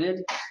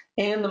insulated.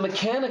 And the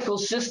mechanical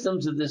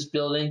systems of this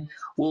building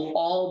will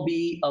all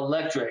be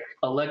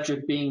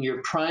electric being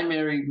your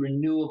primary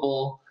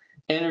renewable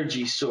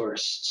energy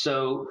source.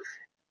 So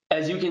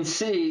as you can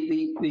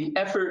see, the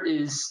effort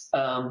is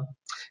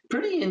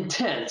pretty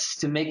intense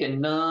to make a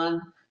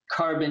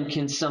non-carbon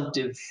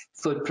consumptive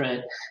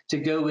footprint to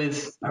go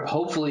with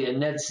hopefully a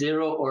net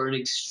zero or an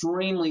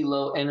extremely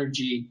low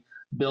energy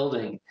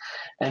building.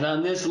 And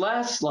on this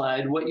last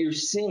slide, what you're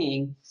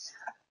seeing.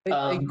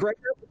 Hey,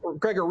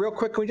 Gregor, real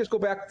quick, can we just go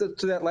back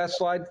to that last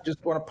slide?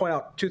 Just want to point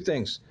out two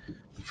things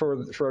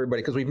for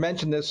everybody, because we've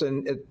mentioned this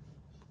and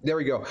there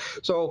we go.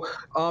 So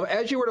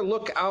as you were to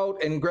look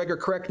out, and Gregor,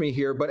 correct me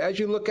here, but as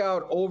you look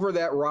out over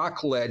that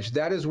rock ledge,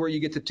 that is where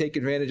you get to take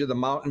advantage of the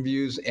mountain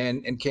views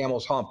and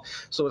Camel's Hump.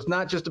 So it's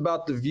not just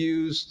about the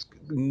views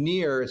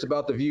near, it's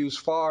about the views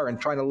far and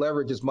trying to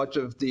leverage as much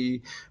of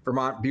the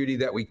Vermont beauty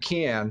that we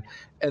can.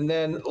 And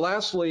then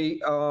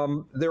lastly,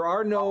 there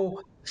are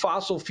no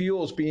fossil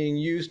fuels being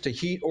used to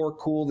heat or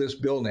cool this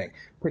building,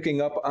 picking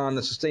up on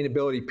the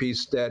sustainability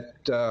piece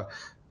that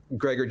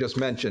Gregor just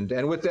mentioned.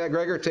 And with that,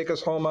 Gregor, take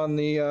us home on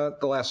the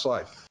last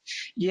slide.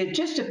 Yeah,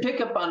 just to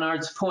pick up on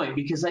Art's point,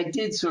 because I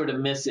did sort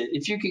of miss it.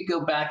 If you could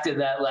go back to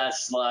that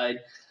last slide,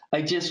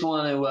 I just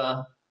want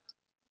to,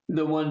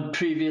 the one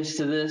previous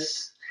to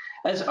this.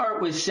 As Art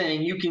was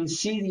saying, you can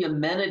see the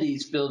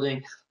amenities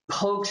building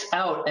pokes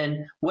out,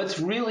 and what's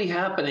really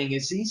happening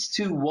is these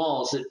two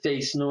walls that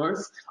face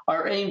north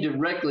are aimed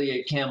directly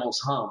at Camel's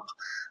Hump.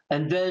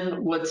 And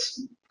then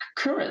what's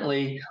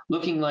currently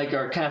looking like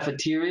our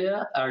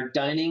cafeteria, our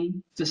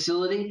dining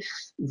facility,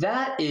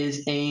 that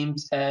is aimed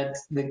at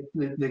the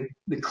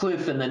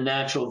cliff and the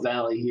natural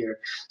valley here.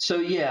 So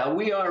yeah,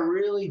 we are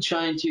really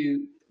trying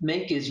to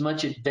make as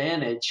much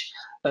advantage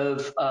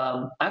of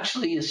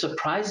actually a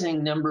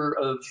surprising number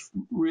of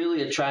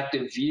really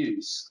attractive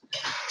views.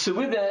 So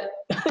with that,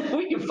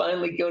 we can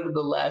finally go to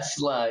the last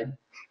slide.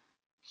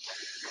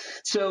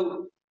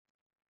 So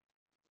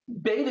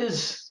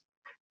Beta's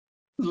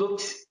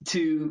looked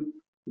to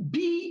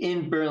be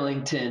in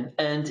Burlington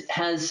and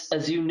has,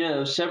 as you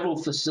know,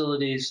 several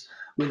facilities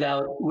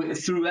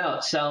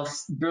throughout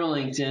South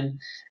Burlington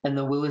and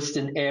the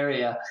Williston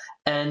area.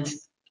 And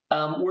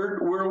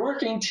we're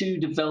working to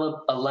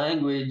develop a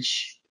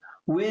language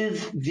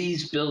with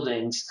these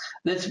buildings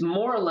that's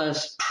more or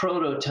less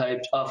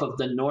prototyped off of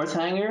the North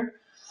Hangar.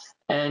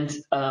 And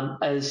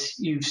as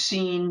you've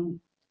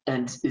seen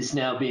and is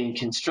now being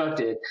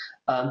constructed,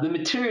 the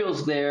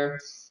materials there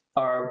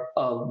are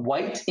a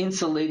white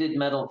insulated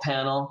metal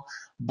panel,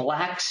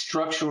 black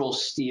structural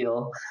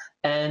steel,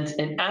 and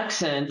an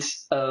accent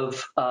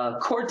of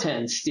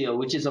Corten steel,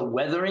 which is a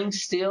weathering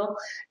steel.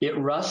 It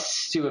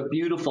rusts to a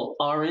beautiful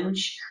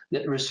orange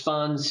that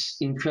responds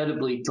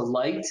incredibly to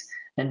light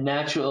and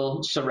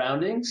natural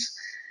surroundings.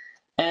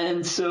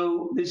 And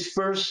so this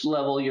first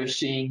level you're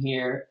seeing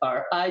here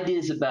are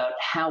ideas about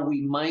how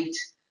we might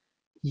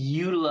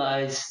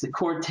utilize the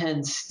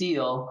Corten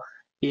steel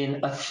in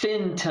a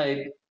thin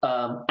type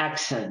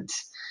accent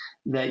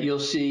that you'll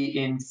see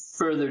in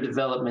further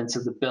developments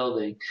of the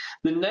building.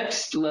 The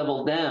next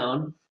level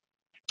down,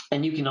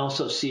 and you can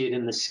also see it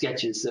in the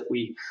sketches that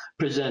we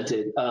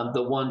presented,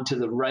 the one to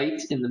the right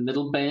in the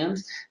middle band,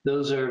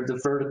 those are the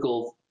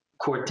vertical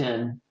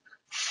Corten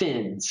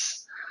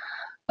fins.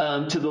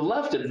 To the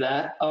left of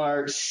that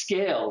are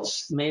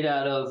scales made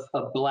out of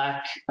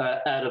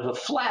a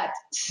flat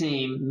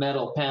seam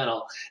metal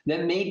panel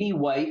that may be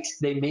white,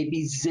 they may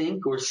be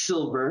zinc or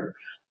silver,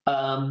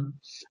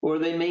 or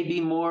they may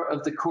be more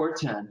of the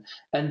Corten.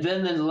 And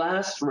then the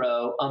last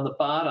row on the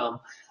bottom,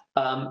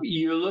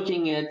 you're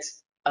looking at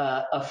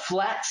a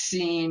flat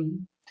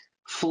seam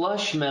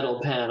flush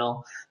metal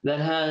panel that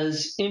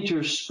has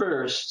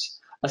interspersed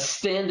a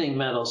standing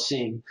metal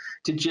seam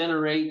to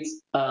generate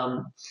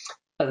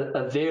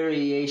a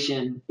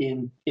variation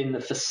in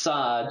the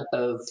facade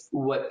of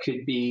what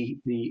could be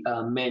the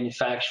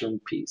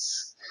manufacturing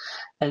piece.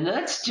 And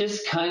that's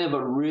just kind of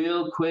a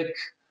real quick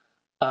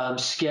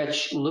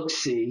sketch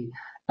look-see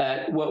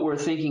at what we're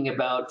thinking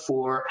about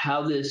for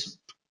how this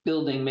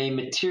building may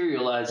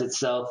materialize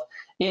itself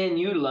and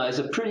utilize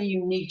a pretty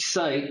unique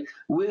site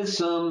with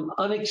some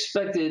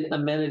unexpected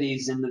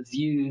amenities in the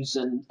views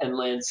and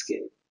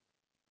landscape.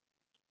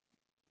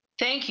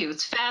 Thank you.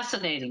 It's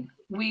fascinating.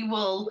 We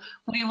will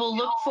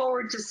look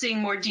forward to seeing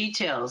more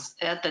details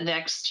at the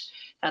next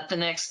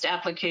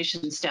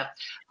application step.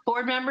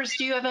 Board members,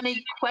 do you have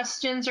any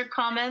questions or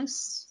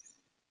comments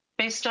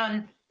based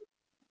on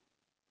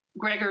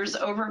Gregor's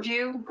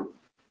overview?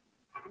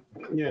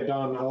 Yeah,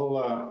 Don,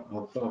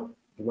 I'll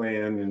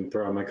weigh in and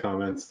throw out my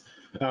comments.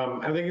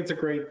 I think it's a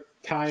great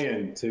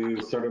tie-in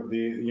to sort of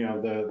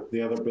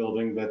the other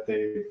building that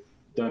they've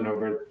done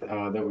over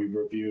that we've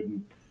reviewed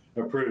and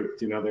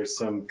approved. There's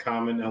some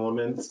common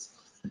elements.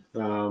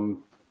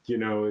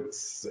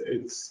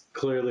 It's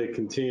clearly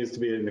continues to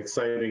be an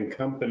exciting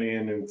company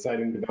and an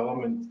exciting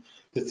development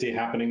to see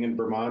happening in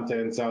Vermont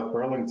and South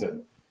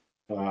Burlington.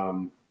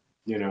 I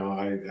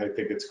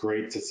think it's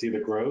great to see the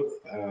growth.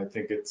 I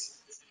think it's,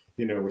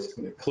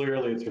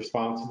 clearly it's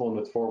responsible and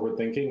it's forward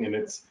thinking, and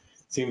it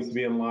seems to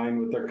be in line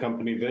with their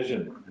company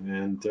vision.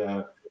 And,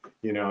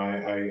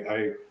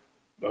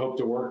 I hope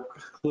to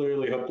work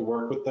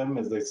with them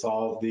as they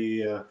solve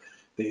the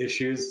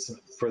issues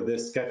for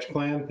this sketch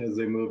plan as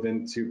they move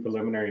into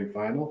preliminary and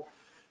final,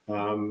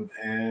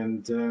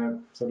 and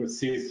sort of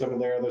see some of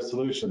their other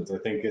solutions. I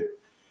think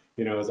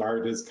as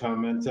Art has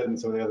commented and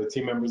some of the other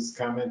team members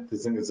comment,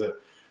 this thing is a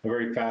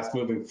very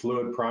fast-moving,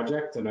 fluid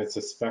project, and I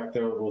suspect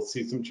that we'll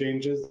see some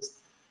changes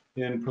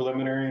in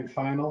preliminary and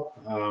final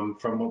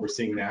from what we're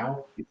seeing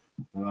now.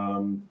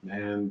 I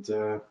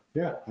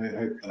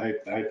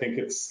think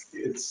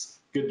it's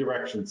good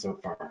direction so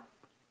far.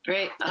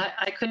 Great.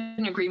 I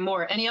couldn't agree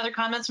more. Any other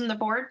comments from the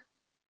board?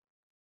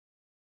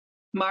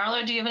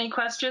 Marla, do you have any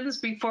questions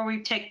before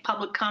we take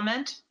public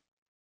comment?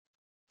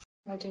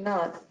 I do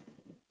not.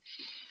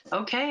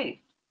 Okay.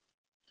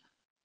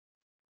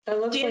 It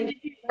looks Dan,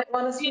 like you might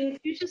want to speak. Did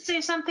you just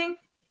say something?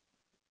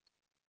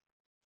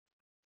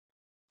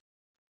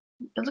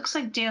 It looks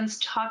like Dan's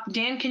talking.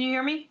 Dan, can you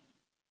hear me?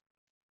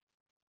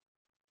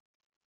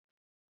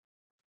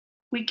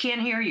 We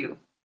can't hear you.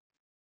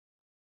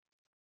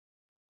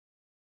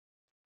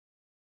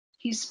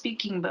 He's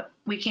speaking, but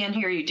we can't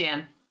hear you,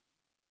 Dan.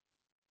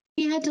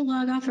 He had to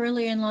log off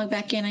earlier and log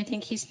back in. I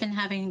think he's been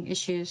having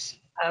issues.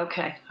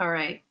 Okay, all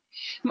right.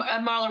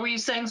 Marla, were you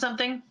saying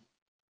something?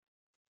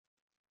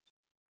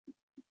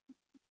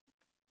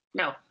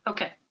 No,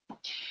 okay.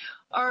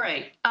 All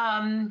right.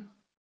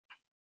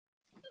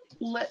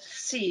 Let's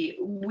see.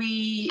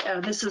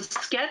 This is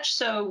sketch,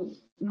 so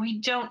we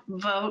don't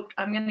vote.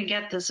 I'm going to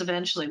get this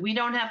eventually. We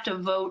don't have to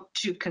vote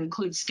to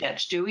conclude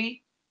sketch, do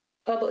we?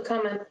 Public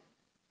comment.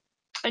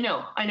 I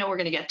know we're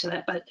going to get to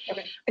that, but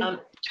okay. Do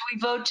we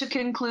vote to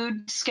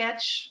conclude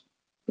sketch?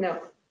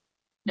 No.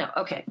 No,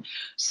 okay.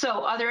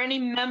 So are there any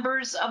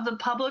members of the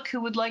public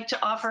who would like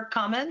to offer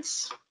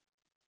comments?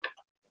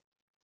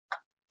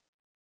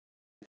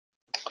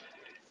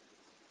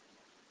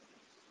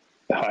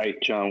 Hi,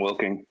 John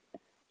Wilking.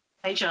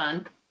 Hi,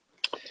 John.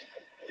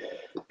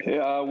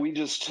 Yeah, we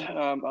just,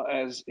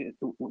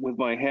 with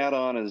my hat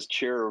on as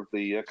chair of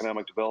the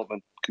Economic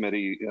Development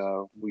Committee,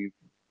 we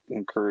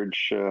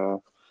encourage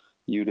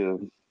you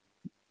to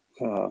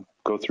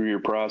go through your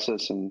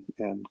process and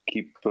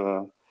keep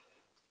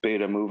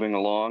Beta moving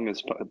along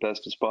as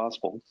best as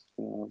possible.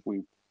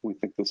 We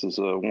think this is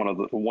one of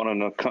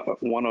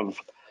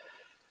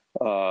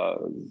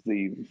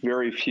the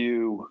very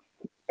few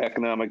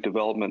economic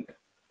development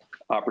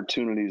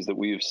opportunities that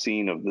we have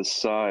seen of this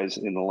size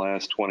in the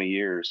last 20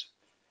 years,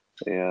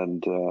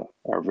 and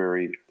are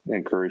very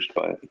encouraged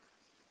by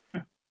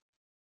it.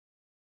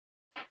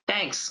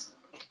 Thanks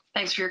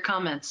for your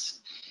comments.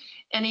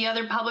 Any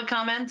other public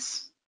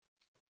comments?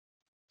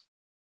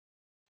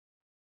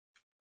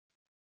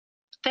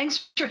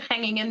 Thanks for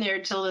hanging in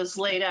there till this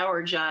late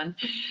hour, John.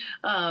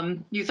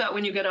 You thought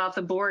when you got off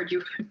the board,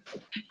 you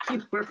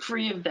were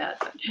free of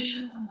that.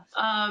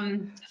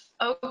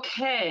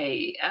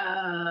 Okay.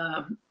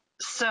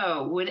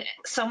 So would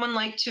someone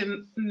like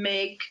to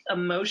make a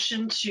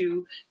motion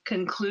to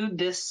conclude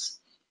this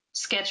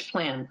sketch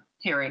plan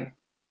hearing?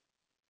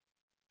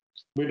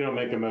 We don't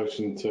make a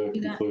motion to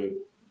conclude.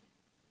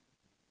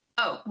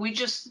 Oh, we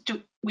just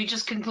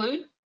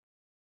conclude?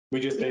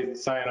 We just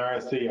sign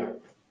RSD, yeah.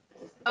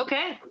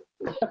 Okay.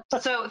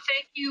 So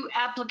thank you,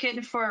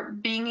 applicant, for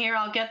being here.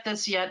 I'll get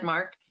this yet,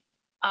 Mark.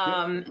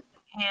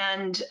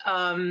 And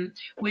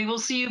we will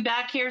see you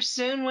back here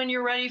soon when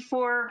you're ready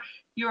for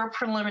your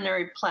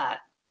preliminary plat.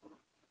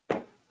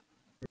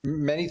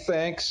 Many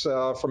thanks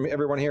from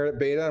everyone here at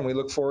Beta, and we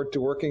look forward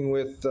to working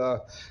with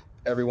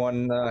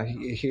everyone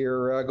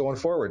here going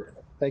forward.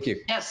 Thank you.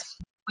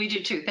 Yes, we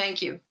do too.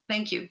 Thank you.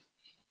 Thank you.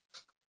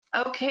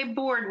 Okay,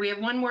 board, we have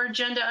one more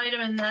agenda item,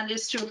 and that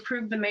is to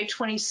approve the May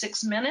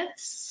 26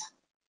 minutes.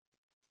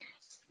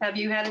 Have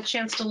you had a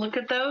chance to look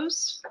at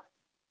those?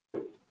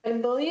 I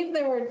believe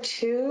there were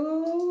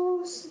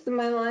two. Am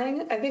I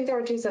lying? I think there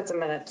were two sets of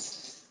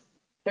minutes.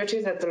 There are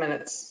two sets of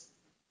minutes.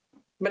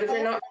 But if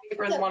you're not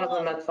ready for one of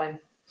them, that's fine.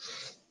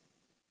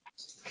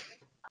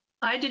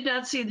 I did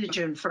not see the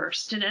June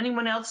 1st. Did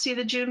anyone else see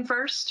the June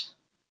 1st?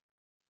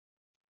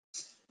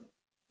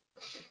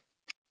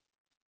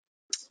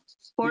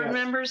 Board Yes.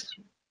 members,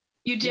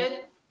 you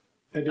did?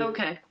 I did.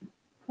 Okay.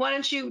 Why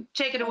don't you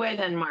take it away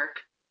then,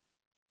 Mark?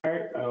 All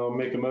right, I'll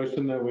make a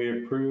motion that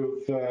we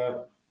approve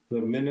the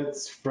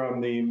minutes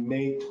from the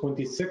May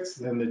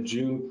 26th and the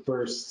June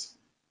 1st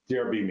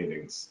DRB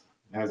meetings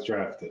as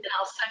drafted.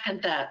 I'll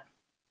second that.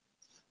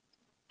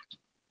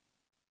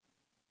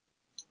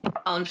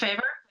 All in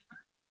favor?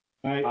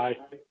 Aye.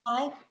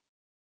 Aye.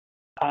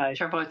 Aye.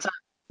 Chair votes aye.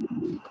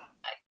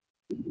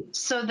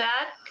 So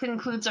that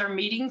concludes our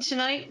meeting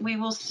tonight. We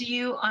will see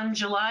you on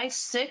July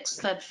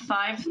 6th at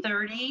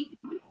 5:30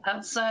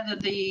 outside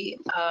of the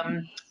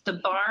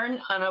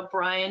barn on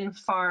O'Brien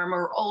Farm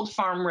or Old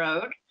Farm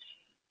Road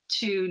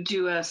to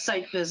do a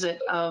site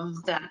visit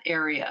of that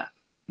area.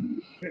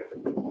 Good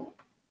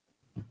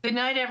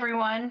night,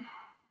 everyone.